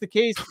always the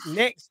case,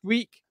 next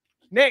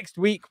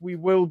week we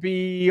will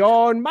be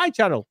on my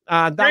channel.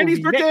 And that will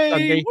be next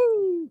Sunday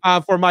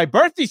for my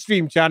birthday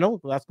stream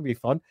channel. Well, that's going to be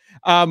fun.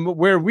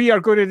 Where we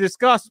are going to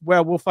discuss,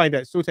 well, we'll find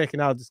out. Sotek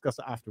and I'll discuss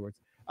it afterwards.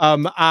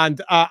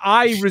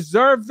 I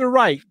reserve the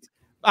right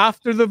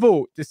after the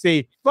vote to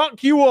say,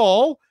 fuck you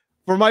all.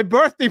 For my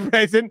birthday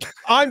present,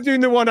 I'm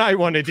doing the one I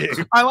want to do.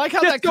 I like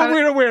how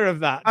we're aware of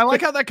that. I like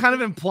how that kind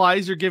of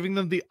implies you're giving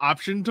them the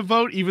option to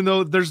vote, even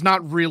though there's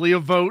not really a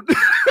vote.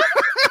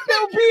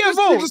 There'll be a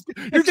vote.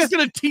 You're just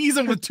gonna tease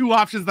them with two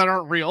options that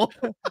aren't real.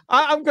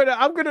 I'm gonna.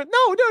 No.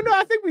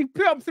 I think we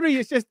put up three.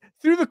 It's just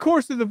through the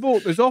course of the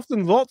vote, there's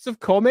often lots of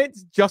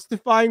comments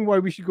justifying why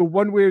we should go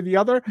one way or the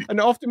other, and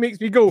it often makes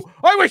me go,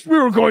 "I wish we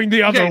were going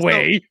the other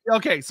way."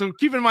 So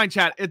keep in mind,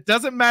 chat. It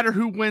doesn't matter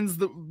who wins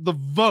the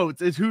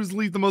votes; it's who's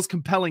leaves the most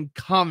compelling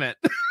comment.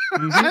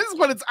 That's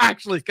what it's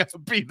actually gonna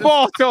be.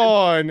 Spot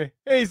on.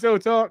 Hey,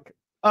 Sotek.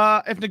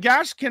 If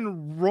Nagash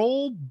can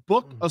roll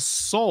book a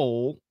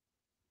soul.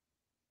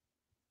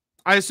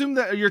 I assume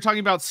that you're talking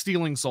about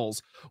stealing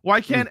souls. Why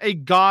can't a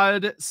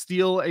god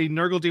steal a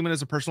Nurgle demon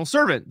as a personal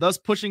servant, thus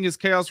pushing his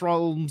Chaos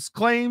Realms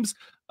claims?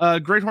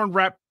 Greathorn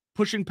Rat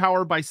pushing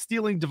power by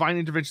stealing divine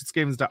intervention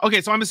Skaven's stuff.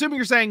 Okay, so I'm assuming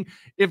you're saying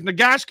if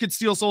Nagash could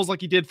steal souls like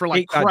he did for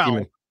like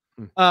Krell,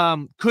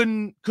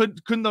 couldn't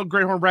the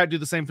Greathorn Rat do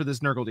the same for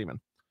this Nurgle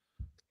demon?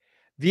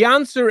 The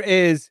answer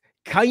is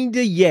kind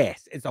of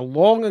yes. It's a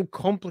long and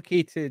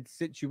complicated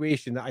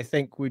situation that I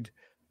think would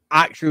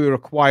actually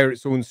require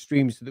its own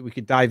stream so that we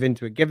could dive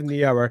into it. Given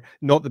the hour,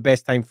 not the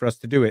best time for us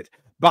to do it.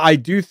 But I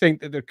do think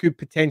that there could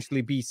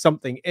potentially be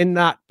something in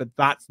that, but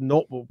that's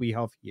not what we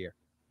have here.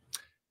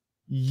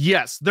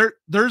 Yes,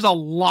 there's a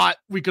lot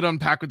we could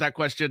unpack with that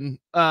question.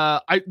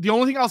 The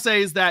only thing I'll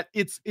say is that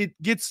it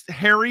gets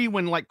hairy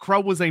when like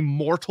Crow was a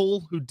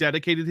mortal who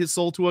dedicated his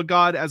soul to a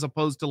god, as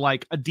opposed to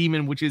like a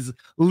demon, which is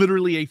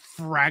literally a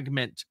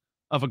fragment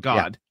of a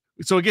god.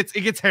 Yeah. So it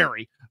gets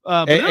hairy.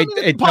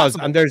 It does,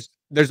 and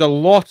there's a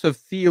lot of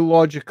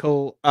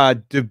theological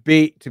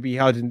debate to be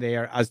had in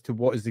there as to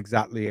what is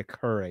exactly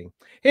occurring.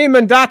 Hey,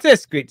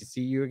 Mandatus, great to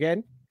see you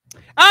again.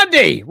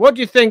 Andy, what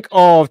do you think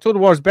of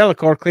Total War's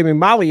Be'lakor claiming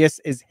Malleus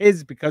is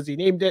his because he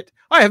named it?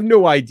 I have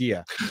no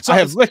idea. So I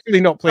have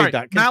literally not played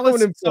that.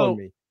 Malice,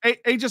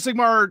 Age of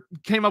Sigmar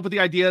came up with the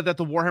idea that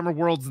the Warhammer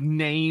world's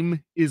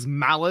name is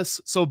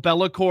Malice. So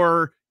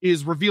Be'lakor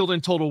is revealed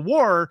in Total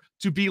War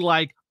to be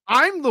like,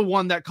 I'm the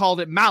one that called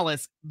it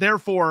Malice,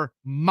 therefore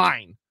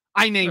mine.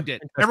 I named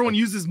it. Everyone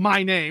uses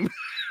my name,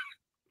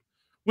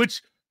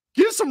 which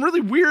gives some really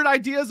weird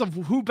ideas of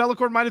who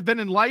Be'lakor might have been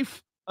in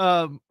life,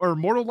 or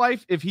mortal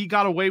life, if he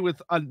got away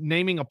with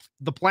naming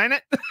the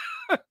planet.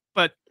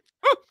 But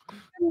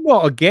I'm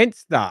not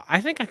against that. I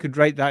think I could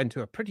write that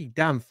into a pretty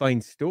damn fine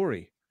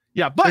story.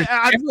 Yeah, but there's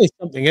definitely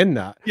something in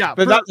that. Yeah,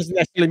 but that doesn't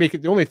necessarily make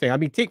it the only thing. I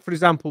mean, take for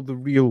example the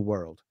real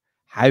world.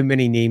 How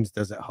many names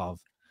does it have?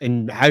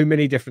 In how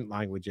many different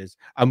languages,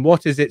 and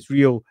what is its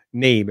real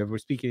name? If we're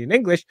speaking in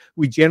English,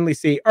 we generally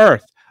say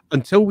Earth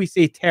until we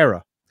say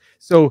Terra.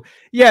 So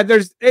yeah,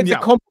 it's a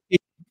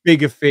complicated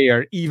big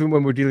affair, even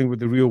when we're dealing with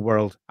the real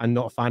world and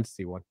not a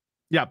fantasy one.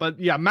 Yeah, but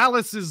yeah,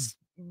 Malice is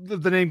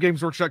the name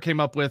Games Workshop came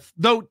up with,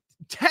 though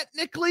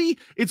technically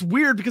it's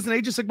weird because in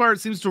Age of Sigmar it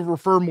seems to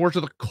refer more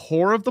to the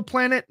core of the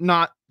planet,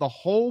 not the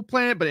whole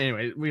planet. But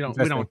anyway, we don't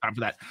have time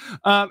for that.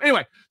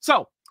 Anyway,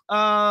 so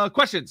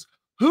questions.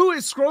 Who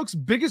is Skrolk's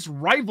biggest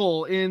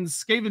rival in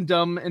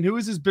Skavendom, and who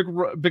is his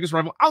biggest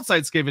rival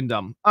outside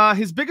Skavendom?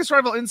 His biggest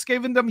rival in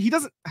Skavendom, he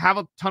doesn't have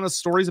a ton of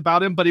stories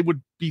about him, but it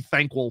would be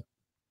Thankful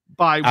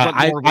by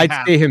what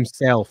I'd say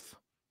himself.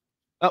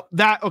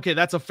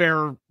 That's a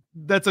fair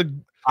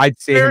I'd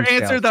say fair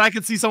himself. answer that I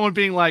could see someone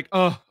being like,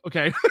 oh,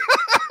 okay.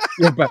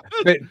 Yeah,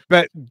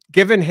 but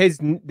given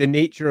the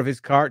nature of his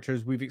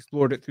characters, we've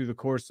explored it through the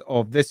course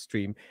of this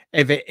stream.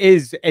 If it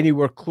is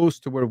anywhere close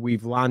to where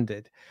we've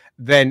landed,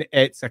 then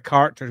it's a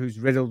character who's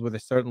riddled with a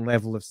certain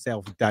level of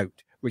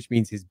self-doubt, which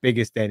means his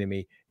biggest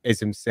enemy is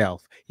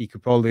himself. He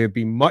could probably have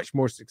been much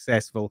more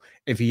successful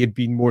if he had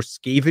been more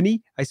Skaven-y,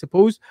 I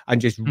suppose, and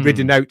just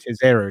ridden out his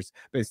errors.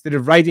 But instead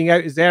of riding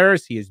out his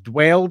errors, he has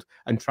dwelled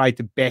and tried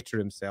to better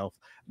himself,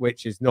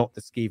 which is not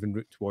the Skaven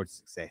route towards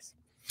success.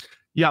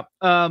 Yeah.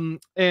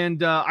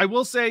 And I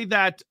will say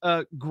that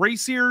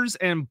Grayseers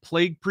and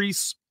Plague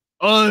Priests,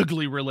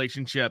 ugly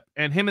relationship,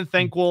 and him and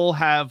Thankful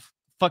have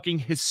fucking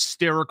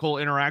hysterical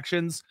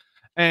interactions.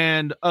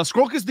 And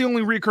Skrolk is the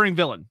only recurring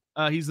villain.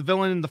 He's the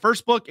villain in the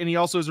first book, and he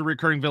also is a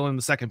recurring villain in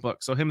the second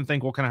book. So him and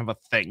Thankful kind of have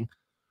a thing.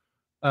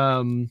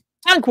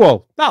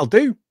 Thankful, that'll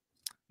do.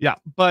 Yeah,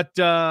 but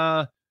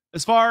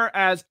as far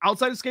as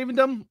outside of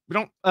Skavendom, we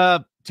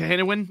don't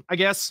Tehenowin, I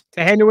guess.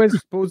 Tehenowin,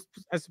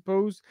 I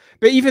suppose.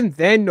 But even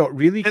then, not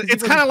really.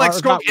 It's kind of like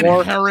Skrolk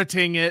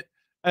inheriting it,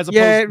 as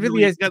opposed it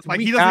really is.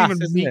 Like he doesn't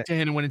even meet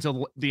Tehenowin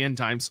until the end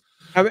times.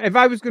 If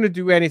I was going to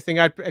do anything,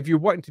 if you're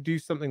wanting to do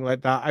something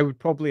like that, I would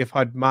probably have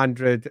had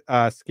Mandred,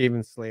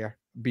 Skaven Slayer,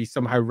 be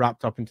somehow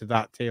wrapped up into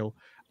that tale.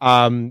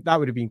 That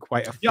would have been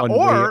quite a fun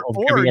way of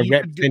giving a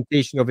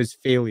representation of his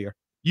failure.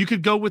 You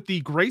could go with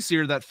the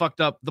Grayseer that fucked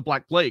up the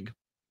Black Plague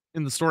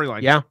in the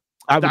storyline. Yeah,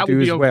 that would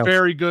be a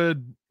very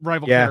good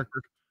rival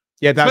character.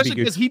 Yeah, that'd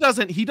especially because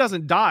he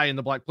doesn't die in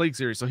the Black Plague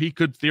series, so he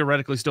could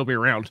theoretically still be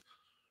around.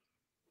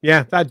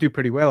 Yeah, that'd do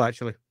pretty well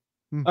actually.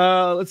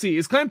 Let's see.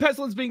 Is Clan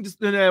Pestilens being?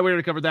 We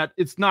already covered that.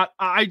 It's not.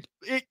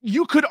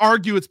 You could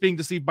argue it's being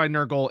deceived by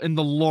Nurgle in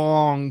the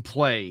long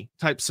play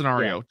type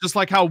scenario, just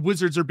like how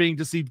wizards are being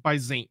deceived by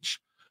Tzeentch.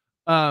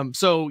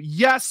 So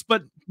yes,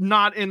 but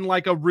not in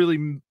like a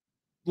really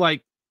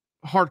like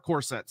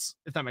hardcore sense,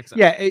 if that makes sense.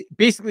 Yeah,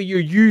 basically you're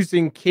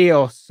using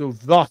chaos, so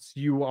thus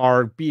you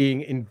are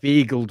being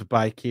inveigled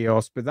by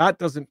chaos, but that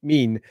doesn't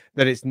mean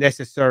that it's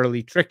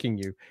necessarily tricking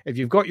you. If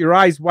you've got your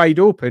eyes wide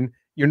open,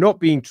 you're not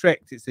being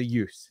tricked, it's a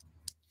use.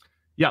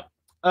 Yep.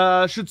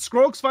 Should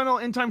Skrolk's final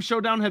end-time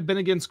showdown have been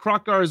against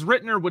Kroq-Gar as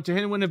written, or would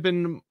Tehenowin have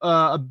been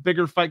a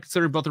bigger fight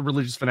considering both are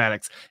religious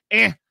fanatics?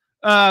 The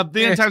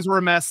end times were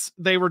a mess.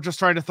 They were just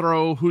trying to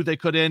throw who they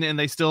could in, and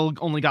they still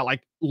only got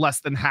like less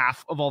than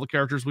half of all the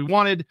characters we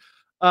wanted.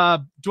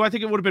 Do I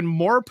think it would have been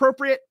more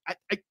appropriate? I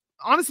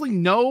honestly,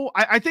 no.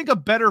 I think a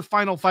better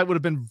final fight would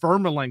have been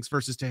Vermalanx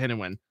versus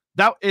Tehenowin.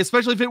 That,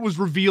 especially if it was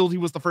revealed he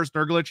was the first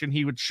Nurglich and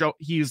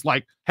he's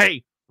like,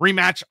 hey,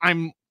 rematch,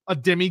 I'm a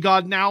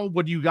demigod now.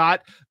 What do you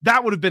got?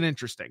 That would have been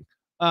interesting.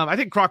 I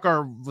think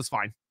Kroq-Gar was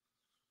fine.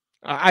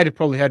 I'd have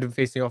probably had him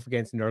facing off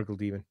against Nurgle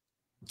Demon.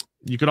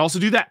 You could also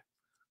do that.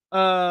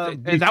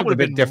 And that would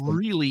have been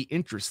really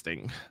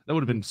interesting. That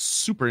would have been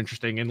super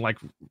interesting. And like,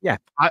 yeah,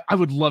 I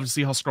would love to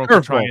see how Skrolk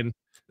would try, and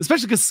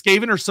especially because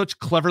Skaven are such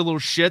clever little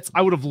shits.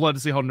 I would have loved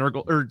to see how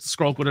Nurgle or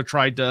Skrolk would have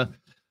tried to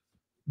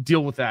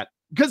deal with that.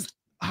 Because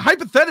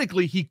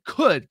hypothetically, he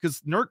could, because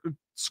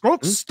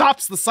Skrolk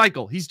stops the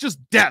cycle. He's just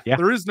death. Yeah.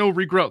 There is no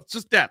regrowth, it's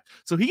just death.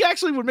 So he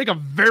actually would make a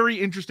very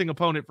interesting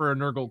opponent for a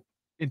Nurgle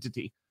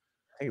entity.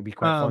 I think it'd be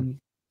quite fun.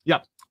 Yeah.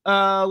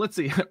 Let's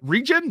see.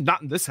 Regen,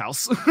 not in this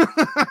house.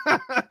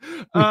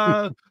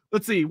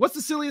 Let's see. What's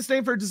the silliest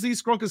name for a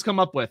disease Skrolk has come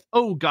up with?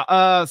 Oh god,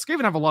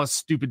 Skaven have a lot of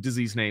stupid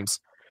disease names.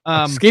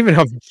 Skaven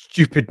have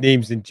stupid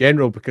names in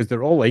general because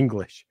they're all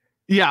English.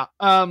 Yeah.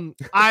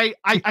 I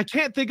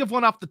can't think of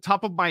one off the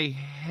top of my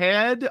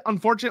head,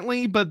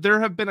 unfortunately, but there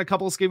have been a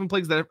couple of Skaven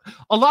plagues that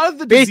a lot of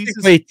the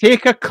basically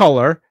take a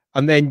color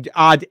and then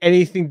add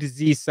anything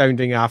disease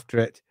sounding after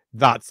it.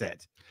 That's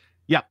it.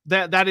 Yeah,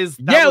 that is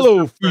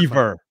yellow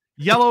fever.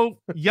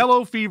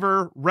 Yellow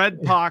fever,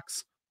 red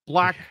pox,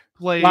 black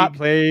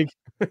plague.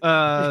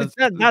 That's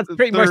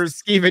pretty much the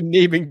Skaven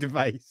naming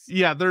device.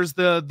 Yeah, there's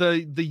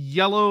the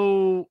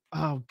yellow.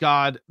 Oh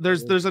god,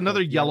 there's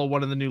another yellow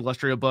one in the new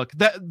Lustria book.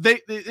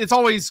 It's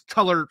always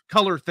color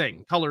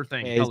thing.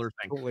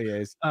 Totally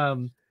is.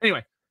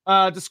 Anyway,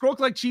 does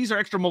Skrolk like cheese or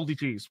extra moldy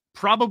cheese?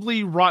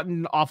 Probably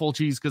rotten, awful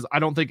cheese, because I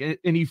don't think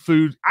any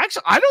food.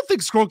 Actually, I don't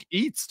think Skrolk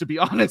eats, to be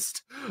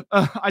honest.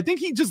 I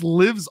think he just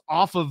lives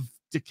off of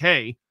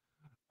decay.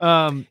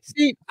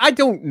 See, I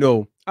don't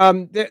know.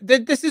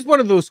 This is one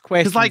of those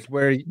questions, like,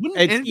 where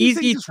it's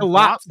easy to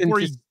lapse before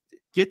he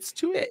gets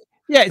to it.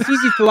 Yeah, it's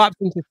easy to lapse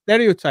into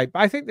stereotype,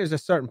 but I think there's a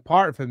certain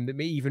part of him that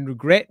may even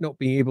regret not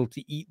being able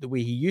to eat the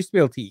way he used to be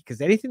able to eat,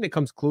 because anything that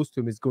comes close to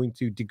him is going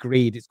to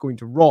degrade, it's going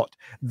to rot.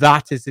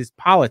 That is his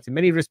palate. In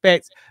many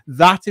respects,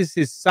 that is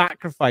his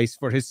sacrifice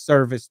for his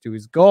service to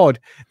his god.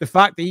 The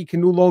fact that he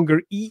can no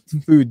longer eat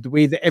food the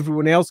way that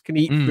everyone else can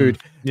eat food.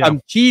 Yeah.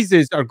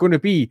 Cheeses are going to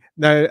be,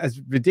 now, as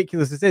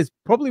ridiculous as it is,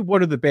 probably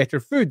one of the better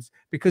foods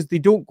because they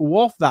don't go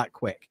off that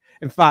quick.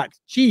 In fact,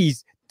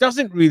 cheese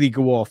doesn't really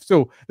go off.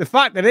 So the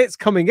fact that it's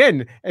coming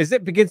in as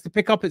it begins to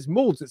pick up its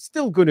molds, it's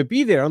still going to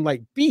be there.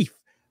 Unlike beef,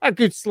 a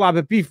good slab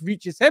of beef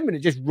reaches him and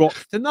it just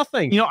rots to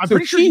nothing. I'm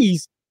pretty sure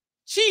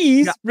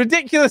cheese,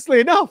 ridiculously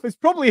enough, is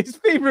probably his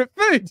favorite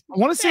food. I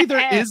want to say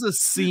there is a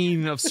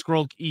scene of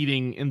Skrolk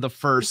eating in the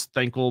first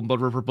Thankful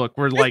Blood River book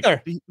where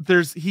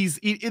there's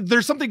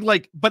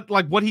something but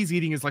what he's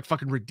eating is like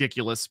fucking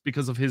ridiculous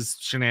because of his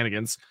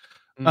shenanigans.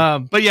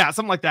 But yeah,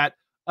 something like that.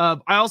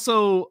 I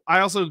also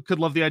could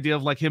love the idea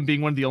of like him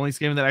being one of the only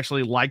Skaven that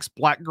actually likes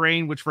black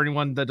grain, which for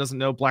anyone that doesn't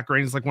know, black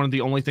grain is like one of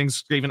the only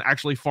things Skaven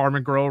actually farm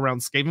and grow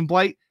around Skaven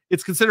Blight.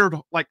 It's considered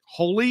like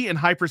holy and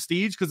high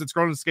prestige because it's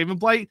grown in Skaven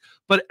Blight,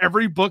 but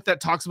every book that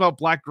talks about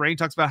black grain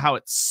talks about how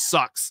it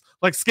sucks.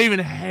 Like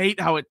Skaven hate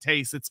how it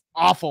tastes. It's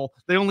awful.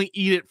 They only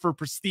eat it for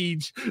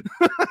prestige.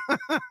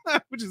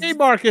 Which is... Hey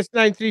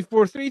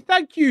Marcus9343,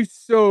 thank you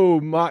so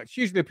much.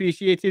 Hugely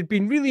appreciated.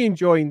 Been really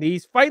enjoying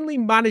these. Finally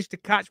managed to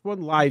catch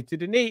one live to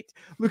donate.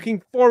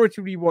 Looking forward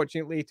to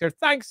rewatching it later.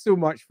 Thanks so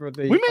much for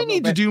the... We may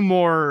need to do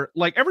more,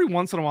 like every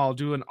once in a while,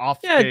 do an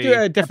off day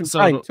do a different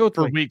time,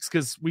 totally. For weeks,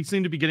 because we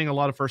seem to be getting a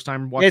lot of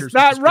first-time watchers. Is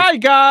that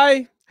right,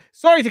 guy?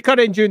 Sorry to cut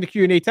in during the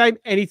Q&A time.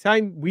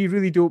 Anytime, we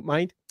really don't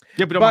mind.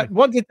 Yeah, but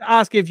wanted to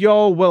ask if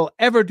y'all will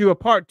ever do a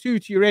part 2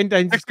 to your end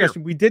times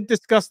discussion. We did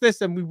discuss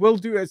this, and we will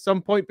do it at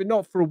some point, but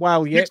not for a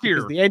while yet. Next year.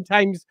 Because the end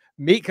times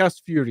make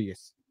us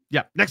furious.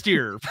 Yeah, next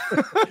year.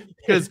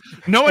 Because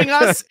knowing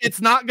us,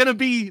 it's not going to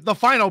be the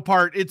final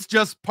part. It's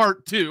just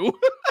part 2.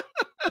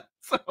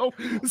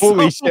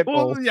 Holy shit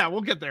balls. Yeah,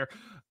 we'll get there.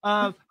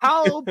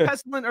 How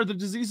pestilent are the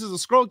diseases of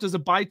Skrolk? Does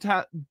it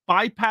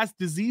bypass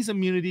disease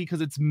immunity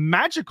because it's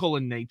magical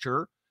in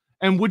nature?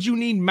 And would you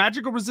need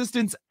magical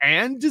resistance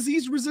and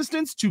disease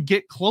resistance to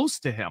get close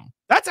to him?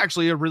 That's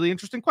actually a really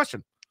interesting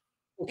question.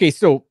 Okay,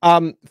 so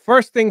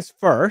first things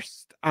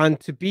first, and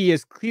to be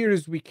as clear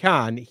as we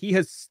can, he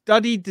has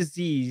studied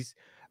disease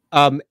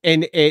in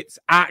its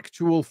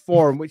actual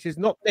form, which is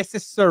not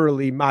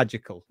necessarily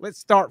magical. Let's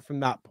start from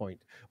that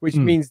point, which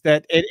means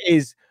that it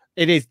is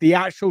the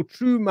actual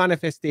true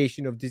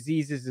manifestation of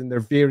diseases in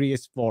their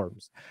various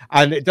forms.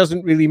 And it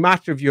doesn't really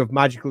matter if you have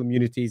magical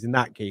immunities. In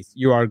that case,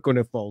 you are going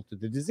to fall to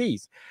the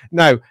disease.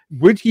 Now,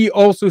 would he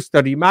also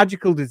study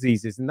magical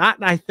diseases? And that,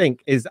 I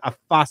think, is a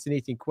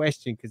fascinating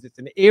question because it's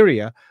an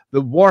area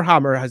that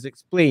Warhammer has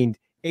explained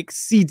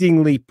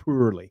exceedingly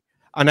poorly.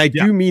 And I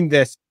do mean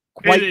this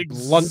quite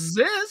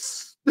bluntly.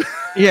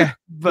 Yeah,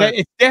 but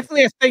it's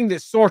definitely a thing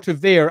that's sort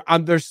of there,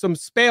 and there's some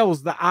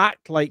spells that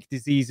act like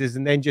diseases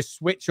and then just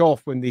switch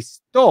off when they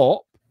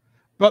stop,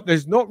 but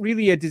there's not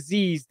really a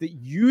disease that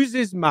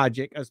uses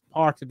magic as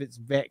part of its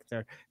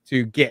vector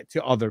to get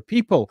to other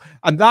people.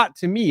 And that,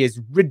 to me, is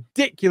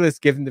ridiculous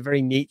given the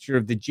very nature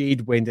of the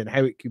Jade Wind and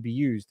how it could be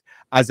used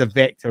as a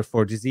vector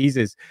for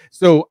diseases.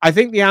 So I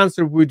think the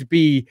answer would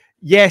be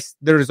yes,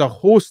 there is a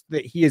host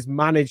that he has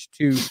managed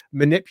to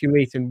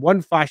manipulate in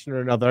one fashion or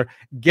another,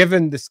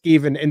 given the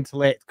Skaven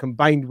intellect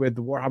combined with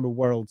the Warhammer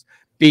world's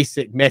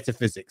basic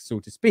metaphysics, so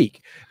to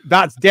speak.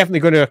 That's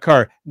definitely going to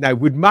occur. Now,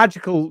 would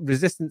magical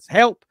resistance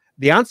help?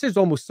 The answer is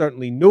almost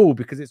certainly no,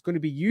 because it's going to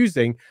be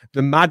using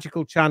the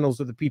magical channels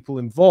of the people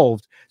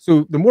involved.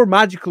 So the more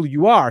magical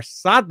you are,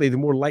 sadly, the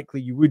more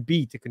likely you would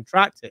be to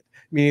contract it,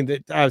 meaning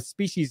that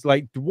species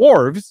like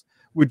dwarves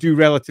would do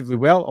relatively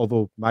well,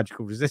 although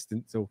magical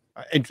resistant, so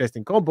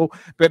interesting combo.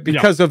 But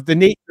because of the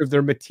nature of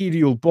their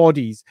material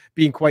bodies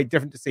being quite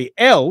different to, say,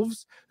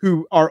 elves,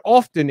 who are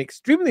often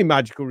extremely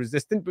magical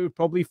resistant, but would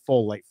probably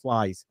fall like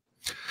flies.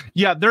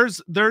 Yeah,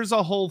 there's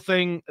a whole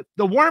thing.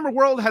 The Warhammer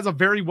world has a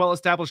very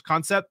well-established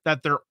concept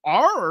that there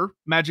are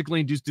magically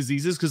induced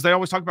diseases, because they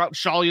always talk about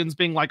Shalians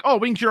being like, oh,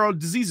 we can cure all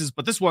diseases,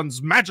 but this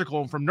one's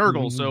magical from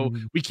Nurgle, so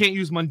we can't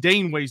use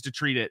mundane ways to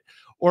treat it.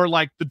 Or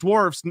like the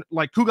dwarves,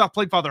 like Kugoth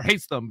Plaguefather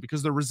hates them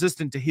because they're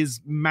resistant to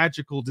his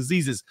magical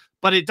diseases.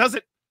 But it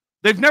doesn't,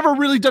 they've never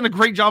really done a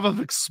great job of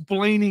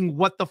explaining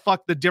what the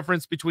fuck the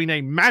difference between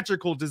a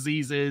magical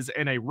disease is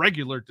and a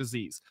regular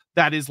disease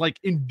that is like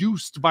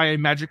induced by a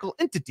magical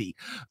entity.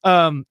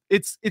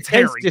 It's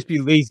hairy. Just be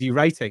lazy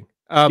writing.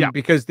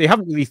 Because they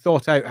haven't really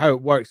thought out how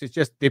it works. It's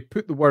just they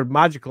put the word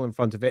magical in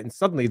front of it, and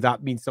suddenly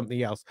that means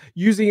something else.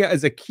 Using it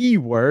as a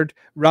keyword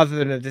rather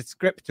than a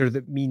descriptor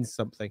that means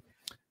something.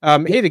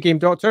 Hey, the Game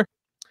Doctor.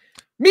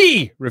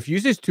 Me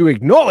refuses to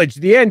acknowledge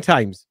the end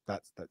times.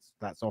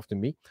 That's often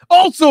me.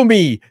 Also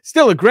me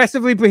still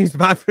aggressively blames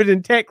Manfred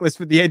and Teclis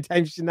for the end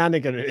times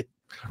shenanigans.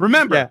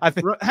 Remember, Yeah, I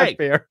think hey,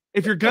 fair.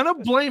 if you're gonna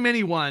blame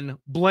anyone,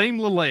 blame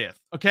Lilith.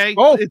 Okay?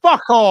 Oh,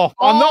 fuck off!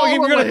 I'm not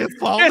even gonna. Lilith's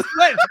fault.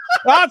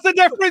 That's a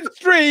different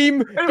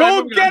stream. Anyway,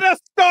 Don't get us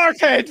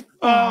started.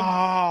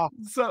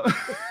 So,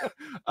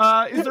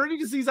 is there any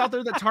disease out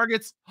there that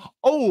targets?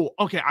 Oh,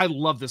 okay. I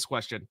love this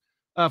question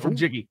from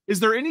Jiggy. Is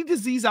there any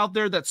disease out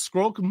there that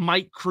Skrolk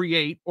might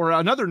create, or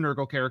another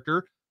Nurgle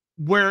character,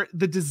 where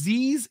the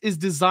disease is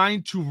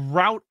designed to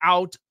rout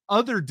out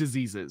other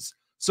diseases?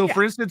 So,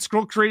 for instance,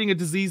 Skrolk creating a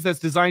disease that's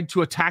designed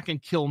to attack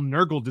and kill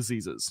Nurgle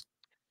diseases.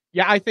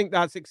 Yeah, I think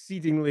that's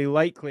exceedingly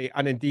likely.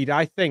 And indeed,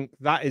 I think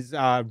that is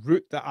a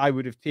route that I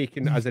would have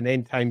taken as an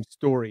end time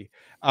story.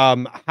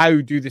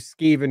 How do the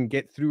Skaven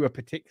get through a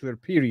particular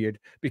period?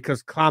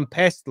 Because Clan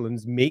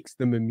Pestilens makes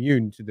them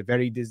immune to the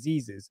very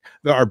diseases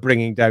that are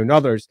bringing down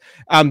others.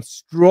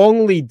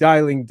 Strongly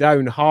dialing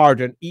down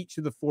hard on each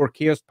of the 4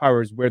 Chaos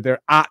powers where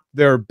they're at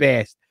their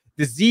best.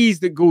 Disease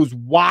that goes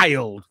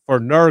wild for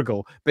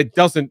Nurgle, but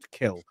doesn't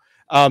kill.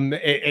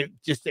 It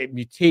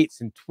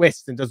mutates and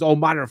twists and does all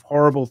manner of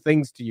horrible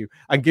things to you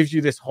and gives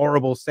you this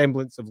horrible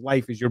semblance of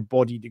life as your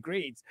body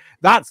degrades.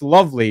 That's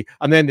lovely.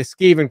 And then the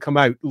Skaven come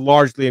out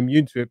largely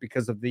immune to it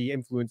because of the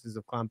influences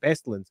of Clan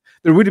Pestilens.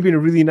 There would have been a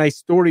really nice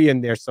story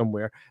in there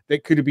somewhere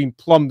that could have been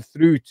plumbed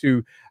through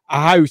to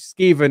how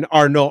Skaven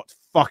are not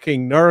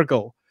fucking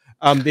Nurgle.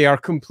 They are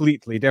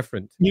completely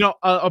different. You know,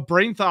 a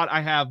brain thought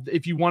I have,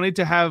 if you wanted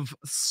to have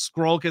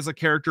Skrolk as a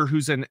character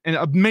who's a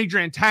major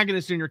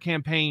antagonist in your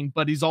campaign,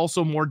 but he's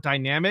also more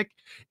dynamic,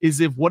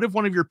 is what if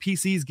one of your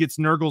PCs gets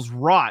Nurgle's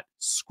rot?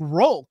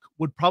 Skrolk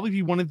would probably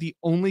be one of the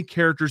only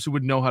characters who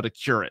would know how to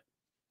cure it.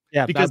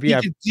 Yeah, because he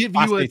could give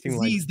you a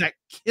disease that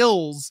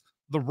kills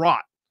the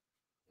rot,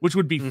 which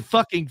would be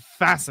fucking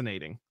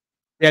fascinating.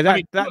 Yeah,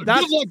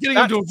 that's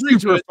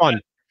super fun.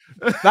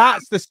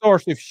 That's the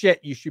sort of shit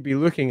you should be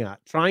looking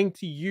at, trying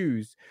to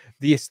use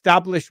the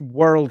established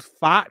world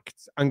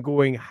facts and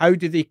going, how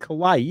do they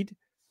collide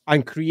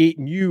and create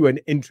new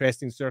and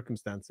interesting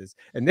circumstances?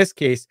 In this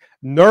case,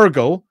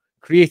 Nurgle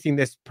creating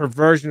this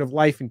perversion of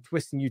life and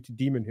twisting you to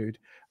demonhood,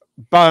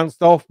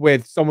 balanced off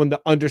with someone that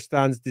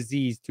understands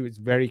disease to its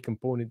very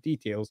component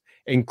details,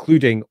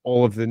 including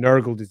all of the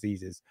Nurgle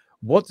diseases.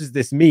 What does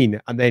this mean?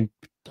 And then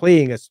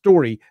playing a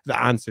story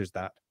that answers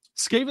that.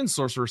 Skaven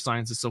sorcerous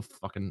science is so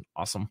fucking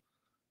awesome.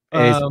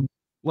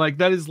 Like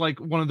that is like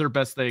one of their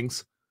best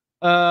things.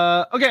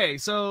 Okay,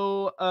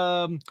 so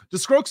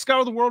does Skrolk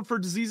scour the world for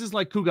diseases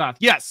like Kugath?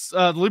 Yes,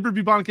 the Liber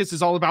Bubonicus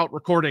is all about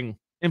recording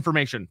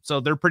information, so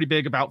they're pretty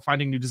big about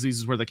finding new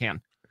diseases where they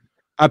can.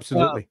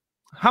 Absolutely.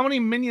 How many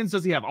minions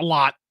does he have? A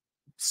lot.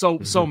 So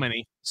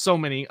many.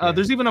 Yeah.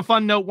 There's even a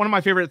fun note. One of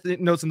my favorite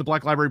notes in the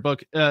Black Library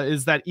book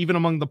is that even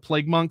among the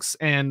plague monks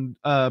and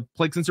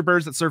plague censer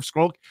bearers that serve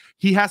Skrolk,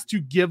 he has to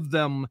give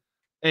them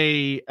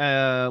oh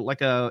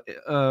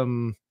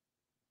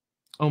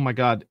my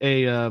god, what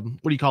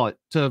do you call it,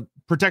 to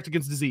protect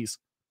against disease?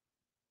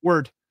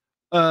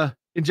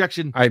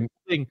 Injection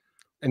thing.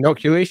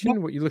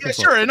 Inoculation? What are you looking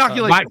for? Sure,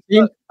 inoculation.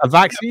 A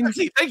vaccine?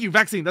 Thank you,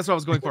 vaccine. That's what I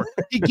was going for.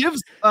 He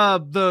gives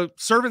the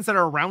servants that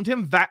are around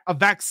him a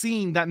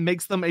vaccine that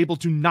makes them able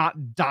to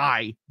not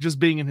die just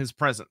being in his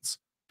presence,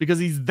 because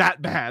he's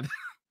that bad.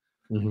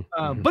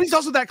 But he's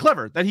also that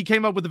clever that he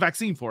came up with the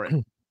vaccine for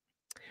it.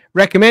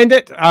 Recommend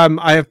it.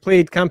 I have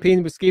played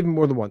campaign with Skaven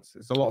more than once.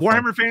 It's a lot of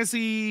Warhammer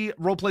Fantasy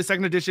Roleplay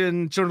 2nd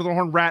Edition Children of the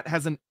Horned Rat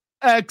has an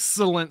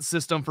excellent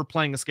system for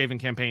playing a Skaven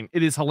campaign.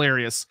 It is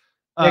hilarious.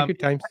 Good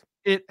times.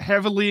 It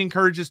heavily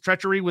encourages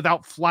treachery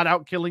without flat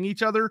out killing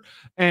each other,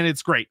 and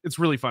it's great. It's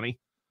really funny.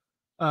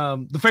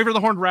 The Favor of the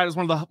Horned Rat is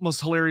one of the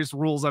most hilarious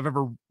rules I've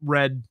ever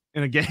read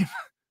in a game.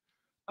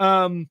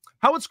 How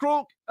would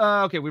Skrolk?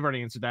 Okay, we've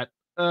already answered that.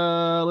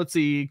 Let's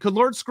see. Could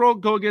Lord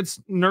Skrolk go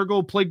against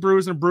Nurgle Plague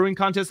Brewers in a brewing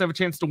contest and have a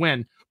chance to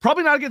win?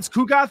 Probably not against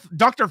Kugath.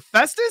 Dr.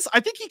 Festus? I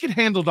think he could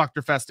handle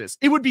Dr. Festus.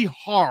 It would be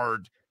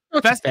hard.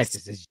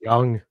 Festus is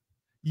young.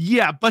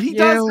 Yeah, but he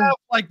does have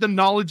like the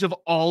knowledge of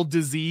all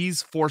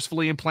disease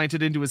forcefully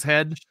implanted into his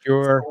head.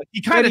 Sure. So he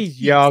kind of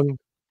young.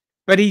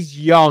 But he's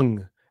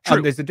young.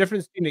 True. There's a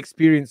difference between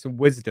experience and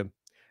wisdom.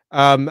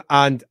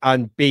 And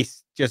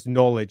base just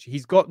knowledge.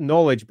 He's got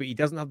knowledge, but he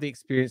doesn't have the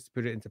experience to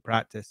put it into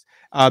practice.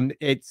 I'll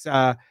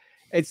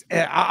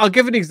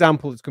give an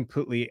example that's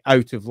completely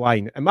out of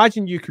line.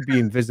 Imagine you could be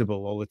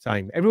invisible all the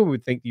time. Everyone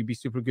would think you'd be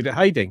super good at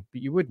hiding,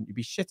 but you wouldn't. You'd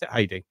be shit at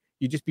hiding.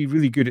 You'd just be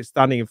really good at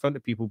standing in front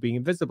of people being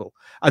invisible.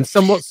 And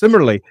somewhat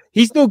similarly,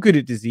 he's no good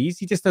at disease.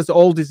 He just has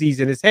all disease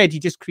in his head. He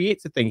just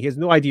creates a thing. He has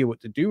no idea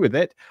what to do with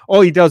it.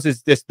 All he does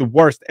is the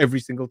worst every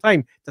single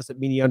time. Doesn't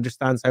mean he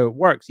understands how it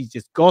works. He's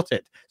just got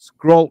it.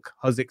 Skrolk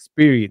has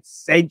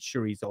experienced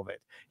centuries of it.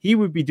 He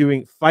would be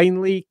doing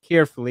finely,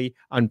 carefully,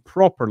 and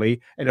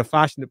properly in a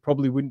fashion that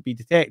probably wouldn't be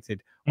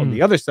detected. On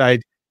the other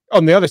side,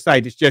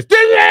 it's just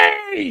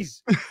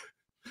disease.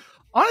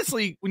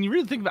 Honestly, when you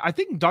really think about it, I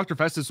think Dr.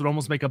 Festus would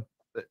almost make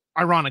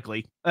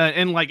ironically,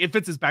 and like it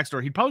fits his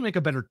backstory, he'd probably make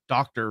a better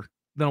doctor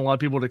than a lot of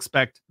people would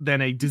expect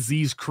than a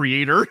disease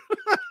creator.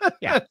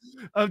 Yeah.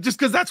 Just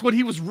because that's what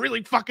he was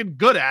really fucking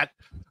good at.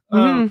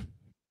 And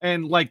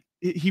like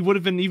he would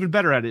have been even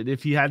better at it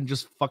if he hadn't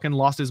just fucking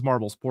lost his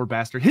marbles. Poor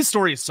bastard. His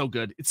story is so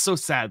good. It's so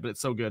sad, but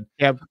it's so good.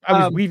 Yeah,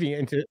 I was weaving it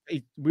into.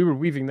 We were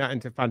weaving that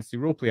into fantasy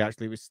roleplay.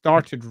 Actually, we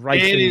started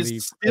writing. It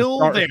is still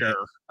there.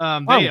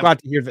 I'm glad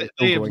to hear that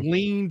they have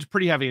leaned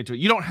pretty heavy into it.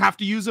 You don't have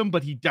to use him,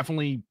 but he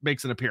definitely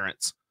makes an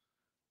appearance.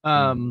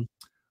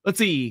 Let's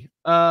see.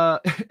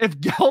 If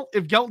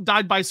Gelt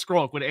died by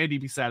Skrolk, would Andy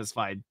be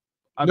satisfied?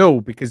 No,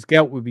 because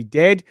Gelt would be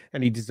dead,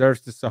 and he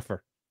deserves to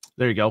suffer.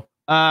 There you go.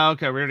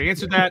 Okay, we already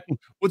answered that.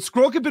 Would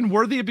Skrolk have been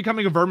worthy of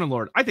becoming a Vermin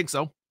Lord? I think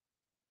so.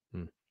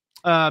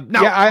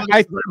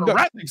 I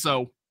think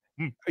so.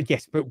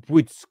 Yes, but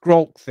would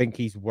Skrolk think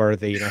he's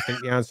worthy? And I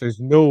think the answer is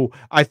no.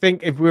 I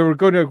think if we were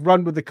going to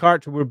run with the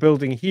character we're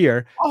building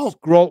here,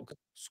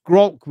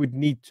 Skrolk would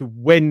need to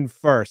win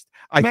first.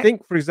 I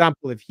think, for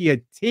example, if he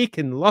had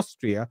taken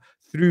Lustria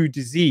through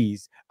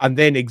disease and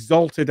then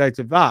exalted out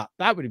of that,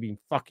 that would have been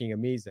fucking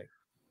amazing.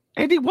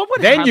 Andy, what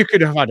would then happen? You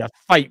could have had a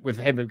fight with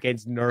him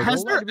against Nurgle.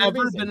 Has there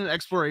ever been an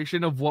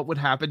exploration of what would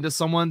happen to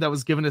someone that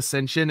was given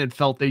Ascension and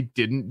felt they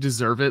didn't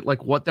deserve it?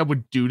 Like what that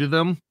would do to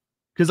them?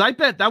 Because I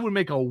bet that would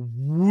make a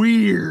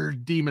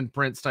weird Demon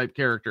Prince type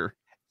character.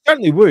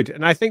 Certainly would.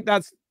 And I think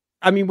that's,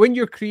 I mean, when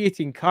you're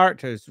creating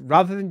characters,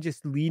 rather than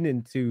just lean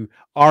into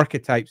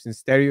archetypes and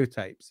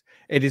stereotypes,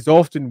 it is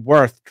often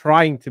worth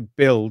trying to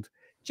build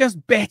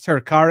just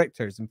better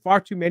characters. And far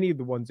too many of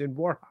the ones in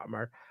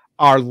Warhammer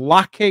are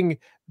lacking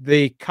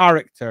the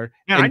character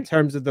in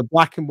terms of the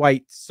black and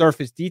white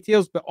surface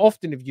details, but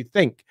often if you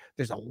think,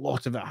 there's a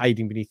lot of it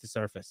hiding beneath the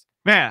surface.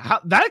 Man,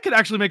 that could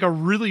actually make a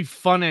really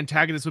fun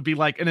antagonist. Would be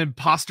like an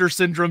imposter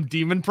syndrome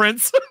demon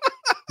prince.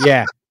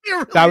 Yeah,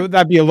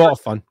 that'd be a lot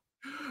of fun.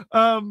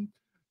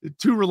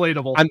 Too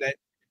relatable. And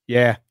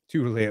yeah,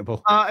 too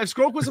relatable. If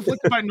Skrolk was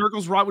afflicted by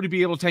Nurgle's rot, would he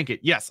be able to tank it?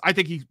 Yes, I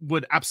think he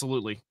would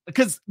absolutely.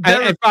 Because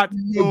in fact,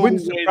 it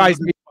wouldn't surprise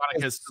me.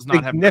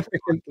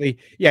 Significantly,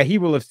 he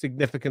will have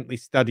significantly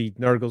studied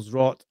Nurgle's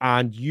rot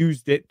and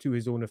used it to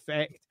his own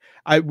effect.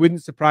 It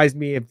wouldn't surprise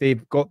me if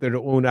they've got their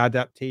own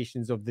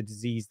adaptations of the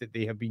disease that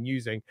they have been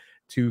using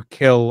to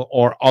kill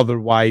or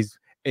otherwise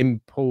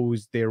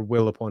impose their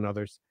will upon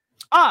others.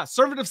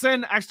 Servant of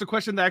Sin asked a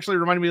question that actually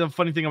reminded me of a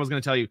funny thing I was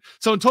going to tell you.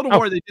 So in Total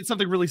War, they did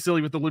something really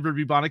silly with the Liber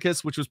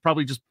Bubonicus, which was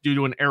probably just due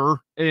to an error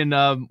in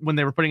when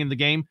they were putting in the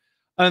game.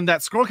 And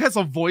that Skrolk has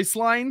a voice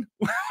line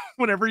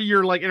whenever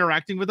you're like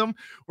interacting with him,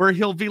 where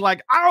he'll be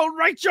like, "I'll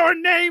write your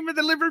name in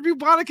the Liber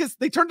Bubonicus."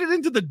 They turned it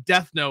into the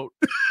Death Note,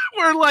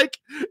 where like,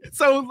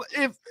 so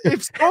if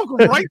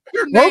Skrolk writes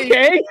your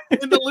name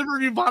in the Liber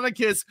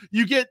Bubonicus,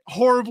 you get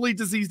horribly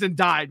diseased and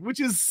died, which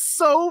is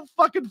so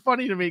fucking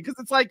funny to me because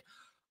it's like,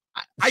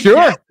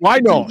 sure, why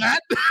not?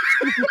 That.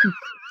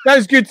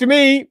 Sounds good to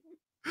me.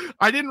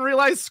 I didn't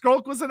realize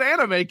Skrolk was an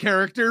anime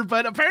character,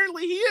 but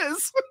apparently he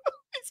is.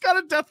 He's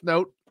got a Death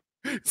Note.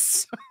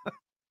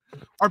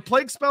 Are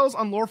plague spells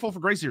unlawful for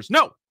Greyseers?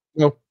 No.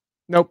 The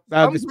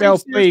spell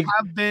plague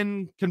have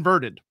been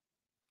converted.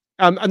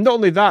 And not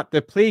only that,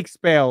 the plague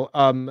spell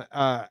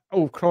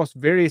across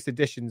various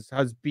editions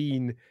has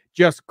been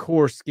just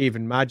core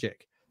Skaven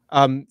magic.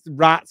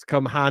 Rats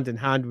come hand in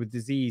hand with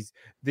disease.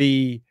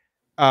 The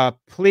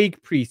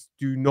plague priests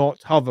do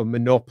not have a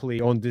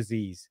monopoly on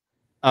disease.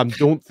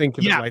 Don't think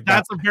of it like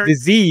that.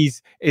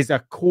 Disease is a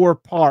core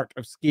part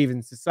of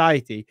Skaven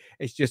society.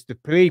 It's just the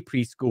plague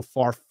priests go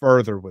far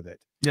further with it.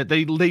 Yeah,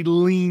 they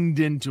leaned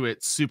into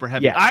it super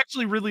heavy. Yeah. I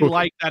actually really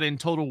like that in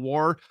Total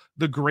War,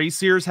 the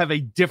Greyseers have a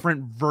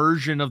different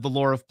version of the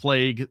lore of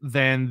plague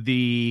than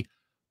the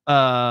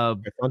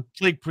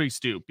plague priests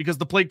do, because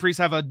the plague priests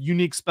have a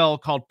unique spell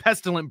called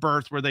Pestilent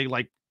Birth, where they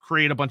like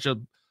create a bunch of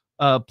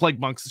plague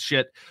monks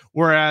shit,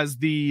 whereas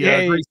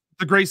the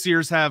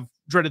Greyseers have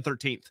Dreaded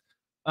 13th.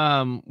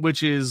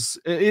 Which is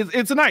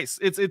it's a nice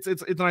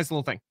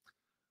little thing.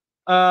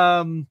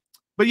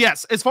 But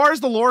yes, as far as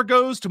the lore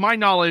goes, to my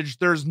knowledge,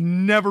 there's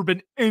never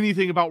been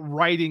anything about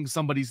writing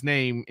somebody's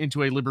name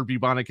into a Liber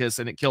Bubonicus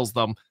and it kills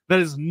them. That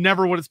is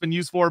never what it's been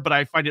used for, but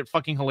I find it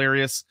fucking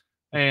hilarious,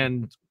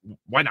 and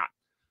why not?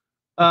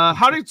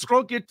 How did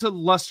Skrolk get to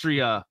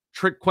Lustria?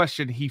 Trick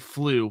question. He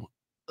flew.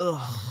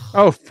 Ugh.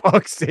 Oh,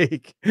 fuck's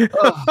sake. Who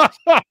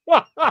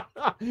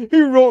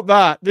wrote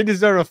that? They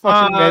deserve a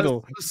fucking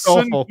medal.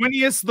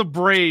 Sanguinius the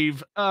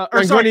Brave.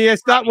 Sanguinius,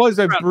 that was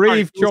a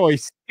brave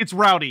choice. It's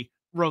Rowdy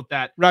wrote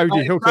that.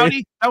 Rowdy, okay.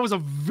 Rowdy, that was a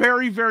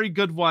very, very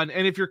good one.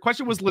 And if your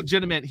question was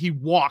legitimate, he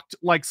walked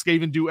like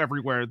Skaven do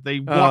everywhere. They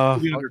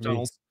walked through the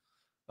undertunnels.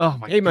 Oh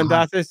my god. Hey,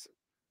 Mandatus.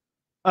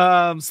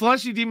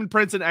 Celestial Demon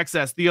Prince in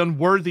excess, the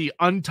unworthy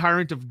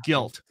untyrant of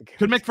guilt,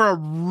 could make for a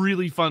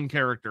really fun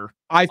character.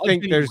 I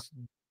think there's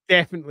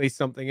definitely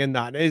something in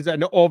that. It is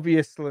an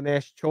obvious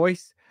Slaanesh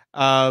choice.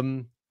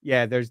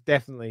 There's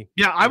definitely.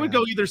 I would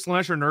go either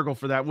Slaanesh or Nurgle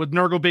for that, with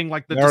Nurgle being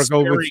like the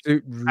Nurgle would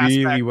suit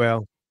really aspect,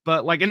 well.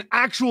 But like an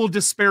actual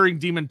despairing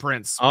demon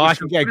prince. Oh, I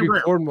can get a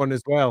good corn one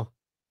as well.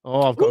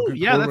 Oh, I've got a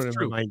good corn one in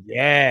my mind.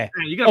 Yeah.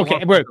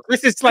 Okay, well,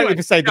 this is slightly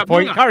beside the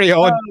point. Carry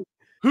on.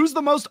 Who's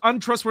the most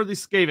untrustworthy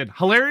Skaven?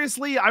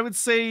 Hilariously, I would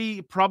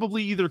say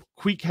probably either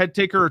Queek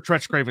Headtaker or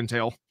Tretch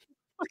Craventail.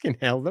 Fucking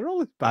hell, they're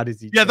all as bad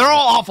as each Yeah, other. they're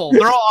all awful.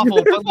 They're all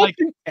awful, but like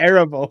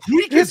terrible.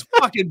 Tweak is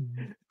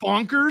fucking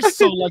bonkers,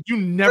 so like you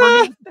never know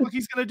what the fuck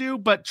he's gonna do.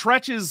 But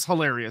Tretch is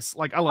hilarious.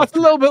 Like I love. That's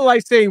a little bit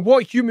like saying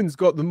what humans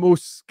got the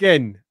most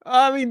skin.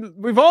 I mean,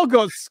 we've all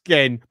got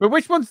skin, but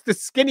which one's the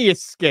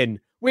skinniest skin?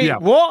 Wait,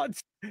 what?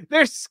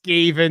 They're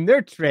Skaven.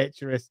 They're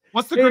treacherous.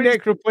 What's the greatest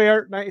Necro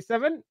player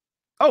 97?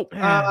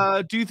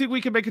 Oh, do you think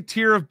we can make a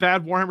tier of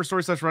bad Warhammer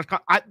story / retcon?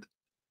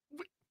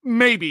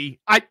 Maybe.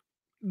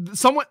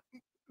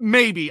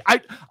 Maybe.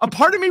 A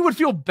part of me would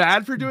feel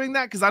bad for doing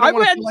that because I don't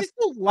want to. I just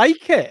don't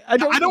like it. I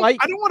don't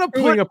want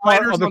to put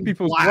apart other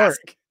people's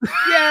work.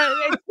 Yeah,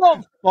 it's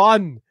not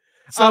fun.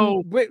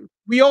 So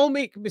we all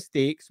make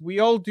mistakes. We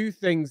all do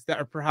things that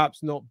are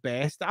perhaps not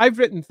best. I've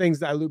written things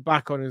that I look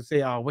back on and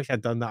say, "Oh, I wish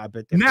I'd done that a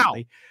bit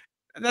differently."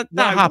 Now,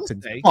 that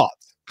happens. But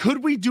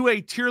could we do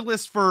a tier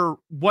list for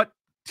what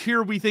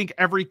tier we think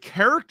every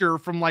character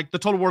from like the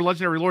Total War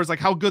Legendary lore is, like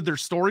how good their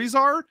stories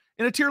are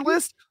in a tier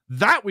list?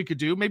 That we could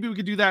do. Maybe we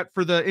could do that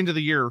for the end of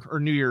the year or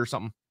New Year or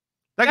something.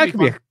 That could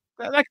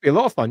be a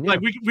lot of fun. Yeah,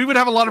 like we would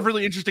have a lot of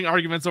really interesting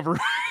arguments over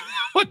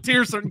what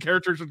tier certain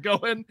characters would go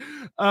in.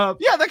 Yeah,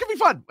 that could be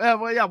fun.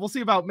 Well, yeah, we'll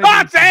see about.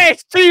 That's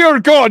S tier.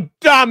 God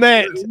damn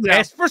it! Yeah.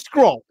 S for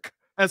Skrolk.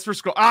 S for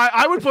Skrolk.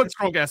 I would put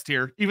Skrolk S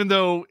tier, even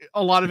though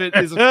a lot of it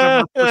is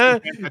a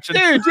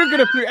dude, you're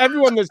gonna put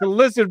everyone that's a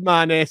lizard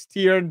man S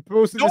tier and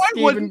post it to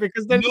Skaven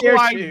because they're tier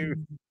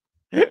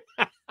 2.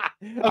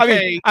 I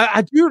mean,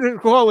 I do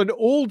recall an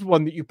old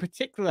one that you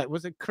particularly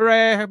was it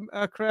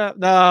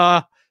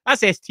Nah,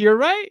 that's S tier,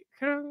 right?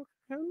 Oh,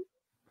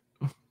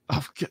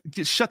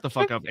 shut the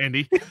fuck up,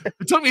 Andy.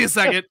 It took me a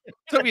second.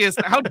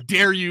 How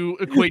dare you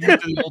equate me to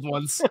the old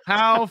ones?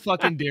 How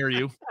fucking dare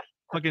you?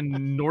 Fucking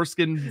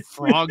Norskin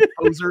frog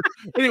poser.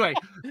 Anyway,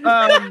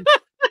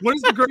 what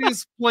is the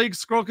greatest plague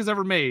Skrolk has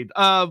ever made?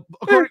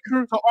 According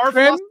to our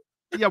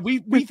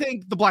philosophy, we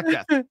think the Black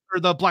Death or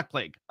the Black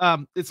Plague.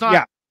 It's not.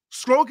 Yeah.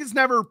 Skrolk is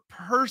never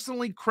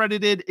personally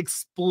credited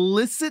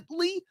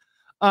explicitly,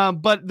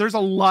 but there's a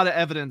lot of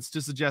evidence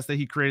to suggest that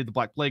he created the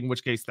Black Plague, in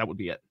which case that would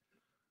be it.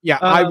 Yeah,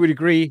 I would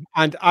agree.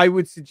 And I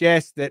would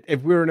suggest that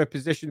if we're in a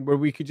position where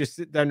we could just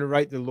sit down and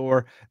write the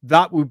lore,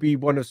 that would be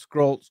one of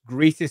Skrolk's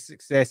greatest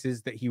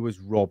successes that he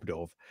was robbed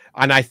of.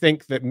 And I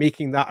think that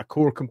making that a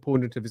core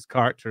component of his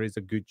character is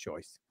a good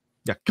choice.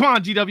 Yeah, come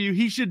on,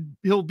 GW.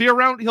 He'll be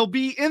around. He'll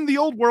be in the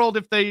old world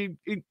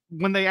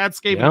when they add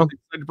Skaven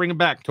to bring him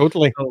back.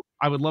 Totally. So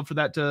I would love for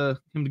him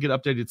to get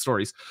updated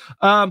stories.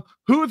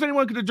 Who, if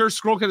anyone, could endure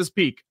Skrolk at his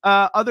peak?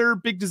 Other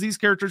big disease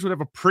characters would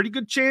have a pretty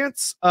good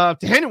chance.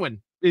 Tahanwyn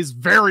is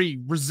very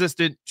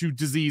resistant to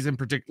disease in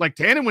particular. Like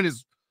Tahanwyn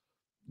is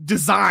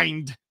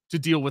designed to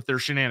deal with their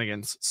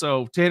shenanigans.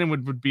 So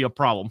Tahanwyn would be a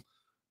problem.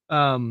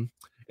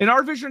 In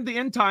our vision of the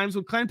end times,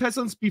 would Clan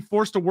Pestilens be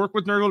forced to work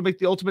with Nurgle to make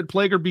the ultimate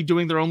plague or be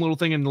doing their own little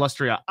thing in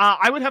Lustria?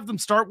 I would have them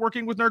start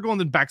working with Nurgle and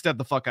then backstab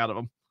the fuck out of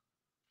them.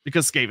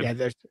 Because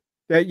Skaven.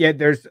 Yeah,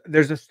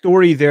 there's a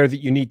story there that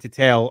you need to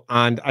tell,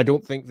 and I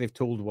don't think they've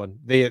told one.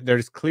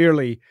 There's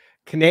clearly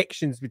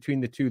connections between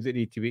the two that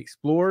need to be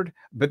explored,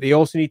 but they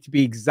also need to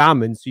be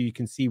examined so you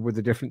can see where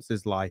the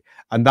differences lie.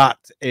 And that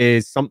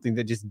is something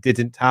that just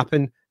didn't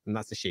happen, and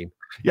that's a shame.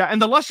 Yeah, and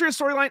the Lustria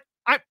storyline,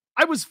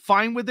 I was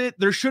fine with it.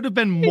 There should have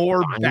been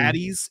more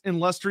baddies in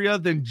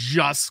Lustria than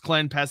just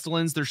Clan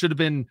Pestilens. There should have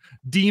been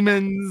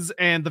demons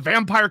and the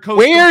Vampire Coast.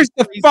 Where's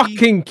the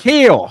fucking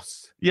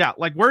chaos? Yeah,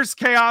 like where's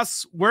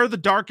Chaos? Where are the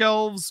Dark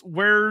Elves?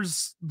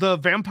 Where's the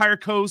Vampire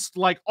Coast?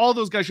 Like all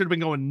those guys should have been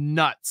going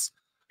nuts.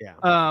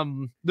 Yeah.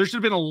 There should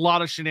have been a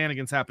lot of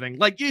shenanigans happening.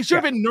 Like it should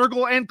have been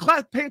Nurgle and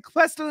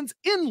Pestilens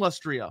in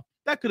Lustria.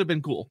 That could have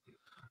been cool.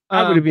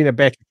 That would have been a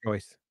better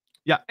choice.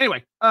 Yeah. Anyway,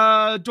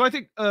 do I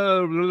think?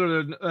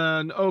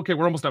 Okay,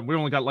 we're almost done. We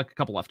only got like a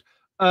couple left.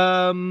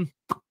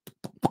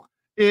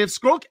 If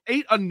Skrolk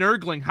ate a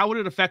Nurgling, how would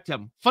it affect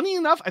him? Funny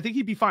enough, I think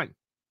he'd be fine.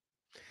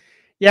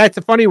 Yeah, it's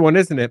a funny one,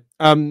 isn't it?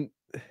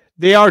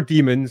 They are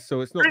demons,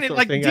 so it's not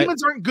like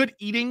demons aren't good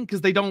eating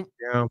because they don't.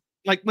 Yeah.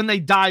 Like when they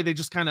die, they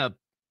just kind of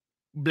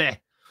bleh.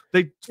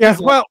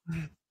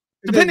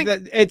 Depending,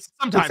 it's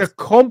a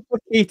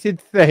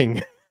complicated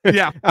thing.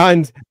 Yeah.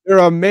 And there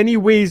are many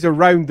ways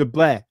around the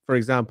bleh, for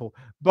example.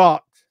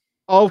 But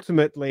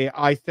ultimately,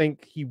 I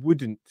think he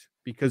wouldn't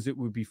because it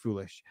would be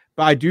foolish.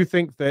 But I do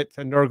think that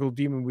a Nurgle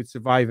demon would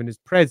survive in his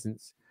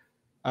presence.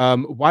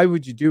 Why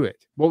would you do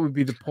it? What would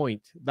be the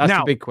point? That's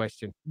the big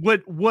question.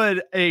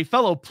 Would a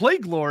fellow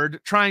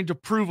Plaguelord trying to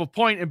prove a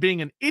point and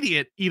being an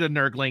idiot eat a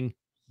Nurgling?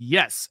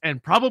 Yes,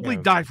 and probably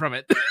die from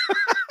it.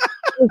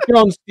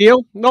 John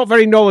Steele, not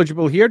very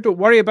knowledgeable here. Don't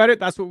worry about it.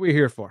 That's what we're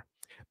here for.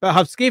 But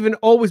have Skaven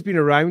always been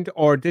around,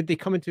 or did they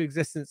come into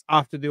existence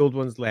after the old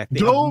ones left?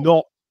 They have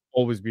not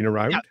always been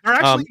around. Yeah, they're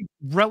actually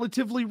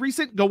relatively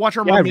recent. Go watch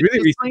our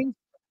Mermidia stream.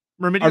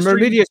 Our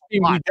Mermidia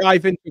stream, we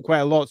dive into quite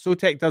a lot.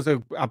 Sotek does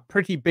a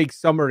pretty big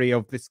summary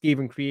of the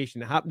Skaven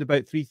creation. It happened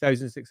about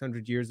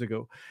 3,600 years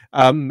ago,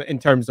 in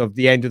terms of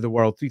the end of the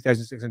world,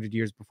 3,600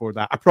 years before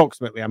that,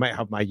 approximately. I might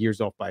have my years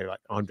off by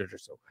like 100 or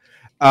so.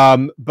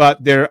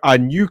 But they're a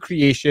new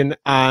creation,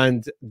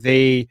 and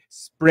they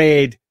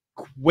spread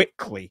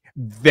quickly,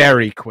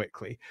 very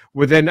quickly.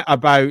 Within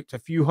about a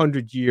few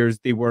hundred years,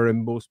 they were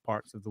in most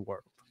parts of the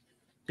world.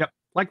 Yep,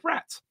 like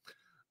rats.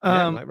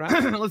 Like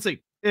rats. Let's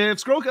see.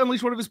 If Skrolk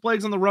unleashed one of his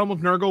plagues on the realm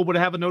of Nurgle, would it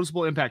have a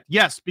noticeable impact?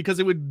 Yes, because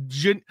it would.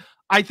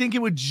 I think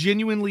it would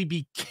genuinely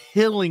be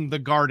killing the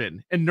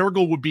garden, and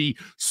Nurgle would be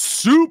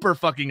super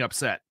fucking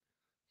upset.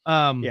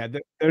 Yeah,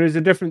 there is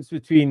a difference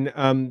between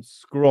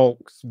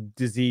Skrolk's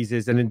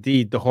diseases and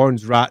indeed the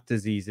Horn's rat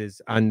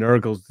diseases and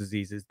Nurgle's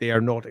diseases. They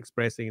are not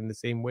expressing in the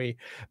same way.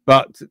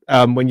 But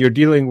when you're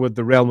dealing with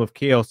the realm of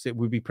chaos, it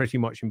would be pretty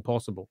much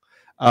impossible.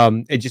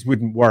 It just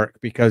wouldn't work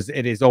because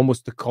it is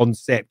almost the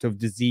concept of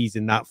disease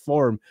in that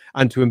form.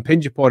 And to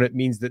impinge upon it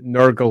means that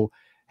Nurgle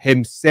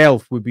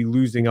himself would be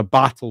losing a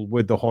battle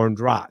with the Horned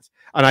rat.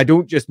 And I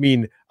don't just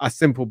mean a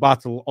simple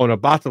battle on a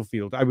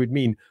battlefield. I would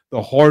mean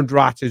the Horned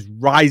rat is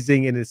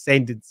rising in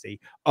ascendancy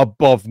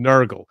above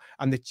Nurgle.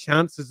 And the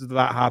chances of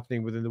that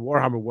happening within the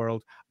Warhammer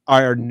world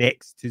are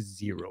next to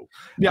zero.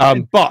 Yeah,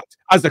 but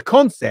as a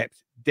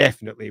concept,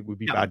 definitely it would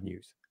be bad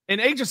news. In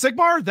Age of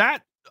Sigmar,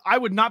 that I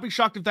would not be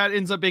shocked if that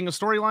ends up being a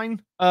storyline.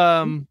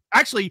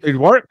 Actually, it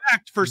worked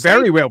for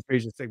very Skaven, well for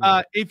Age of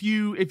Sigmar. If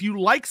you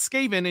like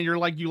Skaven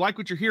and you like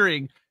what you're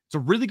hearing, it's a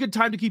really good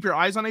time to keep your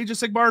eyes on Age of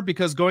Sigmar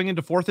because going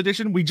into 4th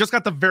edition, we just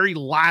got the very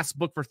last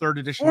book for 3rd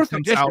edition. 4th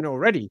edition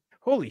already.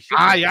 Holy shit.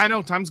 Yeah, I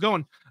know. Time's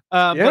going.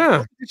 But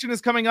 4th edition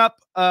is coming up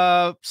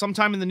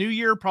sometime in the new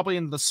year, probably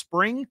in the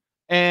spring.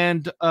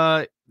 And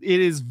it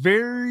is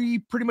very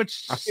pretty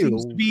much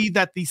seems to be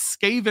that the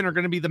Skaven are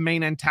going to be the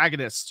main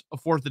antagonist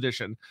of 4th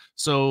edition.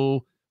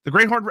 So the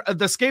Great Horn,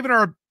 the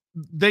Skaven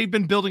they've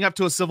been building up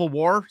to a civil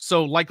war,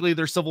 so likely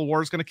their civil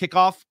war is going to kick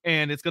off,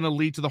 and it's going to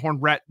lead to the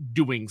Horned Rat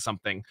doing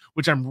something,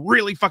 which I'm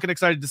really fucking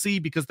excited to see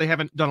because they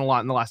haven't done a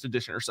lot in the last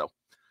edition or so.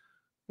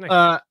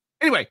 Nice.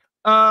 Anyway,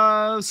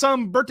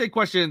 some birthday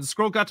questions.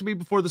 Skrolk got to me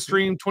before the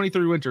stream.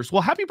 23 winters.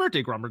 Well, happy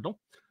birthday, Gromriddle.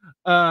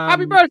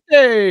 Happy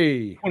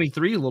birthday!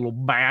 23, little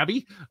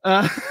babby.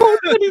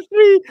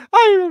 23.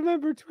 I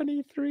remember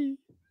 23.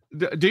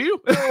 Do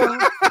you?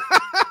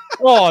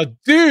 Oh,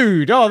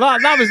 dude. Oh,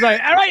 that was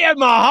like right in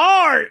my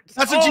heart.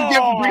 That's what you get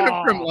for bringing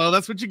up Grimlow.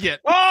 That's what you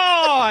get.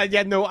 Oh,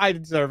 yeah, no, I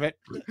deserve it.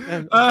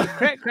 Has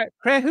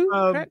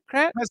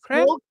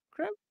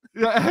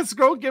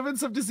Skrolk given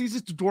some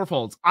diseases to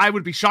dwarfholds? I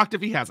would be shocked if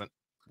he hasn't.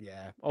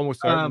 Yeah,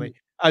 almost certainly.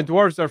 And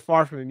dwarves are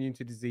far from immune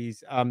to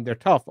disease. They're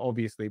tough,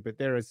 obviously, but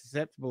they're as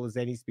susceptible as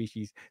any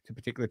species to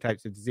particular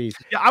types of disease.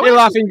 Yeah,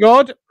 laughing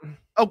god.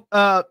 Oh,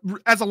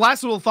 as a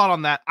last little thought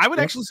on that, I would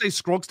actually say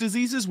Skrolk's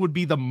diseases would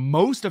be the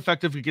most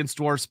effective against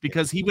dwarves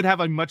because he would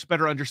have a much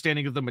better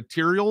understanding of the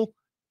material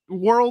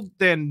world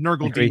than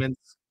Nurgle demons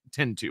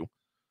tend to.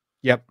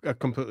 Yep, I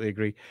completely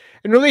agree.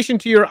 In relation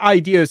to your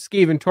idea of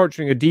Skaven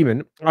torturing a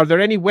demon, are there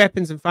any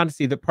weapons in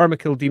fantasy that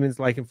permakill demons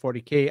like in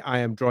 40k? I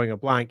am drawing a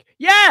blank.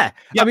 Yeah!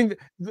 Yep. I mean,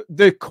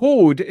 the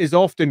code is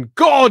often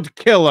God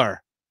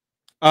Killer.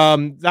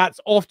 That's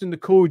often the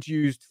code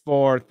used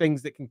for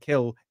things that can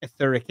kill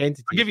etheric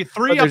entities. I'll give you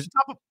three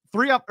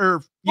for your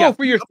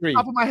three.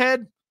 Top of my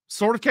head,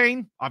 Sword of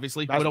Cain,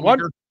 obviously. That's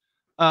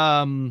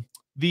one.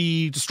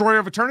 The Destroyer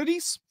of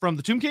Eternities from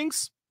the Tomb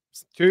Kings.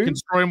 2. Can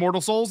destroy immortal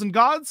souls and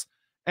gods.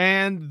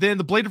 And then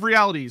the Blade of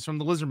Realities from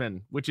the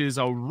Lizardmen, which is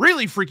a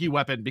really freaky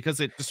weapon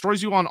because it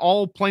destroys you on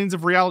all planes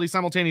of reality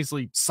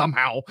simultaneously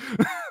somehow.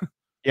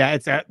 Yeah,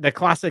 it's the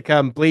classic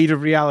Blade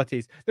of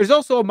Realities. There's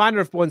also a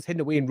manner of ones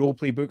hidden away in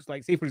roleplay books,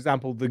 like, say, for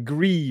example, the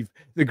Grieve.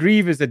 The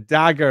Grieve is a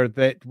dagger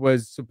that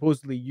was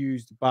supposedly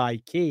used by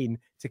Cain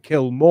to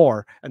kill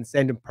Mor and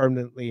send him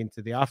permanently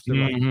into the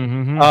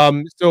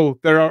afterlife. So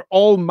there are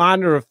all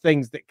manner of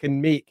things that can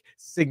make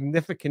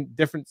significant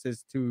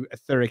differences to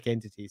etheric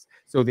entities.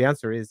 So the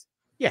answer is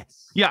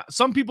yes. Yeah,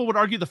 some people would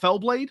argue the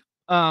Fellblade.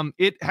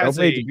 It has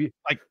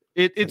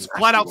it's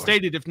flat out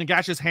stated if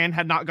Nagash's hand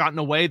had not gotten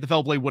away, the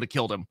Fellblade would have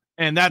killed him,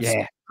 and that's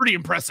pretty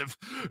impressive.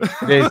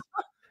 It is.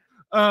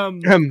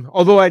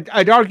 Although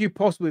I'd argue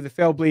possibly the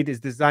Fellblade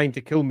is designed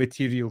to kill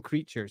material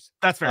creatures.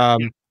 That's fair.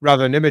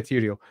 Rather than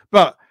immaterial.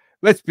 But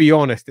let's be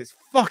honest, it's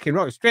fucking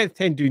wrong. Strength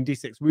 10 doing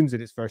D6 wounds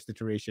in its first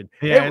iteration.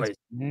 Yeah, it was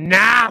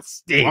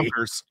nasty.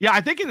 Bunkers. Yeah, I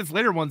think in its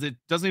later ones it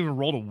doesn't even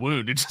roll to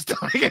wound.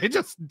 It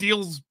just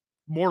deals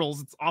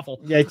mortals. It's awful.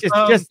 Yeah,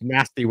 just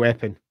nasty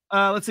weapon.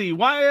 Let's see.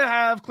 Why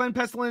have Clan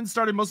Pestilens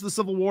started most of the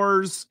civil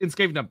wars in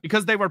Skavendom?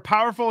 Because they were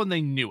powerful and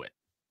they knew it.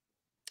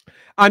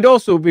 And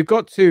also, we've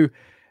got to,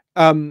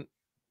 when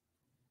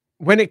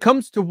it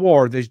comes to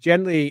war, there's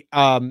generally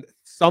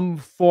some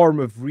form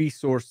of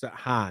resource at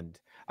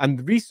hand.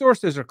 And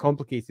resources are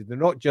complicated. They're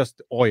not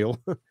just oil.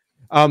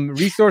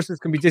 Resources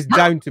can be just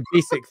down to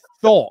basic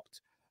thought.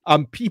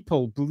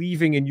 People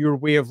believing in your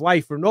way of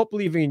life or not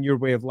believing in your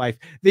way of life.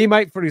 They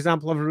might, for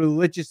example, have a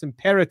religious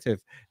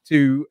imperative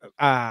to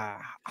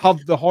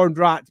have the Horned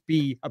Rat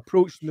be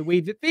approached in the way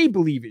that they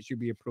believe it should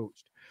be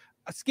approached.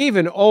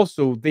 Skaven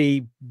also,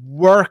 they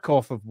work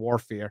off of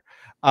warfare.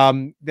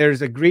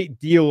 There's a great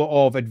deal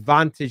of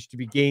advantage to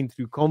be gained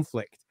through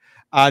conflict,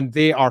 and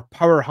they are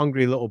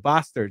power-hungry little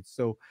bastards.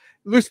 So,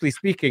 loosely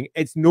speaking,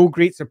 it's no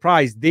great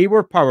surprise. They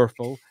were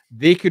powerful.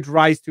 they could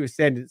rise to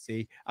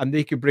ascendancy and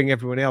they could bring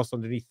everyone else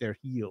underneath their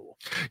heel.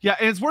 Yeah,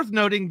 and it's worth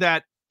noting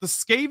that the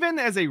Skaven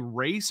as a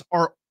race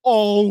are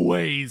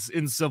always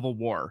in civil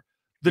war.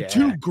 The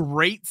two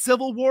great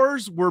civil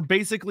wars were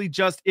basically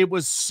just, it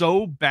was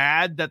so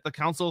bad that the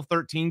Council of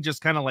 13 just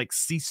kind of like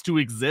ceased to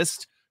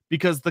exist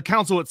because the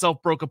council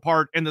itself broke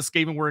apart and the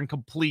Skaven were in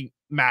complete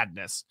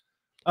madness.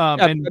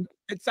 And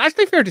it's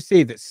actually fair to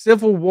say that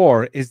civil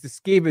war is the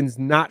Skaven's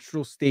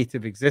natural state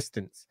of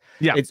existence.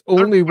 Yeah, it's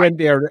only when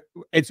they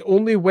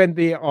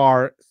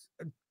are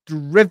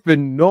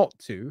driven not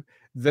to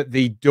that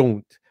they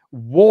don't.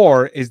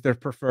 War is their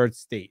preferred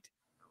state.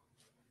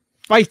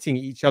 Fighting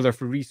each other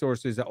for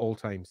resources at all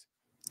times.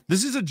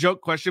 This is a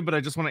joke question, but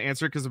I just want to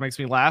answer it because it makes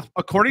me laugh.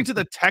 According to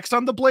the text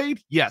on the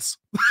blade, yes.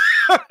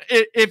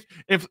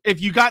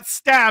 if you got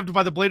stabbed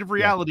by the Blade of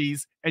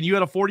Realities and you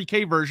had a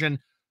 40k version,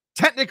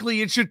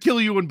 technically it should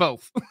kill you in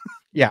both.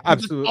 Yeah,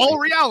 absolutely. All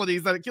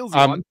realities that it kills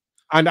you on.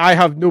 And I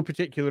have no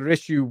particular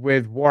issue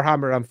with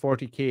Warhammer and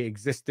 40k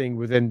existing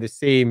within the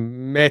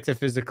same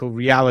metaphysical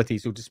reality,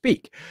 so to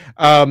speak.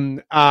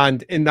 And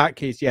in that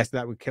case, yes,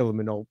 that would kill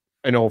them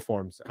in all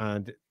forms.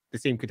 And the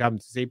same could happen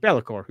to, say,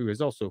 Be'lakor, who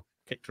is also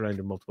kicked around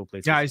in multiple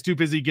places. Yeah, he's too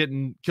busy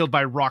getting killed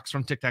by rocks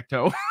from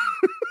Tic-Tac-Toe.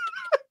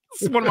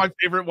 It's one of my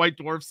favorite white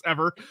dwarfs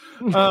ever.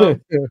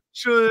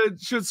 Should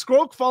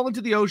Skrolk fall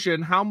into the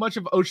ocean, how much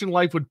of ocean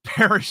life would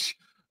perish?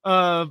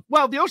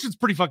 Well, the ocean's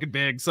pretty fucking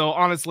big, so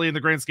honestly, in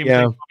the grand scheme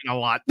of things, a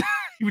lot.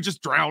 He would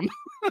just drown.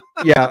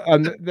 Yeah,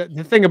 and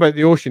the thing about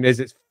the ocean is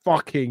it's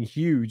fucking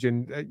huge,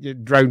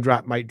 and drowned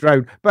rat might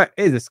drown, but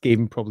a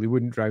Skaven probably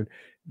wouldn't drown.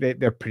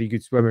 They're pretty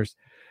good swimmers.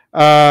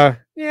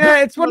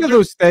 It's one of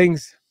those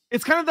things.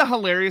 It's kind of the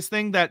hilarious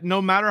thing that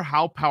no matter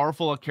how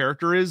powerful a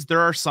character is, there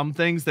are some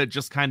things that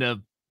just kind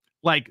of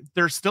like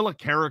they're still a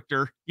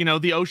character. You know,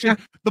 the ocean,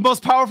 the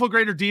most powerful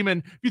greater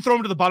demon, if you throw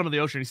him to the bottom of the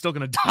ocean, he's still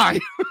gonna die.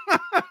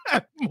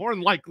 More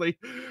than likely.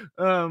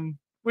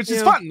 Which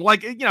is fun.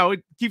 Like, you know,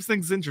 it keeps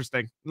things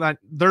interesting. That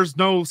there's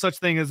no such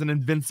thing as an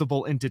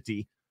invincible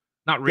entity.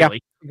 Not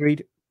really. Yeah,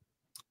 agreed.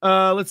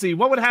 Let's see.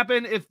 What would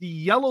happen if the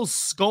yellow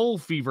skull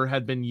fever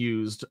had been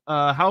used?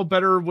 How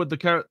better would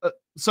the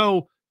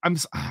I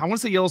want to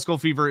say yellow skull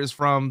fever is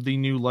from the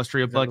new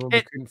Lustria book.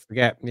 Couldn't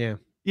forget. You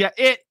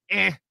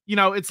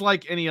know, it's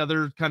like any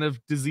other kind of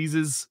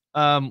diseases.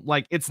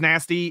 Like it's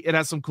nasty. It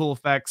has some cool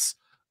effects.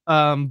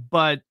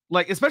 But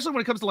like, especially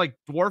when it comes to like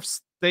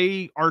dwarfs,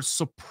 they are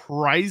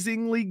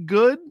surprisingly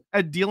good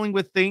at dealing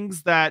with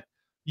things that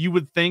you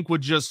would think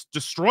would just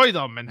destroy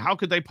them. And how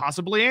could they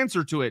possibly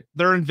answer to it?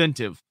 They're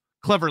inventive,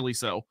 cleverly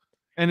so.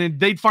 And then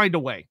they'd find a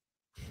way.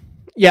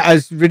 Yeah,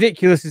 as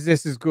ridiculous as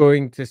this is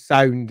going to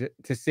sound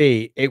to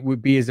say, it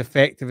would be as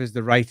effective as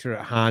the writer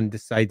at hand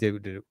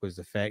decided it was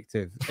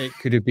effective. It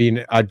could have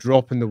been a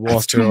drop in the water.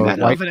 That's too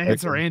meta of an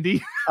answer,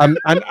 Andy. And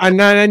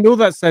I know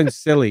that sounds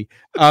silly,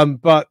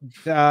 but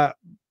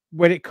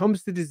when it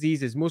comes to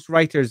diseases, most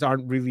writers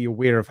aren't really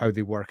aware of how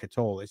they work at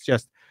all. It's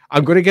just,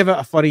 I'm going to give it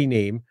a funny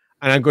name,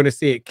 and I'm going to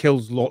say it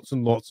kills lots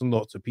and lots and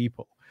lots of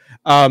people.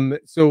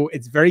 So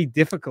it's very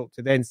difficult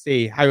to then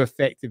say how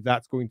effective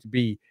that's going to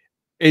be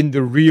in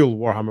the real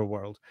Warhammer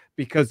world,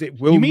 because it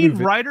will. You mean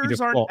writers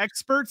aren't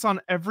experts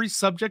on every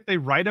subject they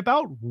write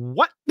about?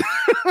 What?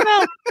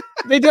 No,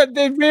 they don't.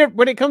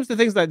 When it comes to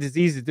things like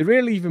diseases, they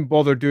rarely even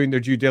bother doing their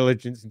due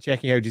diligence and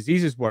checking how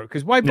diseases work.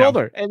 Because why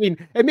bother? I mean,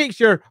 it makes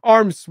your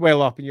arms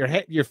swell up and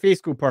your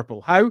face go purple.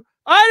 How?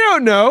 I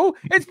don't know.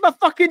 It's my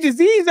fucking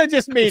disease I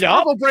just made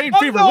up. Brain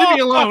fever. Leave me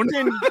alone,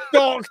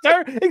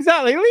 doctor.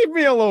 Exactly. Leave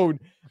me alone.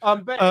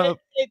 But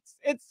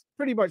it's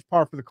pretty much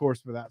par for the course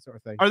for that sort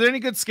of thing. Are there any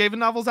good Skaven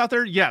novels out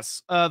there?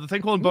 Yes. The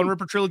Thankful and Bone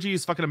Ripper trilogy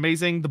is fucking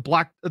amazing. The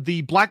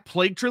Black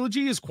Plague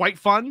trilogy is quite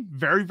fun.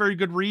 Very, very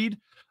good read.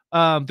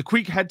 The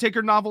Queek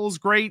Headtaker novel is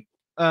great.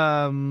 Age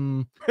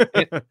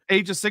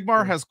of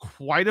Sigmar has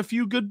quite a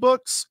few good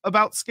books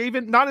about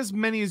Skaven. Not as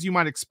many as you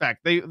might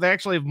expect. They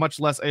actually have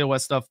much less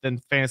AOS stuff than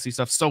fantasy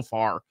stuff so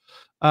far.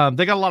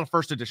 They got a lot of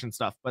first edition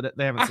stuff, but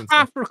they haven't since then.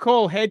 I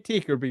recall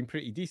Headtaker being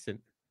pretty decent.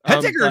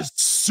 Headtaker is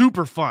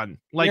super fun.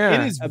 Like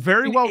it is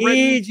very well written.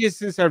 Ages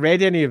since I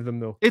read any of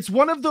them, though. It's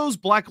one of those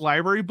Black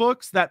Library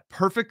books that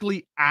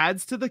perfectly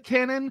adds to the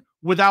canon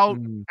without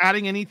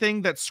adding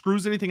anything that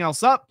screws anything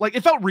else up. Like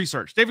it felt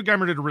researched. David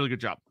Geimer did a really good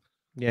job.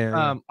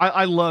 Yeah.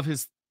 I love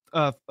his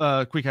Queek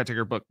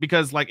Headtaker book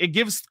because like it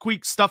gives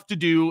Queek stuff to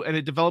do and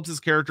it develops his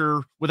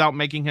character without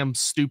making him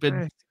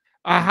stupid.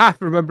 I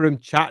half remember him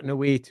chatting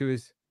away to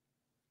his.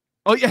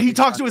 Oh yeah, he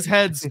talks to his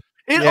heads.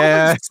 It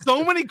opens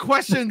so many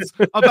questions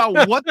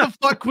about what the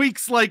fuck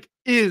Queeks like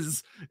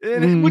is,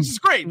 which is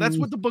great. That's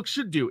what the book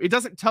should do. It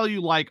doesn't tell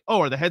you like,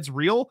 oh, are the heads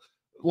real?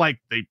 Like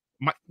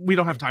we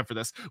don't have time for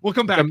this. We'll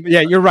come back.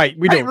 Yeah, you're right.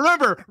 We don't.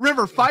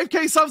 Remember,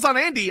 5K subs on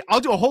Andy. I'll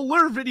do a whole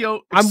lure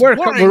video. And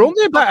we're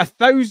only about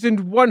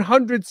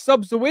 1,100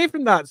 subs away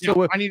from that. So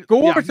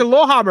go over to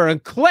Lawhammer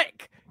and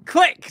click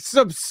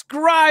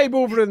subscribe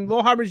over in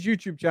Lawhammer's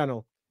YouTube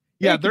channel.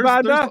 Yeah,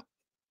 there's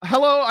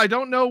hello, I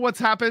don't know what's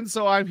happened,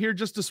 so I'm here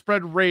just to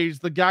spread rage.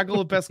 The gaggle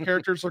of best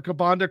characters are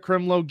Kabanda,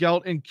 Krimlo,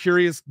 Gelt, and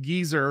Curious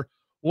Geezer.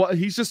 Well,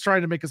 he's just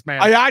trying to make us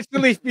mad. I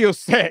actually feel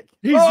sick.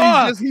 He's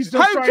just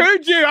how trying...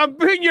 could you? I'm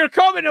putting your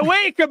comment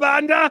away,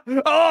 Commander.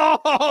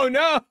 Oh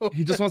no!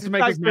 He just wants to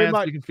make us mad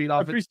so we can feed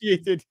off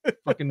Appreciated. it.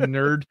 Fucking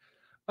nerd.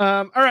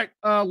 All right.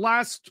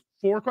 Last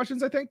 4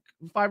 questions, I think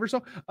 5 or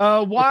so.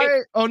 Why?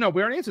 Okay. Oh no,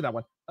 we already answered that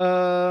one.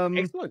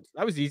 Excellent.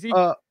 That was easy.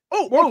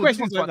 More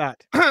questions like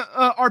that.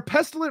 Are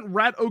pestilent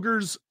rat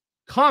ogres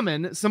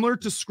common, similar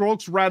to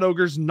Skrolk's rat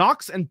ogres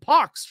Nox and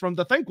Pox from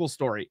the Thankful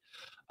story?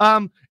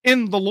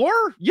 In the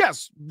lore,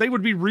 yes, they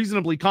would be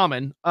reasonably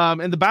common.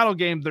 In the battle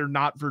game, they're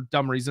not for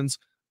dumb reasons.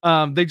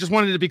 They just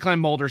wanted it to be Clan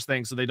Mulder's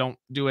thing, so they don't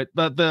do it.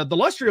 But the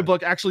Lustria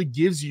book actually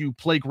gives you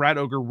Plague Rat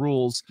Ogre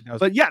rules.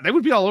 But yeah, they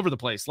would be all over the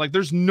place. Like,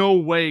 there's no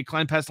way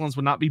Clan Pestilens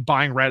would not be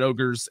buying Rat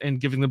Ogres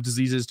and giving them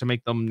diseases to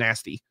make them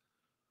nasty.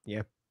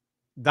 Yeah.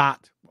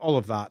 All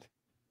of that.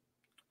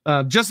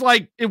 Just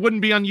like it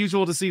wouldn't be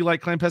unusual to see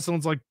like Clan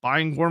Pestilens like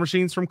buying war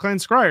machines from Clan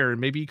Scryer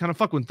and maybe kind of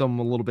fuck with them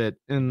a little bit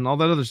and all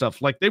that other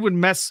stuff. Like they would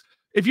mess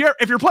if you're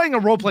playing a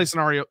role play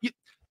scenario.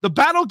 The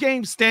battle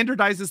game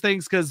standardizes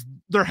things because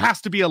there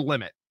has to be a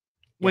limit.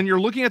 When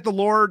you're looking at the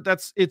lore,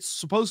 it's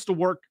supposed to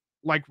work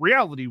like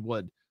reality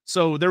would.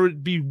 So there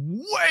would be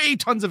way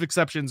tons of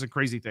exceptions and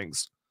crazy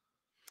things.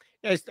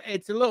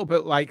 It's a little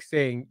bit like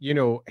saying,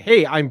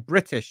 hey, I'm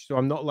British, so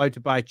I'm not allowed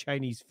to buy a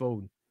Chinese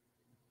phone.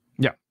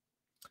 Yeah.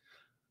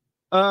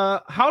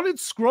 How did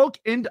Skrolk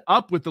end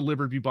up with the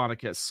Liber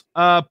Bubonicus?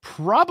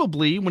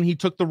 Probably when he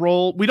took the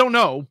role. We don't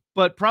know,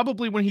 but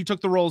probably when he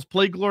took the role as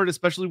Plaguelord,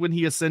 especially when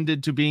he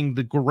ascended to being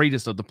the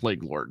greatest of the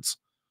Plaguelords.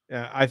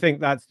 Yeah, I think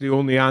that's the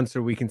only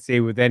answer we can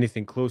say with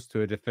anything close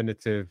to a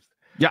definitive.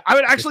 Yeah, I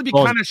would actually be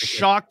kind of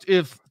shocked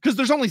because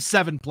there's only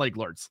 7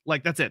 Plaguelords.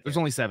 Like, that's it. There's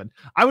only 7.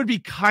 I would be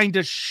kind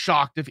of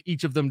shocked if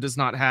each of them does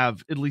not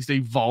have at least a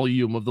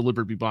volume of the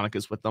Liber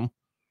Bubonicus with them.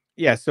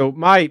 Yeah, so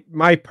my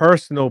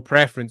personal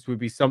preference would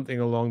be something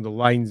along the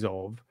lines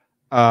of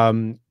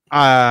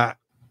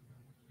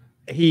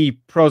he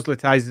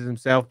proselytizes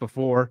himself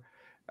before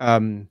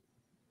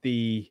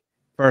the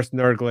first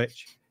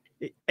Nurglitch,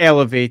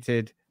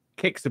 elevated,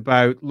 kicks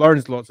about,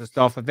 learns lots of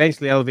stuff,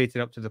 eventually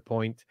elevated up to the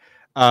point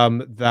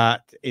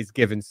that is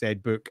given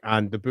said book,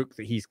 and the book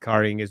that he's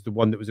carrying is the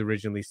one that was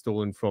originally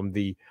stolen from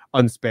the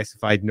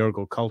unspecified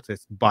Nurgle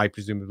cultist by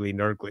presumably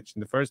Nurglitch in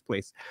the first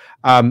place.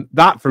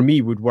 That for me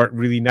would work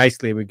really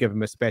nicely and would give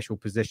him a special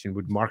position,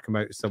 would mark him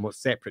out as somewhat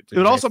separate. It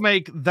would also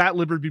make that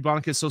Liber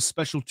Bubonicus so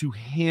special to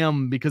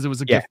him because it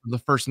was a gift from the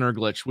first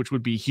Nurglitch, which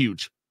would be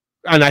huge.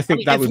 And I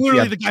think that would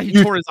literally be the guy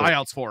he tore his eye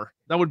out for.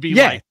 That would be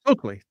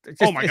totally.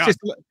 Oh my god.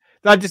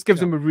 That just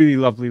gives him a really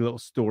lovely little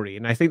story.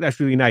 And I think that's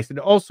really nice. And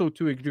also,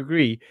 to a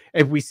degree,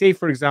 if we say,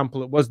 for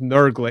example, it was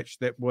Nurglitch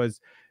that was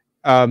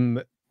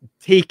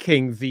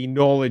taking the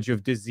knowledge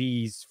of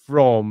disease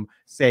from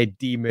said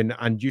demon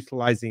and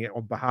utilizing it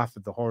on behalf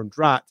of the Horned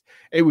Rat,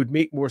 it would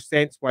make more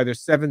sense why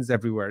there's 7s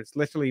everywhere. It's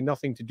literally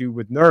nothing to do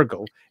with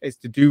Nurgle. It's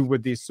to do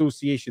with the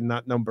association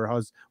that number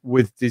has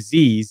with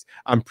disease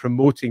and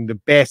promoting the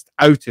best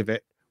out of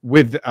it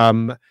with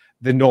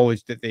the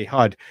knowledge that they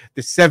had.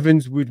 The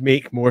 7s would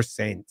make more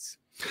sense.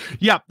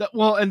 Yeah,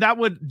 and that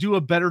would do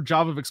a better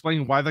job of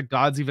explaining why the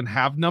gods even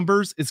have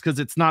numbers. Is because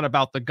it's not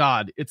about the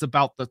god, it's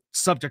about the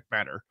subject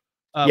matter.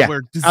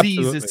 Where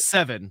disease is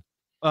 7,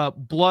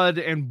 blood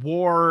and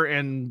war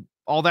and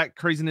all that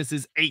craziness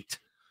is 8.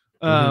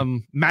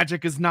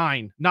 Magic is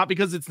 9. Not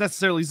because it's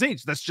necessarily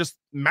Zinch, that's just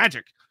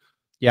magic.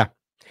 Yeah.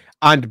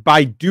 And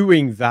by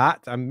doing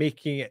that and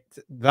making it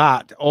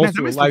that also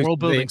that makes the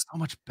world building so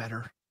much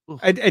better.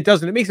 It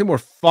doesn't. It makes it more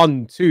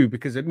fun too,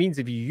 because it means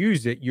if you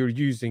use it, you're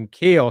using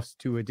chaos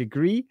to a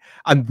degree,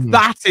 and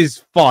that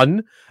is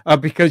fun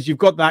because you've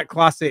got that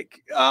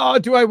classic. Oh,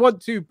 do I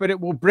want to? But it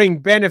will bring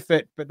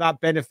benefit, but that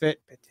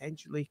benefit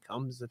potentially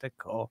comes at a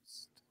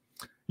cost.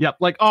 Yep.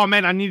 Like, oh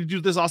man, I need to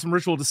do this awesome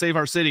ritual to save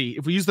our city.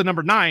 If we use the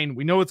number 9,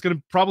 we know it's going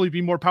to probably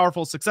be more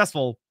powerful,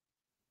 successful,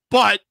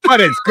 but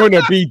it's going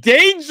to be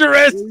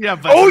dangerous. Yeah.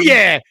 But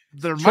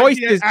there might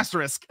be an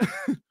asterisk.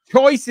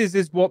 Choices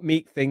is what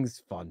make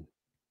things fun.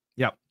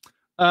 Yep.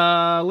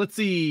 Let's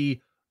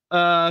see.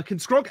 Can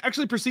Skrolk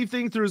actually perceive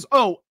things through his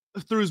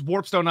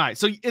warpstone eye?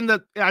 So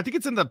I think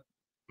it's in the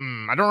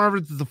I don't remember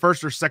if it's the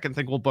first or second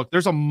Thinkable book.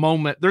 There's a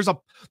moment, there's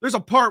a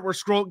part where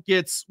Skrolk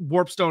gets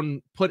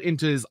warpstone put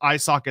into his eye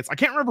sockets. I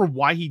can't remember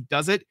why he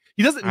does it.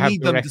 He doesn't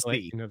need them to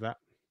see.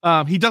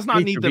 He does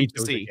not need them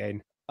to see.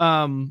 Again.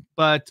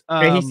 But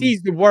he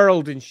sees the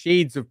world in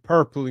shades of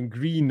purple and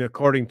green,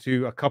 according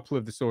to a couple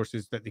of the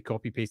sources that they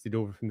copy pasted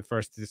over from the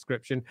first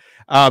description.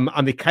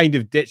 And they kind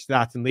of ditch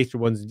that in later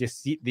ones and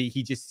just see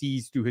he just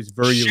sees through his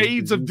virulent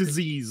shades of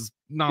disease.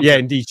 Yeah,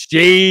 indeed,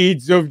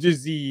 shades of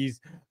disease.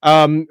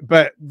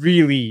 But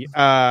really,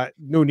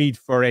 no need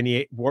for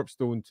any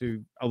warpstone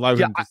to allow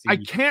him to see. I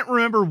can't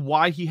remember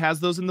why he has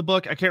those in the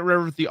book. I can't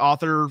remember if the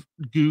author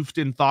goofed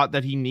and thought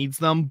that he needs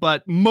them,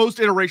 but most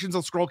iterations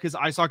of Skrolk, his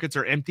eye sockets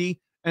are empty.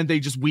 And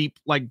they just weep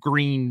like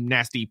green,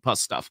 nasty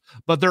pus stuff.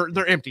 But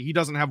they're empty. He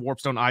doesn't have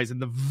warpstone eyes in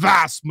the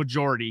vast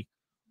majority.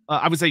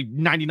 I would say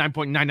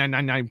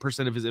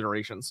 99.9999% of his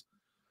iterations.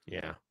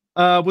 Yeah.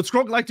 Would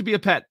Skrolk like to be a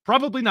pet?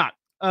 Probably not.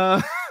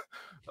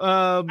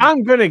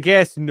 I'm gonna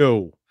guess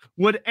no.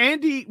 Would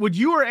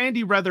you or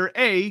Andy rather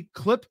A,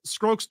 clip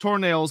Skrolk's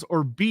toenails,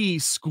 or B,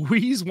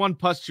 squeeze one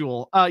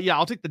pustule? Yeah,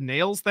 I'll take the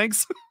nails,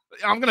 thanks.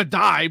 I'm gonna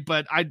die,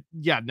 but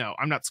no,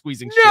 I'm not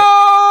squeezing shit. No!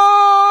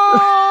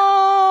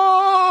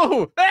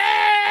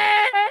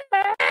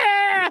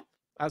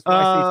 That's what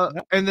I see.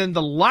 And then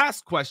the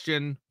last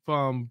question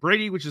from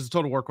Brady, which is a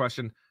Total War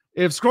question.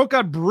 If Skrolk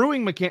got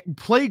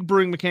plague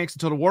brewing mechanics in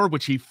Total War,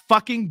 which he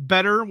fucking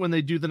better when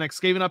they do the next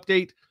Skaven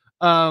update,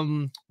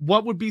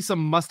 what would be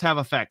some must-have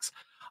effects?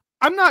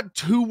 I'm not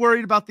too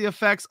worried about the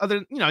effects other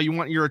than, you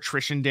want your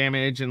attrition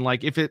damage. And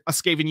like, if a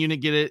Skaven unit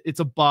get it, it's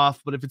a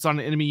buff. But if it's on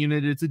an enemy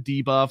unit, it's a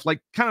debuff,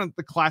 like kind of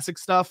the classic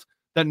stuff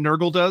that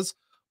Nurgle does.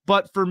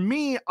 But for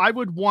me, I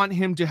would want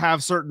him to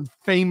have certain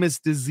famous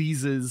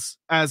diseases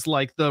as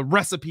like the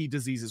recipe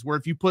diseases, where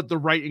if you put the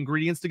right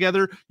ingredients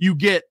together, you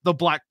get the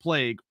Black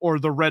Plague or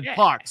the Red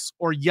Pox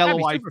or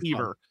Yellow Eye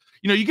Fever.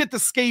 Fun. You get the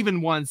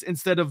Skaven ones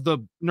instead of the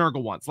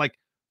Nurgle ones. Like,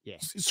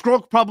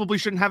 Skrolk probably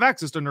shouldn't have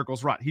access to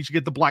Nurgle's Rot. He should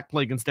get the Black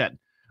Plague instead.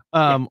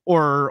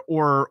 Or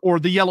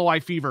the Yellow Eye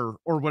Fever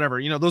or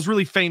whatever. Those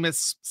really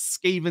famous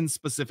Skaven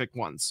specific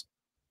ones.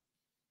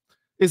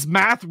 Is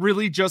math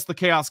really just the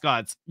Chaos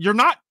Gods? You're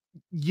not.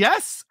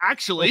 Yes,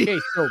 actually. Okay,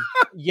 so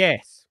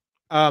yes.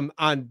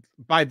 And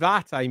by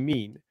that I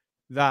mean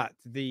that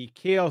the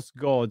Chaos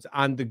Gods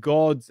and the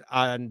gods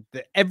and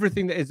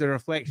everything that is a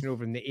reflection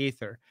over in the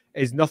Aether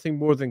is nothing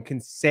more than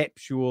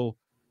conceptual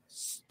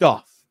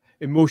stuff.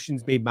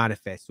 Emotions made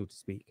manifest, so to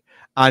speak.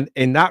 And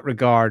in that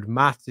regard,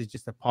 maths is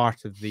just a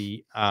part of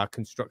the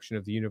construction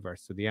of the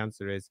universe. So the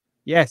answer is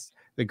yes,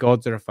 the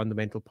gods are a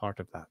fundamental part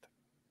of that.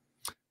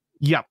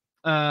 Yep.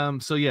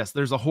 So yes,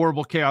 there's a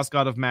horrible chaos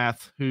god of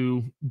math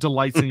who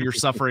delights in your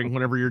suffering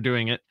whenever you're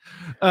doing it.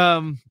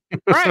 All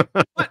right.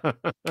 But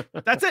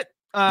that's it.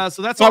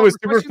 So that was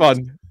super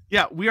fun.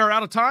 Yeah, we are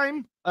out of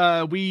time.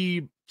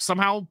 We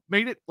somehow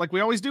made it like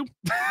we always do.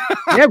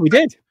 Yeah, we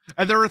did.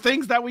 And there were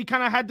things that we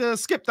kind of had to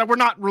skip that were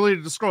not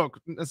related to Skrolk,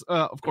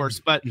 of course,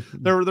 but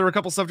there were a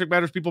couple subject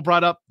matters people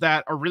brought up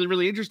that are really,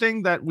 really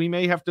interesting that we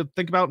may have to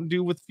think about and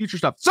do with future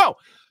stuff. So,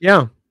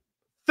 yeah.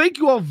 Thank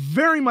you all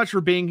very much for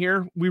being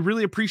here. We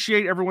really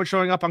appreciate everyone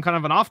showing up on kind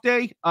of an off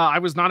day. I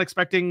was not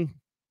expecting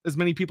as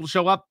many people to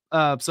show up,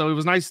 so it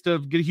was nice to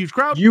get a huge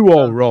crowd. You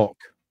all rock.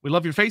 We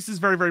love your faces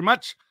very, very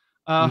much.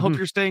 Hope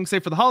you're staying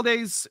safe for the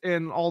holidays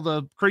and all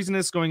the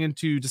craziness going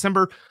into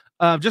December.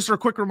 Just a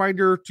quick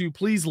reminder to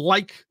please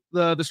like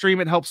the stream.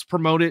 It helps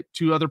promote it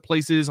to other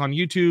places on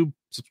YouTube.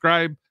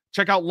 Subscribe.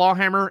 Check out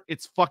Lawhammer.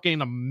 It's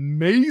fucking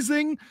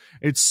amazing.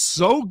 It's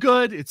so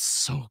good. It's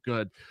so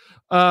good.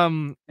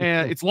 And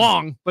it's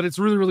long, but it's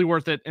really, really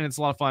worth it. And it's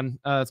a lot of fun.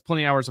 It's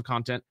plenty of hours of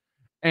content.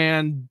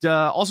 And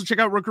also check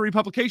out Rookery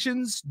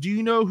Publications. Do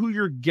you know who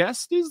your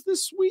guest is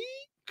this week?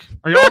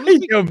 Are you all I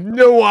have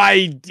no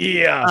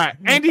idea. All right.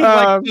 Andy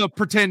likes to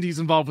pretend he's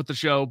involved with the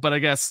show, but I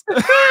guess.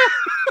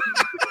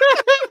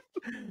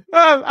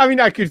 I mean,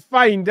 I could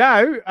find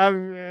out.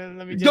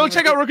 Let me go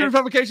check out Rookery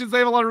Publications. They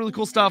have a lot of really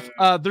cool stuff.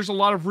 There's a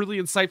lot of really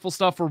insightful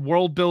stuff for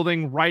world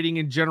building, writing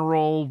in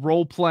general,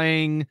 role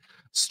playing,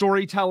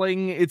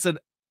 storytelling. It's an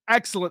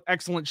excellent,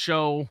 excellent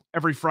show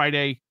every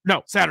Saturday.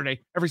 Every Saturday.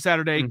 Every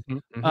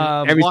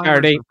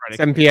Saturday,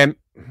 7 p.m.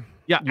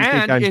 Yeah,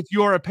 and if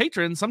you're a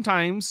patron,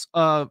 sometimes,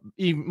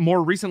 even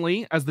more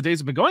recently, as the days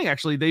have been going,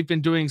 actually, they've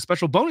been doing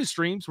special bonus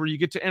streams where you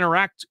get to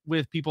interact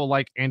with people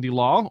like Andy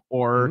Law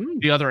or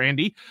the other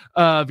Andy,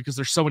 because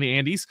there's so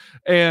many Andys,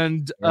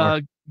 and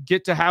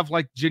get to have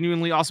like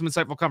genuinely awesome,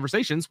 insightful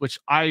conversations, which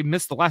I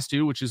missed the last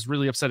two, which is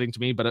really upsetting to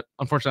me, but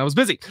unfortunately I was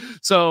busy.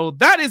 So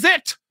that is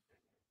it.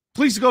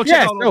 Please go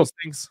check out all those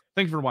things.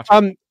 Thank you for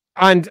watching.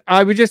 And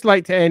I would just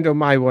like to end on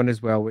my one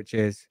as well, which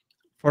is,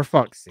 for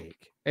fuck's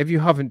sake, if you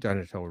haven't done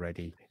it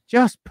already,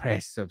 just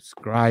press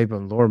subscribe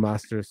on Lore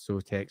Master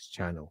Sotek's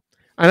channel.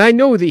 And I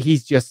know that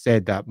he's just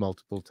said that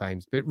multiple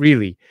times, but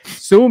really,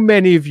 so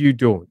many of you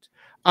don't.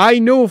 I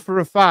know for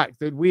a fact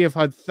that we have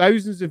had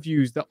thousands of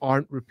views that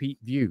aren't repeat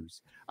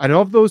views. And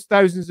of those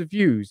thousands of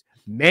views,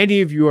 many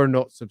of you are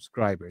not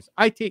subscribers.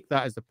 I take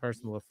that as a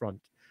personal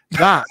affront.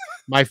 That,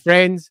 my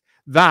friends,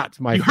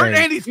 you hurt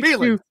Andy's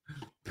feelings.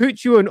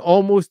 Put you on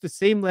almost the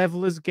same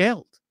level as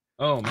Gelt.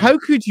 Oh, man. How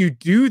could you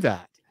do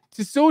that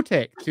to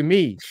Sotek, to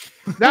me?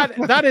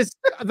 That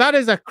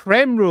is a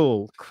creme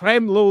roll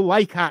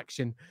like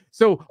action.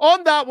 So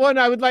on that one,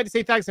 I would like to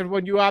say thanks,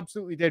 everyone. You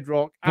absolutely did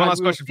rock. One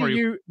last question for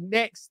you.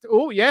 Next.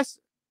 Oh, yes.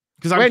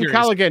 Because I'm curious.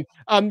 Callaghan.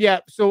 Yeah.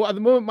 So at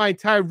the moment, my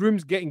entire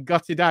room's getting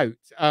gutted out.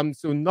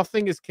 So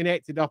nothing is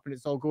connected up, and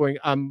it's all going.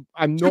 I'm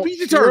not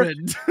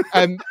determined.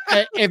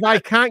 If I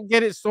can't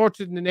get it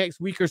sorted in the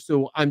next week or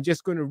so, I'm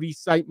just going to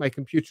recite my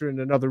computer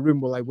in another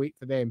room while I wait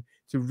for them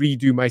to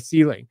redo my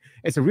ceiling.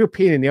 It's a real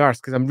pain in the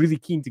arse because I'm really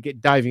keen to get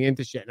diving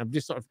into shit, and I'm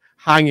just sort of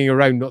hanging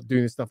around, not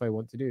doing the stuff I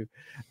want to do.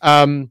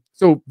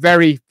 So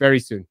very, very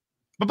soon.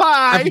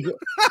 Bye-bye.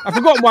 I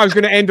forgot what I was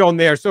going to end on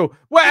there. So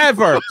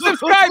whatever.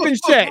 Subscribe and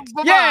shit.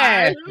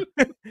 Yeah.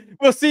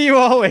 We'll see you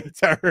all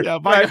later. Yeah,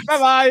 bye. Right,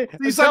 bye-bye.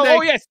 See you Sunday.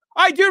 Oh, yes.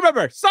 I do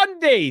remember.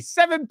 Sunday,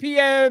 7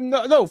 p.m.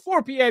 No,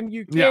 4 p.m.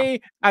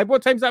 UK. Yeah.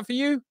 What time's that for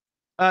you?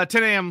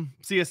 10 a.m.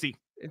 CST.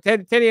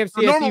 10 a.m.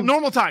 CST.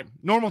 Normal time.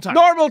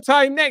 Normal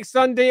time next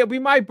Sunday. It'll be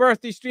my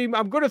birthday stream.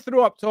 I'm going to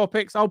throw up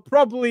topics. I'll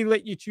probably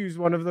let you choose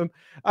one of them.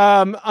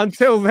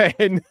 Until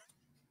then,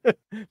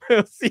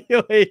 we'll see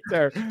you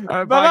later.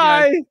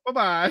 Bye-bye.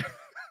 Bye-bye.